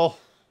Squirtle.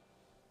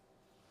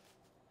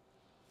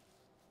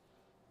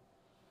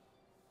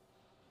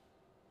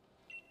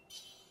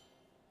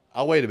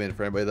 I'll wait a minute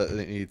for anybody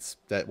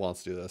that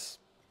wants to do this.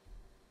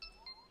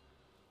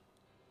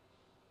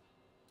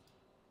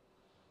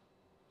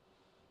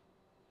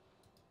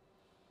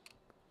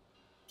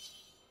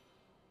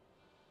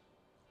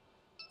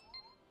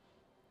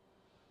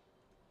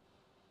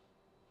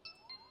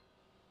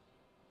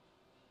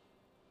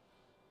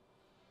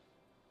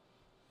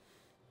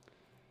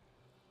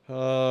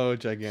 Oh,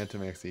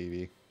 Gigantamax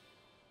Eevee.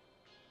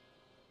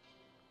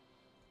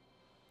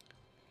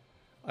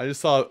 I just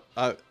saw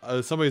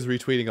somebody's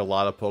retweeting a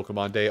lot of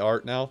Pokemon Day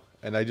art now,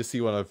 and I just see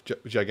one of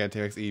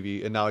Gigantamax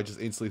Eevee, and now I just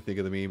instantly think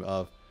of the meme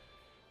of,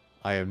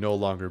 I am no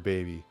longer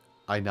baby.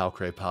 I now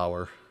crave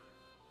power.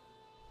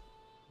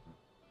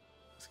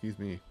 Excuse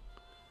me.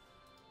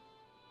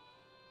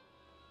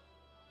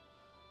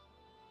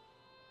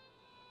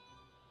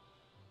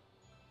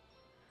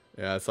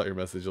 Yeah, I saw your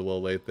message a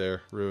little late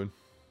there, Rune.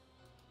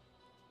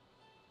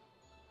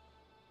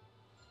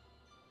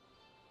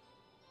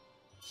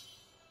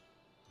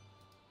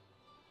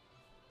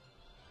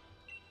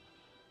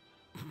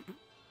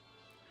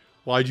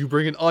 Why'd you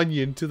bring an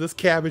onion to this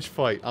cabbage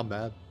fight? I'm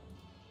mad.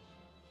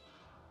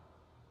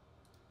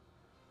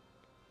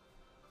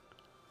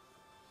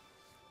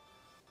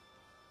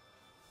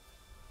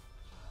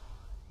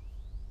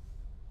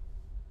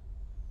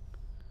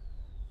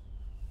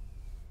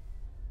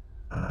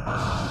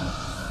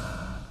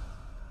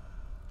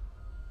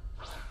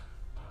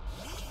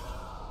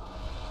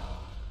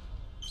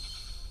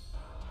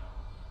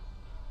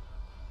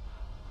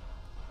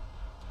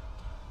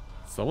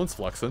 Someone's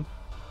flexing.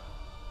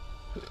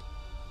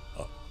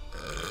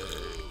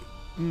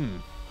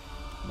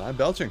 I'm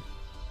belching.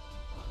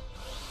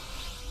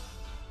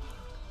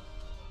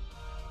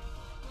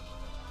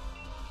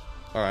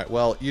 Alright,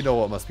 well, you know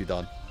what must be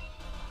done.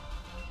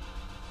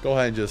 Go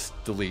ahead and just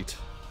delete.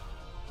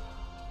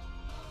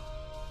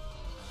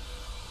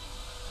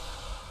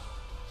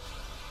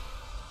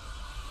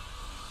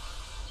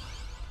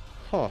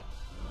 Huh.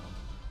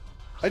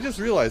 I just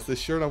realized this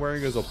shirt I'm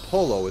wearing is a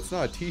polo. It's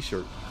not a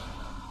t-shirt.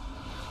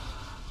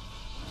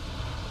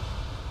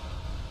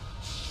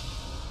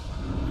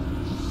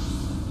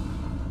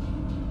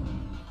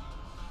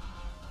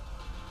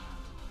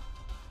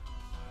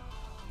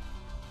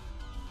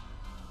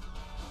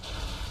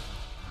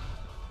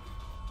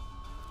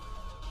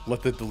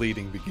 Let the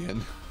deleting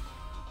begin.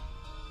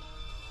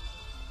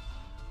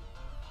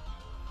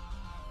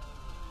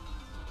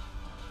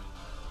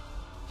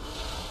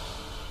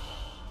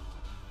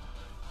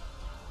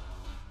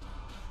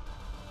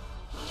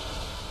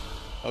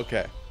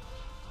 Okay.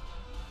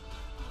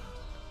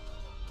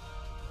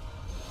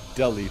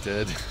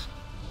 Deleted.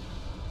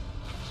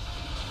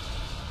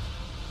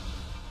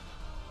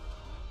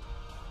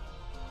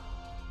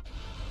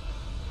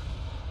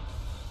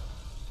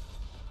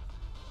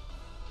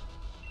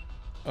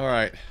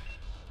 Alright.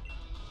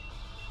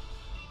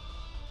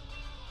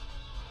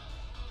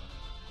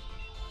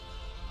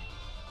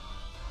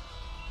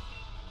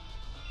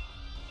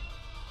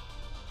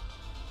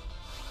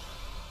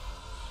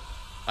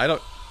 I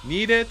don't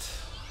need it,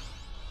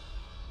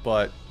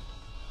 but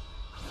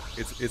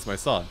it's my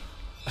son.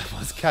 I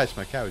must catch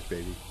my cabbage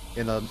baby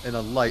in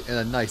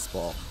a nice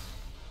ball.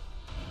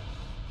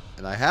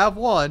 And I have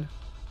one.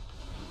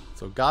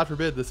 So God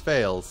forbid this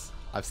fails.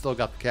 I've still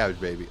got the cabbage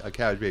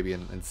baby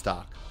in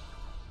stock.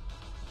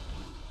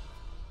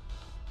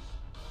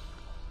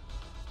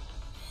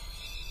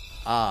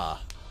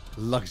 Ah,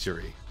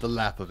 luxury, the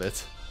lap of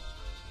it.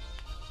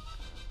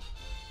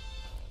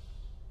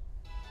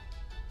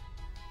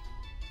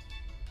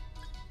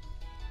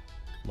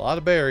 A lot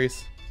of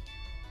berries.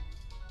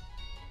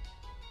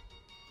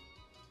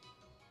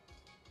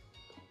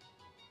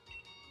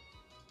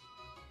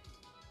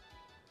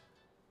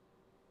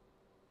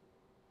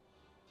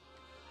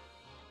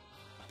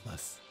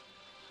 Unless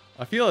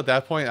I feel at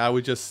that point I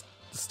would just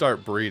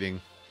start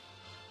breeding.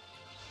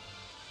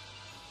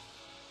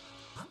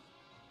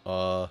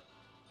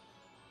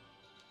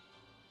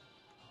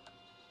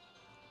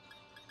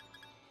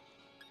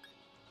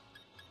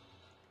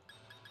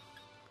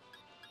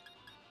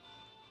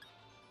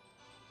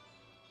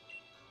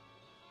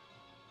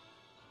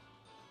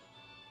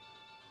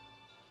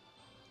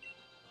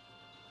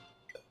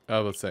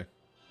 Oh, let's see.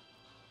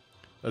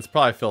 That's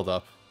probably filled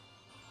up.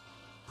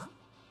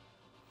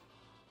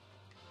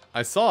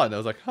 I saw it and I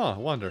was like, huh, I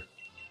wonder.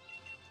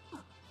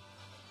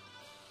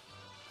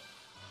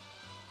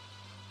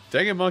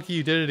 Dang it, monkey,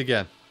 you did it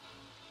again.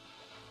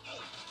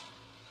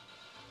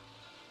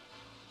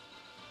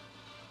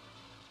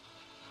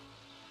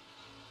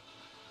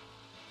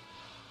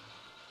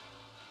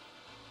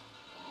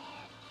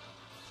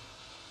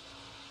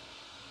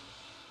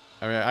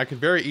 I mean, I could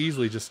very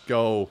easily just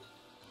go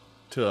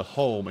to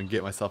home and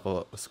get myself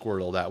a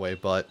Squirtle that way,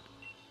 but...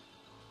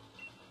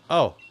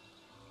 Oh.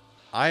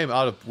 I am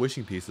out of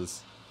wishing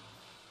pieces.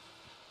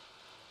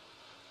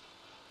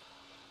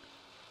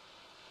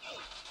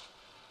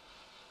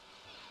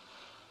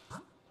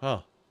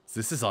 Oh.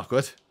 This is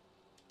awkward.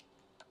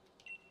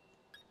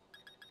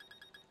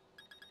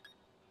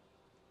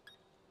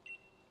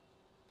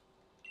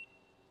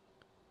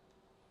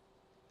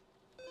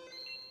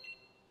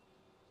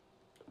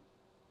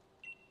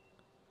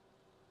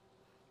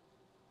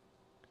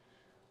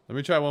 Let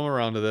me try one more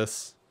round of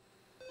this.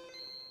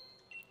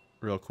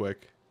 Real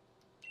quick.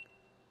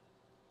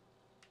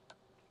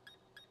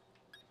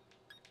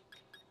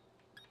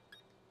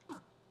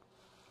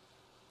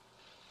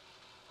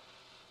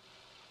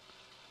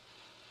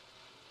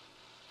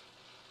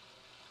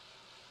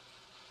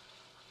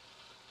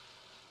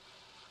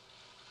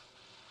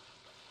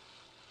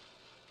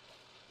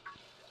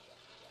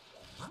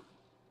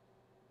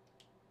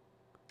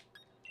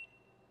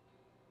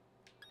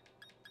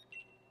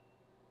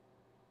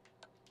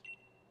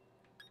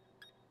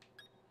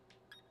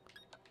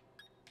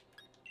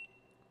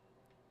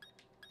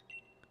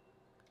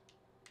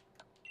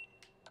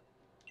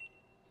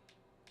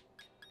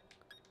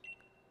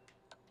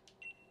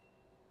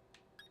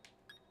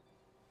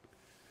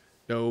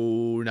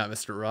 No, not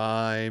Mr.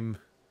 Rhyme.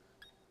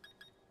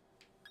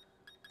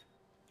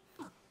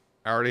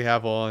 I already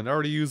have one. I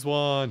already used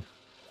one.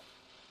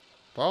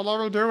 Don't let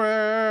me do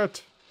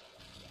it.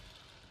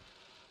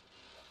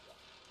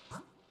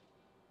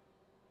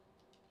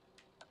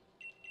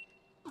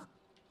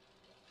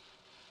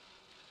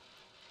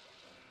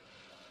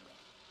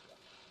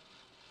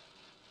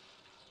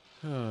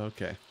 Oh,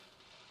 okay.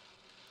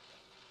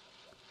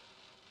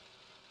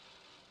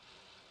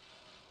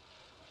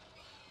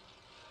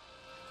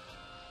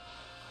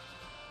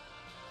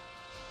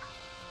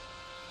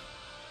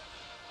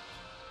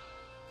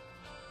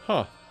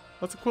 Huh.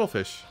 That's a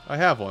quillfish. I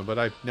have one, but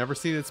I've never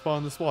seen it spawn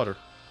in this water.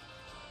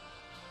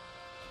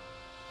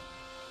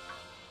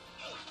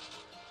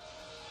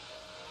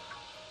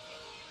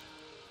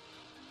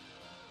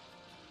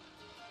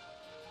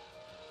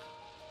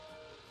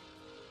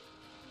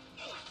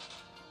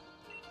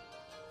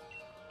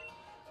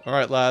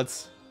 Alright,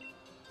 lads.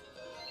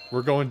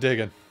 We're going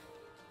digging.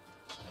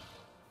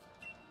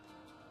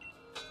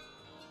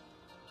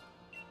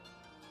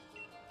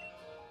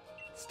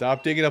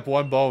 Stop digging up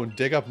one bone.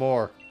 Dig up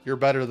more. You're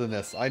better than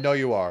this. I know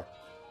you are.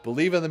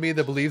 Believe in the me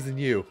that believes in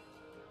you.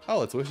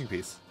 Oh, it's a wishing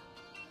piece.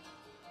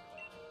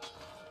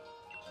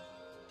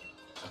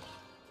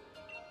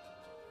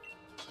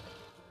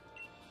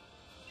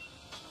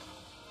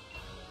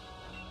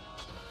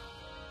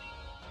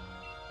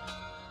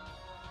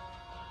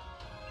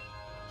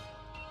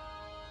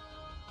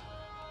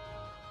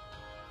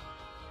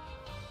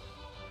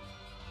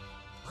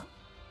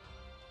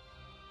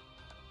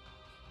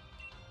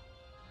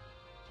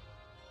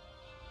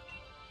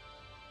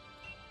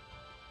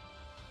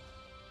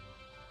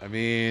 I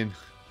mean,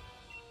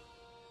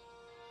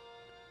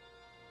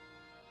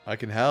 I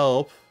can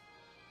help.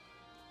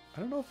 I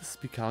don't know if this is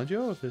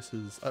Picanjo, if this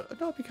is...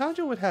 no,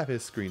 Picanjo would have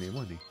his screen name,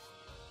 wouldn't he?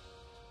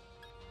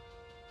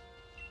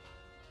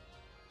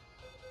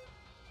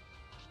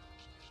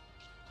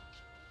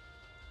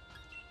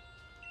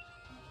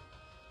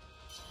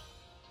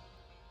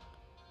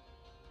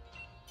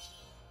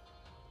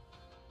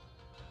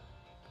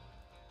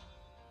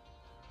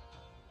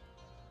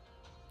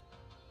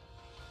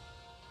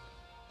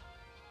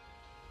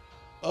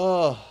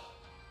 Oh.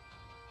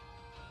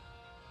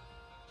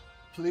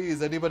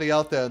 Please, anybody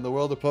out there in the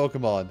world of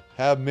Pokemon,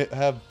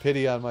 have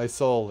pity on my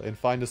soul and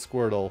find a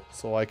Squirtle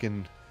so I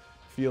can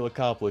feel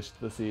accomplished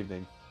this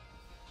evening.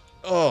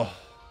 Oh.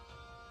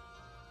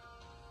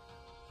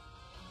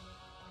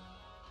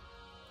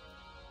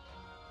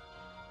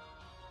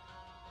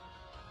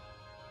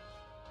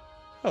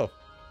 Oh.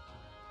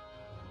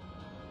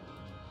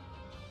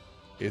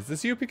 Is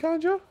this you,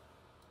 Picanjo?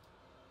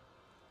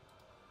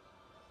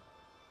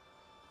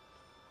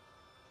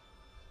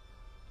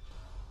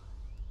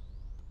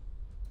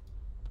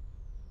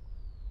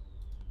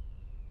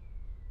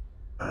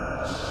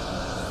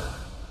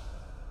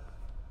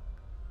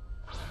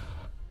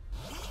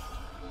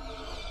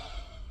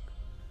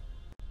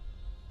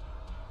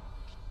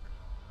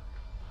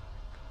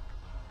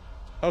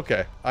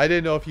 Okay, I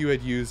didn't know if you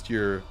had used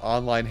your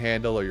online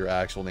handle or your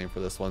actual name for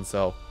this one,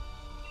 so...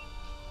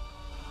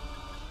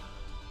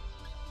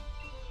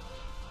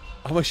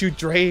 I'm gonna shoot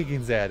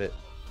dragons at it.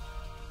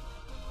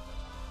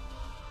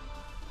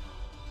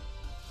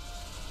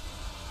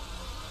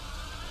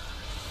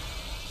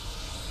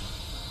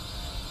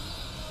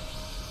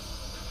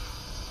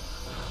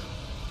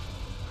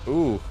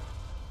 Ooh,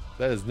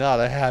 that is not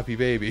a happy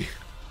baby.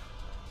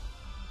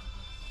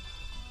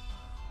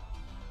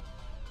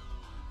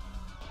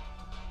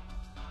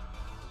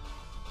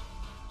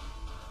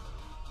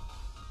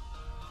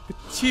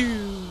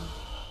 Pachoo!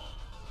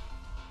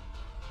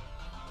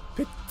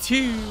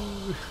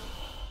 Pachoo!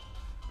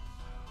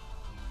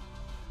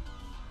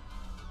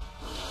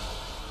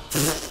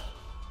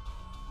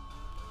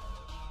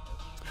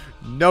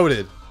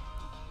 Noted.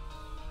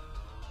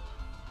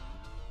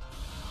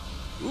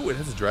 Ooh, it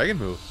has a dragon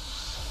move.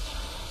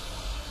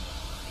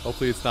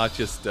 Hopefully it's not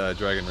just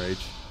Dragon Rage.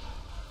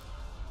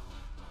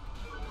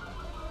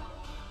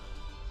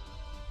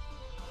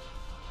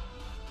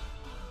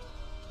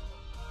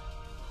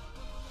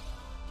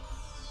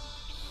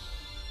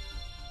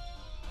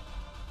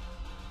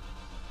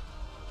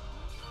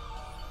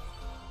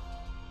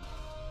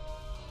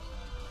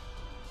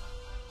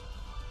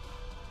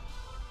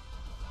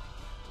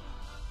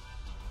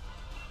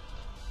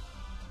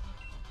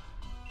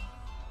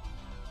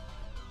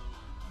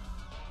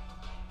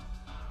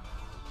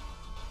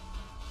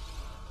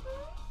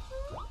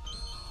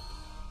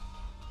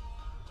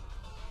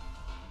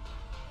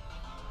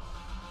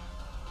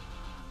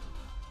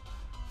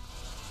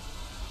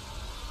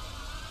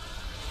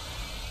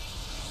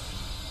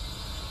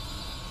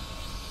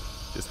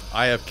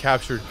 I have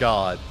captured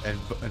God and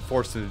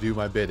forced him to do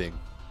my bidding,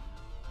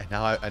 and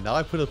now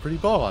I put a pretty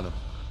bow on him.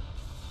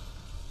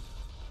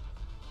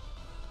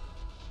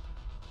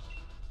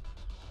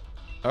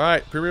 All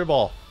right, Premier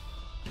Ball.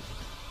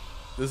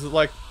 This is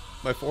like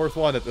my fourth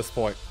one at this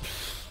point.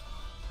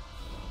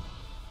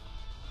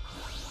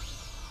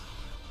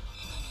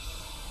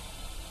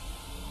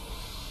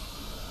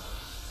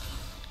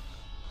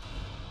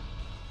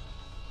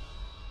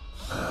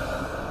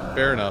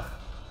 Fair enough.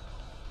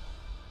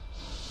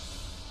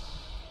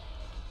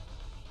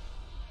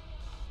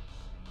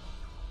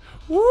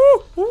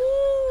 Woo!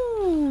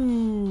 Woo!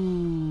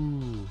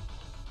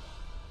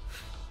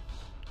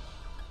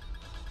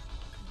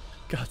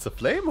 Got a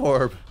flame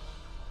orb.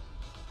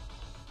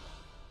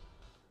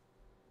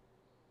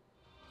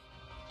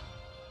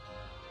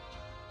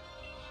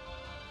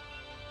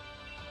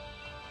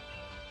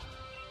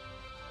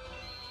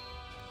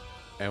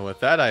 And with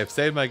that, I have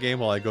saved my game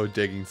while I go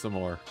digging some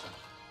more.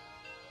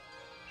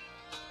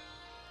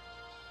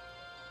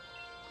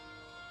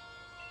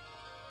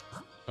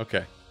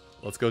 Okay,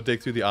 let's go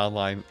dig through the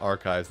online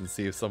archives and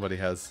see if somebody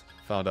has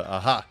found a...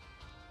 Aha!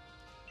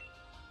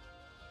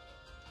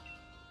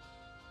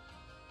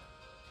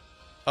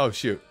 Oh,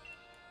 shoot.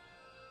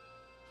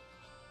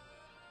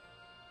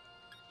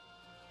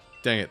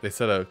 Dang it, they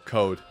said a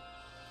code.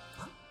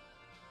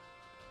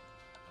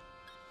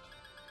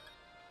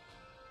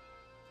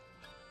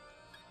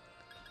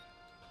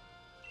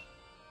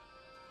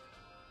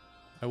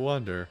 I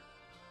wonder...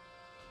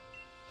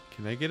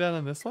 Can I get out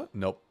on this one?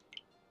 Nope.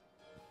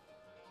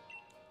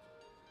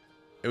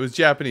 It was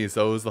Japanese,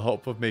 so it was the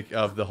hope of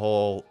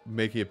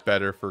making it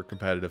better for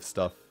competitive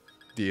stuff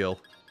deal.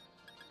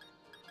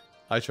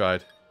 I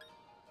tried.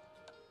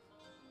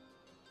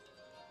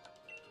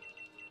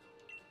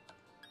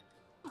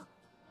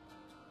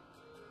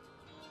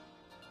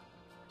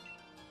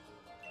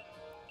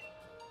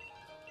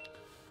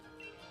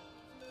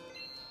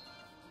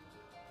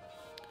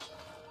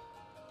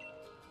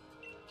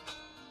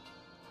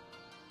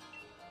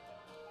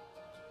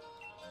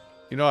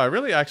 You know, I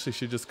really actually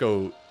should just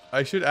go...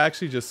 I should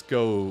actually just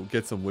go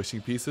get some wishing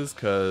pieces,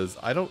 because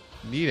I don't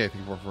need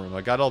anything more from him.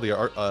 I got all the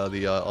art,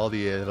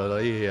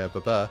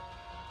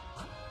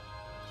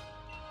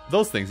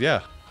 those things, yeah.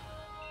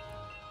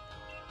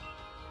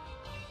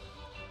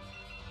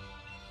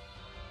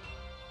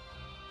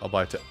 I'll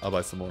buy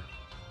some more.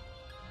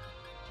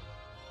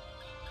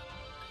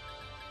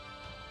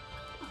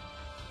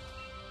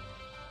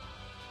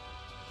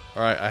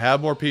 All right, I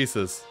have more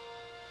pieces.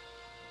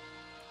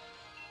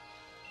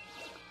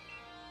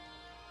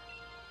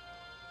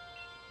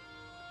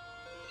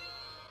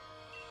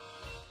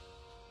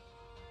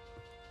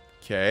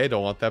 Okay,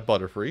 don't want that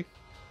Butterfree.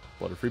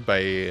 Butterfree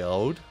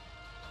bailed.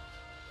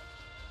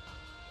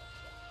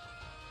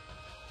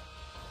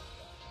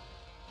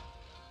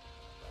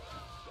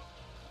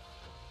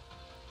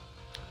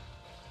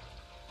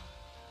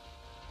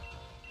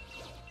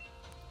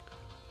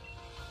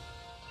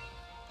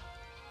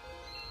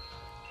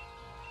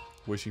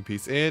 Wishing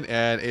piece in,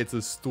 and it's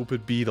a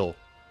stupid beetle.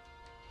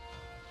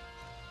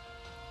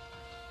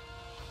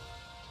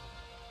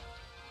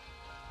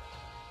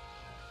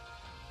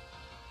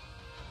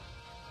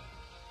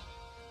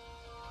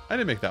 I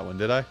didn't make that one,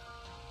 did I?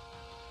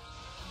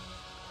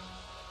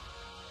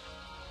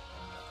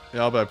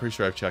 Yeah, but I'm pretty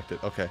sure I've checked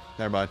it. Okay,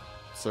 never mind.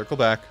 Circle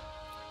back.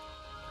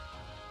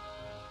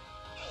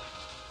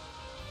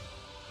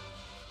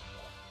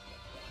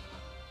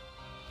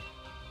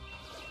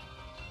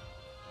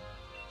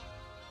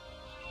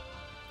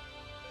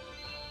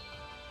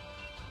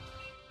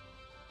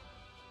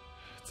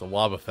 It's a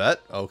Wobbuffet.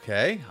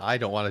 Okay, I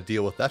don't want to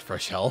deal with that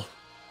fresh hell.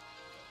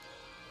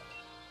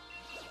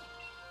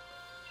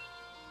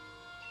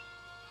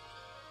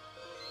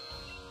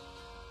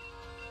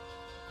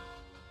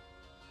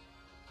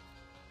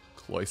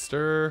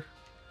 Cloyster.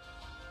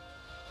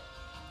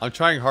 I'm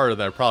trying harder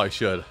than I probably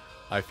should,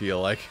 I feel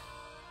like.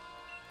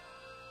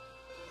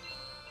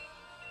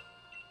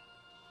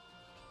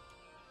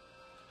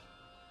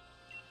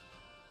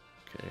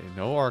 Okay,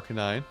 no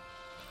Arcanine.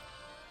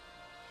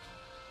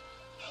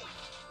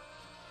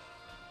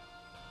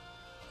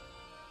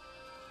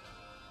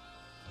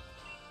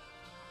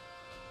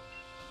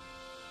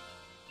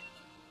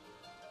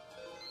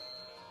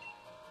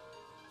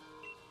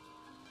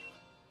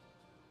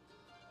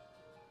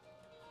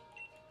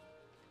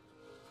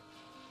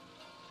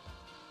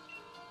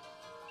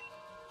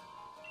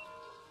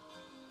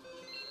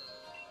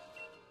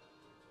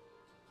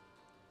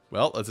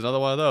 Well, that's another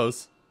one of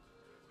those.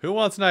 Who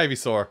wants an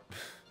Ivysaur?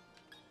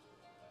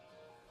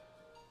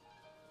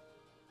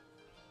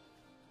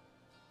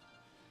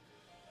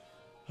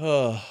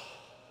 Oh.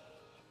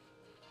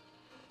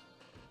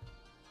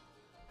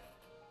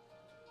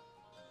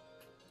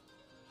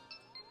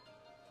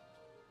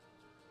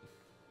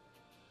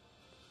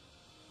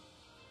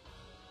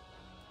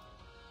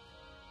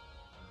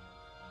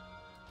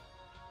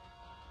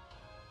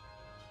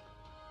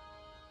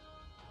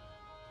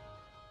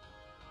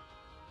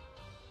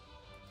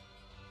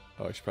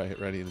 Oh, I should probably hit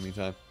ready in the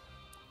meantime.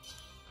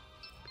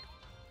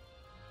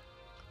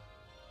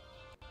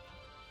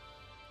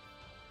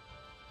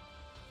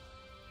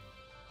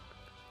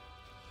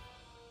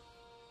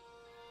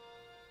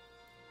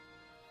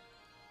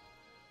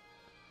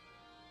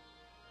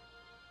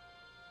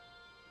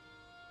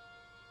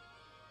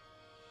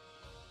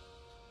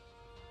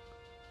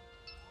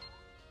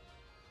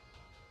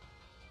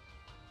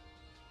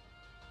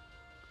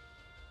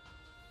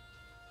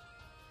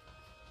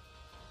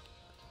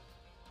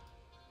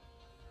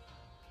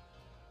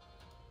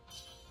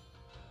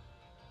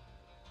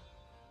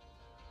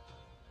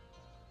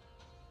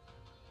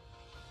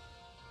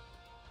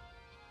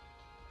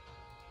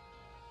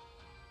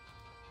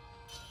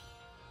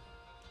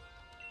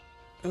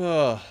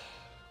 Ugh.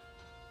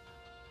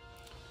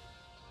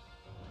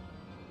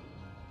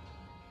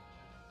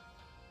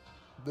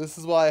 This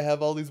is why I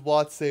have all these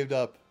watts saved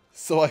up.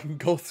 So I can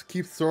go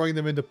keep throwing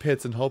them into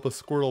pits and hope a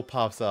Squirtle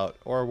pops out.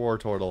 Or a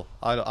Wartortle.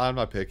 I'm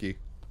not picky.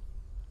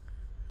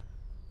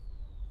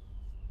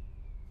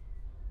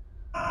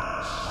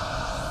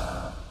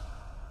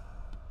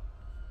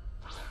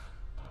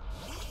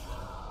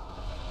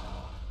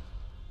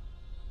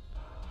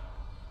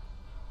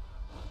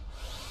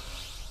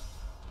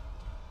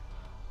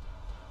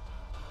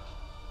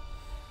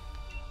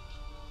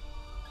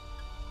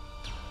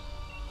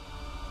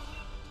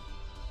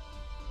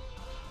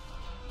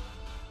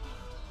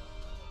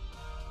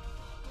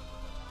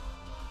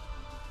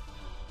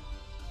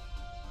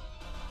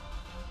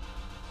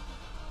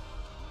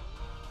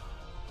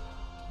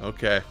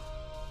 Okay.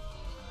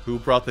 Who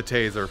brought the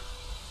taser?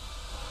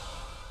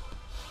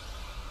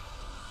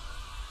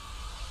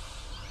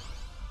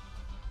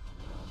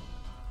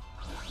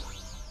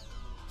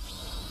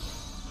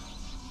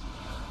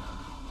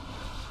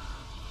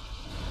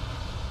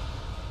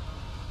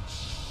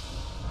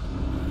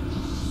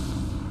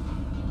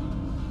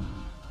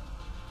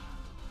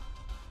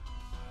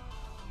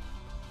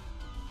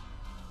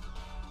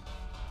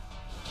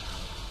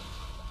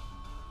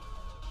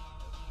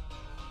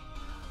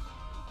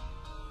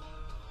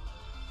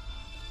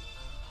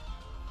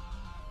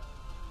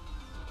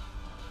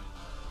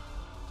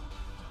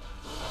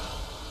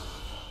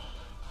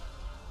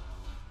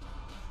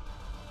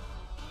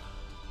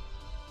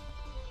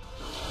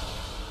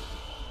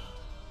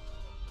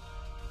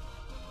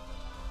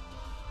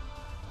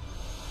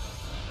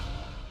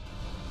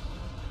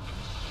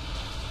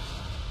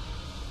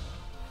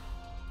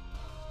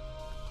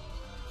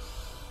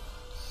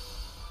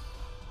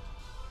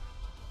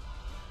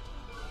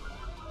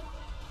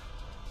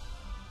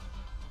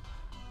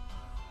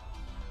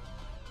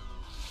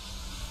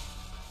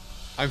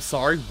 I'm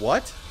sorry,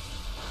 what?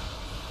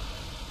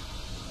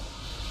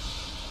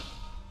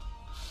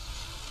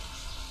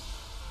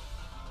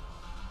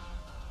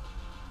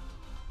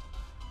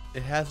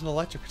 It has an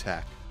electric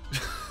attack.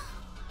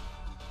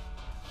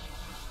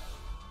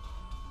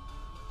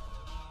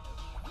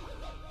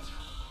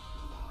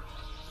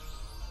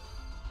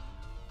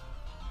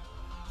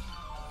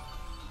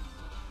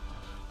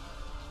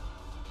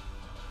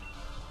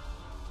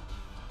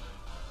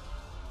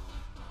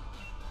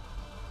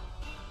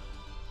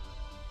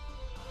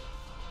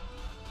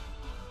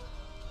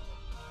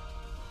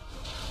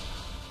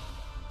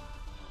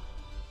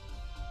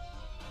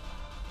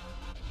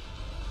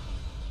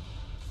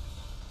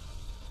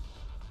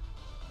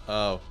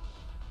 Oh.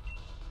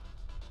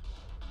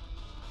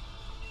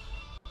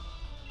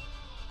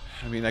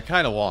 I mean, I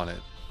kind of want it.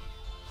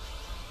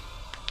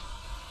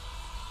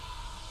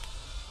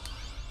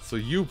 So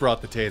you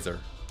brought the taser.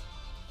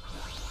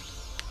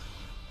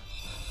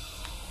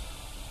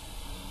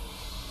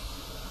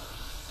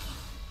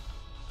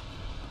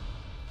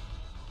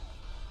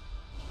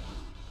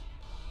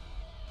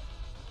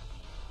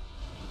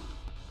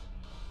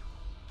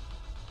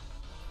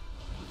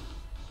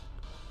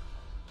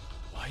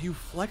 Why are you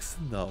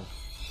flexing though?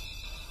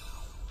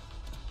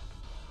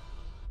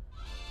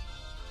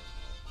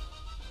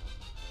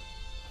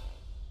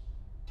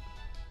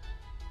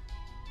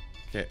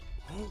 Okay.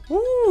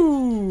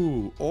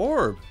 Ooh!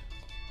 Orb!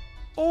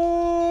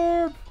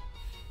 Orb!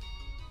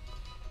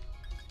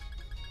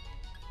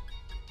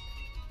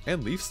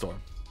 And Leaf Storm.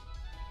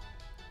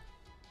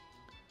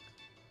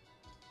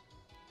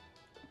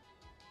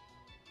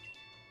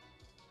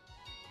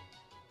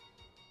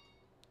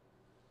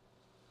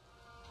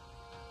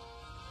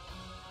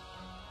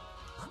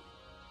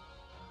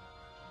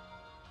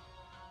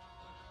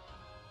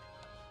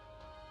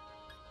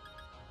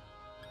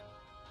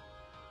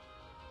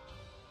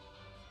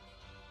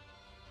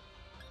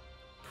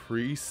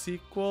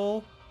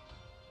 Pre-sequel?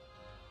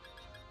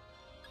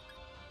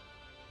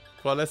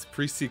 ¿Cuál es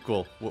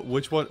pre-sequel?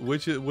 Which one?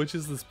 Which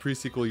is this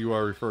pre-sequel you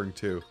are referring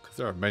to? Because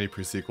there are many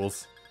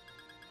pre-sequels.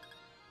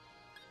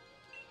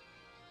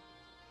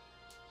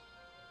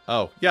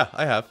 Oh, yeah,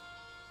 I have.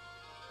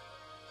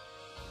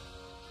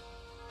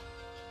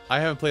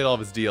 I haven't played all of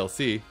his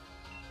DLC,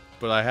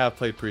 but I have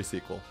played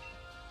pre-sequel.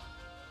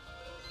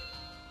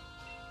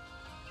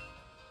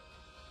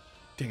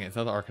 Dang it, it's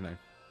not the Arcanine.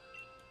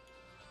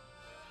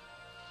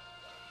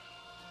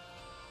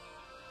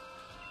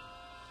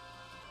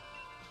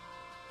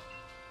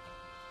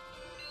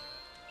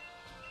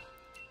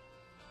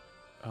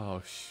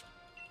 Oh,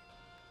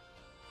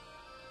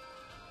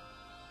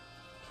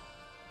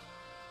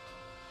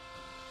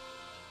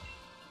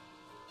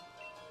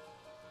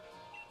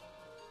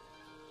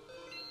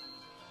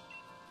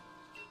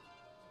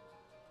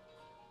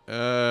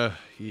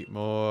 eat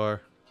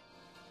more.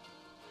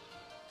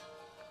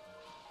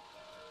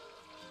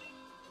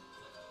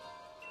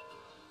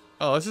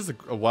 Oh, this is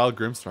a wild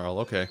Grimmsnarl.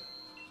 Okay.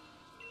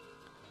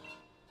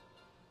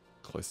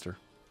 Cloister.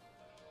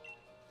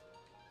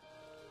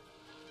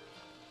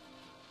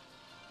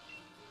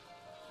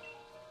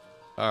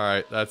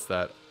 Alright, that's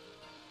that.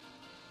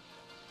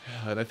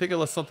 And I think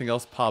unless something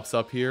else pops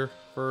up here,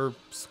 For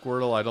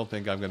Squirtle, I don't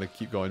think I'm going to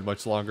keep going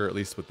much longer, at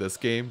least with this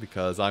game,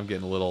 because I'm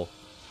getting a little...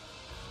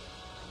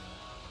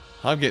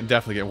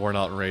 definitely getting worn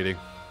out in raiding.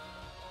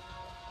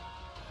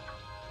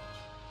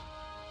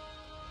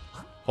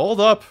 Hold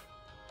up!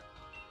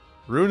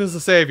 Rune is the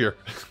savior.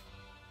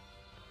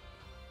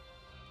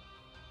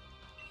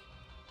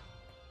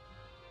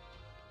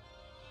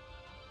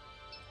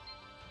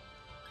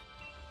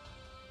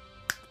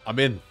 I'm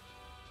in.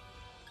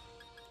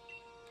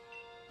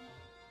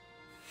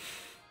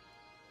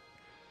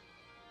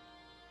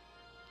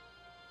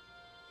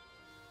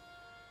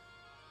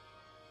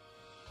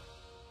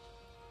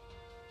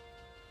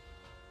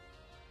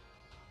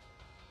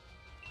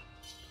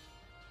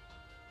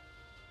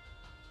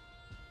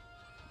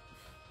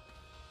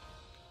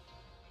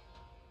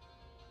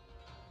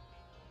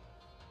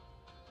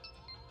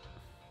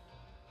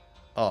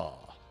 Oh.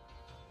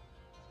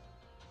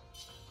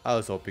 I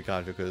was hoping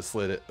Contra could have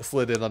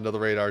slid in under the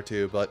radar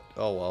too, but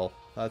oh well.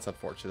 That's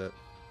unfortunate.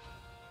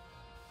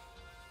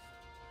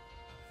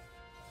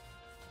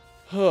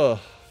 Alright,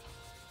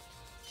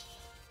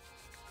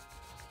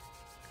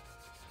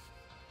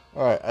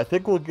 I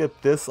think we'll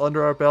get this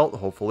under our belt,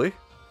 hopefully.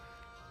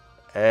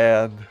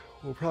 And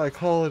we'll probably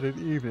call it an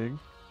evening.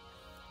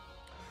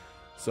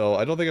 So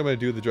I don't think I'm going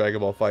to do the Dragon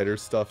Ball FighterZ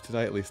stuff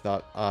tonight, at least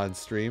not on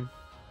stream.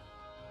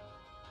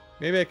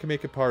 Maybe I can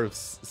make it part of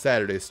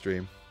Saturday's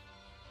stream.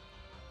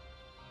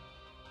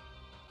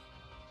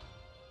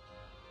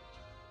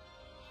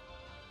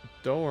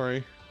 Don't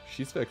worry,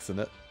 she's fixing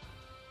it.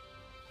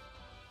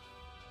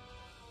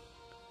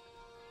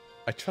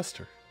 I trust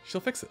her. She'll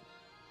fix it.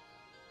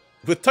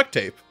 With tuck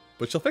tape,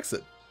 but she'll fix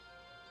it.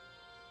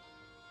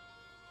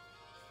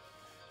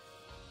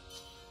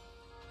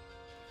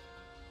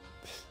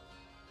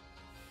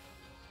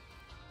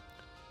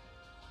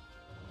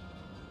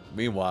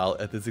 Meanwhile,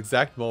 at this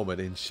exact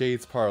moment in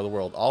Shade's part of the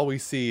world, all we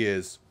see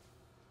is...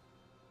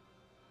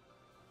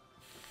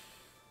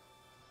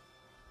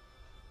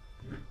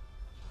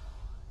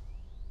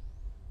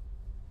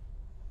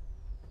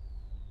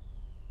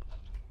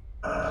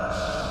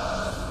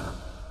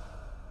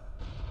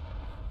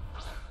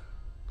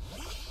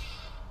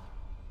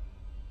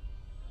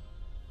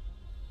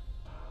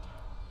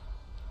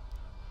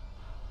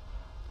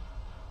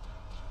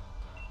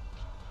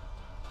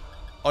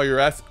 Oh, you're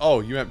asking?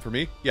 Oh, you meant for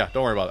me? Yeah,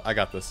 don't worry about it. I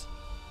got this.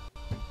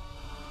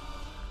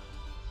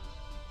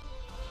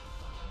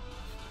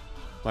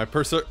 My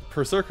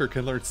Berserker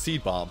can learn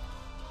Seed Bomb.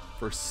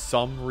 For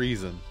some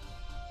reason.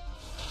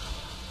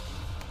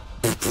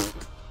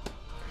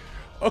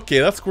 Okay,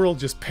 that squirrel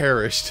just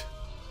perished.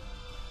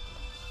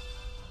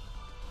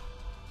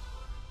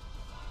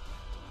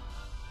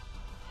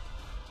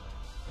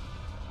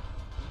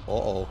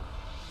 Uh-oh.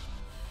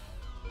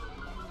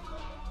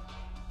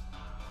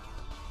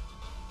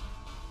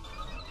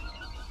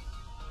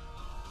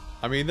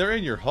 I mean, they're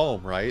in your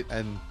home, right?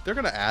 And they're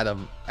gonna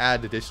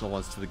add additional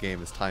ones to the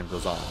game as time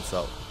goes on,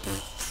 so...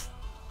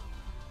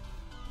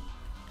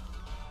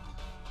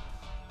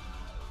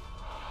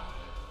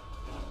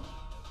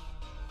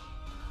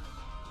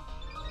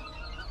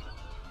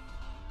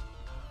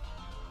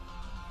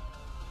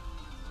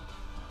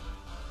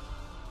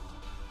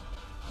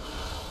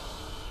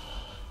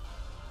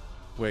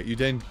 Wait, you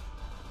didn't...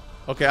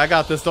 Okay, I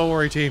got this. Don't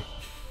worry, team.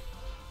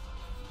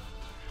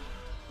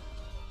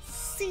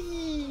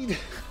 Seed!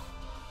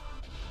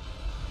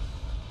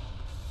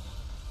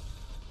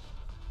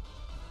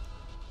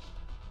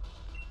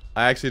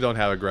 I actually don't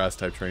have a grass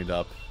type trained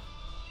up.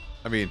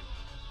 I mean,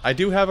 I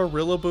do have a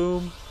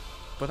Rillaboom,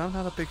 but I'm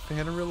not a big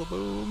fan of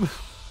Rillaboom.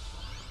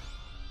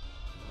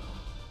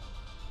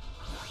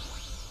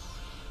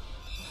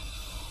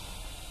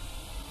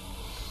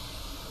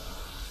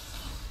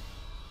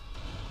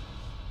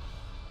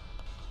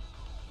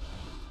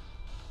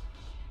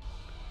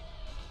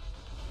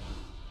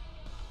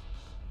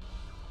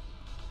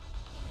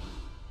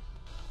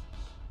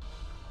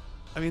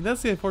 I mean,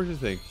 that's the unfortunate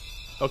thing.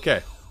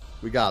 Okay,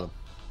 we got him.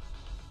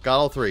 Got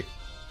all three.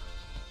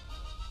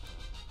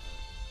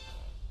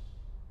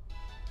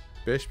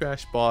 Bish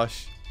Bash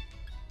Bosh.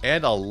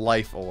 And a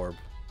Life Orb.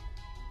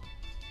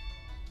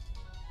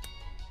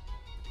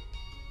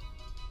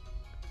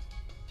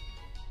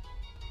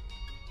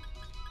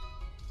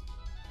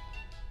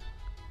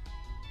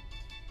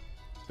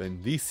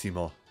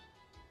 Bendissimo.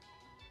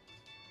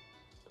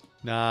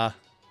 Nah.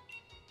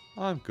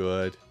 I'm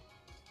good.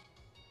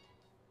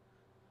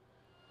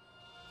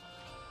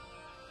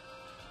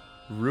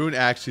 Rune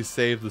actually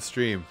saved the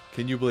stream.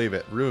 Can you believe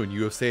it? Rune,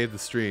 you have saved the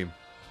stream.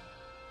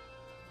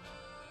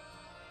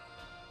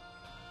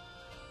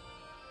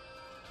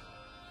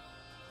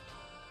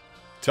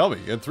 Tell me,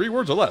 in 3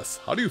 words or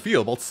less, how do you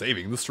feel about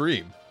saving the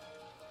stream?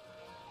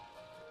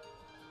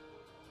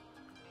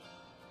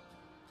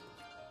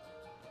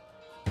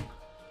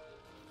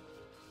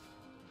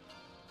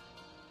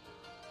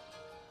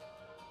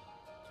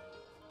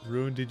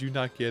 Rune, did you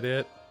not get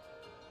it?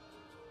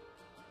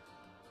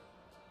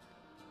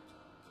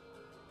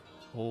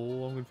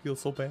 Oh, I'm gonna feel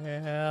so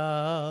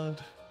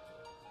bad.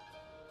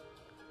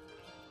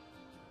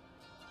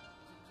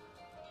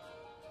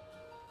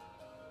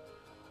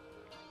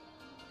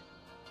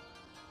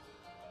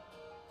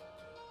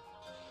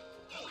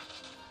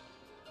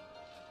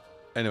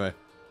 Anyway.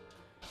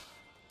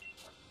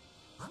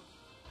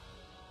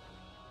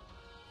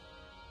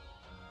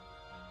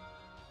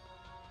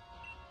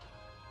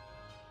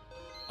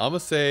 I'm gonna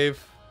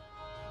save.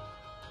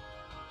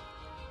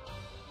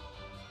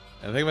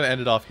 And I think I'm gonna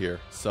end it off here.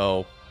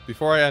 So,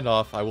 before I end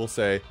off, I will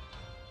say,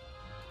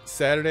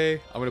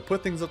 Saturday, I'm gonna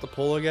put things up the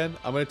poll again.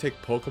 I'm gonna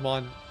take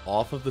Pokemon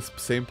off of the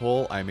same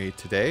poll I made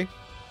today.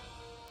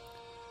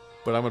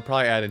 But I'm gonna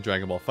probably add in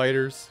Dragon Ball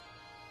FighterZ.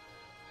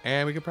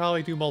 And we could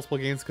probably do multiple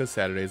games because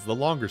Saturday is the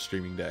longer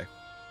streaming day.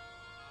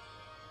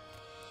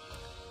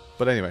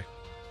 But anyway.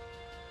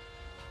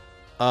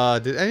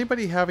 Did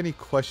anybody have any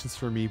questions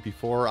for me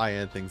before I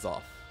end things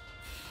off?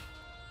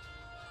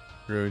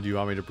 Rune, do you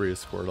want me to breed a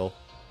Squirtle?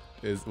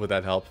 Would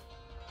that help?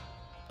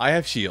 I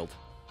have Shield.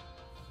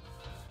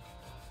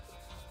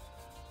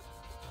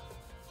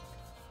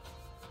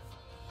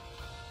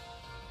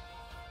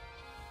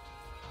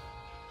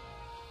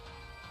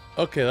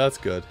 Okay, that's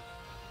good.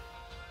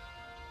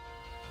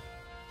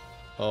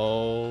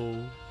 Oh.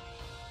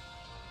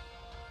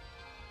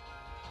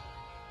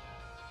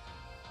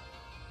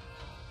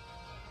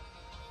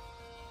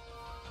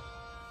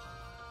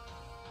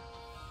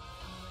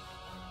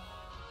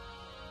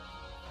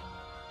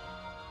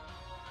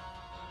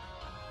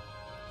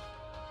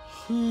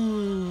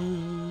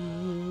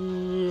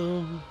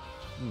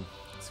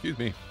 Excuse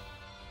me.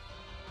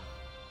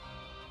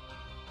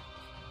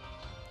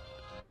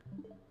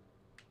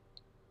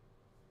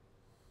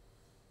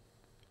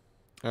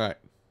 Alright.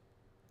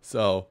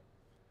 So,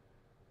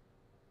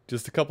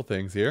 just a couple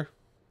things here.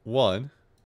 One,